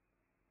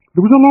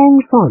 There was a long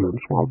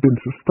silence while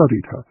Bincer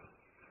studied her.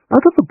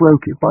 Agatha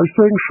broke it by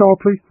saying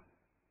sharply,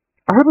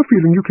 "I have a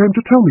feeling you came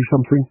to tell me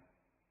something."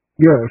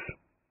 "Yes.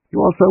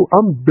 You are so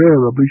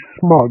unbearably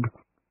smug.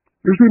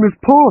 You see, Miss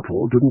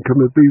Partle didn't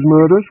commit these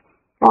murders.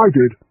 I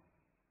did."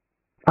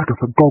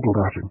 Agatha goggled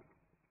at him.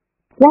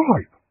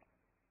 "Why?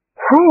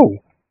 How?"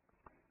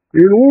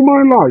 "In all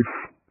my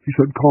life," he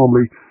said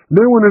calmly,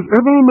 "no one has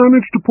ever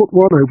managed to put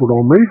one over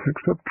on me,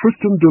 except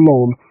Tristan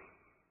Dillon.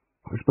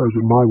 I suppose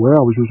in my way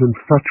I was as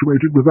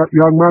infatuated with that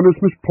young man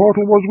as Miss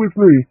Partle was with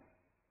me.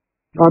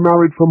 I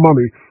married for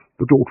money,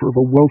 the daughter of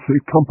a wealthy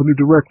company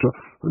director.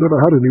 I never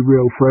had any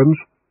real friends.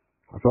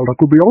 I felt I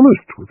could be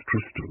honest with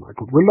Tristan. I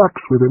could relax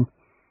with him.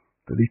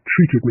 Then he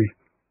cheated me.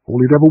 All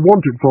he'd ever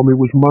wanted from me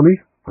was money.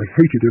 I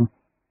hated him.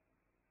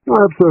 I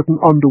have certain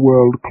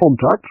underworld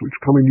contacts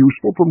which come in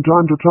useful from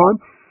time to time.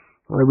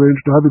 I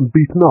arranged to have him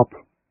beaten up.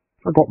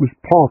 I got Miss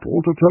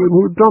Partle to tell him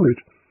who had done it.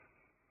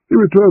 He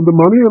returned the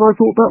money, and I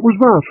thought that was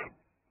that.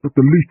 But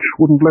the leech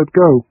wouldn't let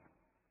go.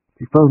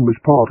 He phoned Miss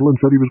Partle and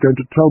said he was going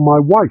to tell my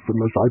wife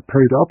unless I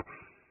paid up.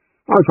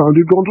 I found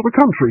he'd gone to the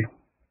country.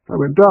 I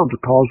went down to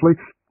Carsley.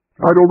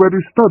 I'd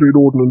already studied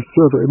Ordnance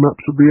Survey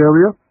maps of the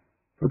area.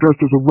 I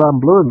dressed as a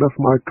rambler and left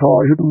my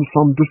car hidden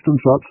some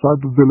distance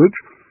outside the village,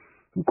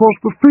 and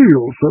crossed the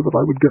fields so that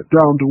I would get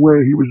down to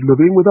where he was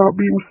living without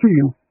being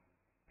seen.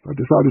 I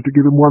decided to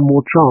give him one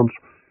more chance.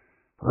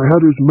 I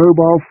had his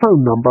mobile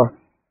phone number.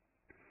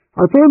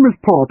 I phoned Miss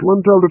Partle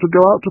and told her to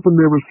go out to the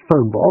nearest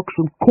phone box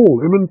and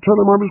call him and tell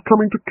him I was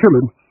coming to kill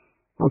him.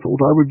 I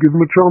thought I would give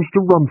him a chance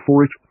to run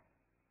for it.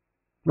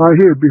 I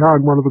hid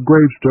behind one of the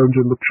gravestones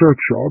in the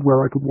churchyard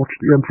where I could watch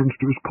the entrance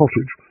to his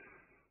cottage.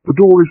 The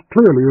door is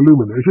clearly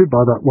illuminated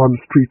by that one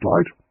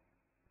streetlight.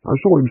 I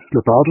saw him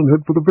slip out and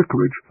head for the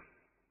vicarage.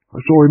 I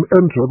saw him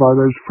enter by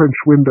those French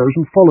windows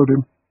and followed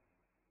him.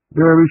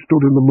 There he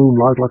stood in the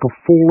moonlight like a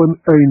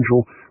fallen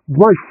angel,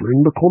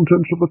 rifling the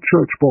contents of the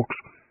church box.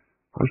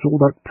 I saw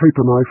that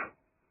paper knife.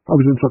 I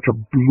was in such a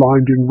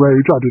blinding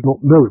rage I did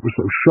not know it was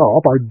so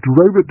sharp. I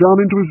drove it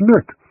down into his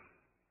neck.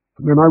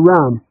 And then I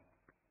ran.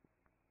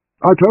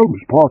 I told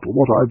Miss Partle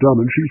what I had done,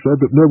 and she said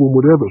that no one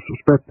would ever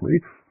suspect me.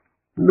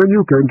 And then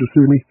you came to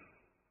see me.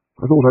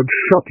 I thought I'd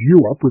shut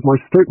you up with my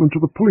statement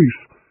to the police.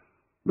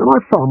 Then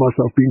I found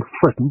myself being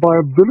threatened by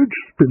a village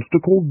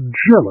spinster called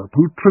Jellop,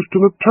 who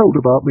Tristan had told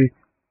about me.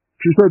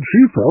 She said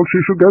she felt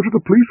she should go to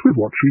the police with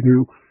what she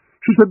knew.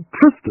 She said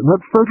Tristan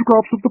had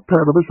photographs of the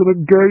pair of us in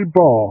a gay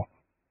bar.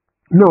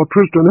 Now,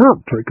 Tristan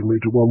had taken me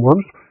to one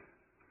once.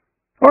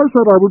 I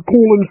said I would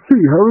call and see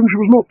her, and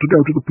she was not to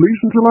go to the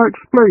police until I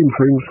explained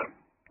things.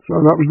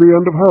 So that was the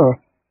end of her.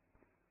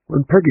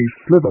 When Peggy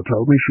Slither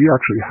told me she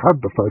actually had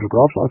the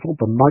photographs, I thought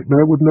the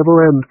nightmare would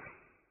never end.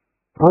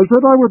 I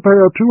said I would pay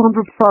her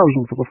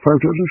 $200,000 for the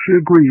photos, and she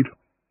agreed.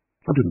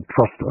 I didn't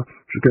trust her.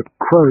 She kept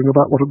crowing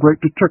about what a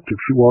great detective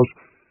she was.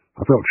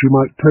 I felt she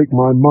might take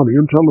my money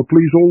and tell the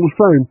police all the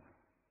same.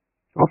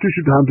 After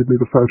she'd handed me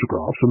the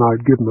photographs and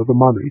I'd given her the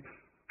money,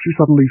 she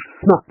suddenly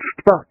snatched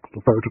back the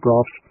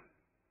photographs.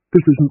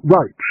 "This isn't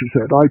right," she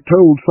said. "I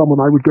told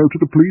someone I would go to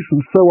the police,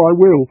 and so I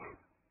will."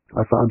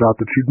 I found out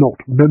that she'd not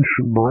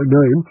mentioned my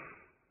name.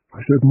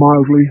 I said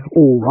mildly,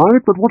 "All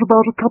right, but what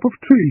about a cup of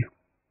tea?"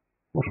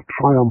 What a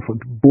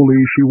triumphant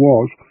bully she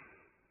was.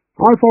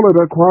 I followed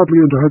her quietly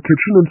into her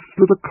kitchen and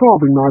slid a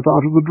carving knife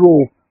out of the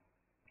drawer.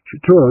 She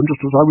turned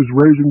just as I was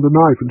raising the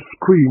knife and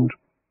screamed.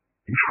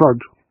 He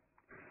shrugged,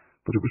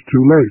 but it was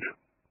too late.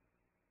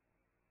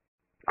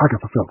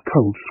 Agatha felt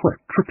cold sweat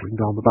trickling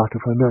down the back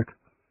of her neck.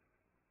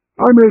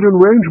 I made an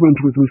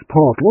arrangement with Miss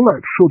Partle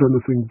that should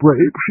anything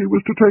break, she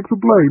was to take the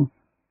blame.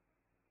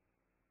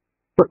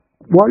 "But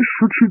why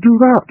should she do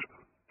that?"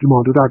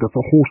 demanded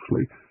Agatha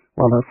hoarsely,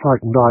 while her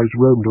frightened eyes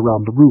roamed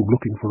around the room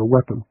looking for a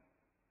weapon.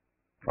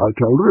 "I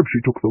told her if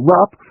she took the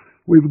rap,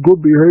 with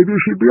good behaviour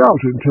she'd be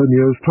out in 10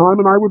 years' time,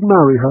 and I would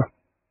marry her.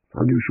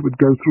 I knew she would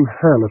go through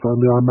hell if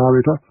only I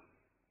married her."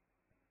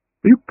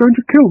 "Are you going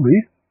to kill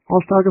me?"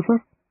 asked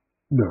Agatha.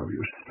 "No,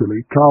 you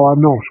silly cow,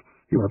 I'm not.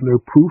 You have no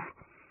proof.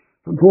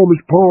 And poor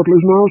Miss Partle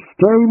is now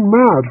stone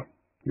mad.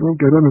 You won't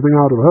get anything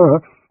out of her.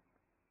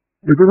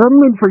 If it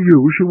hadn't been for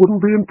you, she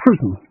wouldn't be in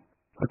prison.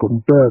 I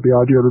couldn't bear the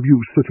idea of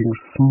you sitting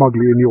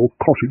smugly in your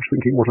cottage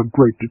thinking what a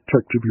great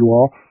detective you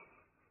are."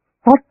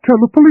 "I'll tell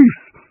the police,"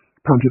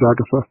 panted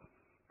Agatha.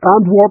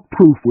 "And what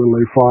proof will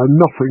they find?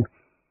 Nothing.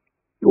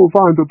 You'll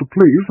find that the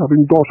police,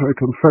 having got her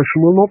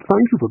confession, will not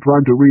thank you for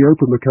trying to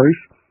reopen the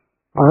case.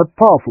 I have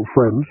powerful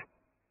friends.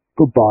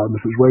 Goodbye,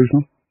 Mrs.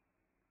 Raisin."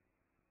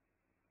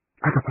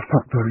 Agatha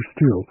sat very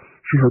still.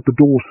 She heard the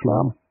door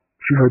slam.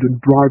 She heard him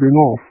driving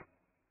off.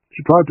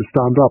 She tried to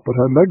stand up, but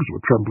her legs were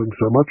trembling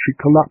so much she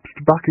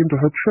collapsed back into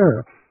her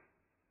chair.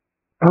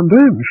 And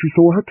then she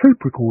saw her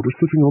tape recorder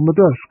sitting on the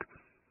desk.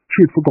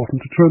 She had forgotten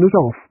to turn it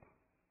off.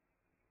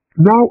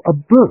 Now a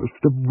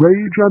burst of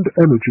rage and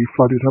energy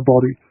flooded her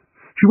body.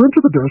 She went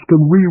to the desk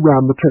and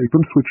re-ran the tape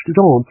and switched it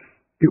on.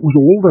 It was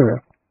all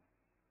there.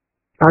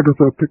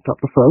 Agatha picked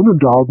up the phone and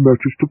dialed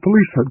Merchester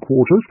Police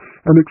Headquarters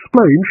and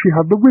explained she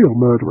had the real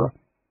murderer.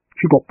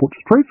 She got put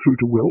straight through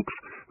to Wilkes,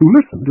 who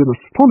listened in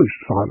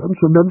astonished silence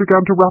and then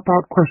began to rap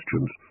out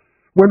questions.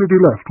 When had he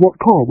left?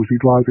 What car was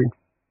he driving?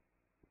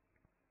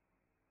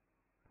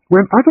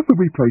 When Agatha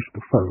replaced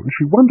the phone,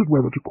 she wondered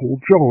whether to call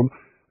John,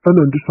 and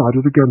then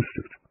decided against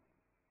it.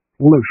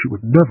 Although she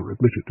would never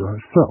admit it to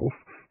herself,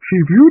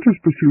 she viewed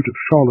his pursuit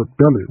of Charlotte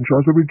Bellinge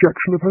as a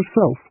rejection of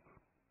herself.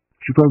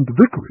 She phoned the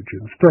vicarage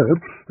instead,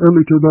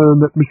 only to learn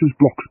that Mrs.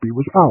 Bloxby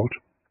was out.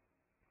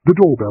 The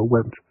doorbell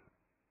went.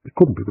 It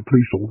couldn't be the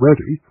police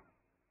already.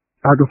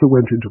 Agatha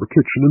went into the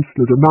kitchen and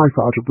slid a knife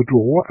out of the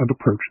drawer and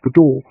approached the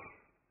door.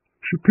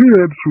 She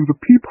peered through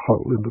the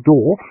peephole in the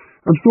door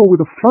and saw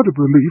with a flood of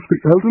relief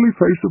the elderly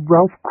face of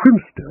Ralph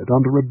Crinstead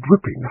under a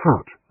dripping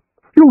hat.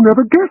 "You'll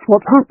never guess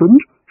what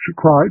happened," she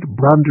cried,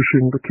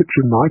 brandishing the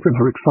kitchen knife in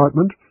her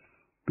excitement.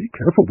 "Be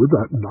careful with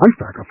that knife,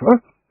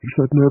 Agatha," he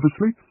said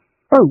nervously.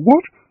 "Oh,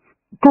 what?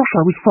 Gosh,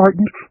 I was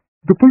frightened.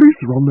 The police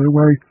are on their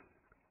way.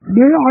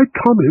 May I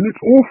come in?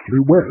 It's awfully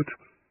wet."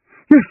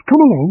 "Yes,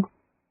 come along."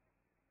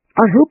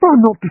 "I hope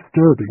I'm not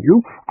disturbing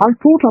you. I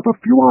thought up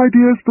a few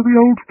ideas for the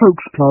Old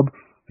Folks Club.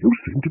 You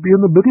seem to be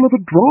in the middle of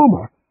a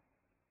drama."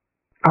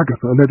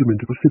 Agatha led him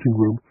into the sitting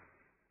room.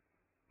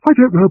 "I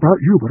don't know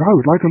about you, but I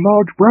would like a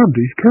large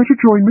brandy. Care to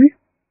join me?"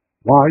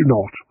 "Why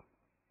not?"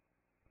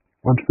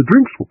 Once the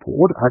drinks were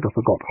poured,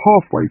 Agatha got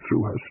halfway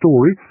through her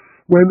story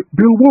when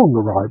Bill Wong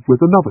arrived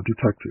with another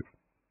detective.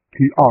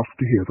 He asked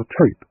to hear the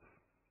tape.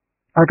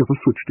 Agatha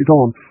switched it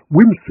on,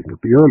 wincing at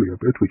the earlier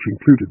bit, which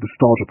included the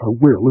start of her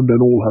will and then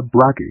all her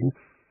bragging.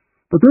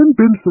 But then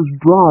Bince's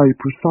dry,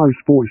 precise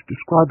voice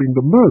describing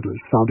the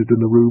murders sounded in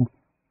the room.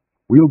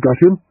 "We'll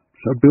get him,"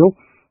 said Bill.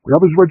 "We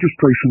have his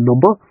registration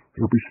number.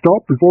 He'll be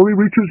stopped before he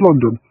reaches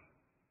London.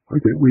 I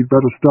think we'd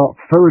better start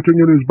ferreting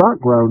in his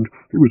background.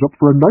 He was up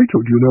for a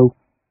knighthood, you know.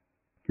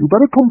 You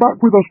better come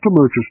back with us to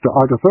Merchester,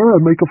 Agatha,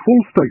 and make a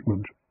full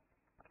statement."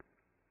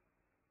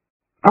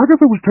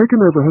 Agatha was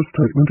taken over her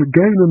statement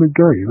again and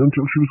again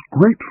until she was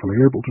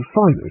gratefully able to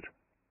sign it.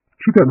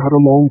 She then had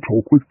a long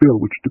talk with Bill,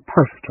 which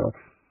depressed her.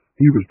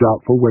 He was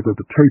doubtful whether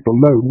the tape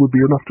alone would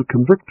be enough to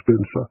convict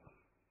Bincer.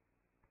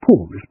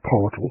 Poor Miss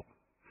Partle.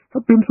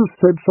 Had Bincer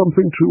said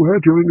something to her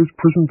during his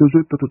prison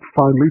visit that had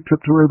finally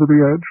tipped her over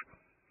the edge?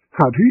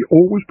 Had he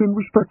always been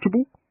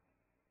respectable?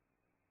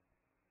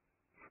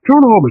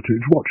 John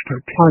Armitage watched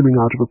her climbing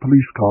out of a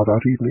police car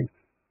that evening.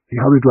 He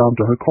hurried round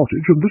to her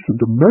cottage and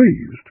listened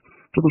amazed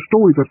to the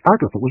story that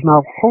Agatha was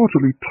now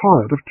heartily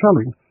tired of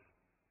telling.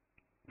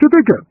 "Did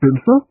they get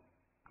Bincer?"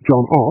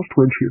 John asked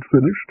when she had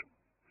finished.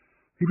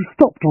 "He was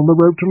stopped on the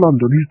road to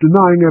London. He's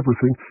denying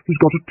everything. He's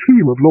got a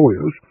team of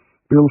lawyers.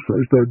 Bill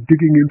says they're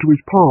digging into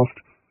his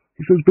past.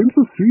 He says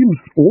Bincer seems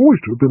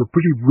always to have been a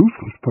pretty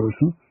ruthless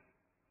person.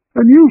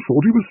 And you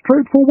thought he was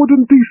straightforward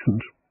and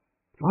decent."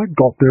 "I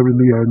got there in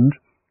the end,"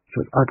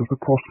 said Agatha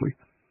crossly.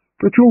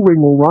 "Get your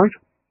ring all right?"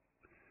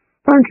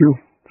 "Thank you.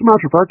 As a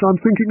matter of fact,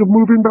 I'm thinking of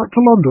moving back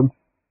to London.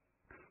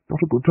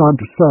 Not a good time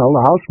to sell.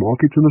 The house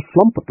market's in a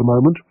slump at the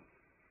moment.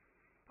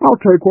 I'll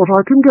take what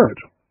I can get.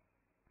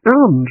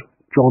 And,"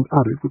 John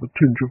added with a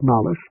tinge of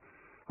malice,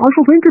 "I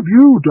shall think of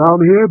you down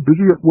here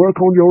busy at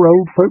work on your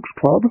Old Folks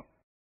Club.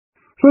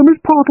 So Miss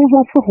Partle's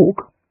off the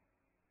hook?"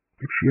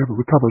 If she ever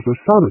recovers her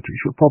sanity,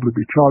 she'll probably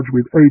be charged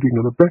with aiding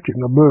and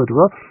abetting a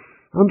murderer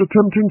and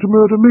attempting to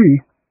murder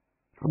me.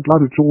 I'm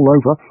glad it's all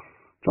over.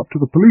 It's up to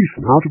the police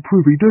now to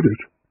prove he did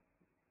it.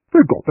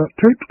 They've got that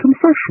taped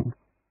confession.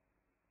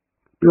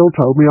 Bill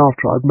told me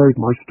after I'd made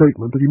my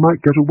statement that he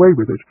might get away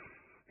with it.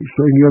 He's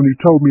saying he only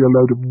told me a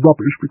load of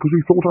rubbish because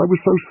he thought I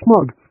was so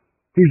smug.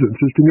 He's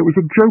insisting it was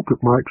a joke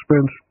at my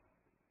expense.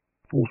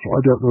 Also,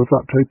 I don't know if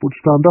that tape would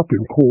stand up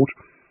in court.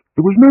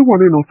 There was no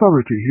one in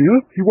authority here.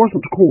 He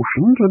wasn't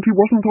cautioned, and he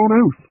wasn't on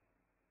oath.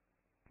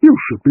 You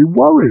should be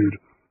worried.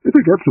 If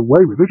he gets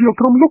away with it,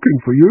 he'll come looking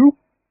for you.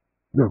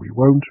 No, he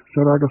won't,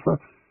 said Agatha.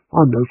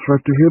 I'm no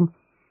threat to him.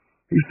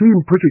 He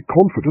seemed pretty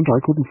confident I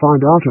couldn't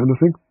find out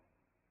anything.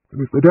 And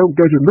if they don't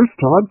get him this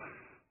time,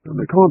 then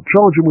they can't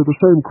charge him with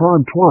the same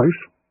crime twice.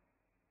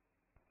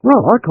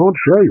 Well, I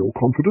can't share your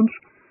confidence.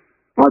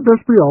 I'd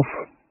best be off.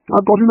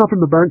 I've got enough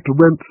in the bank to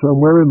rent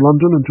somewhere in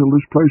London until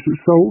this place is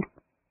sold.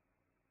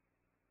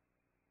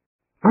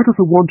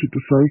 Agatha wanted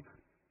to say,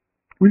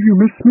 Will you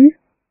miss me?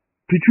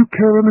 Did you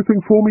care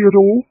anything for me at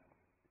all?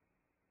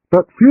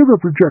 But fear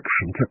of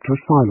rejection kept her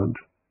silent.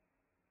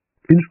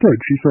 Instead,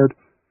 she said,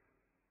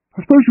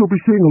 I suppose you'll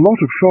be seeing a lot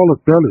of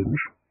Charlotte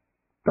Bellinge.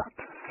 That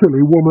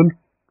silly woman,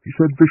 he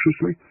said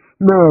viciously.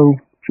 No,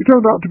 she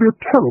turned out to be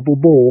a terrible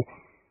bore.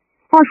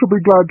 I shall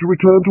be glad to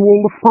return to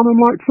all the fun and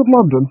lights of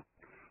London.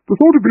 The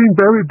thought of being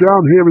buried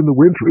down here in the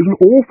winter is an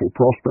awful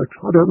prospect.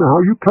 I don't know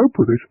how you cope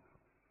with it.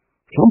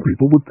 Some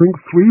people would think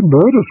 3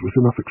 murders was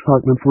enough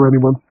excitement for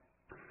anyone.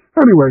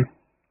 Anyway,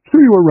 see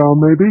you around,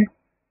 maybe.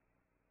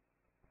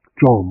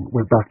 John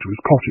went back to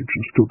his cottage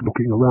and stood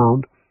looking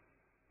around.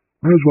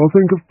 May as well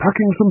think of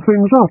packing some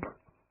things up.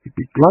 He'd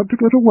be glad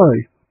to get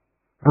away.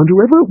 And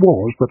whoever it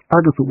was that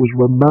Agatha was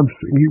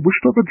romancing, he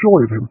wished her the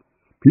joy of him.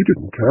 He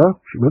didn't care.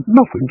 She meant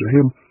nothing to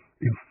him.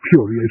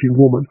 Infuriating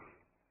woman.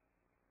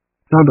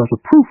 And as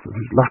a proof of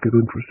his lack of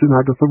interest in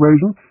Agatha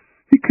Raisin,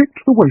 he kicked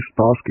the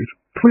wastebasket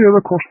clear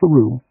across the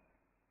room.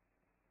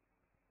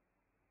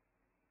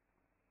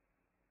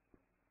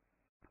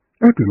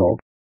 Epilogue.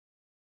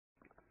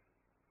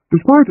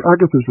 Despite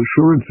Agatha's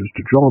assurances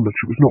to John that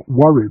she was not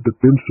worried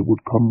that Bincer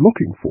would come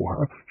looking for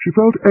her, she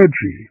felt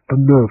edgy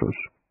and nervous.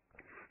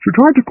 She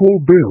tried to call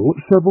Bill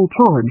several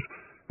times,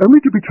 only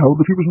to be told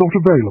that he was not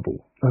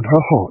available, and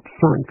her heart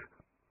sank.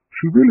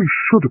 She really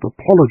should have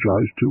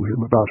apologized to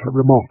him about her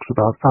remarks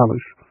about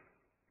Alice.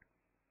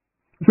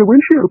 So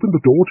when she opened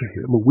the door to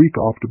him a week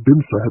after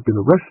Bincer had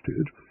been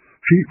arrested,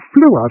 she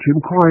flew at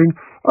him crying,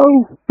 Oh,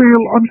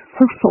 Bill, I'm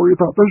so sorry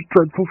about those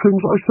dreadful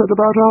things I said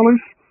about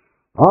Alice.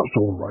 That's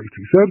all right,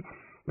 he said.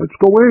 Let's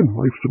go in.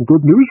 I've some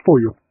good news for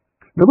you.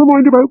 Never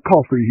mind about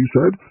coffee, he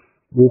said,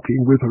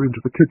 walking with her into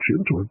the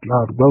kitchen to a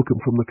glad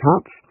welcome from the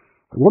cats.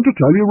 I want to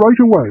tell you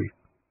right away.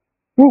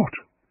 What?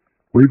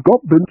 We've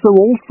got Bincer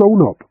all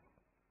sewn up.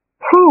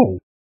 How?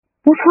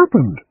 What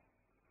happened?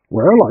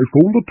 Well, I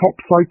phoned the top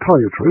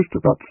psychiatrist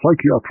at that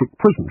psychiatric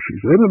prison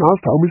she's in and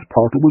asked how Miss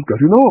Partle was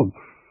getting on.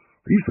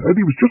 He said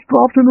he was just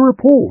drafting a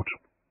report.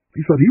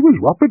 He said he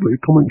was rapidly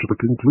coming to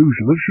the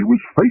conclusion that she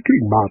was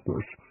faking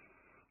madness.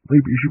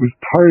 Maybe she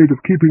was tired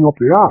of keeping up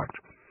the act,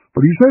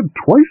 but he said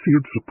twice he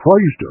had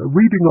surprised her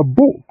reading a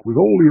book with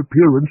all the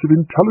appearance of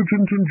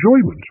intelligent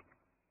enjoyment.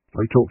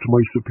 I talked to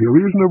my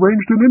superiors and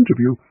arranged an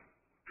interview.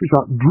 She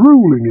sat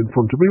drooling in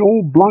front of me,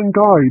 all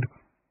blank-eyed.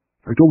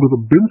 I told her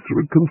that Bincer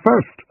had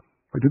confessed.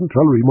 I didn't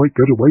tell her he might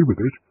get away with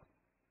it.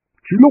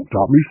 She looked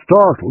at me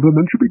startled, and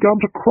then she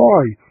began to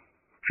cry.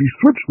 She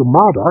switched the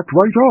mad act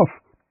right off.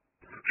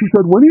 She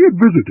said when he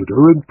had visited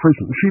her in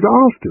prison, she'd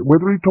asked him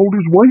whether he'd told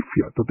his wife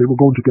yet that they were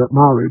going to get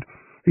married.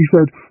 He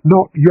said,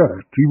 not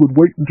yet. He would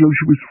wait until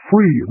she was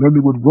free, and then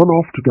they would run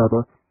off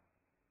together.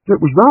 It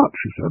was that,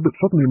 she said, that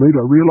suddenly made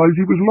her realize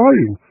he was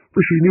lying,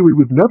 for she knew he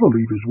would never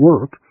leave his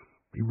work.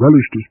 He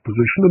relished his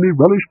position, and he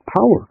relished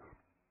power.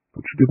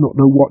 But she did not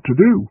know what to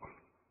do.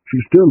 She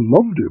still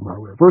loved him,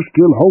 however,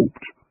 still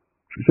hoped.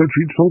 She said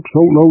she'd sunk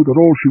so low that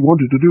all she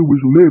wanted to do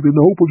was live in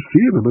the hope of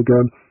seeing him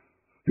again.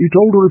 He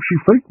told her if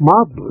she faked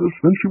madness,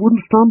 then she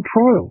wouldn't stand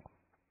trial.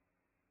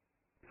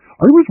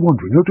 I was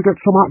wondering how to get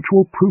some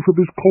actual proof of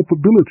his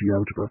culpability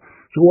out of her,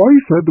 so I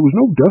said there was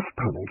no death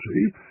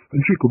penalty,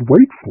 and she could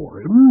wait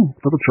for him,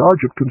 for the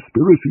charge of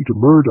conspiracy to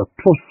murder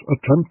plus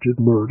attempted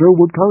murder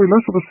would carry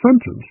less of a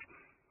sentence.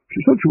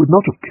 She said she would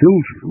not have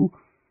killed you.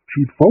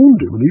 She'd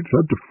phoned him, and he'd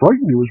said to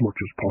frighten you as much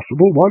as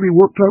possible while he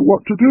worked out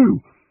what to do.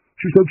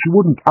 She said she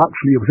wouldn't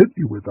actually have hit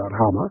you with that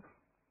hammer.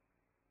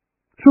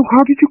 So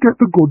how did you get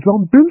the goods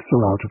on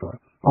Bincer out of her?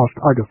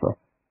 Asked Agatha.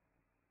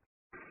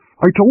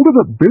 I told her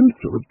that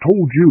Bincer had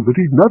told you that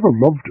he'd never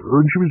loved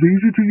her and she was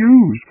easy to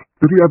use,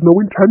 that he had no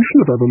intention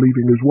of ever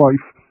leaving his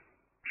wife.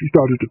 She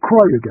started to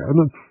cry again,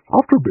 and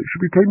after a bit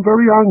she became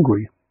very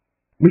angry.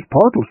 Miss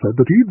Partle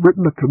said that he'd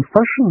written a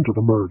confession to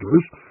the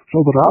murders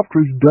so that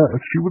after his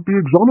death she would be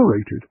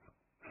exonerated.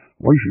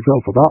 Why she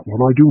fell for that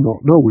one I do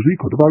not know, as he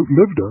could have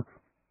outlived her.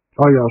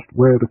 I asked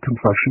where the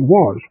confession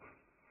was.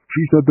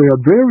 She said they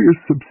had various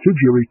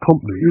subsidiary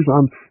companies,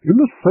 and in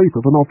the safe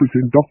of an office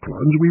in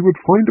Docklands we would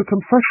find a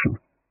confession.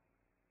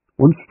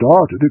 Once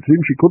started, it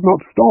seemed she could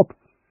not stop.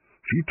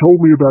 She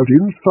told me about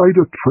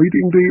insider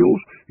trading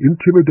deals,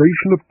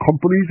 intimidation of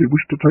companies who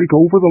wished to take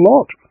over the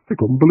lot. I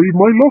couldn't believe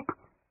my luck.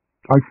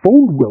 I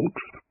phoned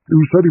Wilkes,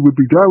 who said he would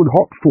be down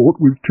Hotfoot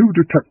with 2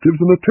 detectives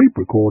and a tape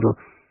recorder.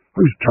 I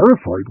was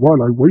terrified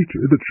while I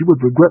waited that she would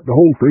regret the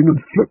whole thing and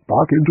slip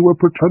back into her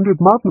pretended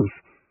madness.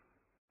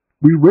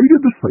 We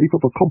raided the safe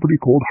of a company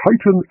called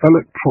Heighton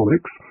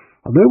Electronics,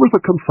 and there was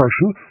a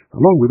confession,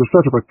 along with a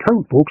set of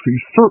account books he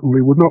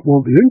certainly would not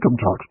want the income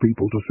tax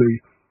people to see.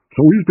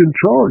 So he's been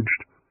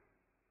charged.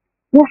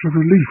 What a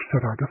relief,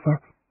 said Agatha.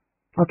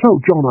 I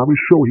told John I was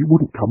sure he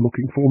wouldn't come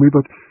looking for me,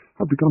 but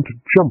I'd begun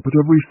to jump at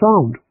every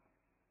sound.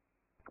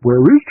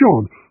 Where is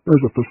John?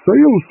 There's a for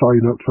sale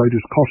sign outside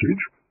his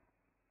cottage.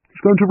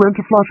 He's going to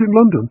rent a flat in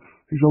London.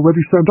 He's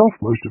already sent off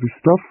most of his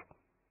stuff.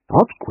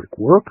 That's quick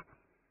work.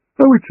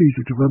 Oh, it's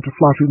easy to rent a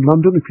flat in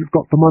London if you've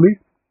got the money.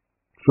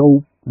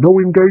 So, no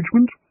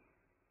engagement?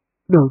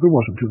 No, there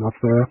wasn't enough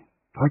there.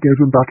 I gave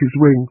him back his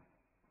ring.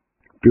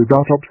 Did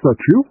that upset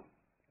you?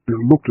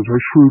 Bill looked at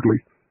her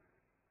shrewdly.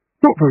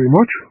 Not very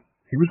much.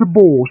 He was a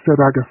bore,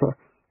 said Agatha,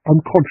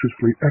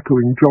 unconsciously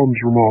echoing John's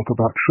remark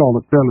about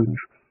Charlotte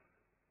Bellinge.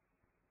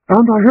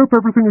 And I hope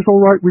everything is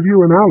all right with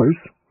you and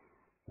Alice.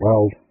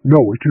 Well,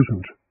 no, it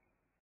isn't.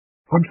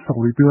 I'm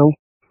sorry, Bill.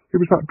 It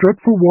was that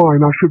dreadful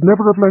wine. I should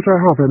never have let her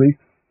have any.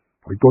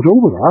 I got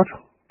over that.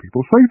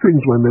 People say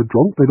things when they're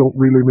drunk they don't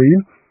really mean.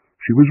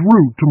 She was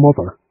rude to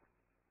Mother.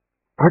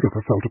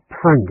 Agatha felt a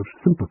pang of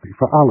sympathy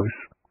for Alice.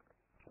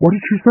 What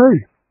did she say?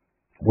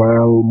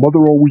 Well,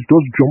 Mother always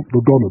does jump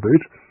the gun a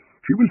bit.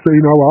 She was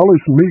saying how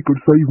Alice and me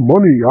could save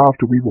money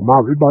after we were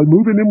married by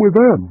moving in with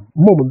them.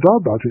 Mum and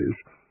Dad, that is.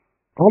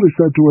 Alice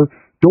said to her,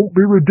 "Don't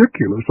be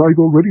ridiculous.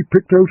 I've already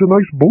picked out a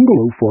nice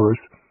bungalow for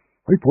us."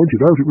 I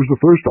pointed out it was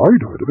the first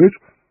I'd heard of it.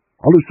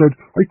 Alice said,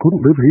 "I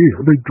couldn't live here.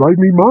 They'd drive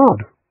me mad."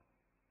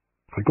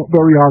 I got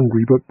very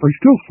angry, but I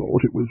still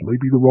thought it was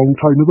maybe the wrong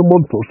time of the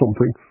month or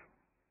something.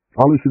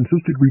 Alice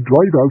insisted we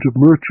drive out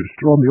of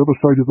Merchester on the other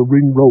side of the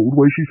ring road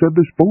where she said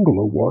this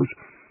bungalow was.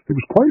 It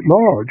was quite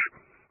large.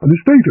 An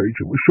estate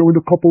agent was showing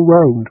a couple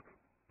round.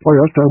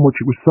 I asked how much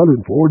it was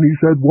selling for, and he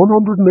said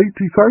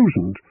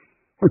 180,000.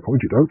 I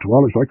pointed out to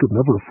Alice I could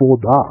never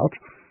afford that.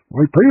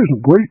 My pay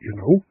isn't great, you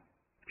know.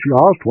 She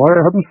asked why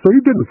I hadn't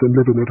saved anything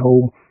living at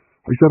home.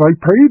 I said I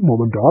paid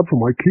Mum and Dad for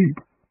my keep.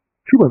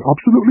 She went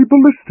absolutely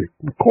ballistic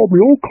and called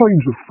me all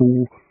kinds of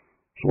fool,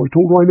 so I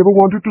told her I never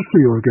wanted to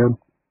see her again.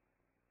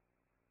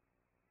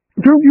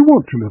 Don't you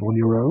want to live on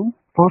your own?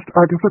 Asked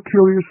Agatha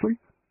curiously.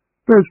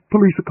 There's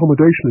police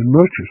accommodation in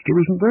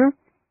Merchester, isn't there?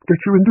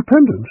 Get your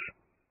independence.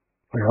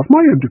 I have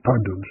my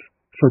independence,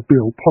 said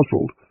Bill,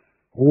 puzzled.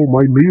 All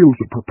my meals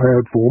are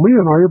prepared for me,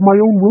 and I have my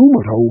own room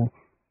at home.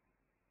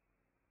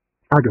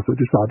 Agatha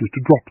decided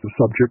to drop the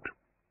subject.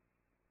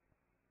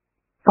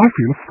 I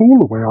feel a fool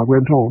the way I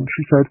went on,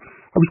 she said.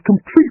 I was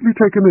completely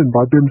taken in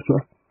by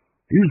Binser.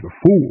 He's the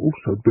fool,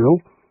 said Bill.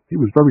 He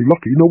was very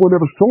lucky no one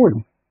ever saw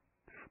him.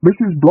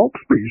 Mrs.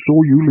 Bloxby saw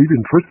you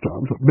leaving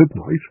Tristan's at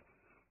midnight.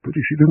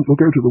 Pity she didn't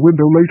look out of the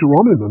window later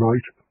on in the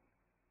night.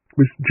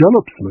 Miss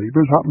Jellop's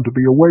neighbours happened to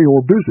be away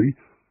or busy.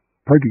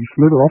 Peggy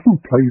Slither often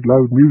played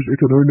loud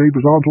music, and her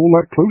neighbours aren't all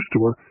that close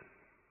to her.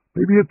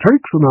 Maybe it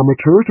takes an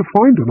amateur to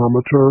find an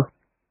amateur.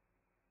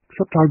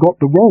 Except I got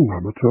the wrong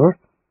amateur.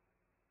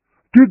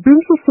 Did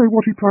Binser say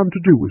what he planned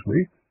to do with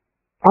me?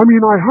 I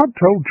mean, I had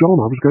told John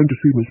I was going to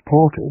see Miss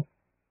Partle.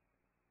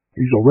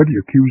 He's already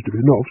accused of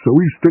enough, so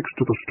he sticks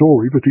to the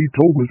story that he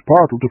told Miss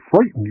Partle to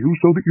frighten you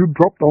so that you'd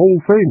drop the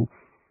whole thing.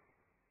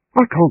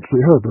 I can't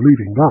see her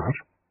believing that.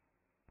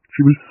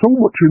 She was so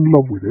much in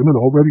love with him and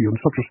already in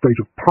such a state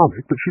of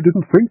panic that she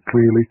didn't think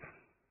clearly.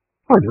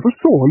 I never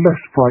saw a less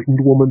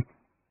frightened woman.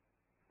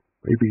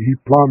 Maybe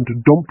he planned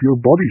to dump your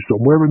body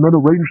somewhere and then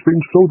arrange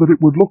things so that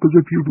it would look as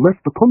if you'd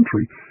left the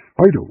country.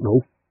 I don't know.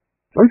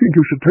 I think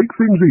you should take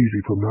things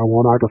easy from now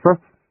on,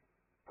 Agatha.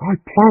 I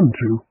plan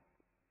to.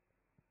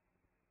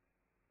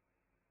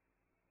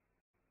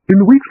 In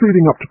the weeks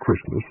leading up to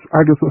Christmas,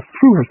 Agatha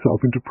threw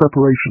herself into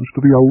preparations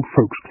for the Old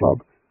Folks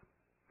Club.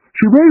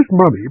 She raised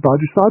money by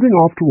deciding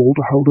after all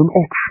to hold an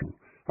auction,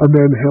 and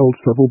then held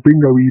several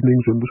bingo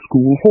evenings in the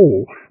school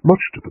hall, much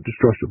to the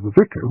distress of the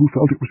vicar, who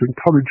felt it was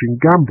encouraging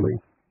gambling.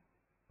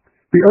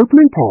 The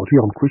opening party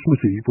on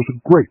Christmas Eve was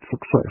a great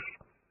success.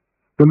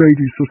 The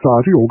Ladies'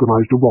 Society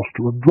organised a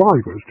roster of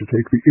drivers to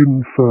take the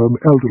infirm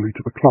elderly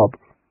to the club.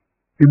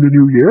 In the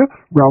new year,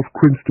 Ralph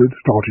Crinstead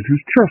started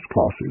his chess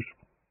classes.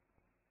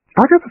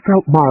 Agatha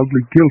felt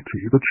mildly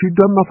guilty that she'd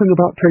done nothing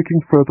about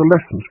taking further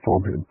lessons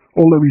from him,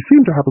 although he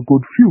seemed to have a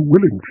good few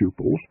willing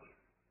pupils.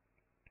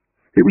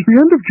 It was the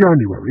end of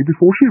January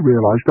before she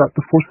realised that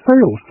the for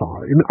sale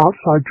sign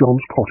outside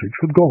John's cottage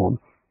had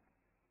gone.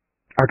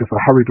 Agatha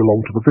hurried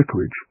along to the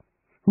vicarage.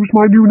 "Who's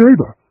my new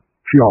neighbour?"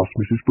 she asked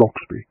Mrs.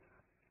 Bloxby.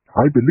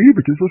 "I believe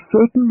it is a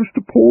certain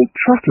Mr. Paul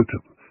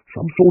Chatterton,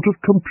 some sort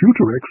of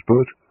computer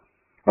expert."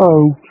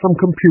 "Oh, some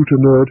computer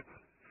nerd.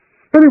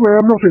 Anyway,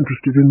 I'm not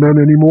interested in men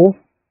any more.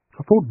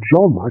 I thought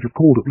John might have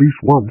called at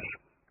least once.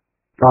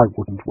 I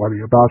wouldn't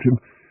worry about him.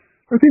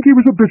 I think he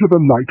was a bit of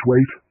a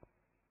lightweight.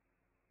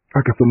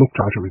 Agatha looked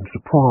at her in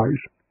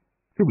surprise.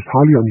 It was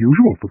highly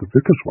unusual for the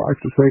vicar's wife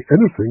to say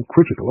anything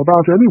critical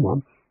about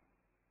anyone.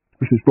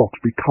 Mrs.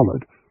 Bloxby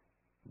coloured.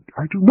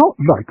 "I do not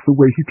like the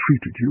way he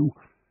treated you.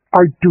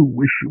 I do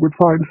wish you would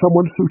find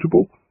someone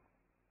suitable."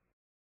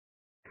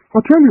 "I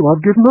tell you,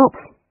 I've given up.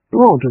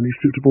 There aren't any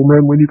suitable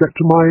men when you get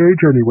to my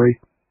age anyway."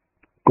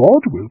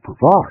 "God will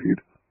provide,"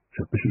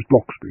 said Mrs.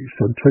 Bloxby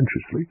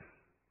sententiously.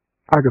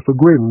 Agatha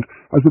grinned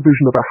as the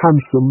vision of a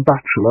handsome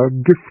bachelor,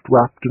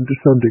 gift-wrapped and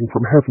descending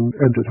from heaven,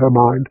 entered her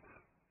mind.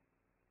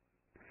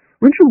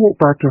 When she walked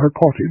back to her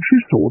cottage, she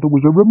saw there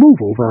was a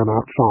removal van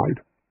outside.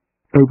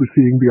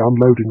 Overseeing the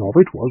unloading of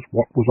it was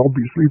what was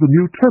obviously the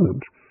new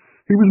tenant.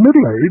 He was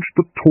middle-aged,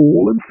 but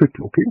tall and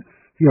fit-looking.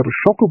 He had a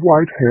shock of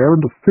white hair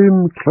and a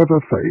thin, clever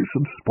face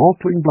and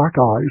sparkling black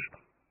eyes.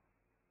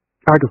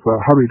 Agatha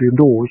hurried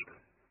indoors.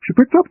 She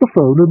picked up the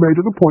phone and made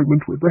an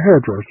appointment with the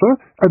hairdresser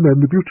and then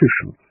the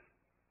beautician.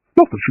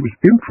 Not that she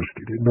was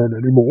interested in men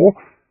any more.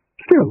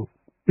 Still,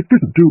 it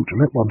didn't do to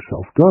let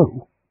oneself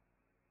go.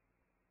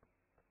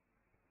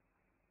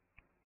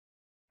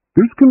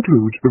 This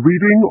concludes the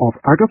reading of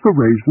Agatha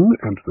Raisin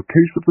and the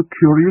Case of the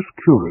Curious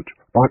Curate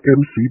by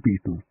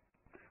mcbeaton.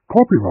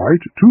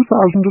 Copyright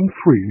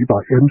 2003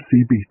 by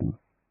mcbeaton.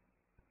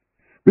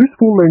 This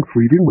full-length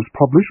reading was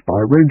published by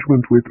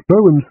arrangement with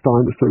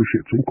Lowenstein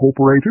Associates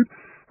Incorporated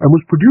and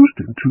was produced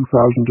in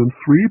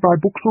 2003 by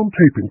Books on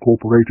Tape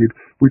Incorporated,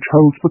 which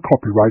holds the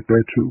copyright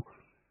thereto.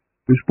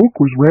 This book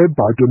was read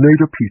by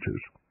Donada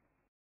Peters.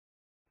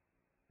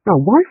 Now,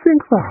 why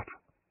think that?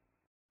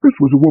 This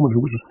was a woman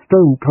who was a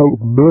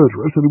stone-cold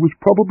murderess and who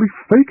was probably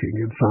faking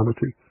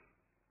insanity.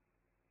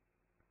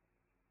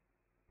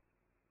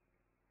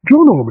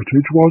 John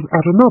Armitage was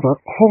at another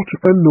hot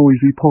and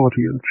noisy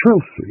party in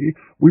Chelsea,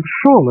 with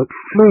Charlotte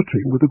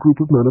flirting with a group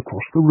of men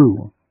across the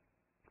room.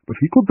 But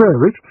he could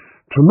bear it.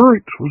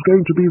 Tonight was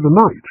going to be the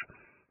night.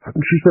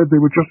 Hadn't she said they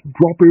would just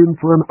drop in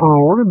for an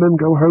hour and then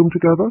go home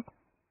together?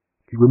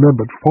 He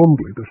remembered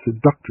fondly the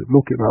seductive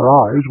look in her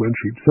eyes when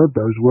she'd said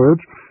those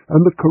words,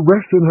 and the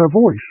caress in her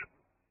voice.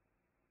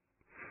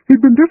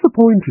 He'd been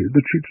disappointed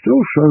that she'd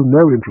still shown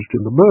no interest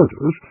in the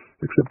murders,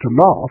 except to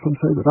laugh and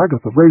say that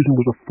Agatha Raisin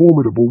was a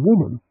formidable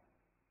woman.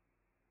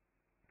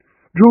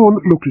 John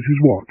looked at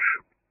his watch,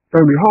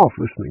 only half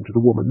listening to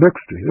the woman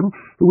next to him,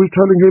 who was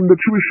telling him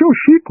that she was sure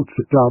she could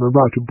sit down and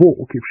write a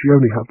book if she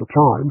only had the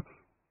time.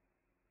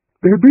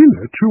 They had been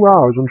there 2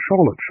 hours, and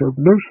Charlotte showed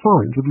no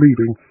signs of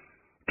leaving.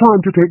 Time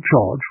to take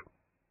charge.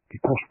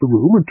 He crossed the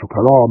room and took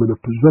her arm in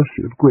a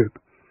possessive grip.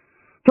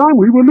 "Time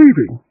we were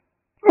leaving."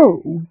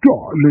 "Oh,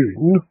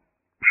 darling,"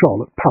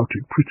 Charlotte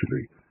pouted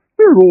prettily.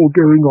 "We're all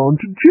going on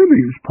to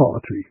Jilly's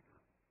party."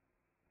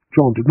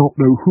 John did not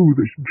know who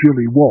this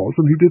Jilly was,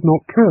 and he did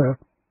not care.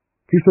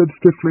 He said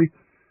stiffly,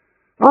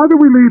 "Either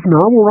we leave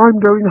now, or I'm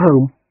going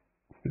home."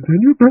 "Then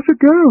you'd better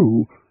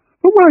go.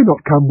 But why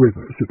not come with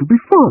us? It'll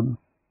be fun."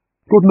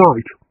 "Good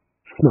night,"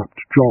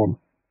 snapped John.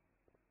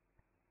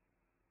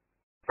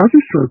 As he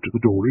strode to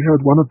the door, he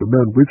heard one of the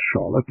men with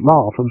Charlotte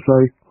laugh and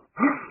say,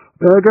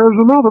 "There goes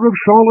another of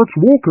Charlotte's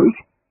walkers."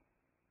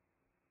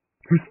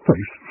 His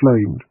face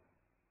flamed.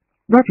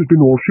 That had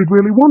been all she'd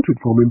really wanted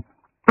from him,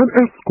 an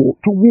escort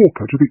to walk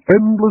her to the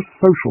endless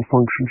social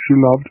functions she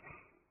loved.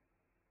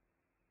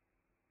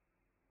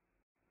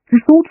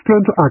 His thoughts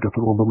turned to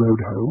Agatha on the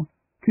road home.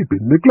 He'd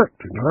been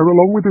neglecting her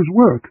along with his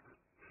work.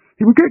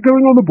 He would get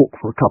going on the book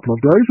for a couple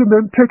of days and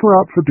then take her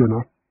out for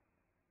dinner.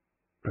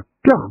 But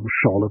damn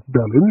Charlotte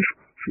Bellinge,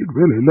 she'd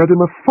really led him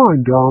a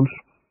fine dance.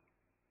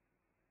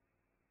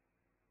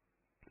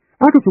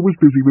 Agatha was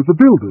busy with the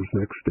builders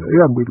next day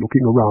and with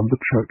looking around the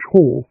church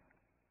hall.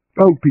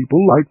 Old people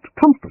liked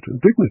comfort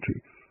and dignity.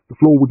 The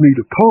floor would need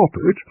a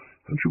carpet,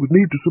 and she would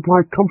need to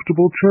supply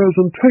comfortable chairs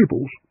and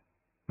tables.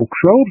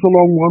 Bookshelves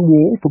along one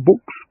wall for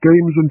books,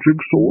 games, and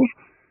jigsaws.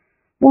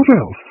 What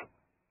else?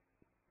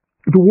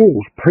 The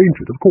walls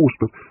painted, of course,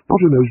 but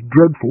not in those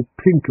dreadful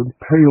pink and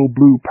pale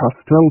blue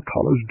pastel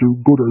colours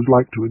do-gooders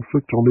like to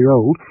inflict on the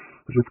old,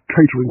 as if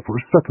catering for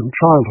a second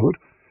childhood.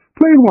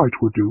 Plain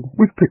white would do,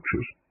 with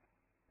pictures.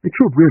 It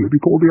should really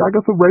be called the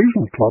Agatha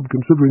Raisin Club,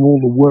 considering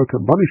all the work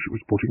and money she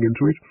was putting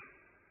into it.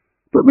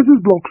 But Mrs.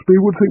 Bloxby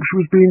would think she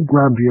was being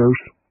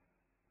grandiose.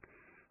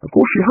 Of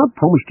course, she had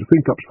promised to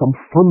think up some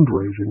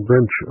fundraising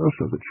venture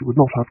so that she would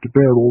not have to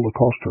bear all the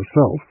cost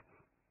herself.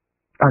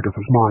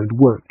 Agatha's mind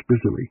worked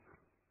busily.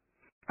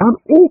 An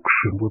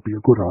auction would be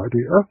a good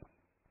idea.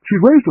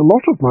 She'd raised a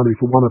lot of money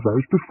for one of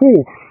those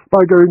before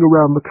by going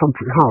around the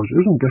country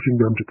houses and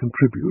getting them to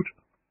contribute.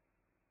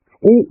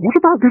 Or what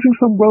about getting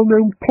some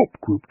well-known pop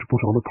group to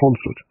put on a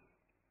concert?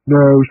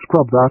 No,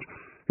 scrub that.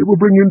 It will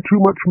bring in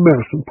too much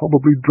mess and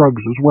probably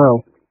drugs as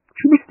well.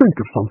 She must think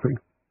of something.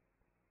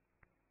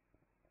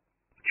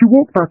 She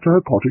walked back to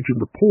her cottage in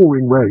the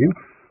pouring rain,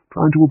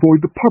 trying to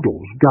avoid the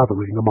puddles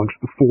gathering amongst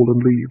the fallen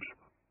leaves.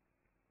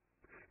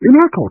 In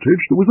her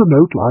cottage there was a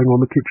note lying on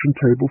the kitchen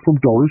table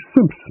from Doris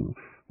Simpson,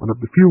 one of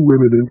the few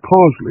women in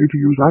Carsley to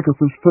use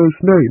Agatha's first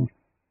name.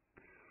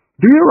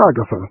 "Dear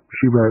Agatha,"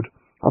 she read,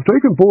 "I've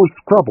taken poor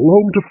Scrabble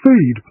home to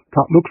feed.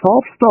 Cat looks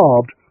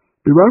half-starved.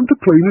 Be round to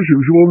clean as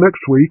usual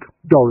next week,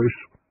 Doris.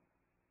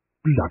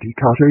 Bloody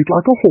cat ate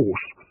like a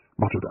horse,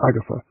 muttered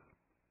Agatha.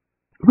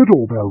 The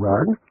doorbell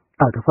rang.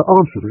 Agatha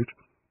answered it.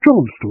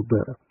 John stood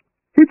there.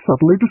 He'd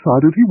suddenly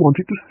decided he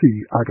wanted to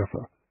see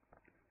Agatha.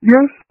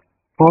 Yes?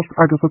 Asked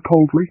Agatha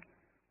coldly.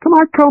 Can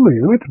I come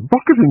in? It's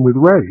bucketing with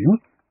rain.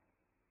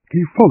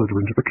 He followed her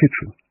into the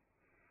kitchen.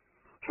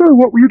 So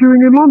what were you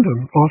doing in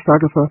London? Asked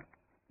Agatha.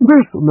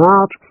 This and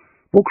that.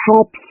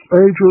 Bookshops,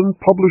 agent,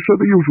 publisher,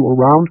 the usual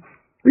round.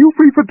 Are you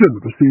free for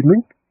dinner this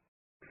evening?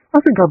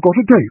 I think I've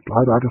got a date,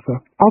 lied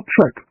Agatha. I'll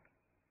check.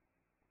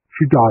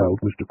 She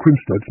dialed Mr.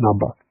 Crinstead's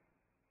number.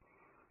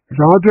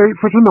 Is our date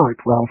for tonight,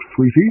 Ralph,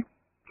 sweetie?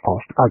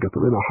 Asked Agatha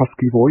in a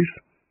husky voice.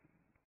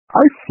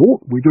 I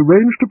thought we'd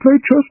arranged to play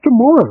chess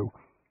tomorrow,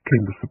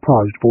 came the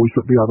surprised voice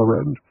at the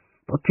other end.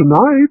 But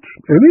tonight,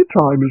 any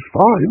time is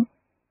fine.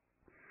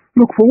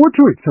 Look forward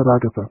to it, said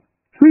Agatha.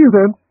 See you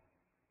then.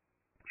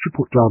 She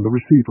put down the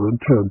receiver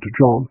and turned to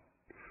John.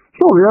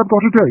 Sorry, I've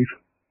got a date.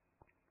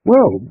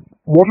 Well,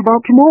 what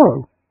about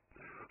tomorrow?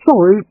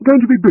 Sorry,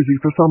 going to be busy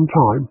for some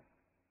time.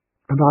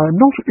 And I am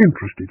not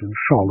interested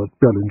in Charlotte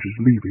Bellinger's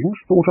leavings,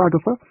 thought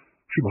Agatha.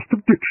 She must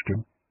have ditched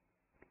him.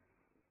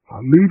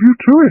 I'll leave you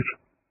to it.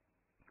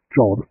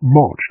 John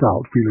marched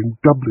out, feeling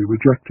doubly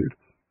rejected.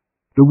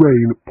 The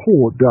rain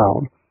poured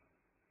down.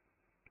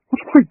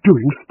 What am I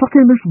doing stuck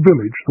in this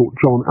village, thought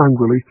John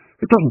angrily.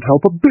 It doesn't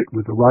help a bit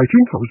with the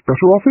writing. I was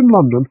better off in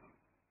London.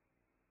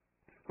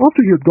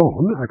 After he had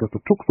gone, Agatha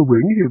took the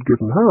ring he had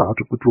given her out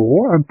of the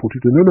drawer and put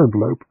it in an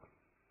envelope.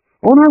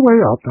 On her way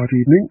out that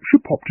evening,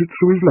 she popped it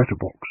through his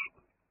letterbox.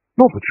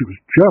 Not that she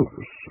was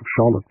jealous of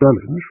Charlotte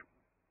Bellinge.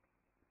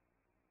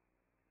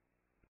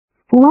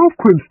 For Ralph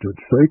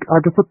Crinstead's sake,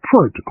 Agatha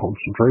tried to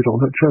concentrate on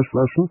her chess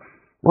lesson,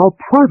 while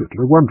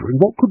privately wondering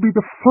what could be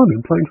the fun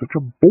in playing such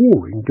a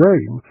boring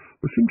game.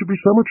 There seemed to be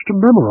so much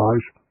to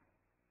memorize.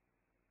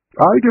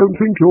 I don't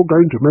think you're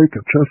going to make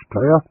a chess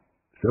player,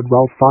 said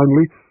Ralph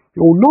finally.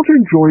 You're not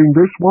enjoying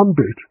this one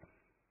bit.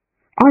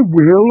 I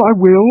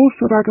will,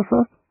 said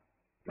Agatha.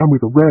 And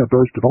with a rare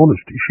burst of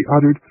honesty, she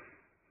added,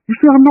 You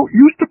see, I'm not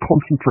used to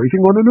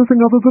concentrating on anything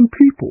other than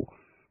people.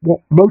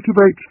 What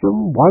motivates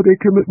them, why they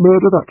commit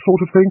murder, that sort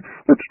of thing.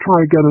 Let's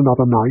try again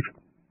another night.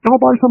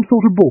 I'll buy some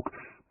sort of book,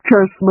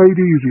 Chess Made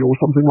Easy or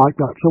something like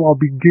that, so I'll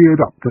be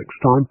geared up next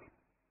time.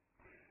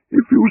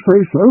 If you say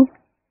so.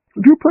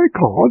 Do you play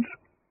cards?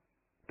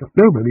 Don't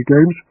know many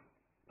games.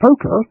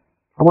 Poker?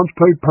 I once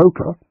played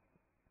poker.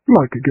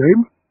 Like a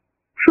game?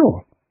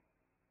 Sure.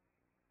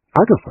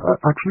 Agatha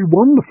actually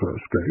won the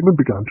first game and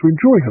began to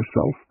enjoy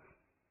herself.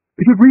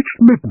 It had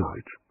reached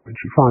midnight when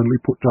she finally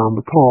put down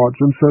the cards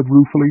and said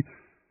ruefully,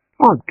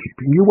 I'm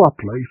keeping you up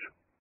late.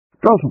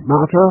 Doesn't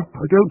matter.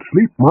 I don't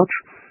sleep much.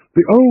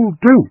 The old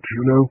don't,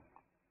 you know.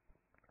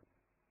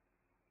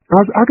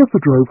 As Agatha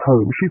drove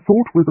home, she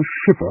thought with a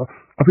shiver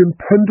of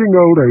impending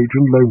old age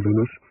and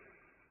loneliness.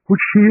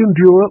 Would she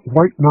endure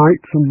white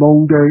nights and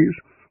long days?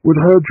 Would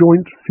her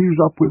joints seize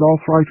up with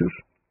arthritis?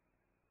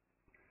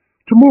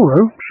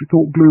 Tomorrow, she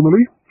thought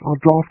gloomily, I'll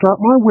draft out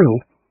my will.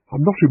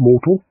 I'm not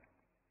immortal.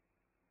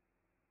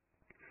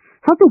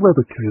 Had the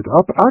weather cleared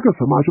up,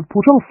 Agatha might have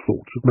put off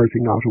thoughts of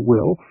making out a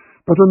will,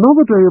 but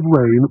another day of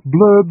rain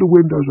blurred the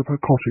windows of her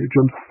cottage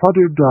and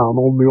thudded down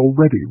on the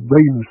already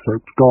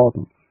rain-soaked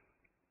garden.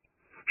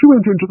 She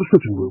went into the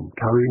sitting room,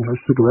 carrying her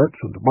cigarettes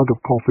and a mug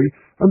of coffee,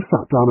 and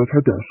sat down at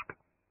her desk.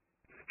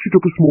 She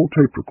took a small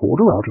tape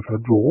recorder out of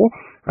her drawer,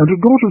 and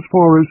had got as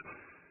far as,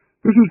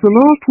 This is the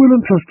last will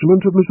and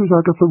testament of Mrs.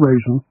 Agatha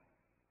Raisin,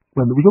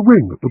 when there was a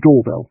ring at the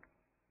doorbell.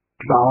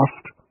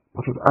 Blast,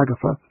 muttered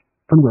Agatha,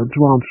 and went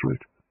to answer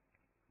it.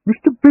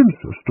 Mr.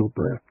 Bincer stood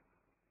there.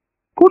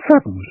 Good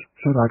heavens,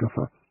 said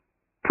Agatha,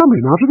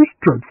 coming out of this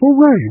dreadful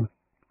rain.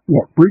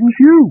 What brings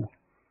you?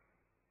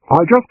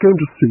 I just came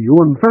to see you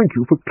and thank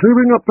you for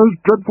clearing up those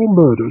dreadful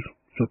murders,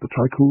 said the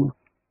tycoon.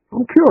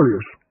 I'm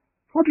curious.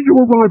 How did you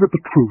arrive at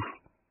the truth?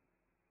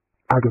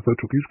 Agatha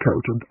took his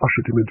coat and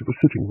ushered him into the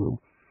sitting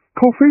room.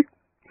 Coffee?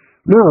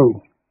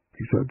 No,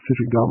 he said,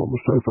 sitting down on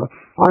the sofa.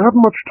 I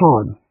haven't much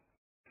time.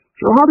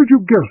 So how did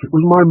you guess it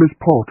was my Miss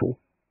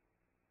Partle?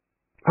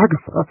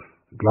 Agatha,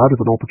 glad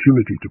of an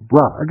opportunity to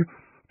brag,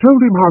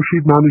 told him how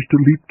she'd managed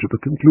to leap to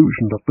the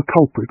conclusion that the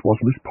culprit was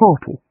Miss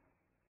Partle.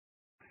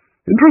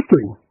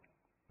 Interesting,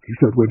 he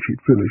said when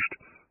she'd finished.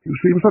 You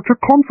seem such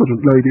a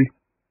confident lady.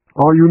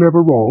 Are you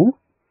never wrong?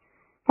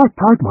 I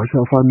pride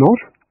myself I'm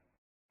not.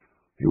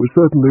 You were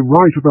certainly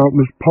right about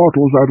Miss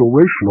Partle's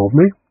adoration of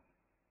me.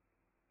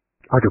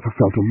 Agatha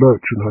felt a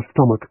lurch in her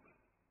stomach.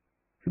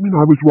 You mean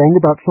I was wrong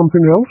about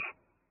something else?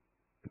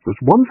 If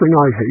there's one thing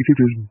I hate,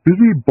 it is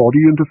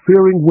busybody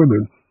interfering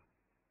women.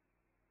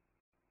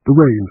 The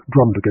rain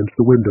drummed against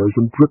the windows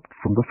and dripped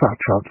from the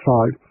thatch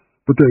outside.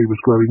 The day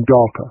was growing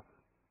darker.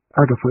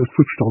 Agatha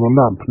switched on a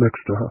lamp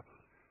next to her.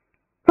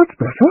 That's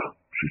better,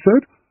 she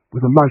said,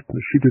 with a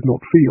lightness she did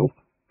not feel.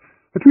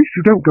 At least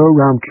you don't go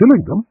around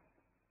killing them.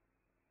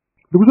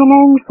 There was a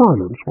long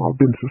silence while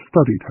Bincer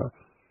studied her.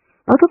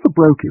 Agatha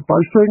broke it by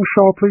saying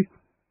sharply,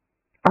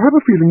 I have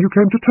a feeling you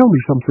came to tell me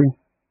something.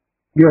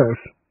 Yes,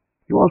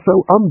 You are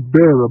so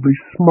unbearably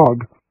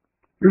smug.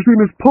 You see,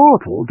 Miss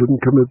Partle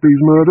didn't commit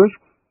these murders.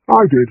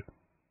 I did.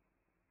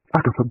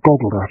 Agatha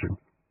goggled at him.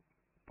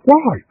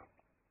 Why?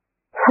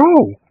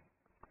 How?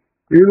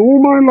 In all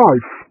my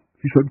life,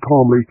 he said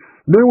calmly,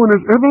 no one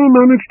has ever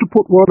managed to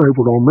put one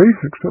over on me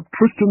except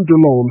Tristan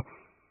Dillon.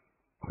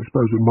 I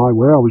suppose in my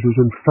way I was as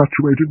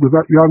infatuated with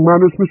that young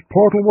man as Miss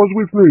Partle was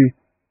with me.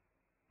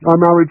 I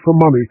married for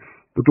money,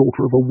 the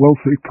daughter of a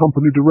wealthy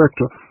company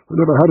director. I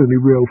never had any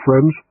real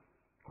friends.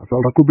 I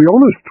felt I could be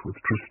honest with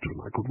Tristan.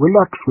 I could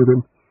relax with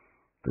him.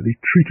 Then he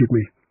cheated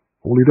me.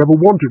 All he'd ever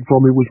wanted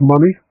from me was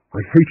money.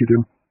 I hated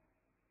him.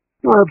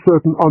 I have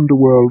certain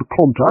underworld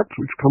contacts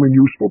which come in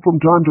useful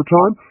from time to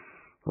time.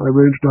 I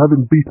arranged to have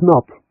him beaten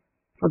up.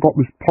 I got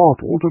Miss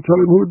Partle to tell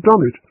him who had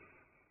done it.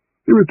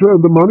 He returned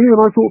the money,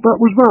 and I thought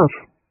that was that.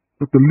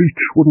 But the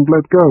leech wouldn't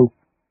let go.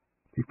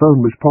 He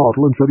phoned Miss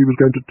Partle and said he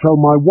was going to tell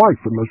my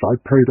wife unless I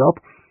paid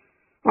up.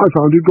 I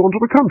found he'd gone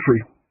to the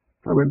country.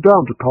 I went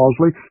down to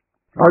Carsley.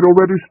 I'd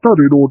already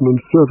studied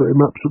Ordnance Survey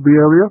maps of the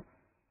area.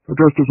 I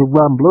dressed as a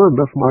rambler and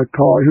left my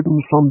car hidden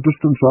some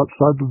distance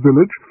outside the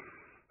village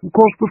and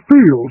crossed the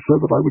fields so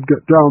that I would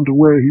get down to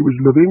where he was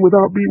living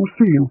without being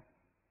seen.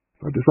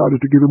 I decided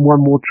to give him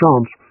one more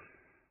chance.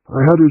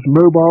 I had his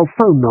mobile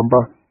phone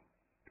number.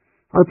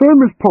 I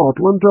phoned Miss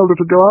Partle and told her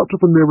to go out to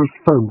the nearest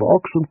phone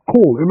box and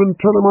call him and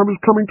tell him I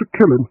was coming to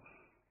kill him.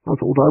 I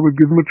thought I would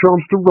give him a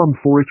chance to run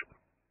for it.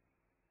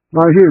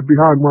 I hid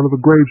behind one of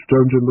the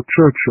gravestones in the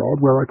churchyard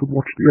where I could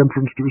watch the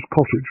entrance to his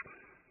cottage.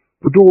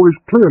 The door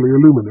is clearly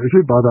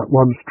illuminated by that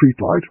one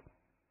streetlight.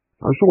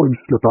 I saw him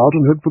slip out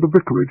and head for the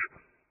vicarage.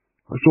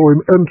 I saw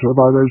him enter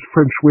by those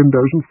French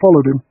windows and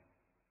followed him.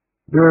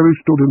 There he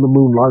stood in the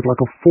moonlight like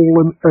a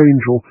fallen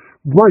angel,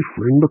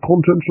 rifling the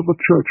contents of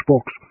the church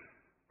box.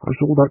 I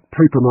saw that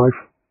paper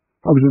knife.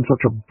 I was in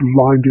such a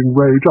blinding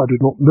rage I did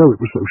not know it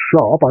was so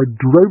sharp. I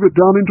drove it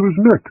down into his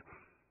neck.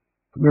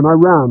 And then I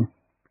ran.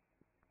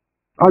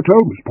 I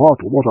told Miss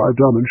Partle what I had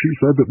done, and she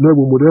said that no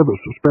one would ever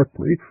suspect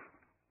me.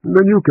 And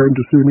then you came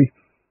to see me.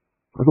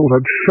 I thought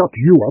I'd shut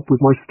you up with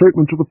my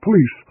statement to the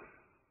police.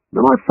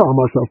 Then I found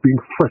myself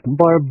being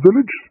threatened by a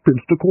village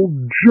spinster called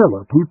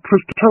Jellop, who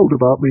Tristan told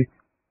about me.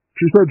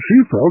 She said she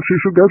felt she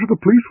should go to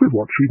the police with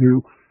what she knew.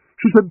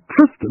 She said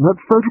Tristan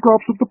had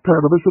photographs of the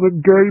pair of us in a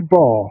gay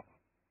bar.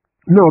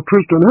 Now,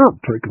 Tristan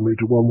had taken me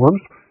to one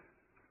once.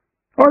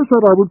 I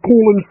said I would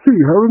call and see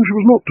her, and she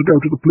was not to go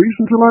to the police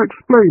until I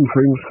explained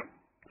things.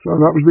 So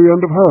that was the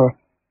end of her.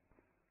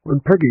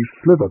 When Peggy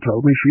Slither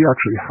told me she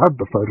actually had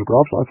the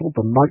photographs, I thought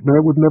the nightmare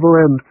would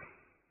never end.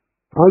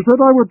 I said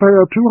I would pay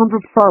her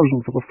 $200,000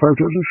 for the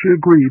photos, and she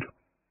agreed.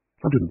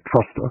 I didn't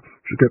trust her.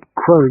 She kept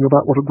crowing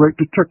about what a great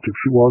detective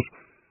she was.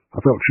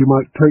 I felt she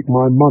might take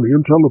my money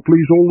and tell the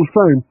police all the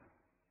same.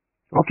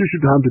 After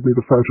she'd handed me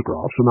the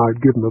photographs and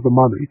I'd given her the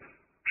money,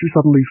 she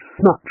suddenly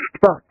snatched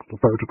back the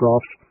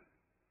photographs.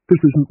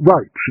 This isn't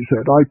right, she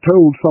said. I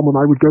told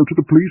someone I would go to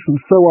the police, and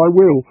so I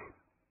will.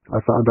 I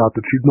found out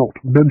that she'd not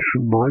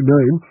mentioned my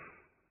name.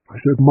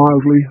 I said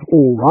mildly,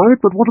 all right,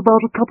 but what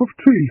about a cup of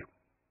tea?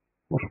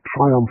 What a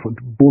triumphant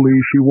bully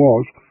she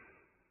was.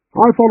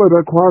 I followed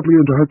her quietly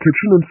into her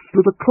kitchen and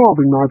slid a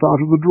carving knife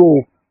out of the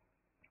drawer.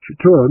 She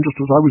turned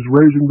just as I was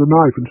raising the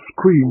knife and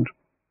screamed.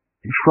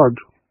 He shrugged.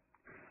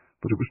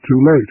 But it was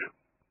too late.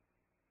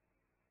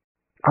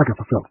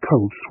 Agatha felt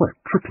cold sweat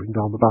trickling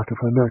down the back of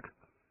her neck.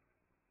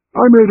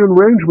 I made an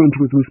arrangement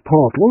with Miss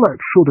Partle that,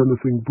 should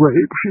anything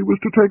break, she was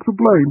to take the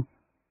blame.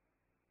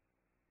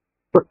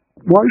 But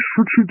why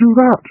should she do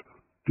that?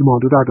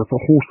 Demanded Agatha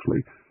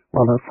hoarsely,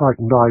 while her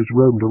frightened eyes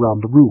roamed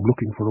around the room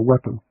looking for a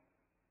weapon.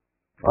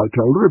 I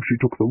told her if she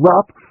took the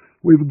rap,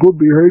 with good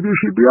behaviour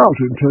she'd be out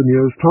in 10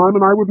 years' time,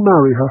 and I would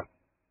marry her.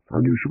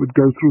 I knew she would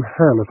go through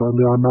hell if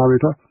only I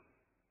married her.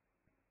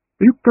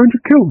 Are you going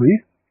to kill me?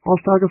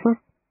 Asked Agatha.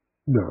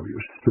 No, you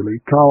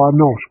silly cow, I'm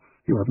not.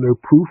 You have no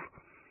proof.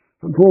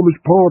 And poor Miss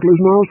Partle is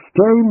now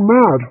stone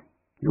mad.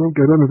 You won't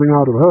get anything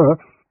out of her.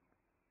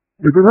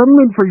 If it hadn't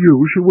been for you,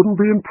 she wouldn't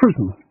be in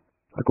prison.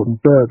 I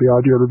couldn't bear the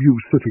idea of you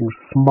sitting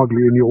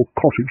smugly in your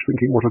cottage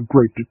thinking what a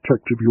great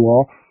detective you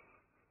are.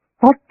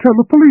 I'll tell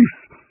the police,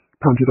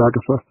 panted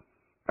Agatha.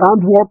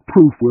 And what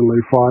proof will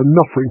they find?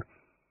 Nothing.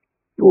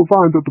 You'll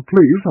find that the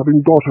police,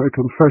 having got her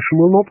confession,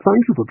 will not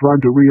thank you for trying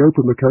to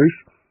reopen the case.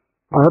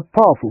 I have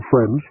powerful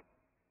friends.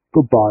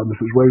 Goodbye,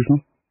 Mrs.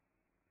 Raisin.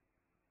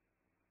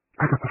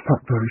 Agatha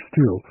sat very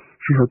still.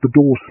 She heard the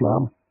door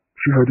slam.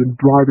 She heard him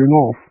driving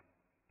off.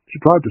 She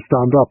tried to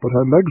stand up, but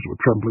her legs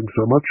were trembling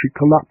so much she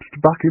collapsed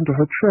back into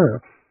her chair.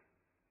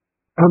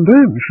 And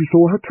then she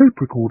saw her tape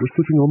recorder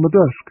sitting on the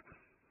desk.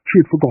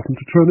 She had forgotten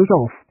to turn it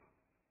off.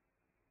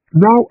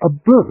 Now a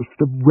burst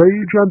of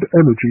rage and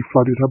energy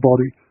flooded her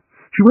body.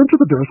 She went to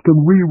the desk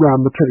and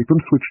re-ran the tape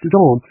and switched it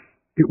on.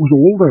 It was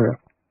all there.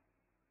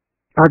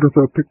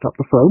 Agatha picked up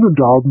the phone and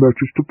dialed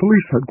Merchester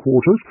Police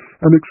Headquarters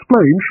and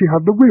explained she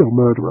had the real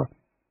murderer.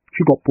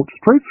 She got put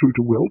straight through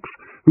to Wilkes,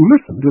 who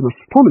listened in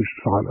astonished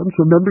silence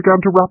and then began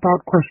to rap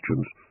out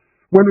questions.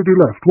 When had he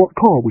left? What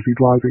car was he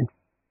driving?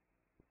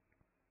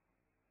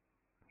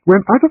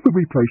 When Agatha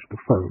replaced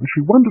the phone,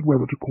 she wondered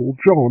whether to call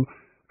John,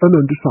 and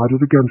then decided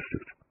against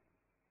it.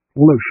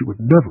 Although she would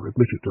never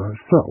admit it to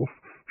herself,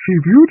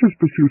 she viewed his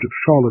pursuit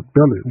of Charlotte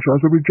Bellinge as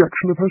a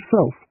rejection of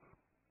herself.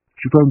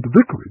 She phoned the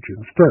vicarage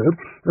instead,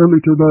 only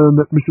to learn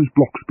that Mrs.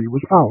 Bloxby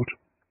was out.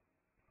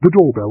 The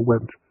doorbell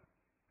went.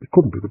 It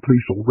couldn't be the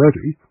police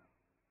already.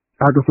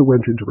 Agatha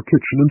went into the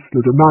kitchen and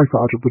slid a knife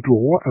out of the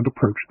drawer and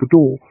approached the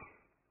door.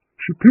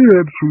 She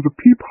peered through the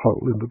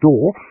peephole in the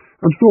door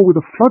and saw with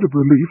a flood of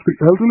relief the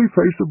elderly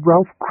face of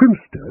Ralph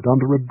Crimstead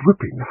under a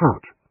dripping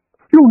hat.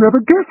 "You'll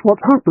never guess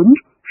what's happened,"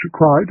 she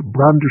cried,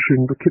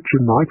 brandishing the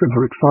kitchen knife in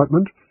her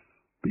excitement.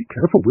 "Be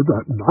careful with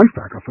that knife,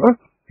 Agatha,"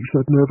 he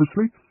said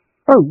nervously.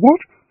 "Oh, what?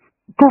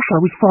 Gosh,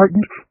 I was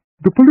frightened.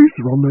 The police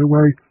are on their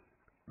way.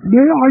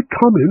 May I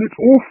come in? It's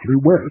awfully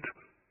wet."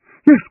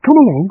 "Yes, come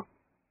along."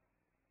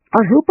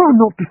 "I hope I'm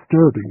not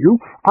disturbing you.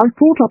 I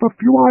thought up a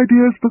few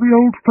ideas for the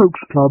Old Folks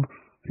Club.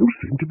 You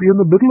seem to be in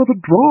the middle of a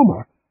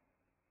drama."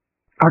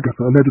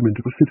 Agatha led him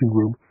into the sitting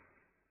room.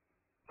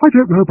 "I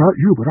don't know about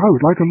you, but I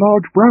would like a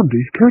large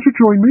brandy. Care to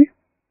join me?"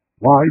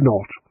 "Why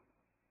not?"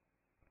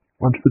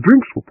 Once the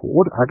drinks were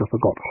poured, Agatha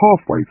got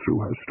halfway through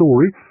her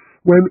story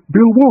when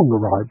Bill Wong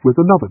arrived with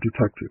another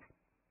detective.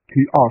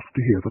 He asked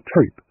to hear the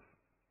tape.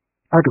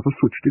 Agatha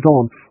switched it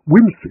on,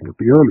 wincing at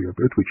the earlier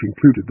bit, which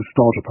included the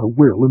start of her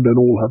will and then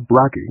all her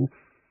bragging.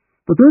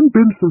 But then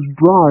Bince's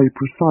dry,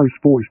 precise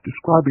voice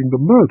describing the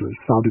murders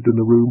sounded in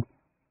the room.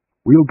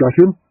 "We'll get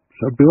him,"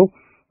 said Bill.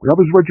 "We have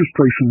his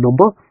registration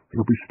number.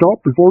 He'll be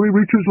stopped before he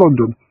reaches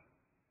London.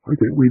 I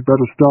think we'd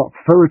better start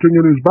ferreting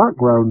in his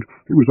background.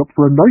 He was up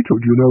for a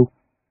knighthood, you know.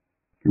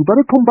 You'd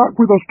better come back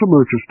with us to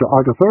Merchester,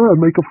 Agatha,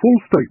 and make a full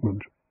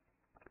statement."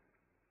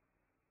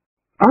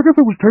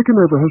 Agatha was taken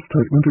over her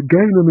statement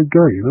again and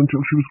again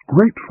until she was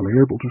gratefully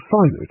able to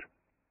sign it.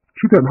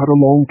 She then had a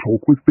long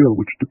talk with Bill,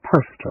 which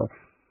depressed her.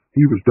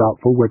 He was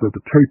doubtful whether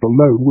the tape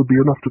alone would be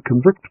enough to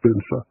convict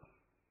Bince.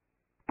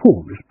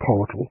 Poor Miss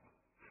Partle.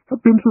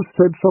 Had Bince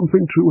said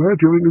something to her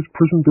during his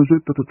prison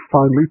visit that had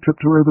finally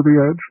tipped her over the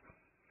edge?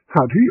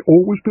 Had he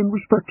always been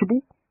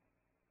respectable?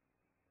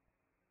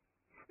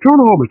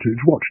 John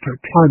Armitage watched her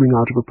climbing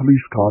out of a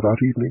police car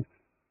that evening.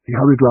 He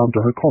hurried round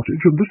to her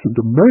cottage and listened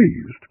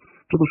amazed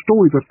to the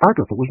story that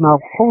Agatha was now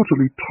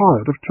heartily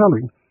tired of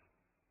telling.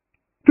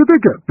 "Did they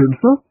get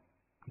Bince?"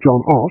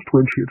 John asked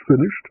when she had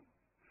finished.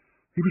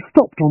 "He was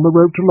stopped on the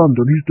road to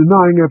London. He's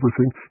denying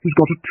everything. He's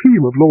got a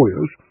team of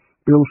lawyers.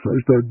 Bill says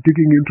they're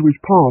digging into his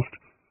past.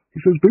 He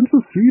says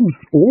Bince seems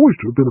always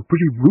to have been a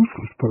pretty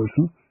ruthless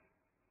person.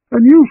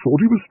 And you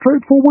thought he was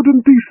straightforward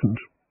and decent."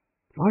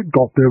 "I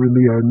got there in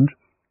the end,"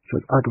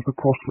 said Agatha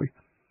crossly.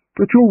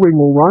 "Get your ring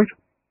all right?"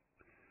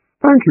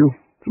 "Thank you.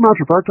 As a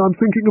matter of fact, I'm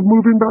thinking of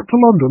moving back to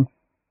London.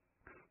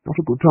 Not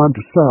a good time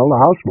to sell.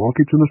 The house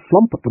market's in a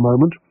slump at the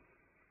moment.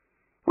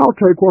 I'll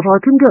take what I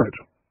can get.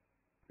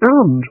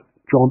 And,"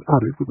 John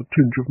added with a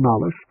tinge of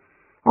malice,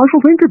 "I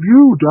shall think of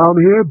you down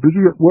here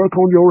busy at work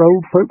on your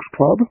Old Folks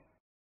Club.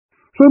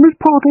 So Miss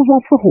Partle's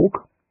off the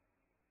hook.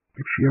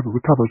 If she ever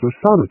recovers her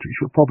sanity,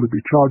 she'll probably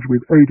be charged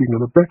with aiding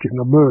and abetting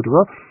a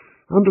murderer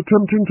and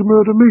attempting to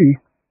murder me.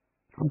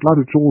 I'm glad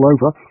it's all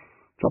over.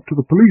 It's up to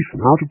the police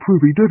now to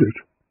prove he did it.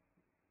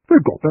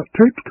 They've got that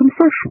taped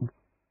confession.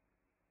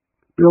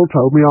 Bill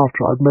told me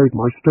after I'd made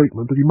my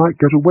statement that he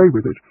might get away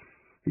with it.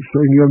 He's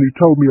saying he only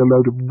told me a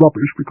load of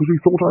rubbish because he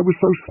thought I was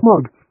so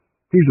smug.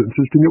 He's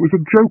insisting it was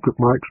a joke at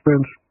my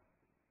expense.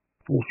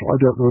 Also, I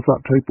don't know if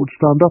that tape would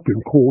stand up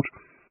in court.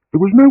 There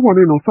was no one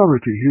in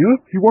authority here.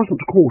 He wasn't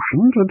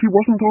cautioned, and he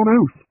wasn't on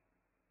oath."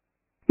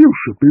 "You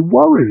should be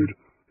worried.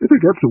 If he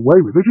gets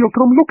away with it, he'll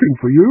come looking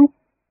for you."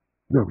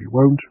 "No, he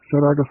won't,"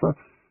 said Agatha.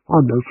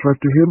 "I'm no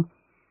threat to him.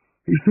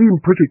 He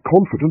seemed pretty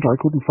confident I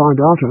couldn't find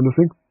out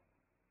anything.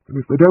 And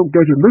if they don't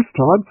get him this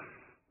time,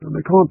 then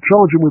they can't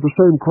charge him with the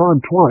same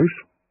crime twice."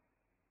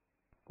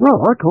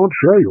 "Well, I can't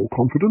share your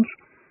confidence.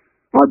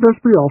 I'd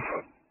best be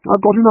off.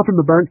 I've got enough in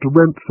the bank to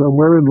rent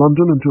somewhere in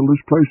London until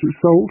this place is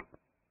sold."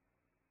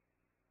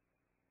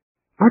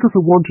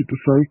 Agatha wanted to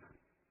say,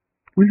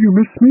 "Will you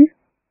miss me?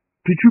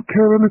 Did you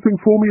care anything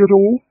for me at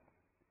all?"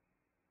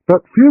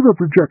 But fear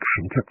of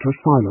rejection kept her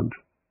silent.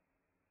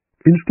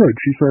 Instead,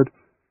 she said,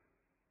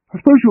 "I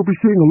suppose you'll be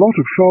seeing a lot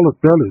of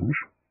Charlotte Bellinge."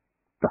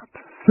 "That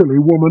silly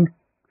woman,"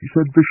 he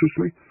said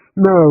viciously.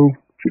 "No,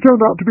 she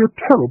turned out to be a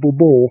terrible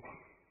bore.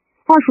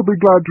 I shall be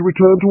glad to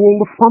return to all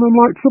the fun and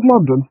lights of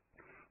London.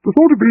 The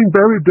thought of being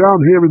buried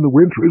down here in the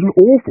winter is an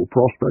awful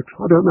prospect.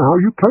 I don't know how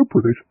you cope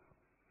with it.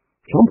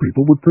 Some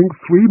people would think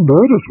 3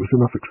 murders was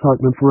enough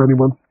excitement for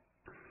anyone.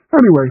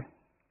 Anyway,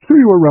 see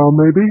you around,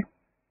 maybe."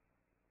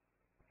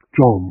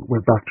 John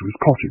went back to his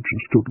cottage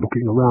and stood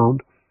looking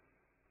around.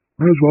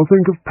 May as well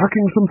think of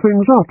packing some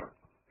things up.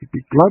 He'd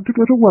be glad to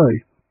get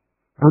away.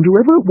 And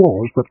whoever it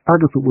was that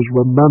Agatha was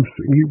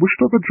romancing, he wished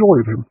her the joy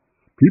of him.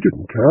 He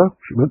didn't care.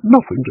 She meant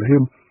nothing to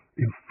him.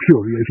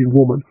 Infuriating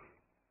woman.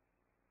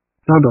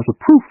 And as a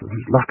proof of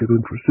his lack of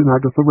interest in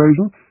Agatha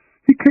Raisin,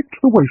 he kicked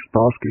the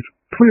wastebasket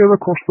clear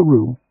across the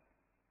room.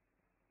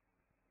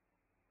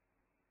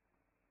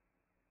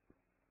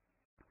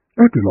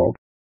 Epilogue.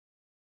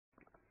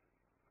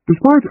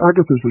 Despite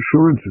Agatha's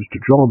assurances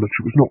to John that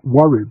she was not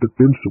worried that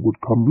Bincer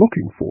would come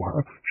looking for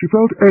her, she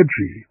felt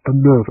edgy and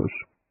nervous.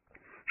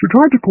 She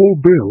tried to call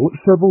Bill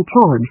several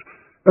times,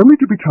 only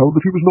to be told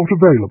that he was not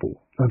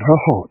available, and her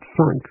heart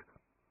sank.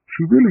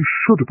 She really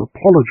should have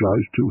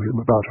apologized to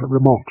him about her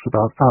remarks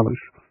about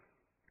Alice.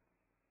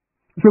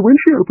 So when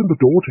she opened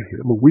the door to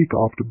him a week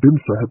after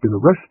Bincer had been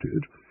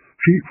arrested,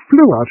 she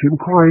flew at him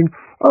crying,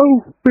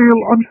 "Oh, Bill,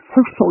 I'm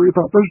so sorry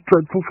about those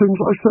dreadful things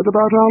I said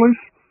about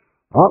Alice."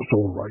 "That's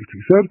all right,"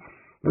 he said.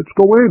 "Let's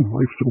go in.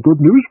 I've some good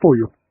news for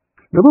you."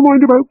 "Never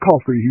mind about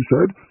coffee," he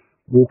said,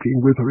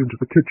 walking with her into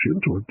the kitchen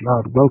to a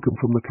glad welcome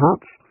from the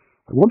cats.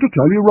 "I want to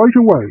tell you right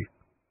away."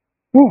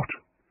 "What?"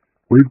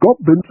 "We've got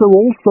Bincer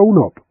all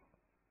sewn up."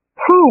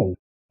 "How?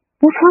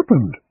 What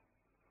happened?"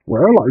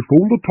 "Well, I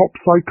phoned the top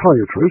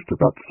psychiatrist at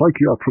that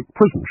psychiatric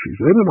prison she's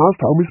in and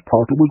asked how Miss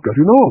Partle was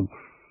getting on.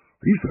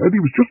 He said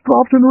he was just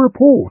drafting a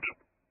report.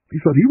 He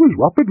said he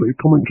was rapidly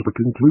coming to the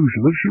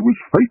conclusion that she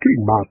was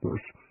faking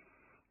madness.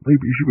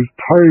 Maybe she was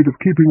tired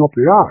of keeping up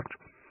the act,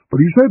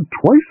 but he said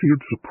twice he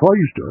had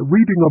surprised her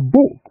reading a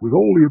book with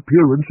all the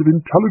appearance of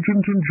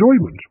intelligent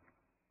enjoyment.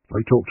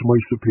 I talked to my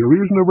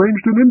superiors and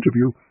arranged an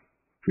interview.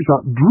 She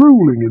sat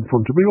drooling in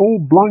front of me,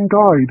 all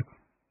blank-eyed.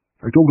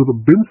 I told her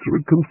that Bincer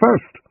had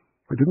confessed.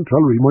 I didn't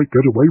tell her he might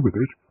get away with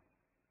it.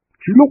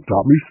 She looked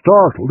at me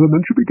startled, and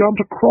then she began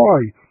to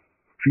cry.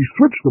 She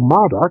switched the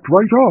mad act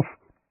right off.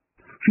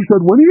 She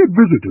said when he had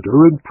visited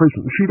her in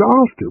prison, she'd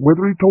asked him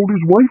whether he'd told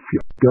his wife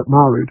yet to get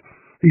married.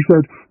 He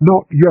said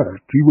not yet,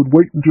 he would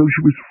wait until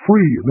she was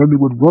free, and then they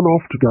would run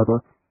off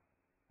together.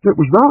 It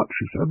was that,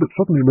 she said, that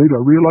suddenly made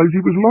her realize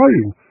he was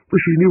lying, for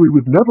she knew he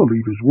would never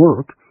leave his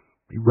work.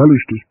 He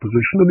relished his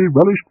position, and he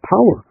relished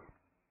power.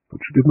 But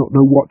she did not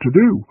know what to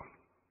do.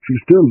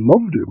 She still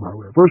loved him,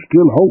 however,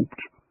 still hoped.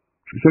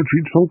 She said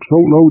she'd sunk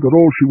so low that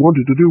all she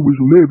wanted to do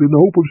was live in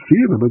the hope of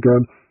seeing him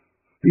again.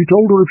 He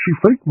told her if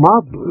she faked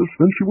madness,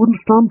 then she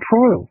wouldn't stand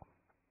trial.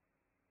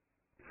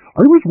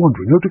 I was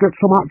wondering how to get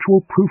some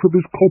actual proof of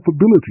his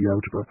culpability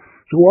out of her,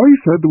 so I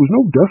said there was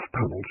no death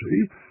penalty,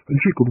 and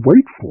she could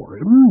wait for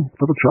him,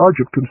 for the charge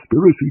of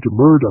conspiracy to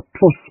murder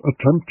plus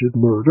attempted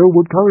murder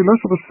would carry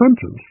less of a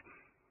sentence.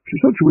 She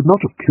said she would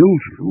not have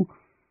killed you.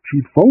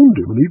 She'd phoned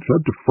him, and he'd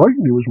said to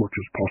frighten you as much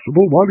as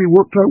possible while he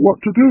worked out what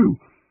to do.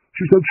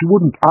 She said she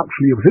wouldn't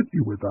actually have hit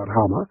you with that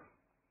hammer.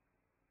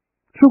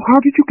 "So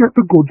how did you get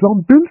the goods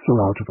on Bincer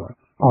out of her?"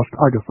 asked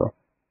Agatha.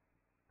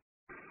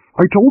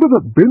 "I told her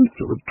that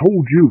Bincer had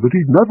told you that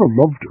he'd never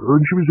loved her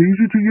and she was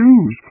easy to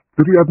use,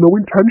 that he had no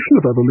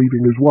intention of ever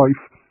leaving his wife."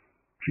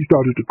 She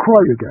started to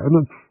cry again,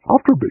 and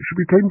after a bit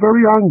she became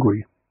very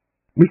angry.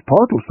 Miss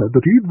Partle said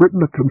that he'd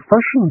written a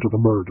confession to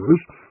the murders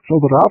so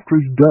that after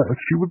his death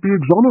she would be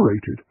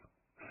exonerated.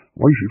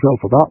 Why she fell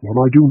for that one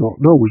I do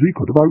not know, as he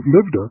could have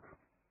outlived her.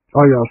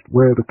 I asked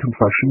where the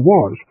confession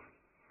was.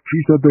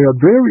 She said they had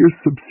various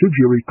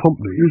subsidiary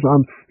companies,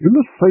 and in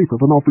the safe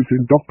of an office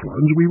in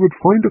Docklands we would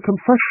find a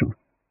confession.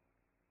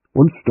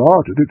 Once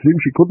started, it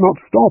seemed she could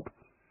not stop.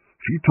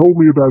 She told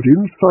me about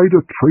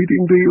insider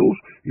trading deals,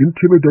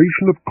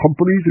 intimidation of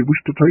companies who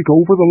wished to take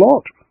over the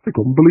lot. I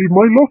couldn't believe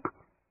my luck.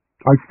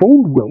 I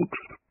phoned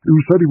Wilkes,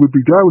 who said he would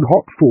be down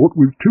Hotfoot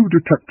with 2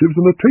 detectives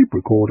and a tape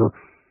recorder.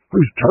 I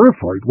was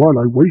terrified while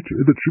I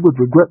waited that she would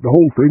regret the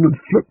whole thing and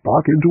slip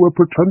back into her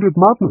pretended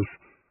madness.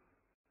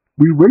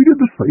 We raided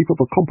the safe of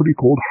a company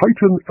called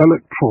Highton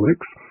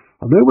Electronics,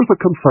 and there was a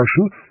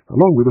confession,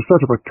 along with a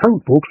set of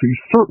account books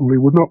he certainly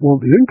would not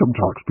want the income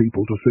tax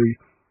people to see.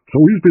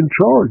 So he's been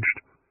charged.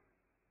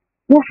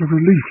 "What a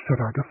relief," said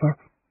Agatha.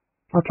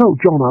 "I told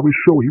John I was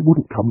sure he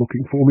wouldn't come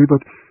looking for me,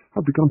 but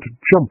I'd begun to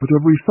jump at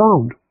every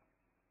sound."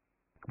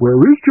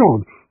 "Where is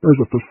John? There's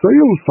a for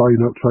sale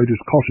sign outside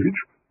his cottage."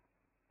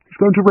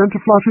 "He's going to rent a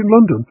flat in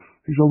London.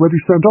 He's already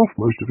sent off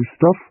most of his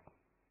stuff."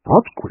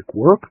 "That's quick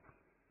work."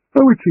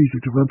 "Oh, it's easy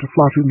to rent a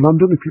flat in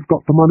London if you've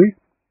got the money."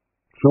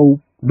 "So,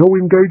 no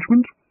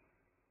engagement?"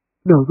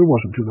 "No, there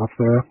wasn't enough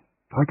there.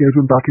 I gave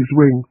him back his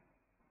ring."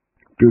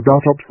 "Did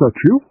that upset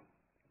you?"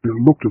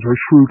 Bill looked at her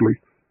shrewdly.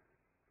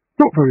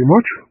 "Not very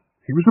much.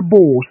 He was a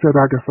bore," said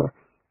Agatha,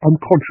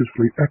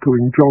 unconsciously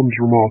echoing John's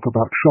remark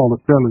about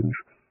Charlotte Bellinge.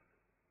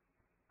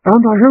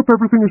 "And I hope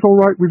everything is all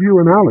right with you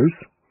and Alice."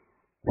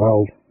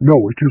 "Well,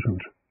 no, it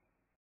isn't."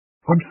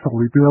 "I'm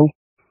sorry, Bill.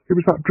 It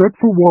was that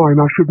dreadful wine.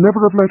 I should never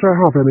have let her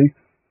have any."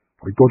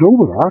 "I got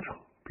over that.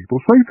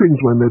 People say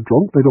things when they're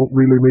drunk they don't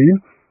really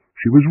mean.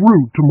 She was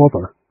rude to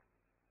Mother."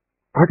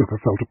 Agatha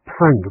felt a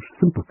pang of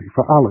sympathy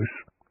for Alice.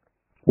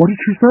 "What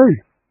did she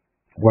say?"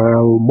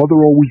 "Well,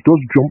 Mother always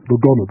does jump the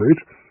gun a bit.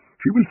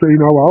 She was saying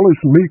how Alice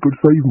and me could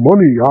save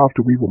money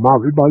after we were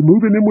married by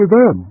moving in with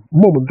them.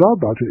 Mum and Dad,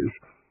 that is.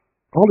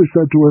 Alice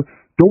said to her,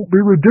 'Don't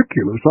be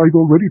ridiculous. I've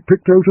already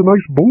picked out a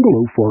nice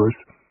bungalow for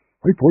us.'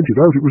 I pointed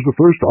out it was the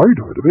first I'd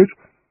heard of it.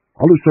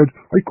 Alice said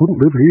I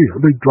couldn't live here.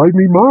 They'd drive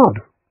me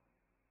mad.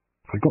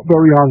 I got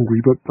very angry,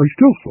 but I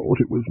still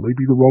thought it was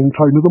maybe the wrong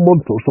time of the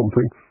month or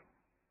something.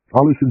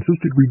 Alice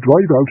insisted we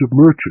drive out of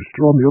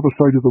Merchester on the other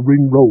side of the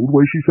ring road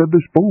where she said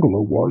this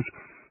bungalow was.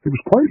 It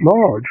was quite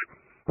large.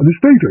 An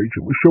estate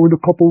agent was showing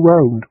a couple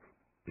round.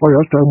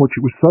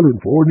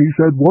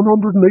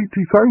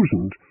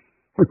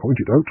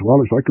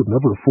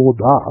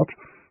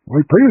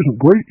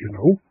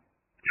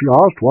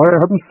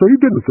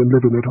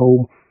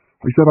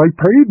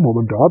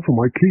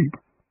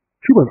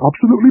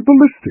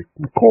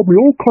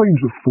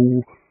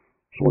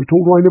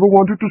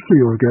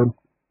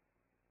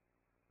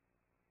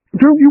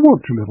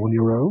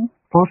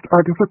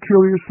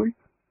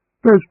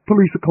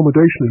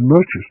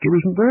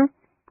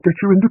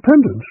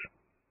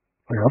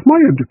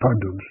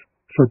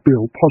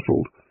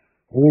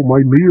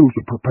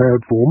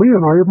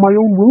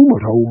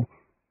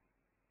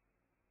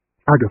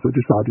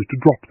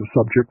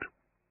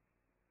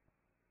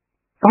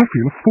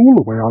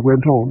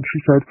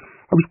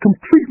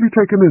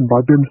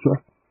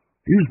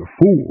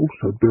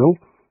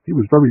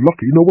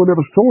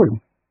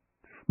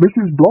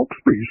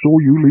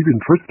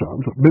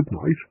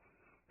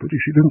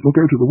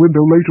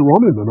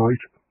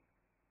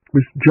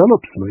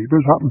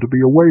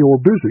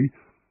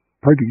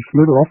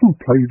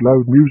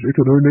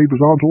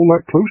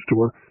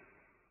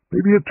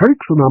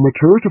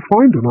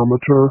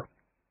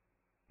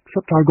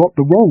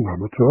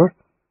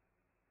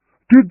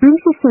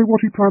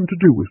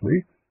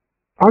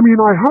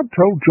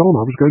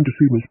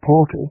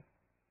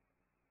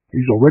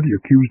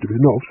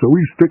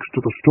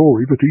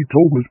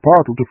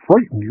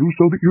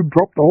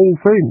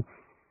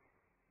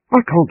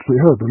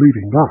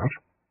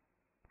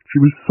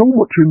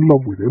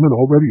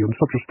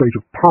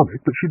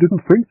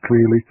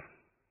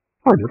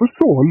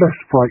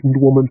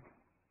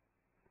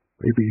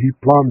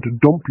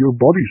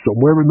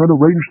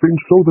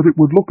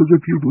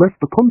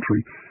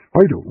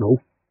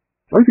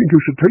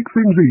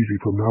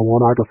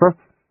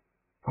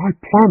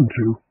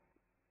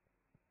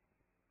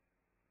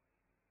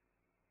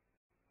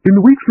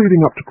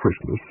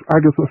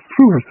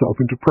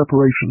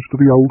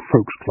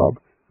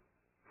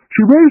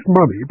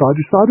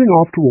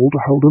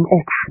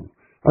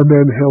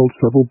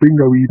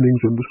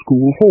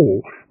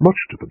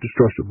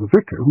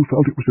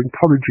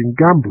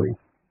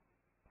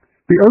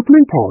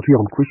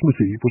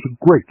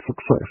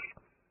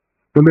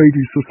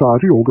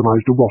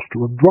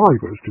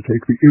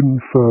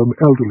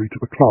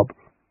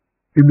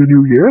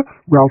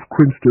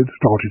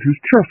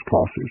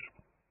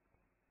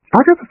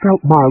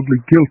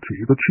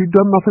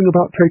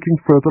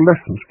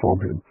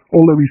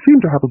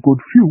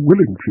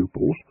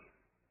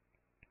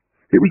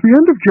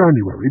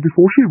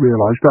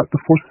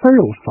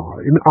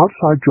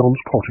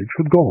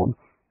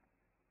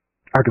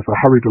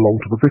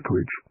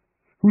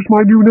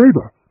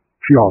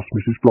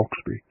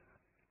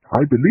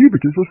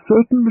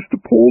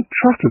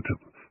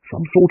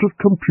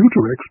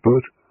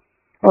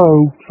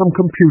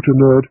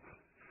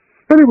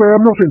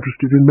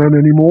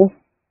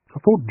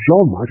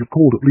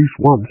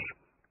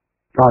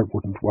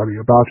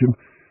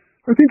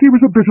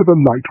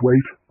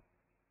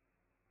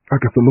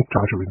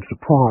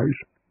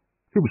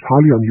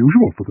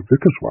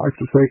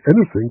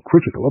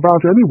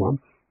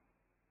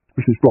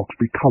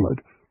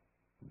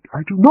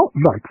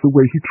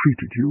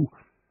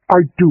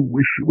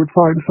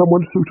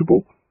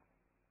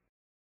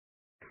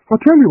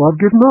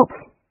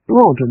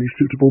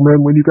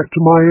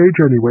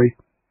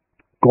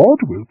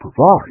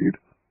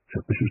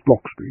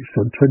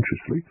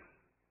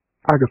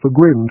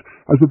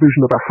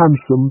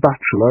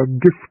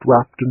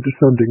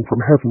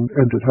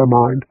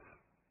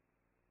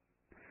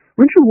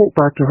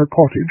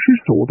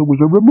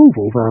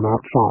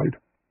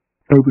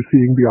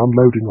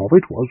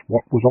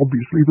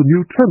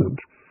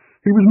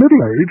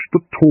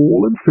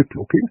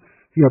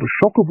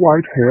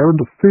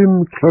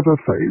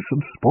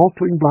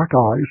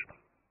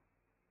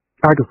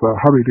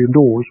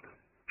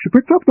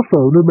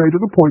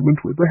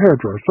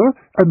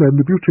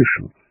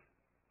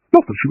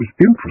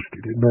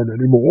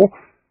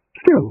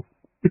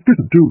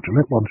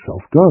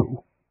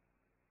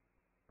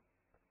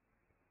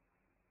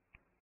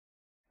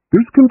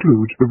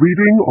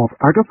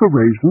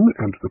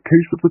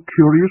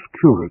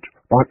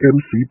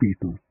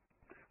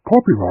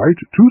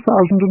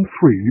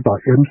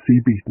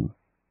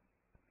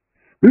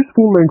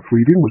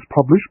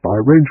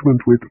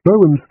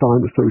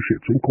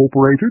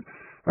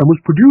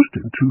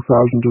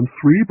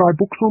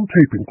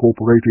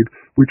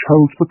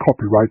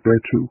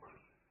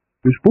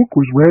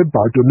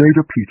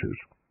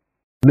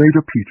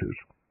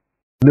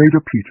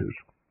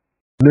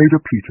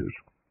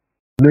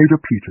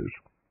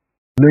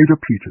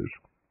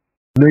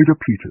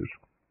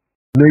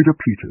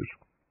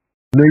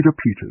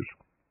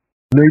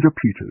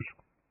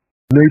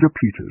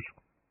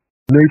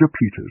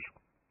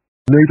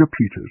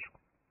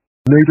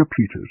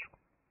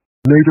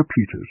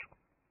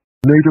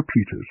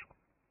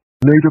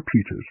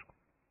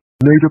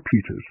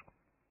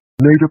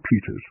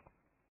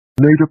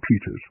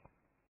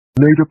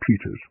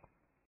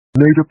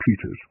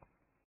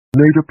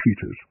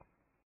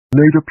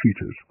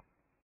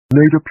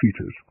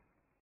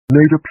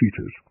 Nader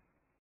Peters,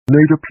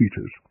 Nader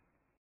Peters,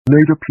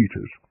 Nader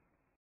Peters,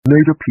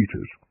 Nader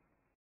Peters,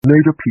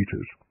 Nader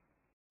Peters,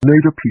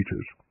 Nader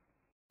Peters,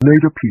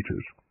 Nader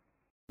Peters,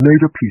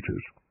 Nader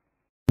Peters,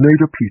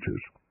 Nader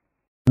Peters,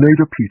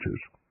 Nader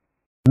Peters,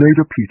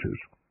 Nader Peters,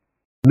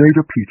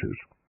 Nader Peters,